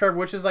Matthews curve,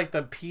 which is like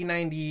the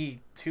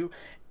P92.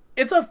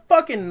 It's a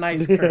fucking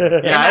nice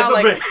curve. Yeah,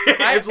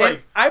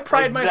 I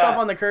pride like myself that.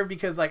 on the curve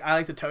because like I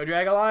like to toe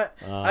drag a lot.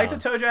 I like to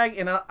toe drag,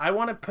 and I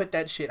want to put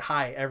that shit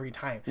high every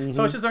time.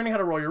 So it's just learning how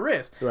to roll your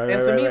wrist.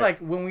 Like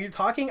when we're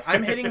talking,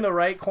 I'm hitting the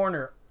right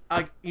corner.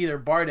 Like either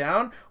bar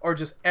down or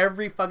just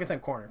every fucking time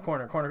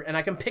corner, and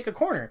I can pick a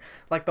corner.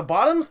 Like the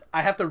bottoms,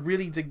 I have to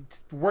really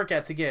work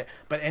at to get,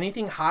 but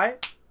anything high,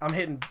 I'm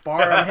hitting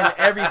bar, I'm hitting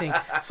everything.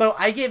 So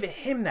I give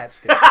him that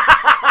stick,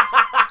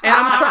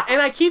 and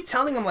and I keep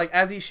telling him like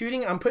as he's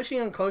shooting, I'm pushing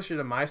him closer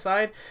to my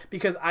side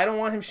because I don't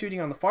want him shooting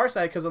on the far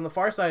side. Because on the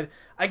far side,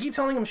 I keep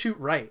telling him shoot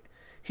right.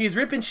 he's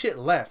ripping shit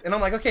left, and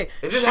I'm like, okay,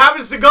 it just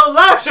happens to go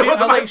left. I was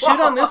like, shoot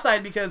on this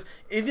side, because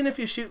even if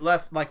you shoot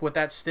left, like with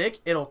that stick,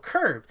 it'll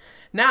curve.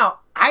 Now,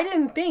 I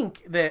didn't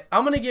think that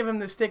I'm gonna give him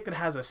the stick that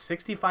has a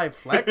 65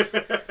 flex,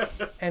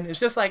 and it's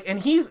just like, and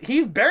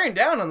he's bearing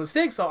down on the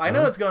stick, so I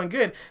know it's going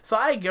good. So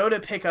I go to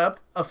pick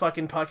up a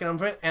fucking puck,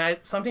 and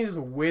something just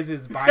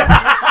whizzes by me,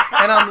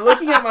 and I'm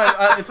looking at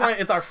my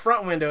it's our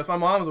front window, it's my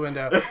mom's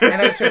window,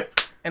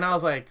 and I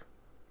was like,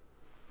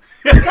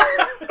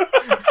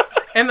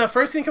 and the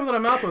first thing that comes out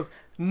of my mouth was,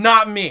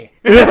 not me.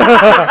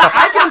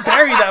 I can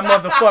bury that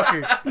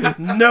motherfucker.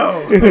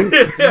 No,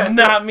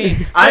 not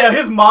me.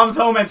 His mom's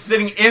home and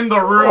sitting in the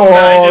room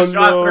that I just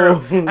shot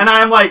through, and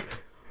I'm like,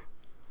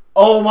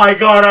 oh my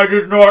god, I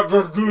did not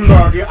just do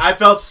that. I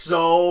felt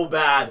so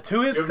bad.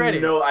 To his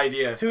credit, no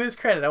idea. To his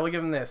credit, I will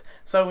give him this.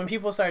 So when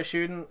people start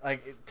shooting,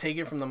 like, take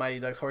it from the Mighty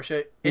Ducks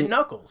horseshit, it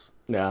knuckles.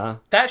 Yeah.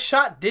 That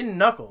shot didn't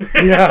knuckle.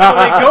 Yeah.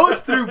 So it goes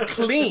through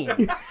clean.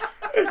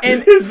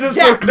 And it's just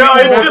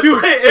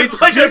it's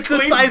just the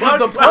size of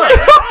the puck.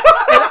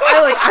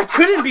 And I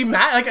couldn't be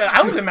mad. Like,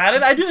 I wasn't mad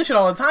at it. I do this shit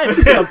all the time,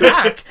 just in the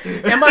back.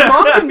 And my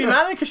mom couldn't be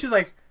mad at it because she's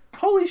like,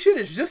 holy shit,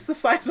 it's just the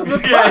size of the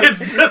puck. Yeah,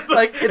 it's just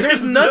like,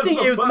 there's nothing.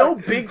 It was no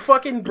big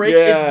fucking break.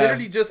 Yeah. It's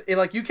literally just,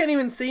 like, you can't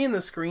even see in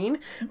the screen.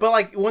 But,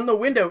 like, when the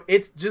window,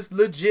 it's just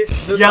legit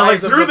the size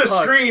like, of through the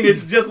puck. Screen,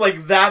 it's just,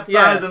 like, that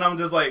size, and I'm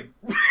just like...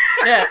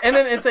 yeah, and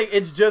then it's, like,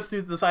 it's just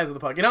through the size of the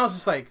puck. And I was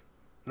just like...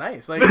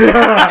 Nice, like, like,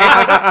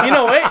 you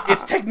know what?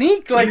 It's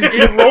technique. Like,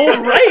 it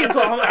rolled right,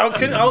 so I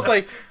was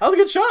like, that was a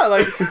good shot.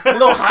 Like, a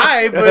little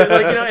high, but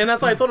like, you know, and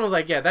that's why I told him, I was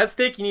like, yeah, that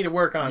stick you need to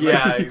work on. Yeah,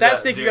 like, exactly, that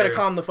stick you got to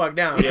calm the fuck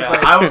down. Yeah,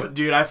 like,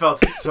 I felt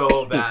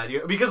so bad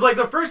because like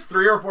the first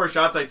 3 or 4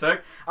 shots I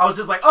took, I was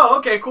just like, oh,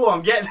 okay, cool,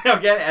 I'm getting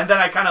it, and then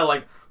I kind of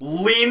like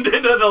leaned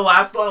into the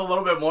last one a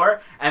little bit more,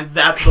 and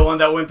that's the one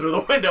that went through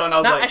the window, and I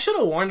was like... I should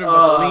have warned him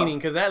about the leaning,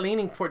 because that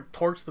leaning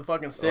torques the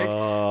fucking stick.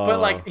 But,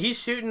 like, he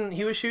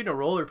was shooting a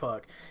roller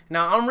puck.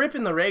 Now, I'm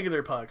ripping the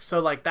regular puck, so,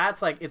 like,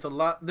 that's, like, it's a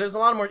lot... There's a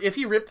lot more... If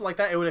he ripped like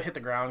that, it would have hit the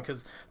ground,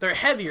 because they're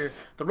heavier.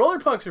 The roller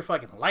pucks are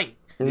fucking light.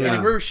 Yeah.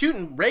 And we were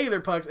shooting regular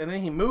pucks, and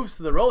then he moves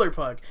to the roller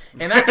puck,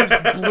 and that thing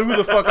just blew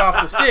the fuck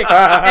off the stick.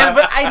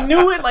 But I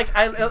knew it, like,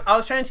 I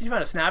was trying to teach him how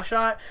to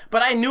snapshot,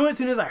 but I knew it as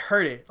soon as I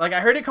heard it. Like,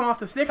 I heard it come off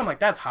the stick, I'm like,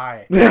 that's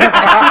high. And then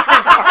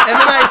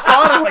I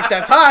saw it, I'm like,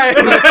 that's high.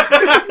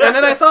 And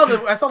then I saw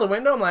the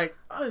window, I'm like,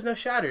 oh, there's no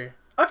shatter.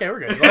 Okay, we're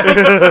good.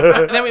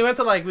 And then we went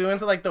to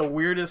the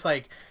weirdest,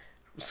 like,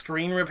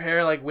 screen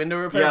repair, like, window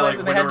repair place,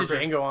 and they had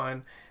Django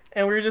on.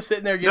 And we were just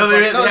sitting there getting...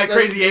 they had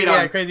Crazy 8 on.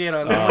 Yeah, Crazy 8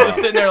 on. We were just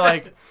sitting there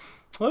like...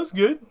 Well, that's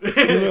good.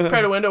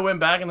 Repaired the window, went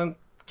back, and then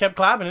kept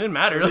clapping. It didn't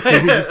matter.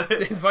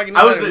 Seriously,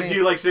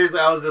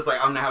 I was just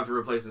like, I'm gonna have to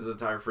replace this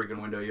entire freaking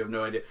window. You have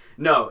no idea.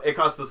 No, it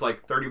cost us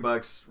like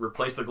 $30.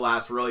 Replace the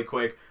glass really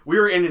quick. We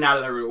were in and out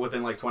of there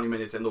within like 20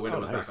 minutes, and the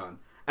window was back on.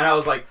 And I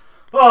was like,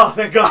 oh,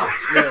 thank God.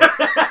 Yeah.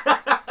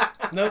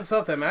 Note to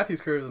self that Matthew's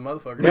curve is a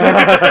motherfucker.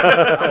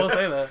 I will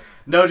say that.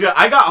 No joke.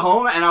 I got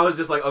home and I was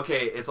just like,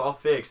 okay, it's all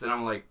fixed, and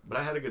I'm like, but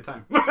I had a good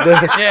time.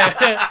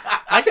 Yeah,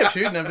 I kept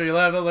shooting after you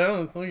left. I was like,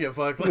 oh, don't give a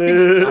fuck. Like,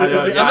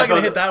 I'm not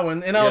gonna hit that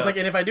one. And I was like,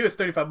 and if I do, it's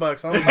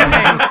 $35. I'm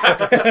fine.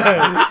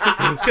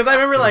 Because I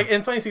remember, like,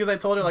 it's funny because I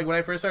told her, like, when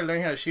I first started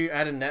learning how to shoot, I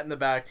had a net in the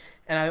back,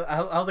 and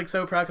I was like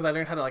so proud because I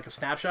learned how to, like, a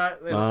snapshot.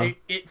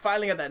 It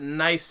finally got that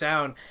nice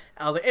sound.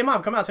 I was like, hey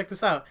mom, come out, check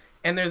this out.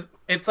 And I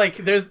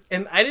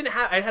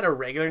had a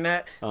regular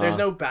net. There's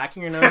no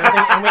backing or nothing.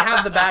 And we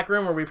have the back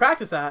room where we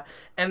practice at.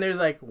 And there's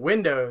like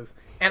windows.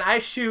 And I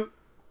shoot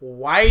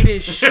wide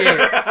as shit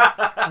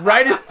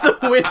right into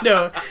the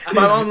window.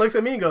 My mom looks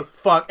at me and goes,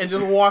 fuck, and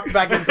just walks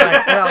back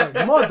inside. And I'm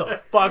like,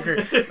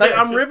 motherfucker. Like,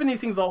 I'm ripping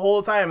these things the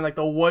whole time. And like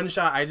the one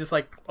shot, I just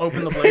like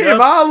opened the blade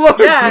up.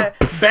 Yeah,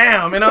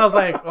 bam. And I was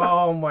like,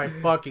 oh my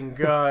fucking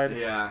God.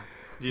 Yeah.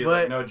 Dude,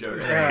 but, like, no joke.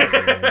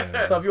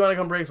 Yeah. So if you want to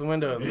come break some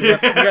windows, we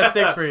got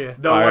sticks for you.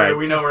 Don't worry,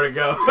 we know where to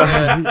go.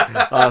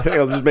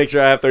 I'll just make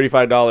sure I have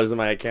 $35 in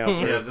my account.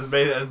 Yeah, just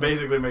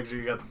basically make sure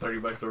you got the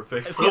 $30 to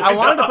fix. See, I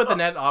wanted to put the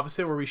net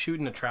opposite where we shoot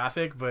into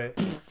traffic, but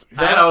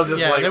then I was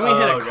just like, then we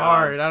hit a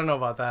car, and I don't know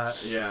about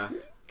that. Yeah.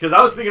 Because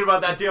I was thinking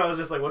about that too. I was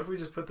just like, what if we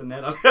just put the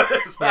net on the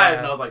other side? Yeah.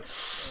 And I was like,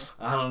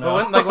 I don't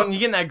know. But when you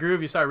get in that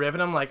groove, you start ripping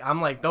them. Like,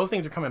 I'm like, those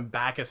things are coming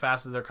back as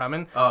fast as they're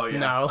coming. Oh, yeah.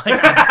 No,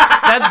 like,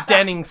 that's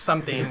denting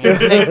something.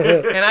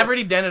 And I've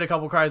already dented a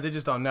couple cars. They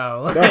just don't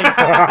know. Like,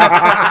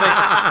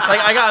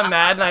 I got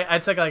mad,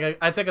 and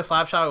I took a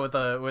slap shot with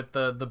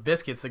the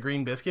biscuits, the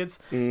green biscuits,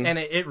 and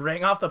it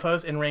rang off the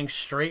post and rang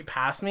straight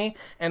past me.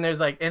 And there's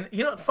like, and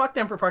you know, fuck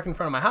them for parking in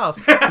front of my house.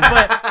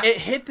 But it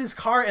hit this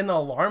car, and the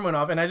alarm went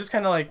off, and I just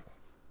kind of like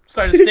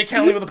started stick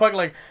handling with the puck,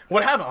 like,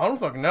 what happened? I don't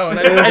fucking know. And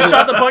I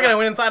shot the puck and I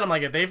went inside. I'm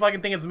like, if they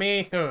fucking think it's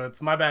me,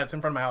 it's my bad. It's in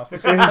front of my house. I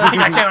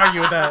can't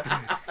argue with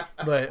that.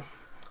 But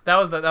that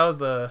was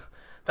the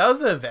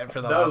event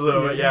for the last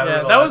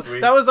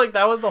week.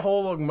 That was the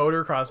whole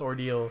motocross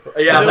ordeal.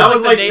 Yeah, that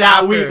was like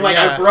that week. Like,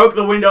 I broke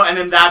the window, and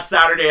then that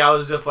Saturday I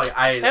was just like,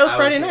 it was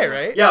Friday night,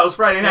 right? Yeah, it was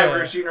Friday night. We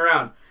were shooting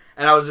around,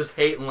 and I was just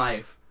hating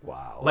life.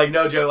 Wow. Like,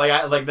 no joke.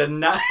 Like the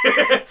night,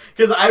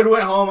 because I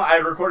went home, I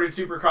recorded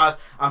Supercross.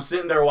 I'm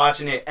sitting there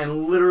watching it,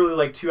 and literally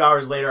like 2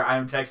 hours later,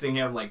 I'm texting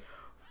him like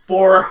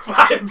 4 or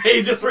 5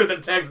 pages worth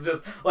of text,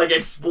 just like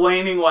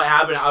explaining what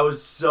happened. I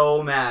was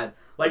so mad.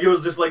 Like, it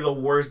was just like the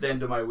worst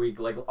end of my week.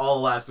 Like,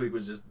 all last week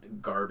was just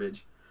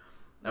garbage.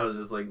 I was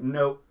just like,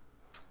 nope,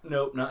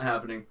 not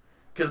happening.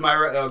 Because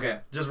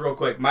just real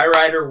quick, my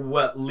rider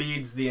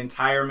leads the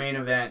entire main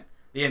event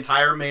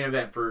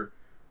for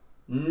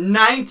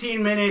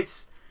 19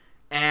 minutes.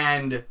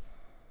 And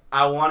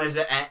I wanted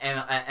to, and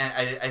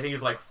I think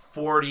it's like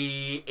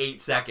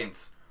 48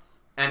 seconds,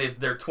 and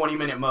they're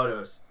 20-minute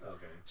motos.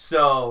 Okay.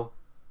 So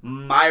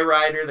my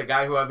rider, the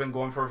guy who I've been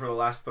going for the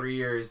last 3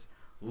 years,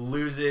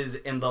 loses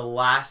in the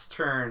last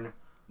turn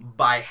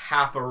by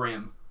half a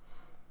rim.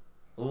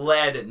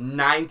 Led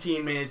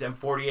 19 minutes and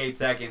 48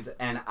 seconds,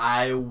 and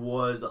I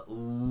was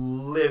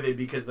livid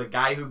because the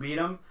guy who beat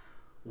him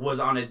was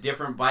on a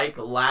different bike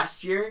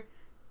last year,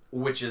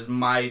 which is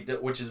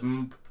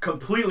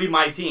completely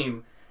my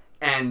team,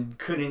 and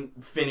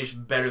couldn't finish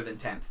better than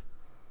 10th.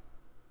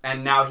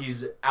 And now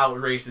he's out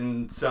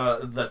racing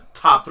the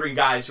top 3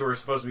 guys who are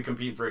supposed to be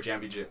competing for a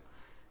championship.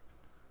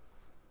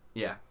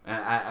 Yeah, and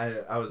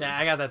I was. Yeah,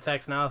 I got that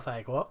text now. It's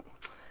like, well,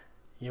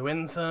 you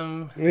win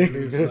some, you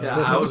lose some. Yeah,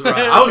 I was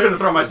going to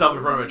throw myself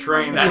in front of a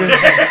train that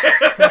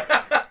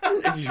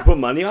day. Did you put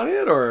money on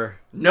it, or?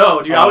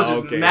 No, dude, I was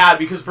just mad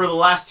because for the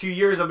last 2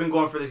 years I've been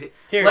going for this.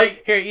 Here,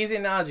 easy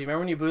analogy. Remember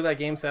when you blew that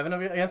Game 7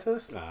 against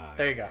us?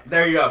 There you go.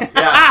 There you go.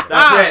 Yeah,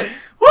 that's it.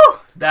 Woo!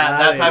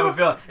 That type of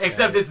feeling.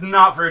 Except it's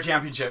not for a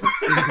championship.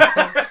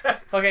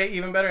 Okay,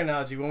 even better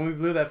analogy. When we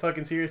blew that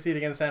fucking series seed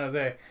against San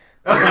Jose.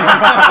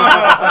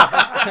 Yeah,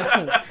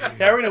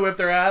 we're going to whip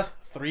their ass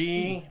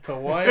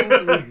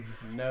 3-1.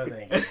 No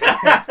thank you.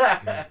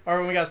 Or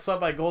when we got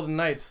swept by Golden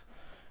Knights.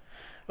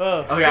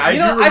 Okay, I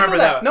do remember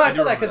that. No, I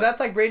feel that because that's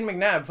like Braden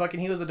McNabb. Fucking,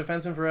 he was a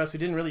defenseman for us who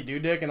didn't really do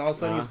dick, and all of a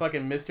sudden he's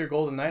fucking Mr.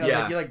 Golden Knight. I was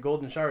like, you like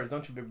golden showers,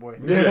 don't you, big boy?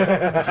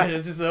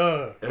 It's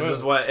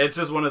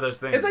just one of those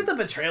things. It's like the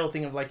betrayal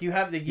thing of like you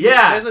have the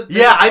I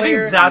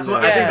think that's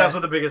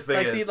what the biggest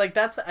thing is. See, like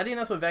I think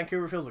that's what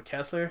Vancouver feels with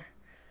Kessler.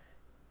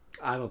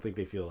 I don't think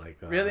they feel like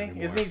that. Really?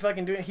 Anymore. Isn't he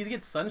fucking doing? He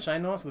gets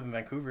sunshine. No one wants to live in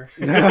Vancouver.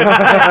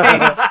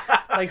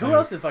 Like, who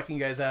else did fucking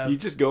guys have? You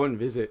just go and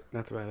visit.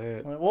 That's about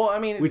it. Well, I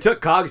mean, we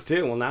took Cogs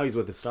too. Well, now he's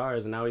with the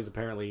Stars, and now he's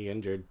apparently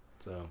injured.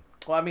 So.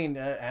 Well, I mean,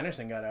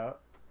 Anderson got out.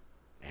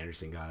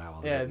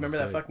 Yeah, remember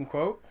that fucking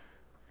quote?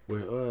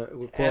 What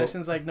quote?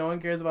 Anderson's like, no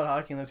one cares about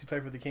hockey unless you play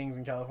for the Kings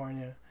in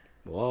California.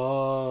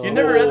 Whoa! You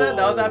never read that?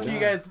 That was after you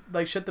guys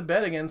like shit the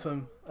bed against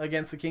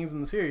the Kings in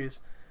the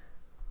series.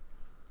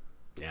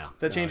 Yeah. Does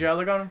that change your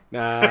outlook on him?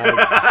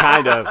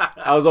 Kind of.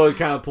 I was always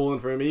kind of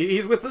pulling for him.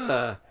 He's with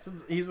the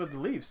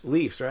Leafs.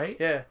 Leafs, right?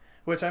 Yeah.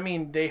 Which, I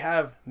mean, they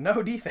have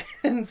no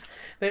defense.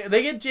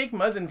 They get Jake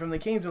Muzzin from the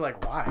Kings. They're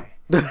like, why?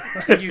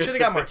 Like, you should have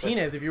got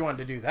Martinez if you wanted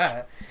to do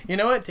that. You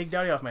know what? Take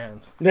Doughty off my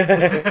hands.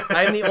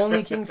 I am the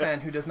only King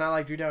fan who does not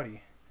like Drew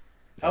Doughty.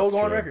 I will go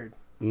on record.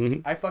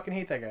 Mm-hmm. I fucking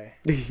hate that guy.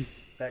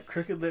 That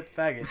crooked lip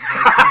faggot.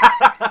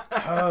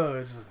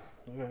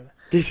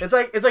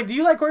 It's like, do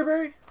you like Corey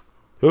Perry?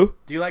 Who?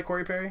 Do you like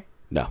Corey Perry?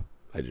 No,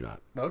 I do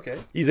not. Okay.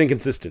 He's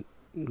inconsistent.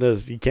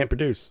 He can't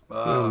produce. You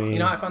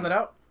know how I found that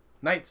out?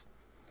 Knights.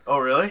 Oh,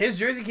 really? His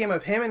jersey came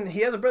up. Him and he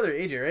has a brother,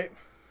 AJ, right?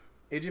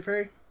 AJ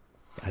Perry?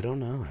 I don't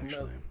know,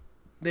 actually. No.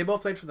 They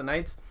both played for the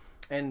Knights,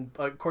 and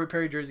Corey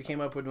Perry jersey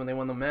came up when they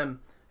won the Mem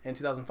in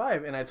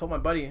 2005, and I told my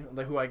buddy,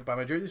 who I buy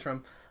my jerseys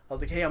from, I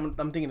was like, hey, I'm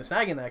thinking of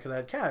snagging that because I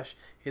had cash.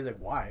 He's like,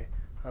 why?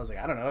 I was like,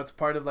 I don't know. It's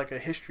part of like a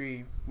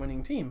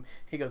history-winning team.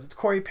 He goes, it's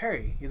Corey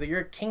Perry. He's like,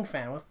 you're a King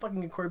fan. What the fucking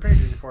get Corey Perry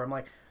jersey for? I'm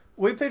like,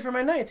 well, he played for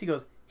my Knights. He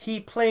goes,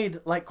 he played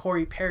like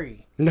Corey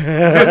Perry. You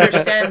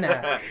understand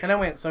that? And I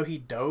went, so he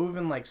dove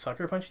and like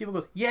sucker punched people?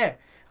 He goes, yeah.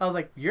 I was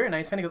like, you're a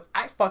Knights fan? He goes,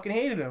 I fucking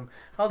hated him.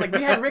 I was like,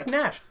 we had Rick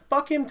Nash.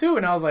 Fuck him too.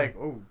 And I was like,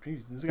 oh,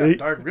 geez, this got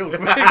dark real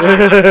quick. Like,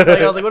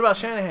 I was like, what about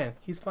Shanahan?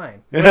 He's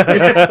fine.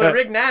 But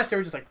Rick Nash, they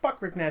were just like,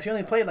 fuck Rick Nash. He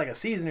only played like a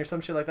season or some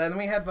shit like that. And then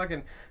we had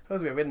fucking, we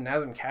had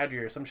Nazem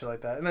Kadri or some shit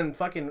like that. And then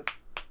fucking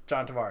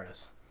John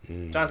Tavares.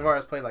 John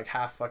Tavares played like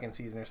half fucking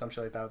season or some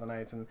shit like that with the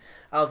Knights. And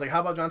I was like, how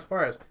about John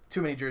Tavares?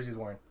 Too many jerseys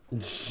worn.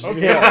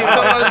 Okay, I'm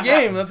talking about his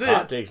game. That's it.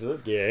 Hot takes for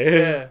this game.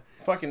 Yeah.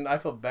 Fucking, I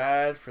feel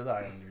bad for the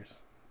Islanders.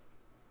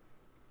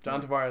 John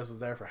Tavares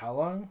was there for how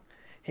long?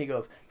 He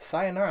goes,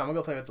 sayonara, I'm going to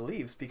go play with the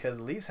Leafs because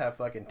the Leafs have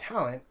fucking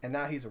talent, and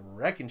now he's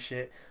wrecking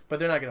shit, but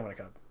they're not going to win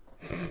a cup.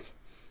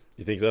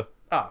 You think so?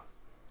 Oh.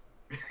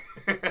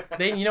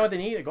 You know what they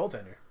need? A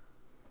goaltender.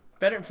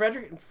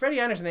 Freddie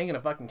Anderson ain't going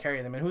to fucking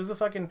carry them. And who's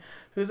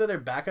the other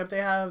backup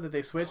they have that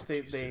they switch?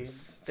 They play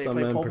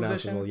pole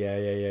position?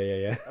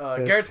 Yeah.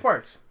 Garrett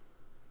Sparks.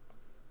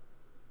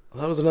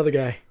 Well, that was another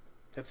guy.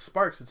 It's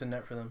Sparks. It's a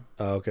net for them.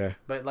 Oh, okay.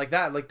 But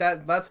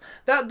that's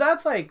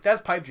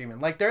pipe dreaming.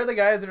 Like, they're the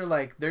guys that are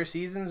like, their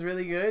season's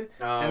really good,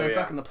 and then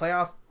fucking the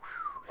playoffs.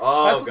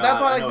 Oh,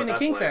 that's why I I like know being what a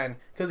King that's like. fan.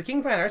 Because the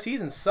King fan, our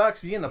season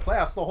sucks. Being in the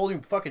playoffs, still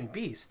holding fucking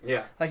beast.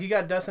 Yeah. Like, you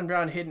got Dustin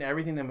Brown hitting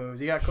everything that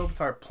moves. You got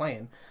Kopitar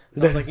playing.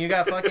 So I was like, you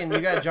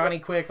got Johnny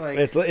Quick. Like,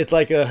 it's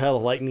like how the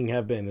Lightning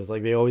have been. It's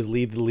like they always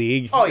lead the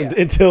league. Oh, yeah.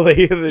 Until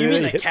they. You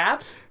mean the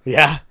Caps?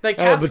 Yeah. Like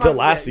Caps until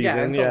last season.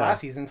 Yeah, until last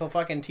season. Until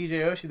fucking TJ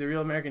Oshie, the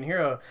real American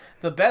hero.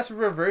 The best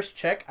reverse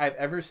check I've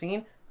ever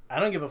seen. I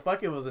don't give a fuck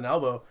if it was an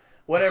elbow.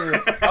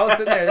 Whatever. I was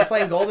sitting there. They're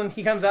playing Golden.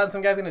 He comes out and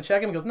some guy's going to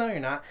check him. He goes, no, you're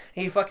not.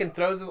 And he fucking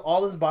throws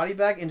all his body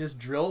back and just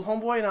drills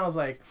homeboy. And I was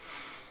like,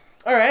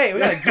 all right, we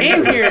got a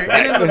game here.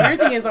 And then the weird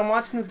thing is I'm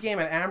watching this game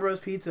at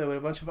Ambrose Pizza with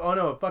a bunch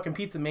of, fucking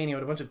Pizza Mania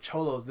with a bunch of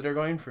cholos that are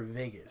going for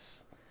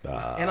Vegas.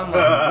 And I'm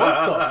like,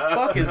 what the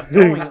fuck is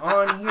going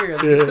on here?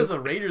 Like, just because the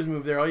Raiders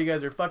moved there, all you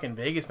guys are fucking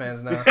Vegas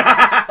fans now.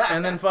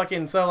 And then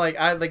fucking, so like,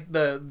 I like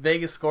the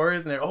Vegas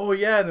scores, and they're, oh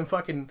yeah, and then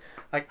fucking,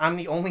 like, I'm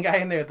the only guy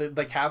in there,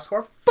 the Cap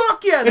score,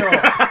 fuck yeah, they're all,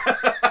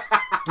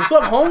 what's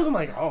up, Holmes? I'm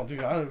like, oh,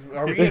 dude,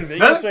 are we in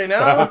Vegas right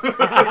now? It's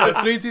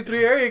a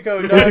 323 area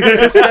code, dog. You're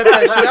gonna step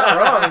that shit out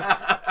wrong.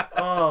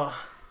 Oh.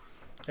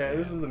 Yeah,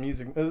 this is the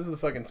music. This is the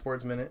fucking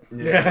sports minute.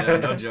 Yeah,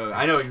 no joke.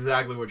 I know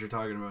exactly what you're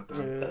talking about,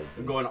 though.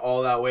 Yeah. Going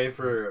all that way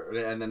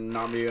and then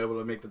not being able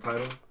to make the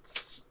title.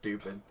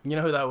 Stupid. You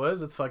know who that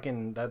was? That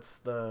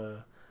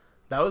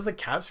was the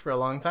Caps for a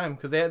long time,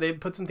 because they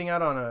put something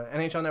out on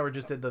NHL Network.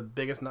 Just did the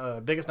biggest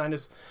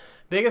rivalries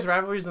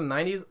in the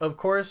 90s. Of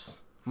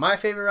course, my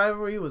favorite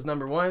rivalry was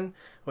number 1,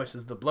 which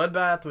is the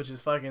Bloodbath, which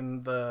is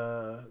fucking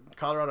the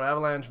Colorado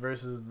Avalanche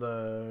versus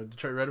the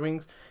Detroit Red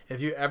Wings. If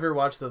you ever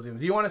watch those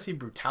games, you want to see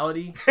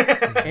brutality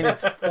in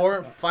its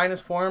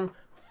finest form.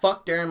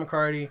 Fuck Darren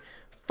McCarty.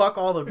 Fuck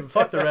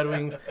the Red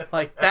Wings.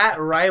 Like, that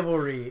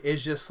rivalry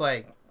is just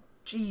like,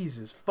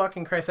 Jesus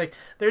fucking Christ. Like,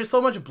 there's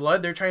so much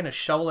blood, they're trying to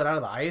shovel it out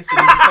of the ice. And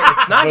it's, like,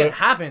 it's not gonna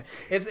happen.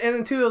 And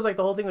then too, it was like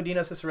the whole thing with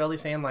Dino Ciccarelli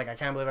saying, like, I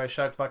can't believe I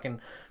shook fucking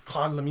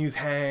Claude Lemieux's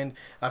hand.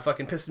 That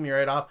fucking pissed me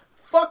right off.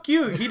 Fuck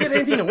you. He did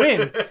anything to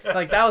win.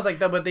 Like, that was like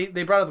that. But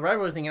they brought up the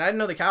rivalry thing, and I didn't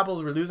know the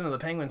Capitals were losing to the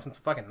Penguins since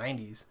the fucking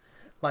 90s.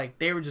 Like,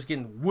 they were just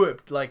getting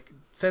whooped. Like,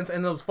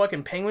 and those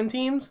fucking Penguin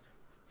teams,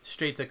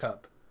 straight to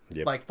cup.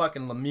 Yep. Like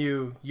fucking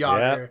Lemieux,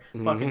 Yager,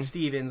 fucking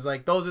Stevens,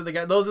 like those are the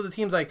guys. Those are the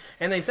teams. Like,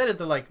 and they said it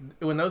that like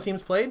when those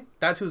teams played,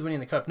 that's who was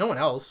winning the cup. No one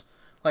else.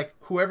 Like,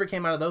 whoever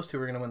came out of those two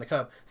were gonna win the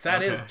cup.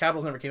 Sad is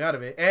Capitals never came out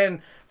of it. And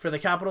for the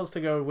Capitals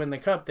to go win the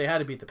cup, they had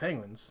to beat the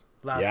Penguins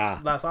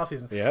last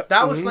offseason. Yep.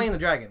 That was slaying the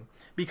dragon.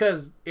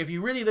 Because if you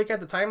really look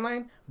at the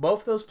timeline,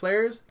 both those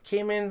players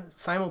came in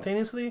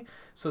simultaneously.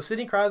 So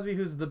Sidney Crosby,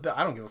 who's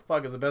I don't give a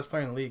fuck, is the best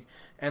player in the league,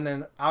 and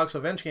then Alex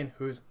Ovechkin,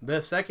 who's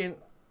the second.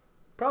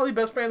 Probably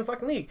best player in the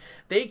fucking league.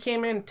 They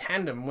came in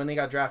tandem when they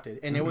got drafted,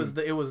 and it was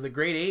the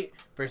grade 8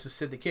 versus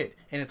Sid the Kid,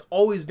 and it's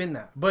always been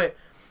that. But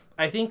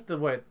I think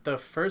the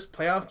first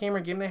playoff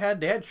game they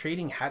had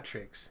trading hat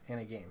tricks in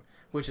a game,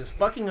 which is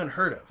fucking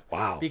unheard of.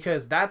 Wow.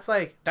 Because that's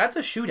a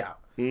shootout.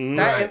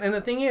 And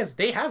the thing is,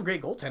 they have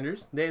great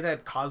goaltenders. They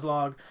had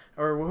Kozlov,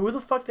 or who'd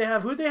they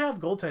have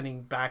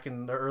goaltending back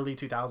in the early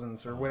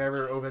 2000s or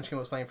whenever Ovechkin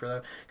was playing for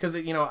them. Because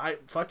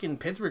fucking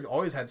Pittsburgh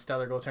always had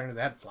stellar goaltenders.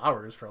 They had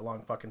Flowers for a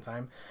long fucking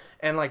time,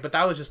 and like, but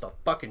that was just a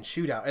fucking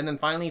shootout. And then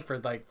finally,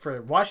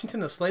 for Washington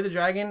to slay the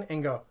dragon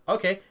and go,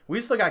 okay,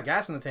 we still got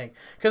gas in the tank,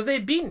 because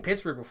they'd beaten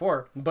Pittsburgh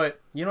before,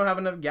 but you don't have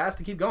enough gas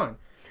to keep going.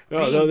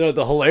 No.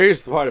 The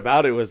hilarious part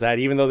about it was that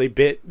even though they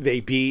beat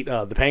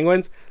the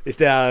Penguins, they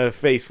still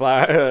faced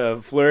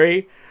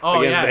Fleury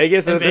against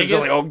Vegas, and they're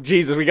just like, oh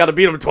Jesus, we got to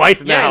beat them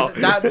twice now.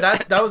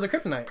 That was a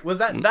kryptonite. Was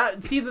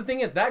that? See, the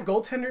thing is, that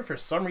goaltender for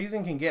some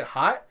reason can get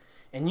hot,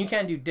 and you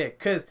can't do dick,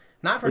 because.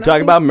 We're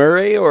talking about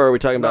Murray, or are we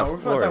talking about Fleury?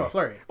 We're talking about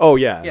Fleury. Oh,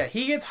 yeah. Yeah,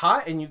 he gets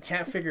hot, and you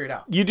can't figure it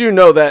out. You do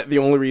know that the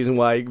only reason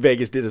why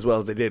Vegas did as well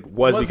as they did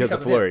was because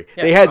of Fleury.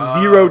 Yeah. They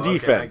had zero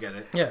defense. Okay, I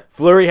get it. Yeah.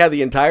 Fleury had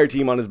the entire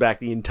team on his back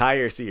the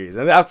entire series.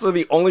 And that's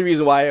the only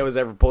reason why I was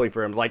ever pulling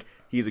for him. Like,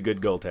 he's a good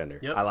goaltender.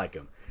 Yep. I like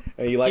him.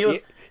 And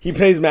he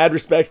pays mad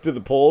respects to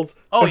the Poles.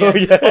 Oh,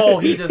 yeah. Oh,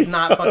 he does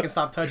not fucking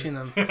stop touching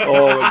them.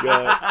 Oh, my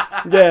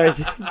God. Yeah.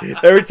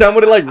 Every time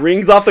when it,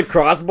 rings off the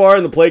crossbar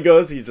and the play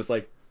goes, he's just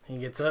like... He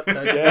gets up,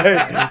 touches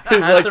He's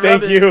like,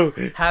 thank you.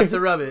 Has to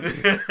rub it.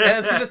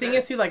 And see, the thing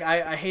is, too, like,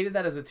 I hated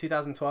that as a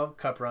 2012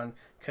 Cup run,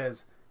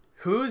 because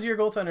who's your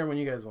goaltender when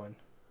you guys won?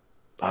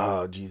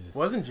 Oh, Jesus.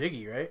 Wasn't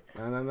Jiggy, right?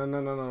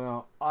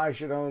 No. I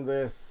should own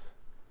this.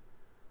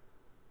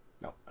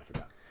 No, I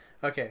forgot.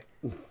 Okay.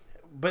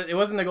 But it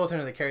wasn't the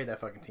goaltender that carried that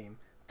fucking team.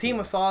 Team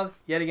was solid.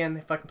 Yet again,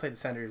 they fucking played the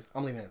Senators.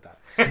 I'm leaving it at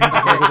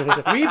that.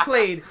 Okay. We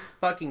played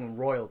fucking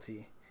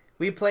royalty.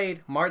 We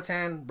played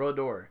Martin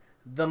Brodeur.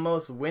 The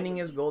most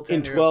winningest goaltender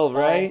in 12,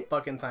 right?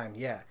 Fucking time,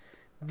 yeah.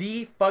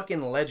 The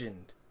fucking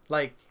legend.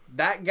 Like,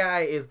 that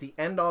guy is the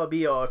end all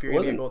be all if you're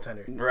gonna be a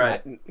goaltender.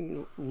 Right.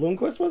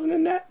 Lundqvist wasn't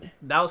in that?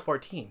 That was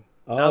 14.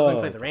 That was when we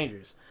played the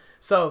Rangers.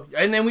 So,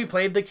 and then we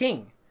played the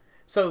King.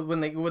 So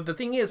the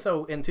thing is,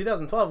 in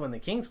 2012 when the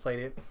Kings played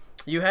it,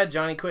 you had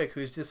Johnny Quick,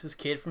 who's just this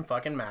kid from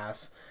fucking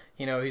Mass.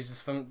 You know, he's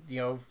just from,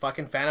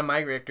 fucking fan of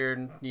Mike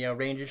Richter,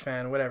 Rangers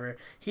fan, whatever.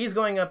 He's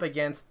going up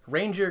against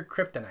Ranger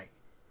Kryptonite.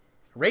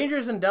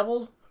 Rangers and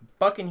Devils,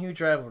 fucking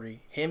huge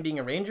rivalry. Him being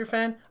a Ranger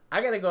fan,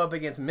 I gotta go up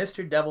against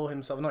Mr. Devil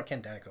himself. Not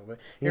Ken Danico, but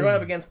you're going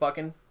up against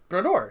fucking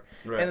Brodeur.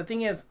 Right. And the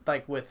thing is,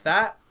 like, with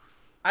that,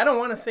 I don't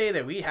want to say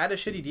that we had a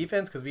shitty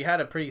defense because we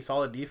had a pretty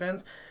solid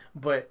defense.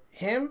 But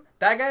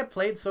that guy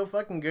played so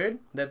fucking good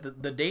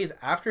that the days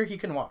after he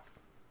can walk.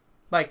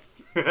 Like,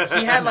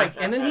 he had, like,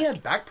 and then he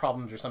had back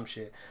problems or some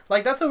shit.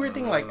 Like, that's a weird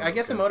thing. Like, I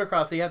guess in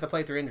motocross, they have to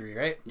play through injury,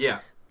 right? Yeah.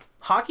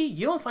 Hockey,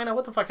 you don't find out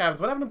what the fuck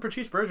happens. What happened to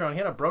Patrice Bergeron? He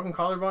had a broken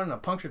collarbone and a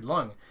punctured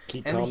lung.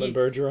 Keep calling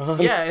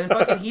Bergeron. Yeah, and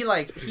fucking he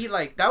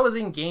that was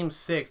in game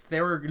 6. They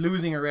were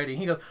losing already.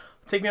 He goes,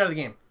 take me out of the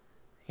game.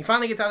 He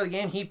finally gets out of the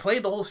game. He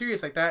played the whole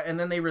series like that, and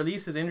then they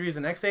released his injuries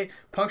the next day.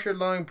 Punctured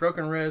lung,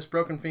 broken wrist,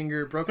 broken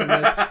finger, broken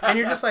wrist. And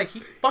you're just like,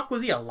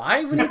 was he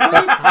alive when he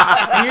played?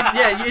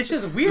 It's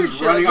just weird just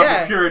shit. Running like,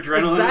 off of pure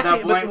adrenaline at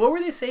that point. But what were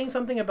they saying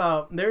something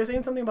about? They were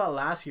saying something about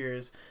last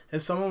year's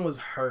if someone was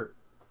hurt.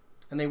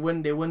 And they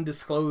wouldn't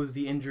disclose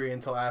the injury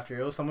until after.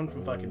 It was someone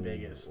from fucking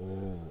Vegas.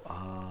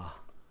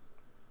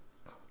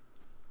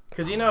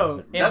 Because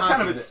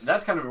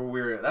that's kind of a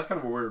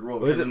weird rule.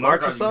 Was it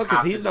Marchessault?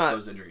 Because he's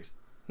not. Injuries.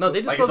 No,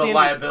 they disclose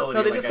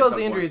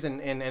the injuries in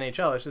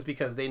NHL. It's just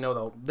because they know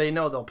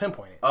they'll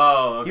pinpoint it.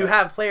 Oh, okay. You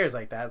have players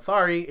like that.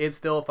 Sorry, it's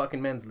still a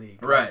fucking men's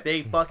league. Right. Like,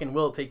 they fucking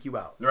will take you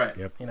out. Right.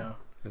 Yep. You know.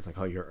 It's like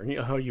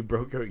you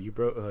broke.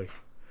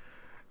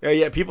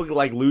 Yeah. People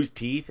like lose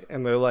teeth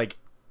and they're like,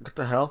 what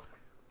the hell?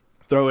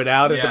 Throw it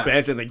out at the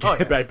bench and then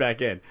get it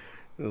back in.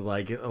 It was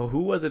like, who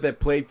was it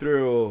that played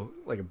through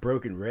like a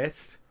broken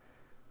wrist?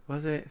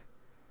 Was it?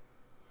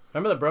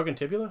 Remember the broken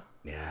tibia?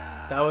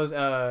 Yeah. That was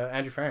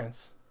Andrew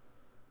Ferentz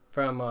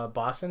from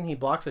Boston. He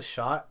blocks a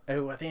shot. I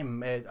hope it's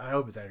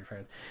Andrew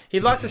Ferentz. He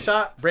blocks a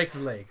shot, breaks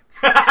his leg.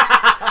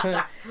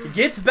 He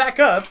gets back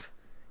up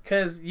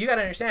because you got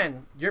to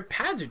understand, your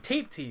pads are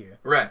taped to you.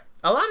 Right.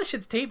 A lot of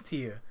shit's taped to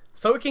you.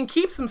 So it can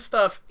keep some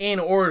stuff in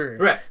order.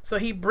 Right. So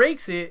he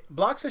breaks it,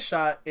 blocks a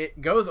shot, it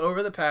goes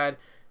over the pad,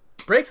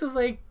 breaks his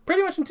leg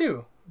pretty much in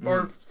two,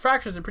 or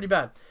fractures it pretty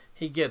bad.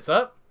 He gets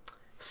up,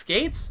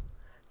 skates,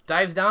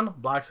 dives down,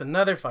 blocks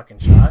another fucking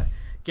shot,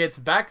 gets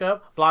back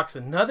up, blocks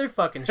another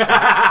fucking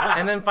shot,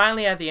 and then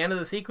finally at the end of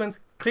the sequence,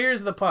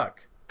 clears the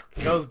puck.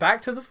 Goes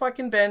back to the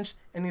fucking bench,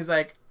 and he's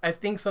like, I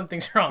think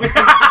something's wrong. And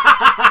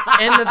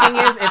the thing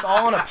is, it's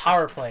all on a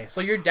power play, so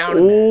you're down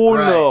a man. Oh,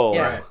 no.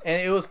 Yeah, right.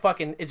 And it was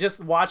fucking,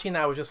 just watching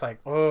that was just like,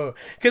 oh.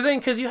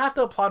 Because you have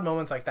to applaud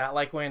moments like that,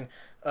 like when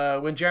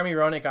Jeremy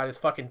Roenick got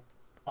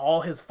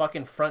all his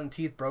fucking front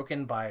teeth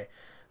broken by,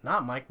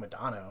 not Mike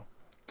Modano,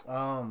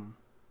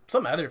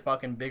 some other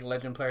fucking big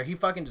legend player. He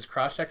fucking just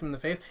cross-checked him in the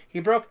face. He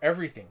broke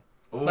everything.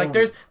 Ooh. Like,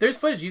 there's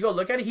footage. You go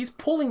look at it, he's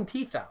pulling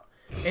teeth out.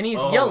 And he's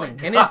yelling,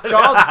 and his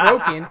jaw's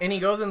broken, and he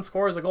goes and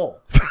scores a goal.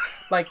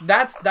 Like,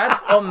 that's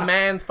a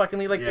man's fucking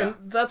league. Like, and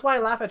that's why I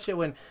laugh at shit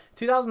when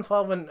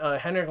 2012 when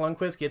Henrik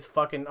Lundqvist gets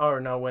fucking,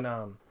 when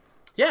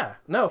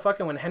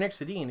Henrik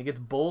Sedin gets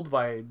bowled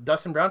by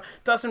Dustin Brown.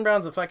 Dustin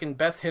Brown's the fucking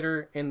best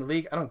hitter in the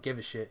league. I don't give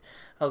a shit.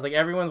 I was like,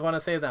 everyone's want to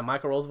say that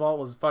Michael Roosevelt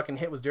was fucking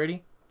hit was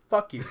dirty.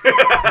 Fuck you.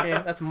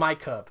 Okay, that's my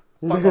cup.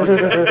 Fuck all you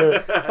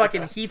guys.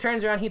 Fucking, he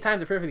turns around, he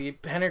times it perfectly.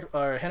 Henrik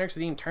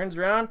Sedin turns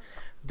around.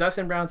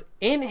 Dustin Brown's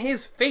in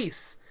his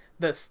face.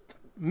 The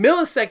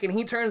millisecond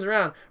he turns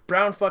around,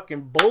 Brown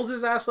fucking bowls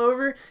his ass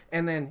over,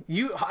 and then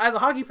you, as a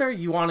hockey player,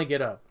 you want to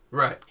get up.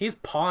 Right. He's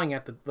pawing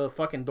at the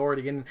fucking door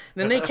to get in. And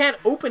then they can't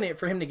open it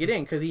for him to get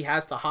in because he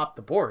has to hop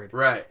the board.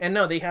 Right. And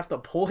no, they have to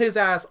pull his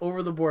ass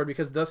over the board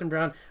because Dustin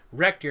Brown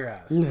wrecked your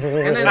ass. And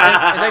then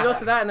that goes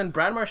to that, and then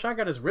Brad Marchand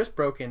got his wrist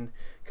broken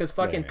because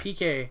fucking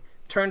PK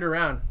turned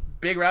around.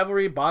 Big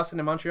rivalry, Boston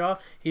and Montreal.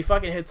 He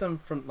fucking hits him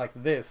from like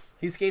this.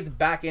 He skates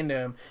back into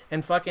him,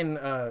 and fucking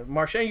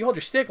Marchand, you hold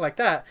your stick like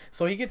that,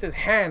 so he gets his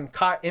hand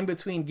caught in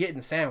between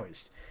getting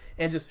sandwiched,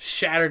 and just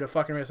shattered a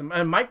fucking wrist.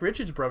 And Mike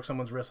Richards broke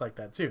someone's wrist like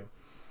that too.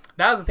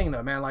 That was the thing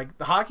though, man. Like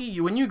the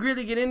hockey, when you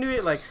really get into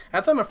it, like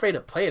that's why I'm afraid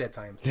to play it at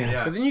times.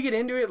 Yeah. Because when you get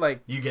into it,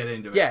 like you get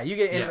into it. Yeah, you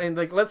get and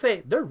like let's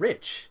say they're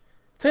rich.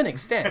 To an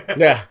extent.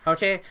 Yeah.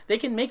 Okay? They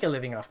can make a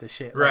living off this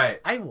shit. Right.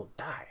 Like, I will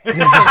die.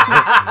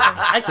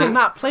 I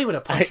cannot play with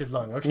a punctured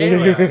lung,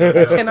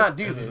 okay? I cannot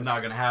do this. This is not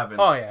going to happen.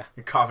 Oh, yeah.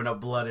 You're coughing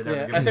up blood at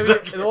every given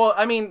second. Well,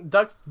 I mean,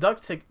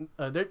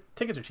 their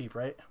tickets are cheap,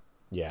 right?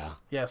 Yeah.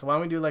 Yeah, so why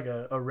don't we do like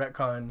a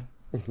RetCon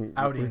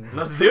outing?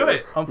 Let's do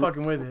it. I'm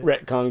fucking with it.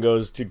 RetCon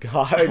goes to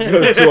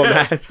a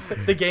match.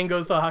 The gang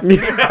goes to a hockey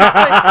game.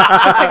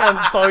 It's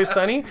like It's Always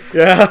Sunny.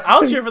 Yeah.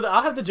 I'll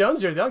have the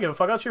Jones jersey. I don't give a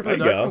fuck. I'll cheer for the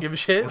Ducks. I don't give a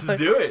shit.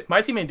 Let's do it.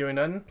 My team ain't doing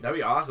nothing. That'd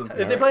be awesome.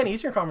 If they play an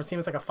Eastern Conference team,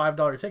 it's like a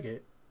 $5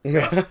 ticket.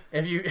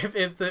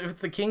 If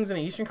the Kings in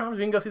the Eastern Conference,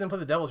 we can go see them play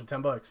the Devils for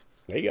 $10.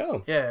 There you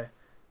go. Yeah.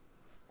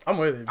 I'm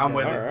with it. I'm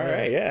with it. All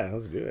right, yeah,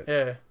 let's do it.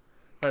 Yeah.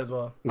 Might as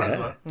well.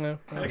 Yeah.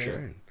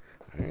 Sure.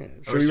 Right.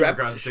 Should we wrap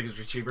the tickets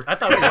for cheaper? I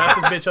thought we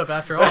wrapped this bitch up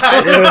after all.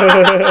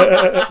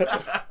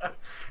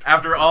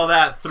 After all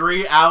that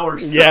 3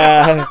 hours.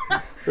 Yeah.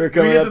 We're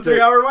coming up to the 3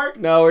 hour mark?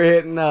 No, we're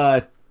hitting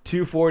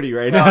 2:40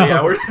 right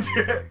now.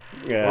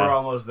 We're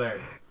almost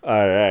there.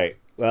 All right.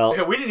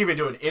 Well, we didn't even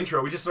do an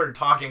intro. We just started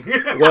talking.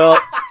 Well,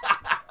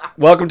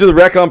 Welcome to the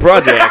RetCon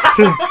Project.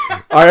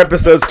 Our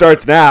episode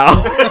starts now.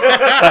 We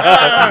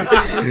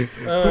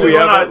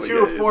went on a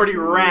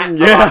 2:40 rant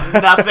about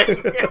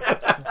nothing.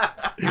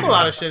 A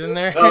lot of shit in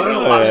there. Oh, there's a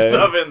lot of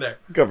stuff in there.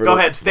 Go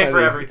ahead, stay for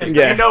everything.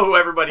 Yeah. You know who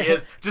everybody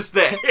is. Just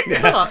stay.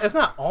 It's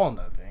not all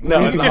nothing. No,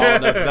 it's not all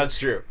nothing. That's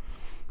true.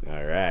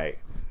 All right.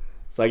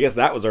 So I guess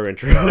that was our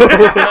intro.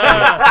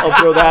 I'll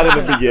throw that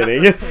in the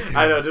beginning.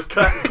 I know, just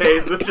cut and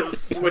paste. Let's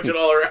just switch it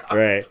all around.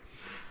 Right.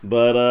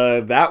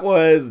 But that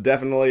was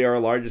definitely our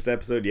largest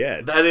episode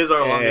yet. That is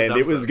our longest and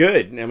episode. it was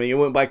good. I mean, it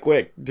went by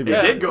quick. To be It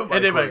honest. did go by It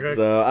did by quick. quick.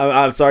 So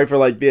I'm sorry for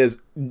like this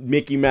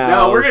Mickey Mouse.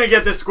 No, we're going to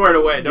get this squared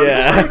away. Don't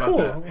Yeah. worry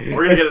about that.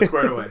 We're going to get it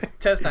squared away.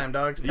 Test time,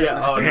 dogs. Test Yeah.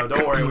 time. Oh, no,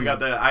 don't worry. We got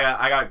the.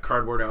 I got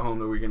cardboard at home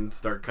that we can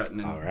start cutting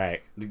and All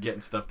right.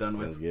 getting stuff done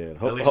Sounds with. good.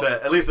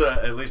 At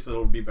least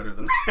it'll be better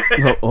than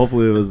that.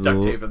 Hopefully it was a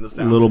Duct tape in the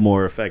sound. little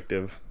more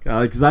effective.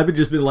 because I've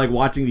just been like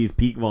watching these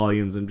peak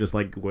volumes and just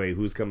like, wait,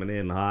 who's coming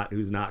in hot,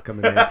 who's not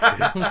coming in.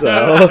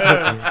 So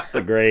it's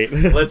a great.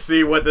 Let's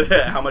see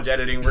how much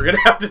editing we're gonna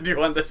have to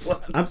do on this one.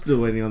 I'm still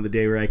waiting on the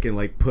day where I can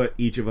like put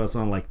each of us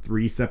on like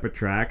 3 separate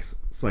tracks,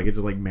 so I could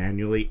just like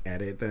manually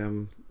edit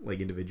them like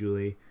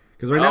individually.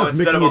 Because right now it's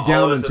instead mixing of it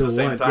down all of us into at the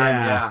same one. time,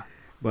 yeah.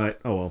 But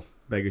oh well,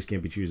 beggars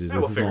can't be choosers. Yeah,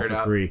 we'll This is all figure it for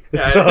out. free.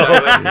 Yeah,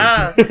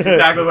 exactly. That's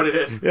exactly what it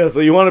is. Yeah, so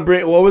you want to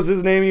bring? What was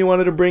his name? You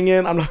wanted to bring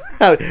in? I'm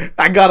not.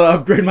 I gotta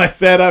upgrade my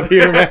setup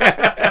here,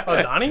 man.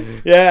 Oh,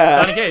 Donnie? Yeah.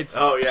 Donnie Cates.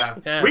 Oh yeah.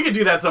 Yeah. We could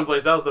do that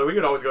someplace else though. We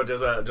could always go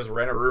just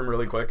rent a room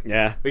really quick.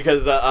 Yeah.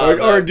 Because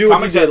Or do what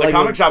comic you did, the like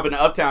comic when- shop in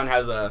Uptown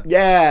has a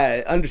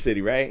Yeah,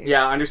 Undercity, right?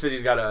 yeah.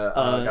 Undercity's got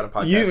a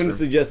podcast. You even room.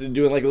 suggested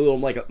doing like a little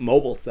like a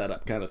mobile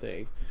setup kind of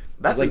thing.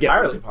 That's like,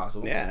 entirely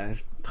possible. Yeah.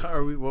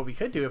 Or what we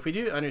could do, if we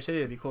do Undercity,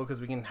 that'd be cool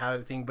because we can have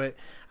a thing. But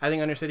I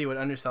think Undercity would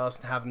undersell us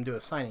to have them do a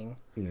signing.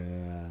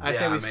 Yeah. I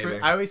say Yeah, we. maybe.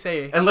 I always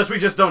say, Unless we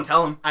just don't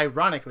tell them.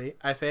 ironically,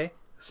 I say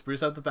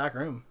spruce up the back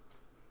room.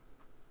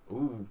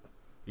 Ooh.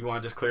 You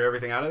want to just clear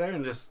everything out of there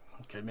and just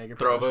Could make it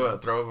throw up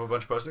professional. a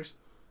bunch of posters?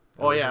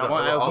 Oh yeah, All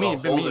I was the meaning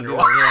holes in to your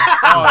do that.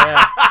 Yeah. Oh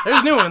yeah,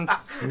 there's new ones.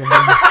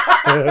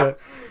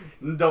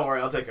 Don't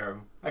worry, I'll take care of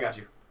them. I got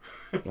you.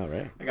 All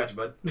right. I got you,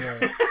 bud.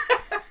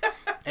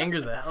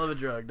 Anger's a hell of a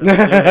drug.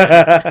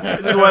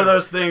 It's just one of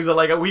those things that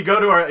like we go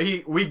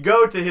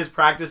to his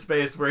practice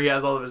space where he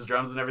has all of his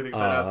drums and everything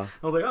set up.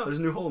 I was like, oh, there's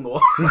a new hole in the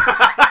wall.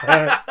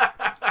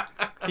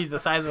 He's the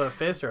size of a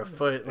fist or a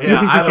foot. Yeah,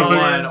 either Oh, one.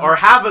 yes. Or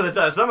half of the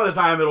time. Some of the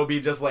time it'll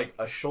be just like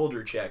a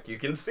shoulder check. You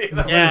can see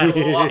that. Yeah,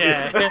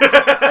 yeah.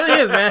 It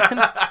really is, man.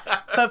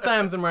 Tough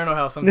times in Moreno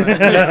House sometimes.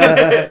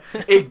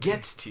 It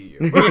gets to you.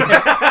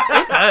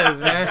 It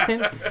does,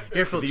 man.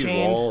 Earful These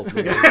chained. walls,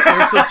 man.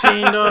 Earful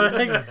chained,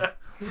 dog.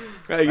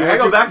 Hey, I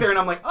go back there and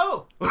I'm like,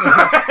 oh.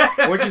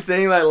 Weren't you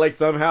saying that like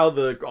somehow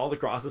all the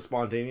crosses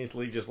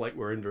spontaneously just like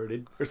were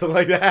inverted or something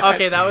like that?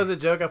 Okay, that was a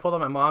joke I pulled on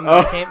my mom.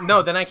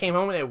 Oh. Then I came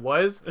home and it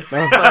was.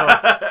 So,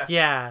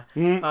 yeah.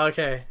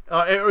 Okay.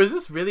 Was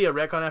this really a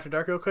RetCon After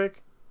Dark real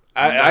quick?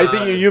 I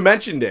think you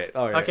mentioned it.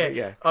 Oh, yeah, Okay.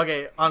 Yeah.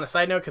 Okay. On a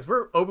side note, because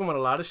we're open with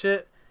a lot of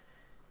shit,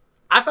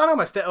 I found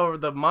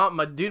out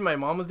my dude my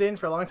mom was dating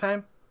for a long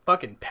time,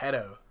 fucking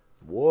pedo.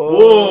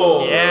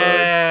 Whoa.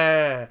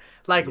 Yeah.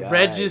 Like Yikes.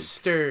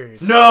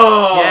 registered.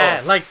 No.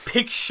 Yeah, like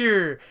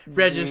picture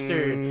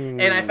registered.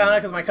 And I found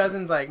out because my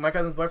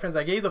cousin's boyfriend's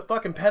like, yeah, he's a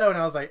fucking pedo. And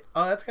I was like,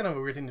 oh, that's kind of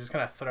a weird thing to just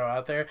kind of throw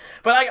out there.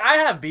 But like, I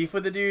have beef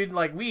with the dude.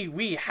 Like,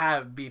 we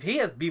have beef. He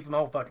has beef with my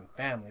whole fucking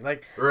family.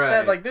 Like,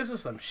 Right. like this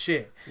is some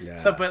shit. Yeah.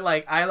 So, but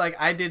like,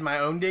 I did my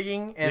own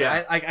digging and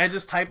Yeah. I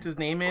just typed his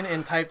name in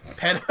and typed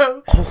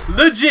pedo.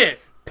 Legit.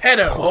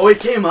 Pedo. Oh, it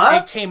came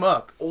up? It came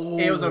up.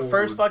 It was the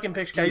first fucking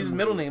picture. I used his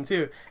middle name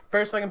too.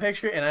 First fucking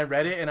picture, and I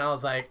read it, and I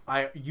was like,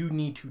 you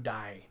need to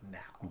die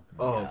now.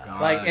 Oh, God.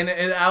 Like, and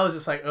I was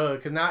just like, ugh,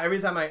 because now every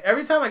time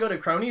I go to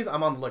Cronies,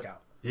 I'm on the lookout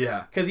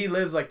Yeah. because he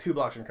lives like 2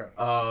 blocks from Cronies.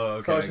 Oh,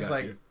 okay. so it's I just got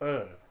like, you.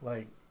 ugh,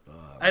 like.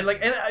 I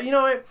like, and you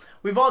know what?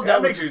 We've all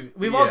dealt makes with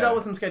you- all yeah. dealt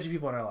with some sketchy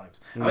people in our lives,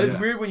 but it's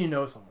Yeah. weird when you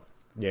know someone.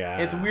 Yeah.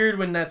 It's weird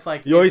when that's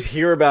like You always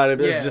hear about it,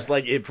 but Yeah. it's just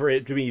like for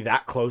it to be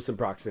that close in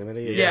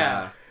proximity. It's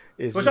Yeah. just-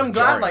 it's Which just I'm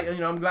glad,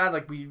 jarring. I'm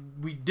glad,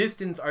 we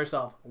distance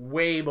ourselves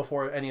way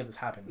before any of this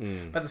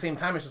happened. But at the same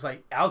time, it's just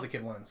like, I was a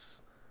kid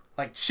once.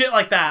 Like, shit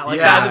like that. Like,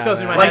 that just goes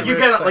through my like head. you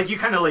where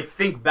it's kind of like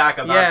think back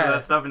about Yeah.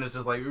 that stuff, and it's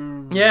just like,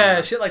 ooh.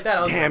 Yeah, shit like that.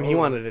 I was Damn, like, he oh.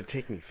 wanted to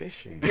take me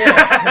fishing.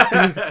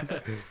 Yeah.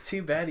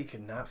 Too bad he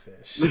could not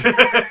fish.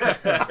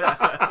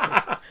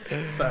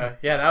 So,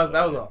 yeah, that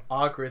was an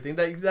awkward thing.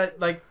 That's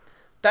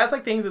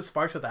like things that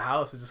sparks at the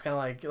house. It's just kind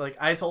of like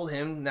I told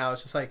him now,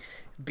 it's just like,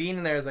 being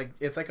in there is like,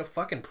 it's like a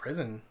fucking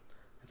prison.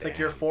 It's like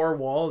your 4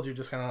 walls. You're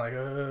just kind of like,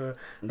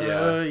 you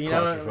know,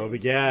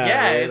 Claustrophobic. Yeah. yeah,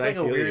 man, it's I like a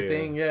feel weird you.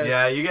 thing. Yeah,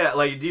 Yeah, you get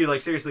like, dude,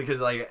 like seriously,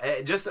 because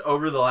like just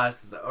over the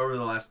last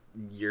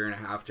year and a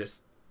half,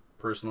 just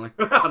personally,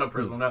 on a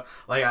personal note,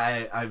 like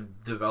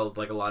I've developed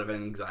like a lot of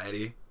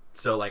anxiety.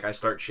 So like I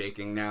start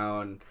shaking now,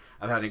 and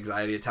I've had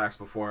anxiety attacks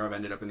before. I've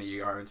ended up in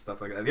the ER and stuff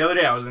like that. The other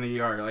day I was in the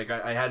ER. Like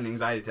I had an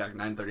anxiety attack at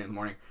 9:30 in the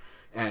morning,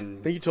 And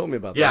I think you told me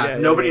about that. Yeah,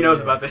 nobody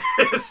knows about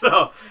this,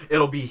 so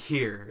it'll be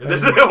here.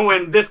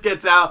 When this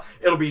gets out,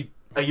 it'll be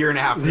a year and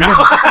a half from now.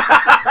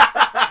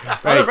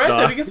 On the bright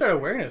side, we can start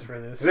awareness for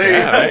this.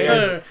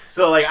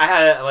 So like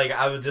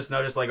I would just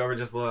notice like over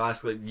just the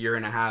last like year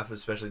and a half,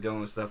 especially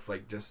dealing with stuff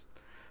like just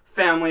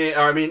family,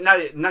 or I mean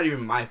not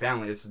even my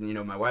family. It's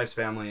my wife's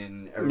family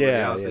and everybody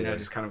else.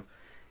 Just kind of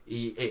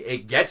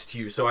it gets to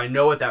you. So I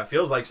know what that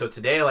feels like. So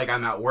today, like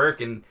I'm at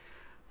work and.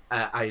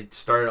 I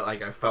started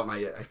like I felt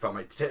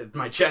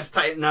my chest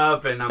tighten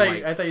up and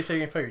I thought you said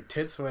you felt your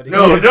tits sweating.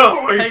 No,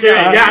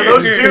 yeah,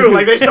 those two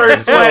like they started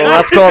sweating. Well,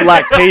 that's called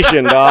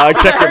lactation, dog.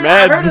 Check your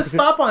meds. I heard a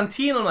stop on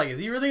T and I'm like, is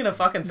he really gonna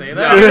fucking say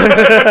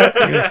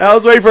that? I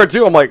was waiting for it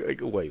too. I'm like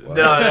wait, what?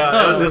 No,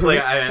 it was just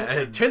like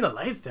I turn the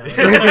lights down.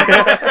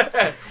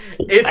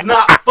 It's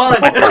not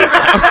fun.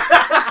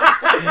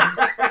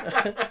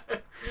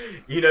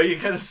 You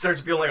kind of start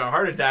to feel like a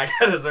heart attack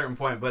at a certain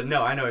point. But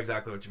no, I know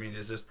exactly what you mean.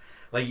 It's just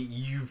like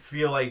you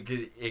feel like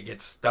it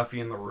gets stuffy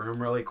in the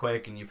room really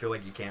quick, and you feel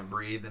like you can't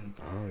breathe. And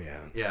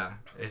yeah,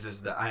 it's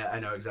just that I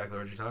know exactly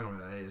what you're talking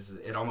about.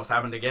 It almost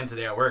happened again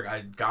today at work.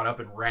 I got up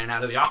and ran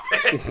out of the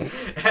office,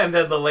 and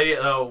then the lady,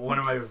 one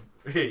of my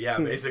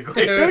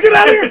basically, gotta get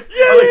out of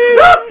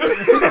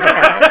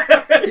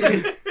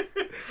here!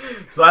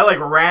 So I like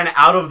ran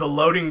out of the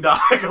loading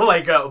dock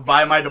like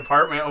by my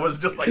department and was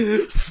just like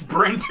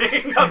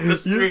sprinting up the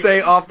street. You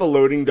say off the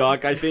loading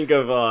dock, I think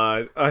of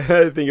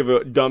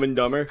Dumb and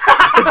Dumber.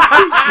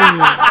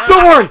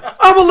 Don't worry,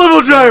 I'm a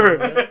little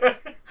driver.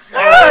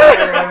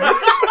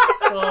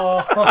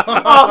 Off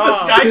the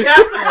Skycat.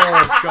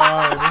 Oh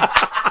god.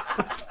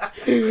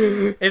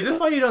 Is this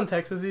why you don't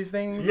text us these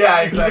things? Yeah,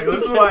 exactly.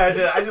 This is why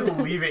I just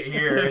leave it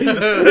here.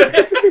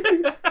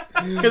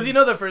 Because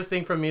the first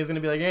thing from me is going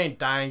to be like, you ain't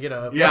dying, get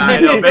up. Yeah, I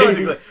know,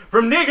 basically.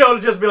 From Nico, it'll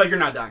just be like, you're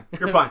not dying.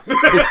 You're fine.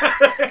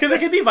 Because it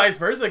could be vice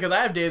versa, because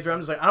I have days where I'm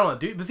just like, I don't want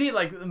to do it. But see,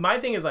 like, my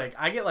thing is, like,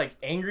 I get, like,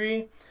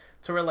 angry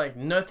to where, like,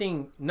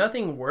 nothing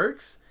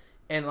works.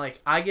 And,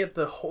 like, I get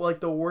the whole, like,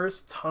 the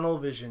worst tunnel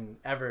vision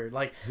ever.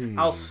 Like,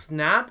 I'll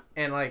snap,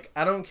 and, like,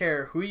 I don't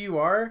care who you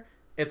are.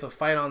 It's a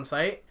fight on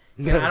sight.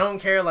 And I don't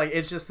care, like,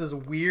 it's just this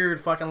weird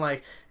fucking,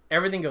 like,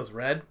 everything goes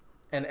red.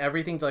 And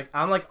everything's like,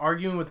 I'm like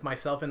arguing with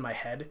myself in my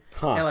head.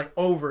 And like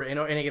over, and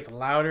it gets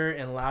louder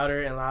and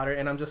louder and louder.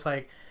 And I'm just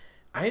like,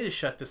 I need to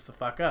shut this the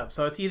fuck up.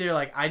 So it's either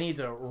like, I need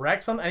to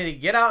wreck something, I need to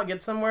get out,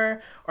 get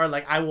somewhere, or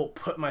like, I will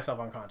put myself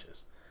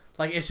unconscious.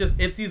 Like, it's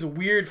these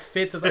weird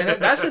fits of,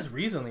 and that's just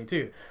recently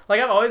too. Like,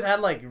 I've always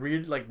had like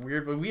weird,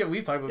 but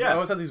we've talked about, I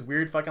always had these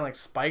weird fucking like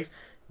spikes.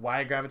 Why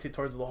I gravitate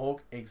towards the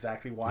Hulk,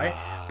 exactly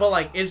why. But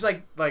like, it's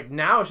like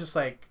now it's just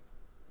like,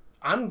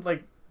 I'm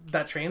like,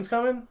 that train's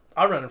coming,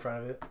 I'll run in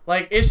front of it.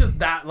 Like, it's just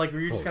that, like,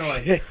 you're just kind of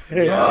like,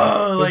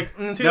 like,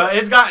 no,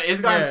 it's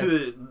gotten to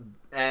the,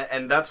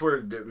 and that's where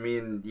me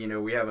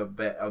and, we have a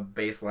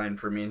baseline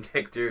for me and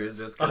Nick, too, is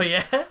just,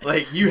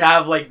 like, you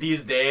have, like,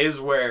 these days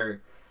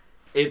where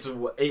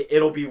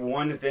it'll be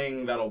one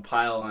thing that'll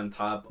pile on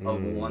top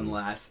of one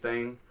last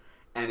thing,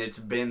 and it's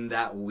been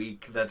that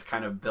week that's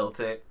kind of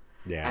built it,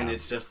 and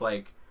it's just,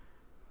 like,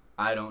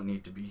 I don't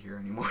need to be here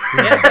anymore.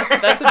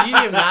 That's the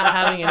beauty of not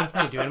having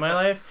anything to do in my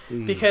life,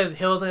 because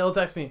he'll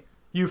text me,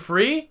 you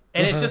free?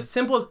 And it's just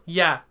simple as,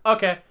 yeah,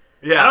 okay.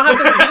 Yeah. I don't have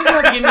to, he doesn't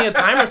have to give me a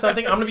time or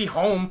something. I'm going to be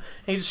home, and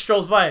he just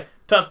strolls by.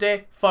 Tough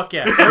day? Fuck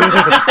yeah. We're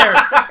just sit there.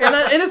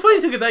 And it's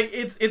funny too, because like,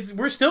 it's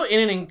we're still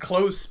in an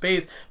enclosed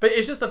space, but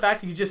it's just the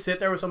fact that you just sit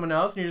there with someone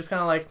else, and you're just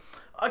kind of like,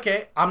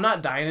 okay, I'm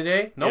not dying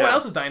today. No one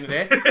else is dying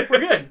today. We're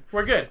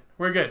good.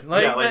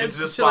 Like, it's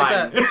just shit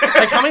fine. like that.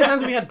 Like, how many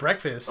times have we had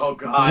breakfast? Oh,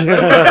 God.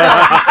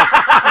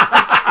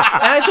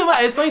 And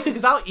it's funny too,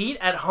 because I'll eat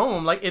at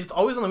home. Like, it's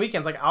always on the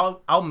weekends. Like,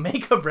 I'll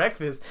make a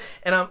breakfast,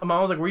 and my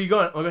mom was like, "Where are you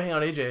going?" "I'll go hang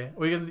out with AJ."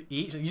 "Where are you going to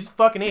eat?" "You just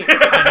fucking eat."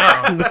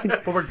 "I know,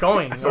 but we're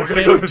going. So we're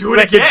gonna go do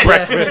it again."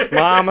 Breakfast,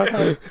 mom. I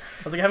was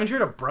like, "Haven't you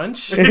heard of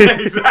brunch?"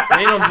 Exactly.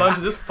 Ain't no lunch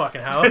at this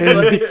fucking house.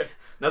 Like,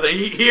 no, they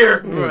eat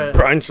here. right.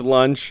 Brunch,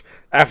 lunch,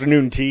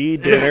 afternoon tea,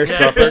 dinner,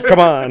 supper. Come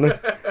on.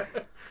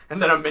 And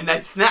then a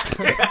midnight snack.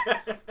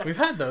 We've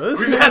had those.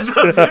 We've had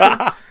those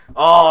too.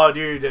 Oh,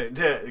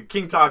 dude,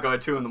 King Taco at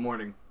 2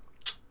 a.m.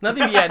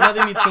 Nothing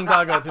beats King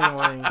Taco at 2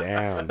 a.m.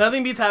 Damn.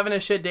 Nothing beats having a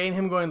shit day and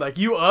him going like,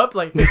 "You up?"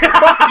 Like,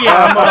 fuck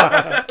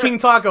yeah, I'm King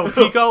Taco,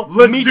 Pico.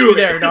 Let's meet do you it.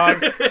 there,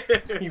 dog.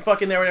 You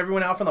fucking there with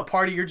everyone out from the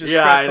party. You're just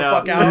stressed the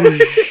fuck out.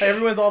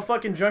 Everyone's all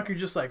fucking drunk. You're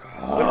just like,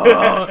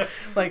 oh.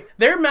 Like,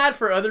 they're mad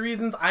for other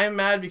reasons. I am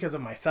mad because of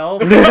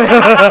myself.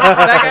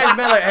 That guy's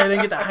mad like, I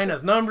didn't get that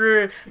Highness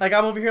number. Like,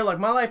 I'm over here like,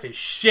 my life is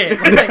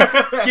shit.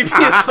 Like, give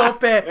me a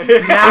sope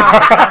now.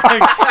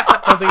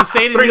 Like,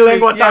 say to 3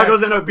 lengua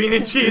tacos and a bean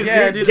and cheese.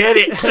 Yeah, dude, dude. get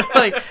it.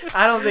 Like,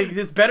 I don't think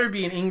this better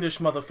be an English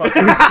motherfucker.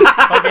 Okay,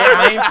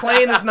 I ain't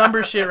playing this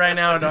number shit right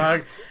now,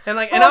 dog. And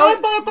like,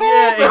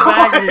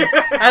 exactly.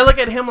 I look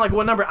at him like,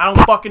 what number? I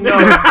don't fucking know.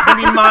 It's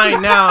gonna be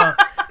mine now.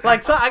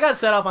 Like, so I got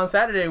set off on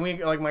Saturday,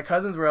 and my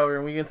cousins were over,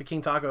 and we went to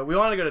King Taco. We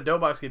wanted to go to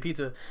Doughbox to get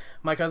pizza.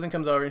 My cousin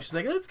comes over, and she's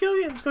like, let's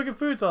go get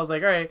food. So I was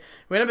like, all right.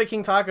 We end up at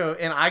King Taco,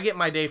 and I get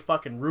my day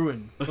fucking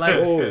ruined.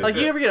 Like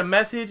you ever get a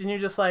message, and you're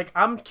just like,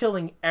 I'm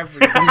killing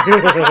everything.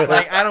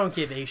 Like, I don't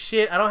give a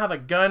shit. I don't have a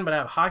gun, but I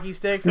have hockey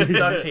sticks and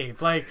duct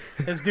tape. Like,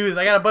 this dude,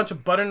 I got a bunch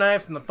of butter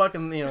knives in the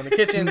fucking, in the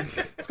kitchen.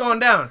 It's going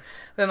down.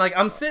 And, like,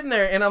 I'm sitting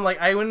there, and I'm like,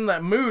 I went in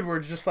that mood where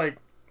it's just like,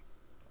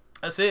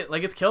 that's it.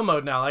 Like, it's kill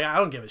mode now. Like, I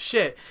don't give a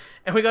shit.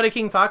 And we go to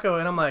King Taco,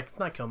 and I'm like, it's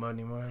not kill mode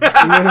anymore.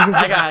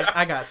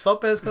 I got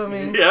sopes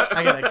coming. Yeah.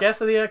 I got a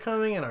quesadilla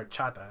coming and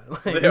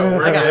horchata. Like,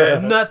 I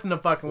got nothing to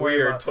fucking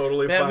worry about. We are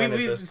totally fine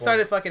we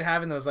started fucking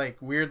having those, like,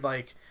 weird,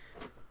 like,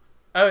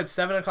 oh, it's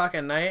 7 o'clock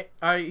at night.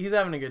 All right, he's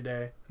having a good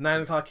day.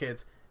 9 o'clock,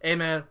 kids. Hey,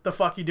 man, the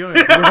fuck you doing?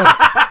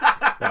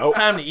 Nope.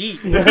 Time to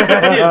eat.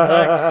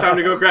 Time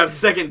to go grab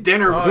second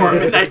dinner for a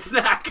midnight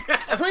snack.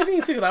 That's one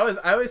thing, too, because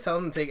I always tell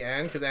them to take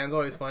Anne, because Anne's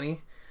always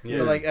funny. Yeah.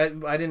 But, like,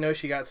 I didn't know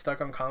she got stuck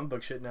on comic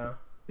book shit now.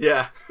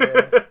 Yeah.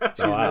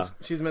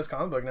 She's Miss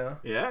Comic Book now.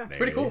 Yeah. It's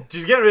pretty cool.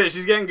 She's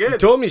getting good. You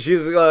told me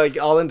she's, like,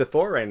 all into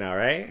Thor right now,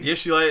 right? Yeah,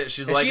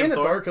 she's like she into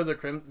Thor because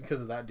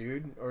of that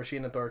dude, or is she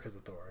into Thor because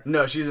of Thor?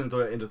 No, she's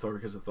into Thor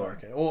because of Thor.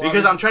 Okay. Well,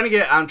 because I'm trying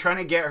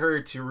to get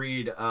her to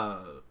read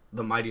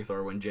the Mighty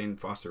Thor when Jane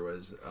Foster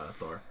was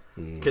Thor.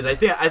 Because I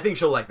think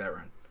she'll like that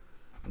run.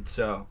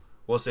 So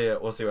we'll see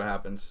what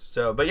happens.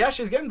 So, but yeah,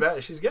 she's getting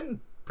better. She's getting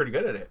pretty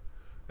good at it.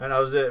 And I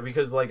was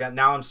because like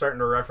now I'm starting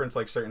to reference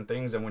like certain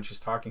things, and when she's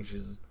talking,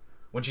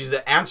 when she's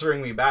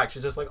answering me back,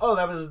 she's just like, "Oh,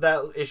 that was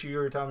that issue you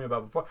were telling me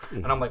about before,"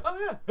 and I'm like,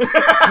 "Oh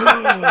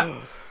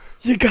yeah."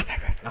 You got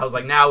that reference. I was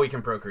like, now we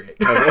can procreate.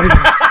 Pay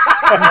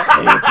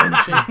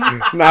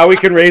attention. Now we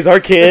can raise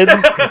our kids.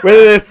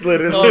 It's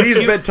literally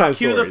these bedtime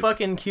stories.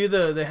 Cue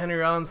the Henry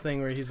Rollins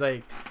thing where he's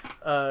like,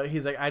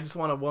 I just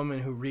want a woman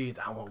who reads.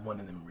 I want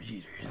one of them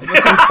readers.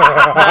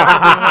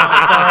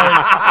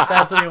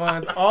 That's what he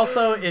wants.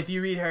 Also, if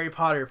you read Harry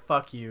Potter,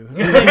 fuck you.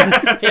 He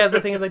has the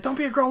thing. He's like, don't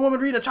be a grown woman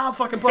reading a child's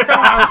fucking book.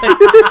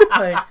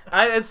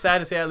 It's sad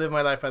to say I live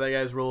my life by that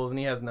guy's rules, and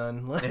he has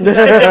none. Like,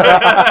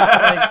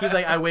 he's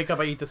like, I wake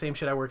up, I eat the same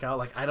shit, I work out.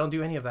 Like, I don't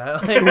do any of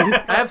that. Like,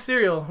 I have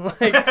cereal.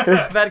 Like,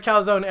 I've had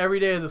calzone every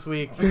day this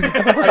week. I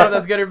don't know if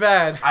that's good or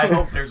bad. I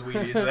hope there's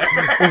Wheaties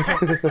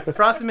there.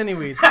 Frosted mini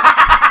wheats.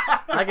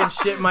 I can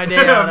shit my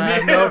day out. I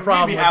have no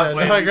problem with that.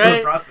 Like,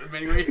 right? Frosted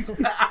mini wheats.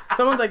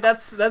 Someone's like,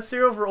 that's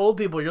cereal for old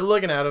people. You're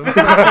looking at them. Like,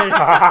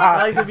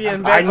 I like to be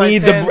in bed.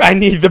 I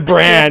need the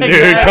brand,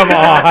 dude. Come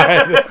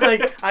on.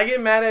 Like, I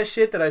get mad at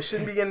shit that I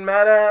shouldn't be getting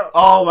mad at.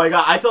 Oh my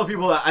god! I tell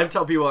people I'm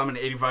an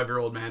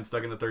 85-year-old man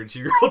stuck in a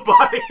 32-year-old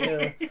body.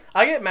 Yeah.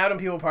 I get mad when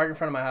people park in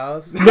front of my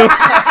house. If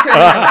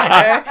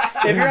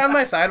you're on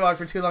my sidewalk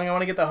for too long, I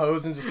want to get the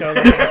hose and just go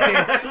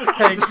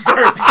like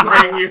start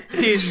spraying you.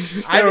 Dude,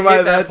 never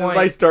mind that. Just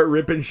like start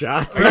ripping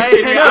shots.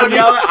 Right?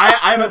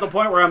 I'm at the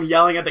point where I'm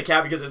yelling at the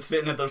cat because it's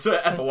sitting at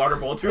the water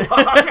bowl too long.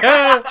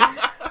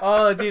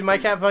 Oh, dude, my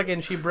cat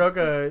fucking she broke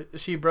a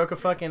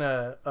fucking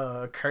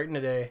curtain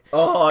today.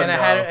 Oh, and no. I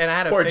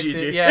had to Poor fix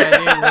Gigi. it. Yeah,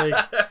 dude,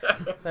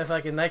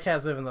 like that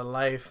cat's living the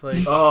life. Like,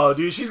 oh,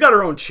 dude, she's got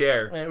her own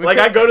chair. Yeah, like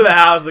I go to the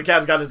house, the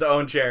cat's got his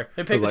own chair.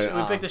 We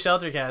picked a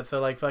shelter cat,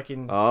 so like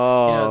fucking.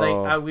 Oh.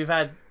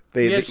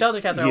 We had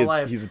shelter cats our whole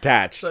life. He's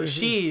attached. So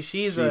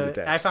she's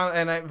attached. I found,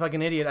 and I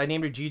fucking idiot. I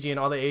named her Gigi, and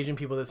all the Asian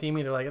people that see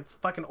me, they're like, "It's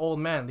fucking old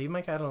man. Leave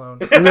my cat alone."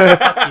 Fuck you.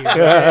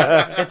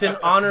 It's in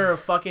honor of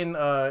fucking.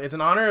 It's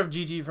in honor of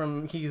Gigi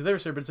from Kiki's Liver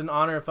Sir, but it's in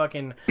honor of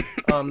fucking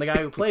the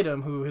guy who played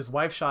him, who his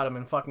wife shot him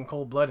in fucking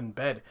cold blood in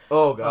bed.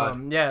 Oh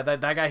god. Yeah,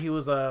 that guy. He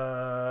was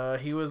on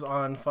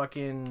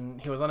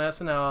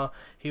SNL.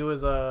 He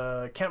was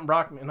Kent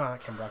Brockman. No,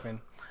 not Kent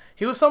Brockman.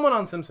 He was someone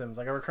on Simpsons,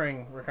 like a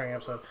recurring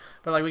episode.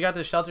 But like we got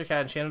this shelter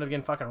cat, and she ended up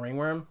getting fucking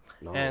ringworm.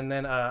 Oh. And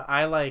then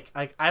I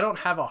don't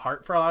have a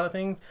heart for a lot of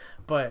things,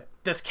 but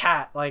this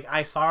cat, like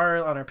I saw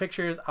her on her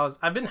pictures.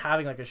 I've been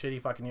having like a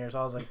shitty fucking year, so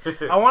I was like,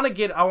 I want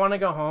to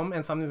go home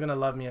and something's gonna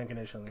love me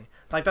unconditionally.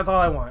 Like that's all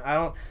I want.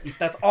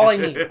 That's all I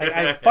need. Like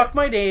I fuck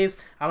my days.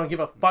 I don't give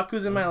a fuck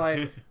who's in my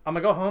life. I'm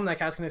gonna go home. That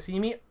cat's gonna see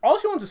me. All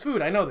she wants is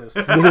food. I know this,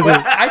 but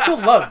I feel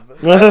love.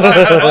 So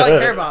that's all I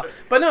care about.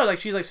 But no, like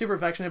she's like super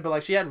affectionate. But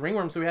like she had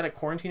ringworm, so we had to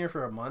quarantine her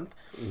for a month.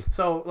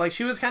 So like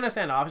she was kind of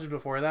standoffish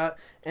before that,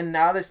 and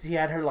now that she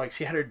had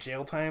her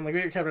jail time. Like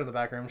we kept her in the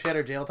back room. She had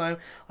her jail time.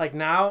 Like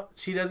now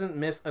she doesn't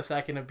miss a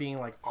second of being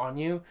like on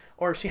you,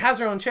 or she has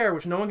her own chair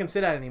which no one can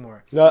sit at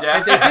anymore.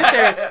 If they sit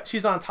there,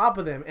 she's on top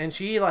of them, and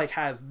she like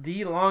has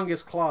the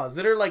longest claws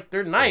that are like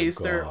they're nice.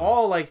 They're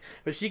all like,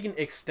 but she can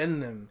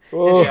extend them.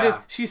 Oh. And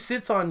she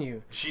sits on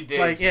you. She digs.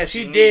 Like yeah,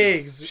 she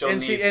digs,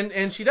 and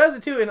she does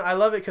it too. And I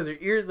love it because her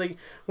ears, like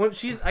when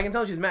I can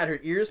tell she's mad. Her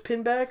ears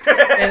pin back,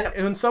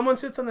 and when someone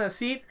sits on that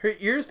seat, her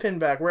ears pin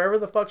back wherever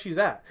the fuck she's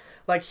at.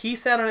 Like he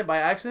sat on it by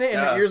accident, and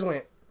her ears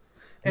went.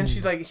 And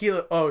she's like,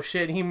 oh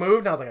shit, and he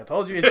moved, and I was like, I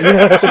told you. And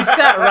she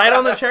sat right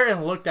on the chair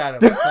and looked at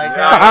him. Like,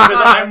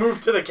 I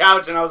moved to the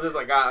couch, and I was just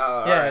like,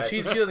 yeah, right.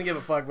 she doesn't give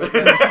a fuck. But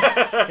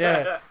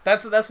yeah,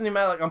 that's the new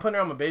mascot. Like, I'm putting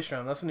her on my bass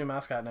drum. That's the new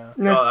mascot now.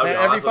 Oh,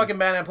 Every awesome. fucking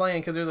band I'm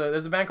playing, because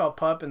there's a band called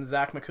Pup, and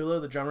Zach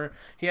McCullough, the drummer,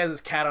 he has his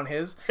cat on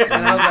his. And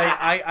I was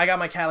like, I got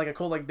my cat like a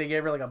cool, like they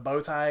gave her like a bow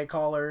tie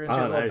collar, and she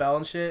has a little bell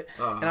and shit.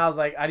 And I was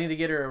like, I need to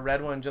get her a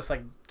red one, just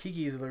like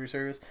Kiki's delivery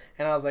service.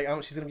 And I was like,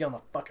 she's gonna be on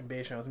the fucking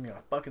bass drum. It's gonna be on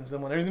a fucking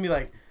someone. There's gonna be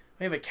like,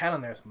 we have a cat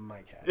on there. It's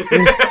my cat.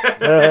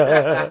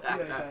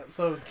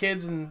 So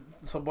kids and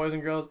boys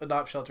and girls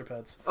adopt shelter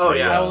pets. Oh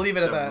yeah, I will leave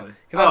it at that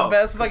because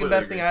that's the fucking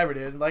best thing I ever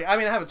did. Like, I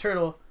mean, I have a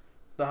turtle,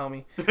 the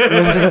homie.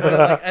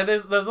 And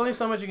there's only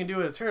so much you can do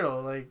with a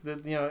turtle. Like,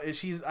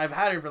 I've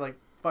had her for like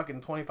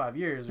fucking 25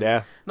 years.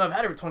 Yeah. No, I've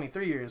had her for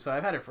 23 years, so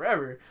I've had her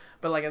forever.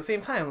 But like at the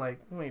same time, like,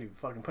 what do you do,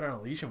 fucking put her on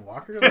a leash and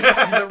walk her?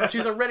 Like,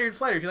 she's a red-eared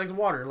slider. She likes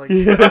water. Like,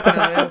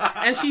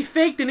 and she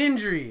faked an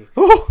injury.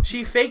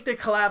 She faked a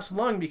collapsed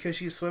lung because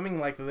she's swimming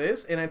like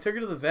this. And I took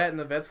her to the vet, and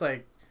the vet's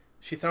like,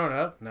 she throwing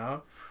up?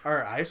 No. Are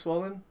her eyes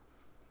swollen?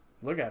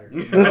 Look at her.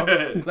 No.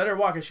 Let her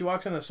walk. If she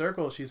walks in a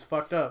circle, she's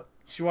fucked up.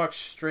 She walks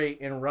straight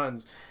and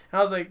runs. And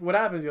I was like, what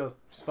happens? He goes,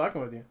 she's fucking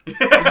with you. Did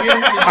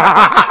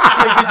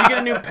you get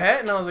a new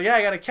pet? And I was like, yeah,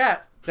 I got a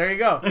cat. There you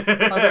go. I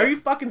was like, are you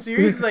fucking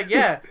serious? He's like,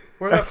 yeah.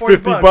 We're at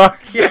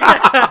 $40.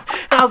 Yeah.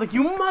 And I was like,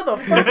 you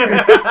motherfucker.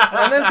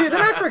 And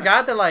then I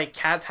forgot that like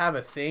cats have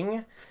a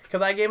thing.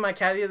 Because I gave my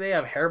cat the other day, I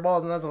have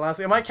hairballs, and that's the last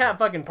thing. My cat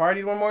fucking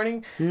partied one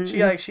morning. She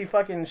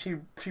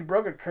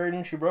broke a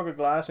curtain, she broke a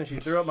glass, and she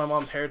threw up my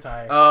mom's hair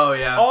tie. Oh,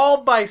 yeah.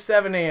 All by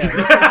 7 a.m.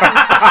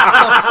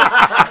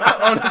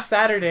 on a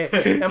Saturday.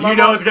 And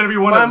it's going to be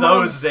one of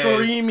those days. My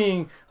mom's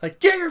screaming, like,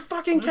 get your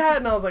fucking cat.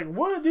 And I was like,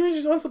 what, dude? She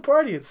just wants to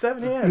party. It's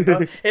 7 a.m.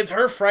 Dog. It's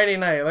her Friday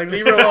night. Like,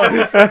 leave her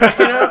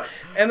alone.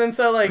 And then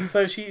so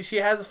she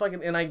has this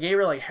fucking, and I gave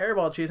her like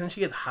hairball treats, and she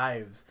gets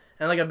hives.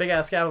 And like a big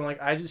ass scab. I'm like,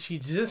 she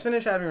just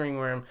finished having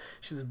ringworm.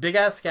 She's this big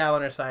ass scab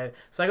on her side.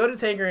 So I go to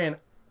take her in.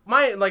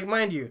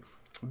 Mind you,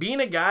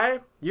 being a guy,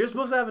 you're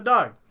supposed to have a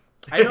dog.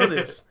 I know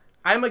this.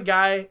 I'm a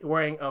guy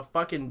wearing a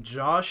fucking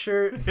Jaw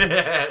shirt,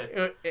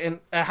 and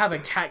I have a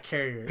cat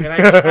carrier, and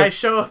I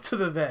show up to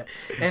the vet,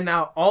 and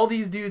now all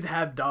these dudes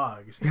have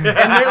dogs, and they're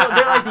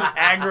like the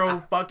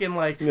aggro fucking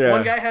one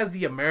guy has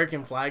the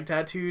American flag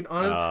tattooed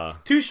on him,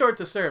 too short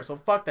to serve, so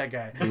fuck that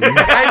guy.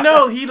 I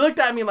know he looked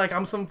at me like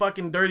I'm some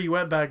fucking dirty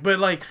wetback, but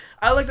like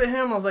I looked at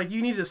him, I was like,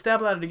 you need to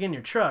step out it again in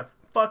your truck.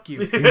 Fuck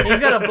you. And he's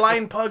got a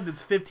blind pug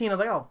that's 15. I was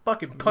like, I'll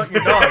fucking punt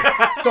your dog.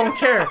 Don't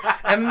care.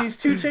 And then these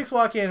two chicks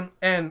walk in,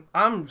 and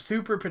I'm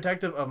super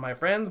protective of my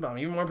friends, but I'm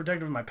even more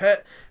protective of my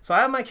pet. So I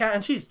have my cat,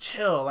 and she's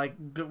chill. Like,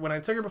 when I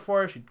took her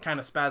before, she kind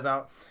of spaz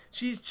out.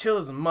 She's chill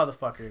as a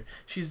motherfucker.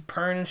 She's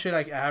purring and shit.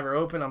 I have her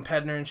open. I'm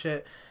petting her and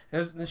shit.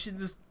 And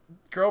this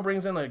girl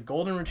brings in a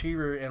golden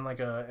retriever and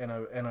like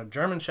a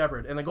German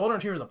shepherd. And the golden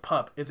retriever is a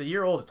pup. It's a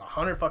year old. It's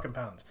 100 fucking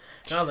pounds.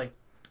 And I was like,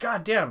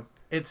 God damn.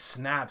 It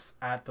snaps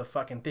at the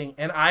fucking thing.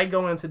 And I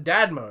go into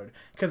dad mode.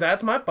 Because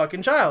that's my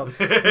fucking child.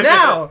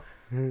 Now,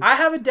 I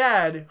have a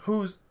dad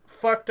who's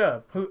fucked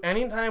up. Who,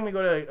 anytime we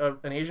go to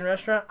an Asian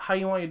restaurant, how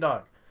you want your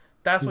dog?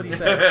 That's what he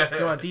says.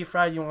 You want deep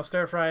fried? You want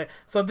stir fried?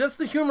 So that's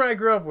the humor I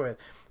grew up with.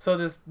 So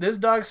this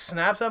dog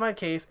snaps at my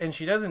case, and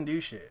she doesn't do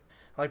shit.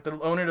 Like, the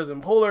owner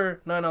doesn't pull her.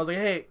 No, and I was like,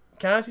 hey,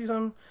 can I ask you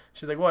something?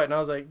 She's like, what? And I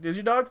was like, is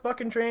your dog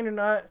fucking trained or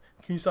not?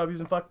 Can you stop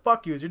using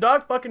fuck you? Is your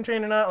dog fucking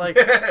trained or not? Like,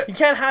 you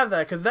can't have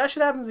that, because that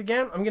shit happens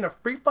again, I'm getting a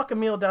free fucking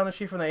meal down the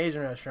street from the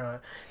Asian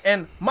restaurant.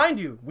 And mind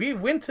you, we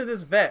went to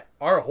this vet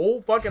our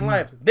whole fucking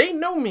lives. They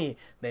know me.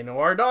 They know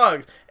our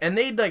dogs. And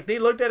they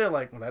looked at it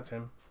like, well, that's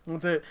him.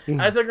 That's it.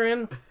 I took her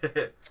in.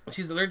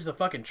 She's allergic to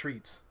fucking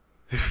treats.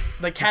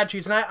 Like cat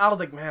treats, and I was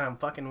like, man, I'm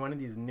fucking one of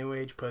these new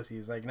age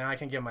pussies. Like, now I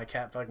can give my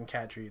cat fucking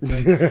cat treats.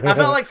 Like, I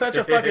felt like such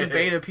a fucking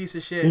beta piece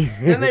of shit.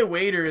 And then they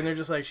weighed her, and they're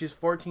just like, she's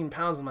 14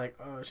 pounds. I'm like,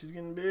 oh, she's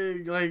getting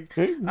big. Like,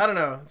 I don't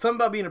know, something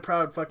about being a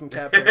proud fucking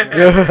cat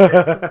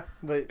parent.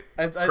 But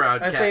I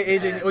say,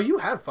 AJ, oh, you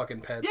have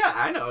fucking pets. Yeah,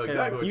 I know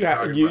exactly what you're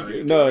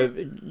talking about. No,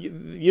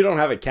 you don't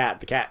have a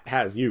cat. The cat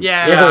has you.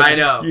 Yeah, I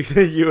know.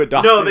 You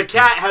adopted. No, the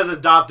cat has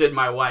adopted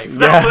my wife.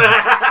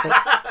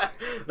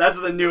 That's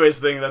the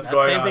newest thing that's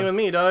going on. Same thing with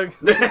me, dog.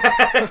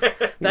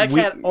 That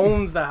cat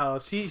owns the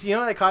house. You know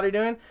what I caught her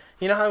doing?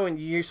 You know how when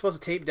you're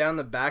supposed to tape down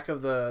the back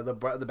of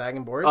the bag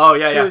and boards? Oh,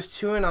 yeah, She was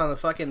chewing on the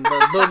fucking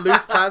the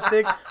loose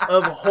plastic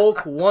of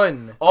Hulk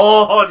 1.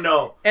 Oh,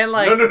 no. And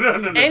like,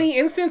 no. any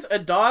instance, a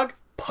dog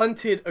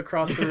punted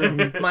across the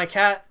room. My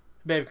cat,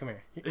 babe, come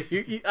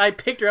here. I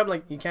picked her up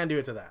like, you can't do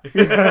it to that.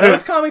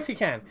 Those comics, you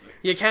can.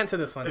 You can't to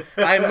this one.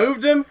 I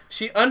moved him.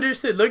 She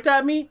understood. Looked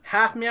at me,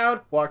 half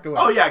meowed, walked away.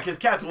 Oh, yeah, because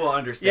cats will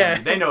understand.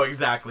 Yeah. They know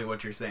exactly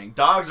what you're saying.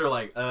 Dogs are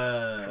like,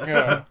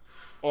 Yeah.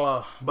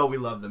 Well, but we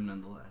love them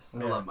nonetheless.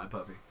 Yeah. I love my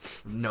puppy.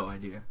 No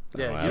idea.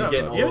 yeah. Oh, You I'm do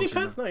you have any old,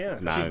 pets? No, yeah.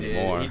 Not He did,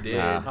 anymore. he did.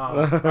 Nah.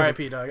 Oh,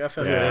 R.I.P. dog. I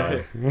feel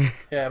Yeah. good.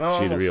 Yeah, my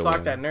mom She'd almost real socked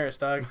one. that nurse,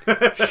 dog.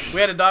 We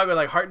had a dog with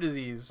like heart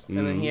disease, and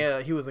then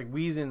he was like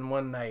wheezing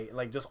one night,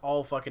 like just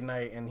all fucking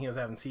night, and he was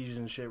having seizures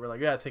and shit. We're like,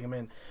 yeah, take him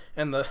in.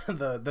 And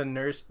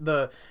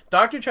the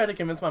doctor tried to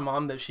convince my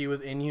mom that she was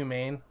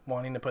inhumane,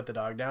 wanting to put the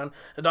dog down.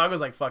 The dog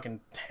was like fucking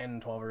 10,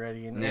 12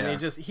 already, and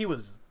he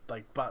was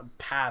like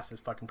past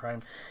his fucking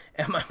prime.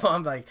 And my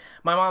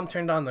mom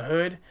turned on the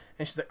hood,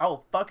 and she's like,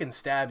 I'll fucking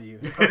stab you.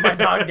 And put my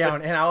dog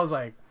down, and I was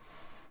like,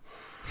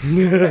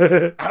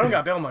 I don't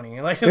got bail money.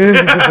 Like,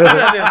 this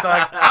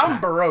dog, I'm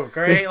broke,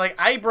 right? Like,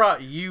 I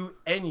brought you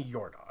and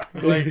your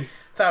dog. Like,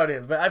 that's how it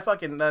is. But I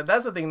fucking,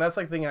 that's the thing. That's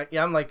like the thing.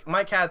 I'm like,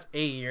 my cat's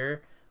a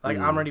year. Like,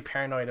 I'm already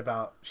paranoid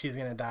about she's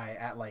gonna die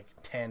at like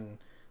 10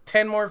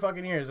 more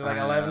fucking years. Or like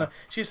 11.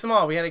 She's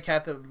small. We had a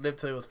cat that lived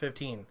till it was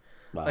 15.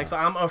 Wow. Like, so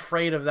I'm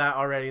afraid of that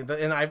already.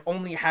 And I've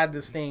only had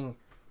this thing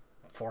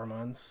 4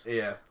 months.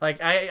 Yeah.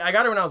 Like, I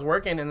got her when I was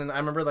working, and then I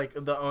remember, like,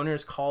 the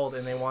owners called,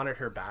 and they wanted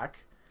her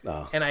back.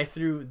 Oh. And I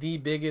threw the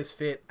biggest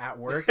fit at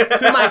work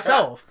to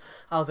myself.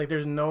 I was like,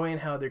 there's no way in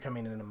hell they're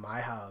coming into my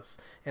house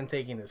and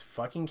taking this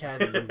fucking cat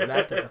that you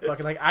left at the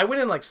fucking, like, I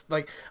went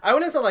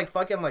into like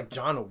fucking like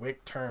John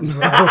Wick terms.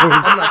 Right?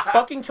 I'm like,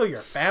 fucking kill your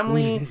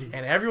family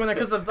and everyone there,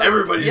 because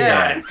everybody's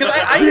dead. Because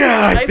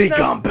I think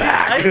I'm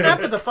back. I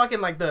snapped at the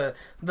fucking like the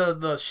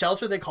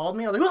shelter they called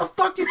me. I was like, who the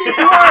fuck do you think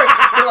you are?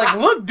 They're like,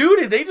 look,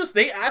 dude,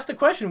 they asked the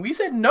question. We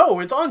said no,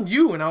 it's on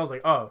you. And I was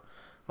like, oh,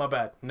 my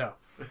bad, no.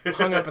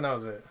 Hung up and that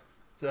was it.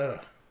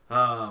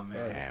 Oh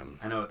man, damn.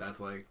 I know what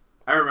that's like.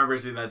 I remember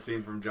seeing that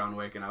scene from John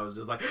Wick, and I was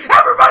just like,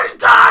 "Everybody's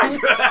dying!"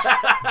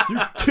 You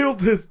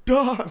killed his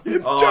dog.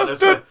 It's oh,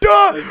 just a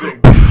dog. This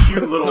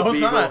cute little no, it's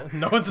beagle. not.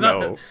 No, it's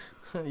not.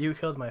 You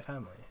killed my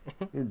family.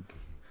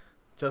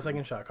 Just like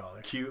in Shot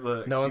Caller.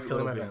 No one's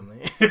killing my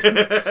family.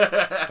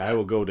 I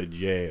will go to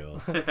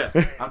jail.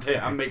 I'll tell you,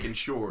 I'm making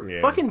sure.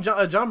 Yeah. Fucking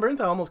John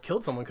Bernthal almost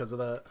killed someone because of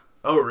that.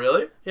 Oh,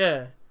 really?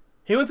 Yeah,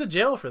 he went to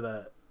jail for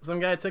that. Some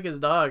guy took his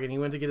dog, and he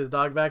went to get his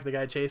dog back. The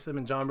guy chased him,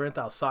 and John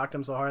Bernthal socked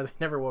him so hard they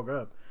never woke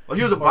up. Well,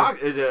 he was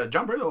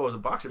John Bernthal was a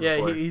boxer. Yeah,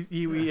 before.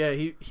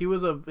 he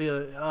was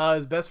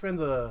his best friend's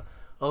a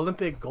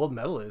Olympic gold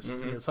medalist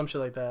or some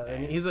shit like that,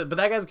 and but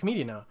that guy's a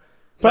comedian now.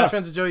 Best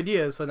friends with Joey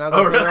Diaz, so now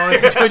that's why they're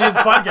always on Joey Diaz's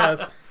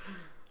podcast.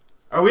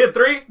 Are we at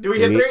 3? Do we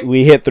hit 3?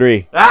 We hit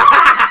 3.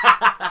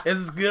 This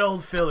is good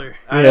old filler.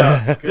 I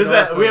know. Just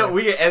that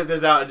we edit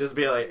this out and just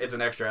be like, it's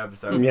an extra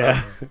episode.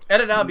 Yeah.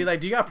 Edit out. Be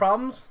like, do you got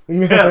problems?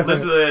 Yeah.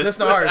 Listen to this.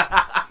 Listen to ours.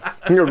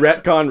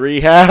 RetCon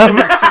rehab.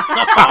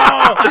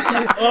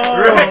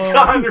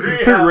 RetCon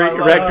rehab.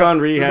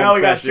 RetCon rehab. So now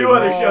we got 2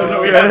 other shows that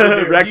we have to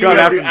do. RetCon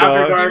after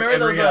dark.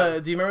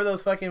 Do you remember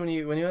those fucking when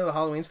you went to the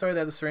Halloween store? They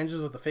had the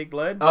syringes with the fake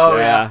blood. Oh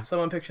yeah.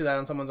 Someone picture that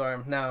on someone's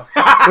arm now.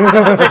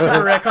 That's a picture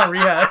for RetCon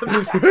rehab.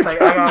 It's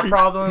like, I got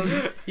problems.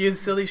 Use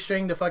silly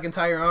string to fucking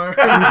tie your arm.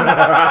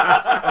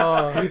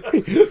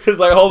 It's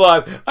like, hold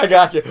on, I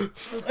got you.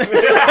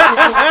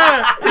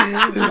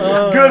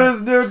 Good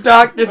as new,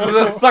 doc. This is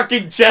a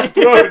sucking chest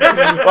wound.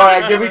 All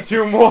right, give me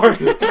 2 more.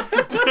 Man.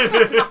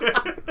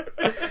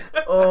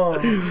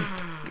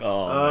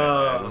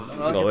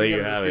 So there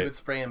you have stupid it.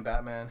 spray in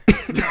Batman.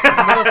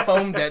 Remember the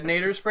foam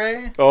detonator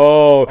spray?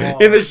 Oh,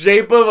 in the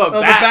shape of a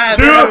bat,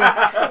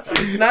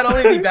 too. Not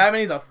only is he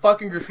Batman, he's a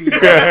fucking graffiti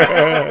artist.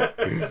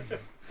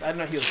 I didn't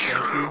know he was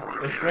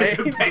Banksy, right?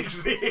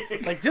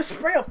 Banksy. Like, just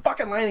spray a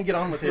fucking line and get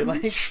on with it.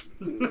 Like,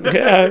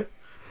 yeah.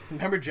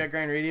 Remember Jet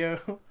Grind Radio?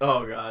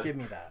 Oh god. Give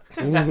me that.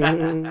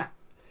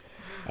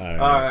 All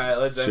right,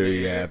 let's end it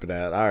here.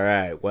 All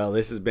right. Well,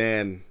 this has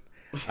been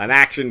an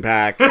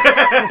action-packed,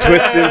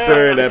 twist and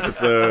turn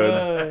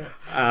episodes.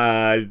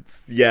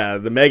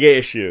 The mega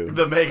issue.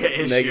 The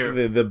mega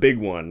issue. The big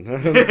one.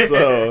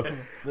 So,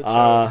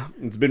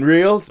 it's been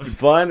real. It's been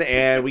fun,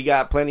 and we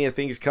got plenty of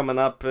things coming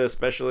up,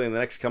 especially in the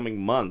next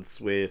coming months.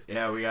 With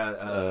we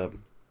got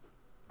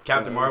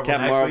Captain Marvel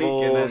Captain next Marvel,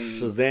 week, and then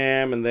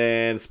Shazam, and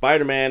then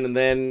Spider-Man, and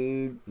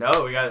then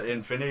we got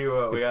Infinity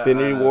War.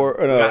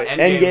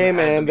 Endgame,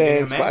 and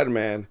then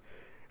Spider-Man.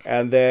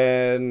 And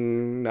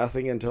then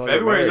nothing until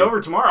February's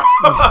over tomorrow.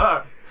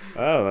 Oh,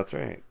 that's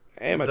right.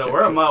 So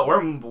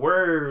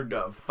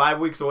we're 5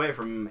 weeks away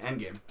from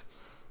Endgame.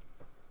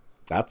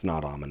 That's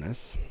not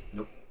ominous.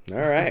 Nope. All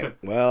right.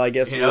 Well, I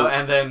guess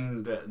and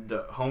then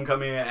the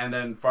Homecoming, and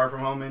then Far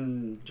From Home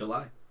in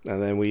July.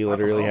 And then we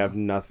literally have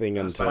nothing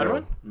until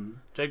Spider-Man. Mm-hmm.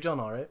 Jake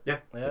Gyllenhaal, right? Yeah.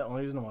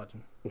 Only reason I'm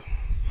watching.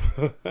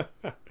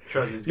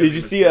 Trust me. Did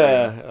you see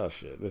oh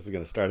shit, this is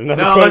gonna start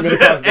another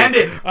 20-minute episode. End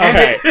it. All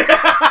right.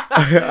 All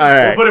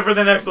right. We'll put it for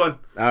the next one.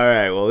 All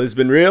right. Well, this has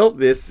been real.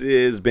 This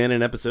has been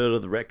an episode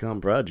of the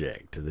RetCon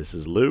Project. This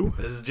is Lou.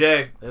 This is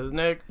Jay. This is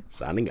Nick.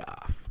 Signing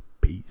off.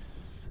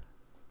 Peace.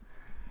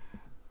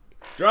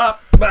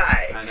 Drop.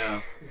 Bye. I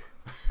know.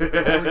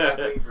 Holding that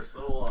thing for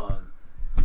so long.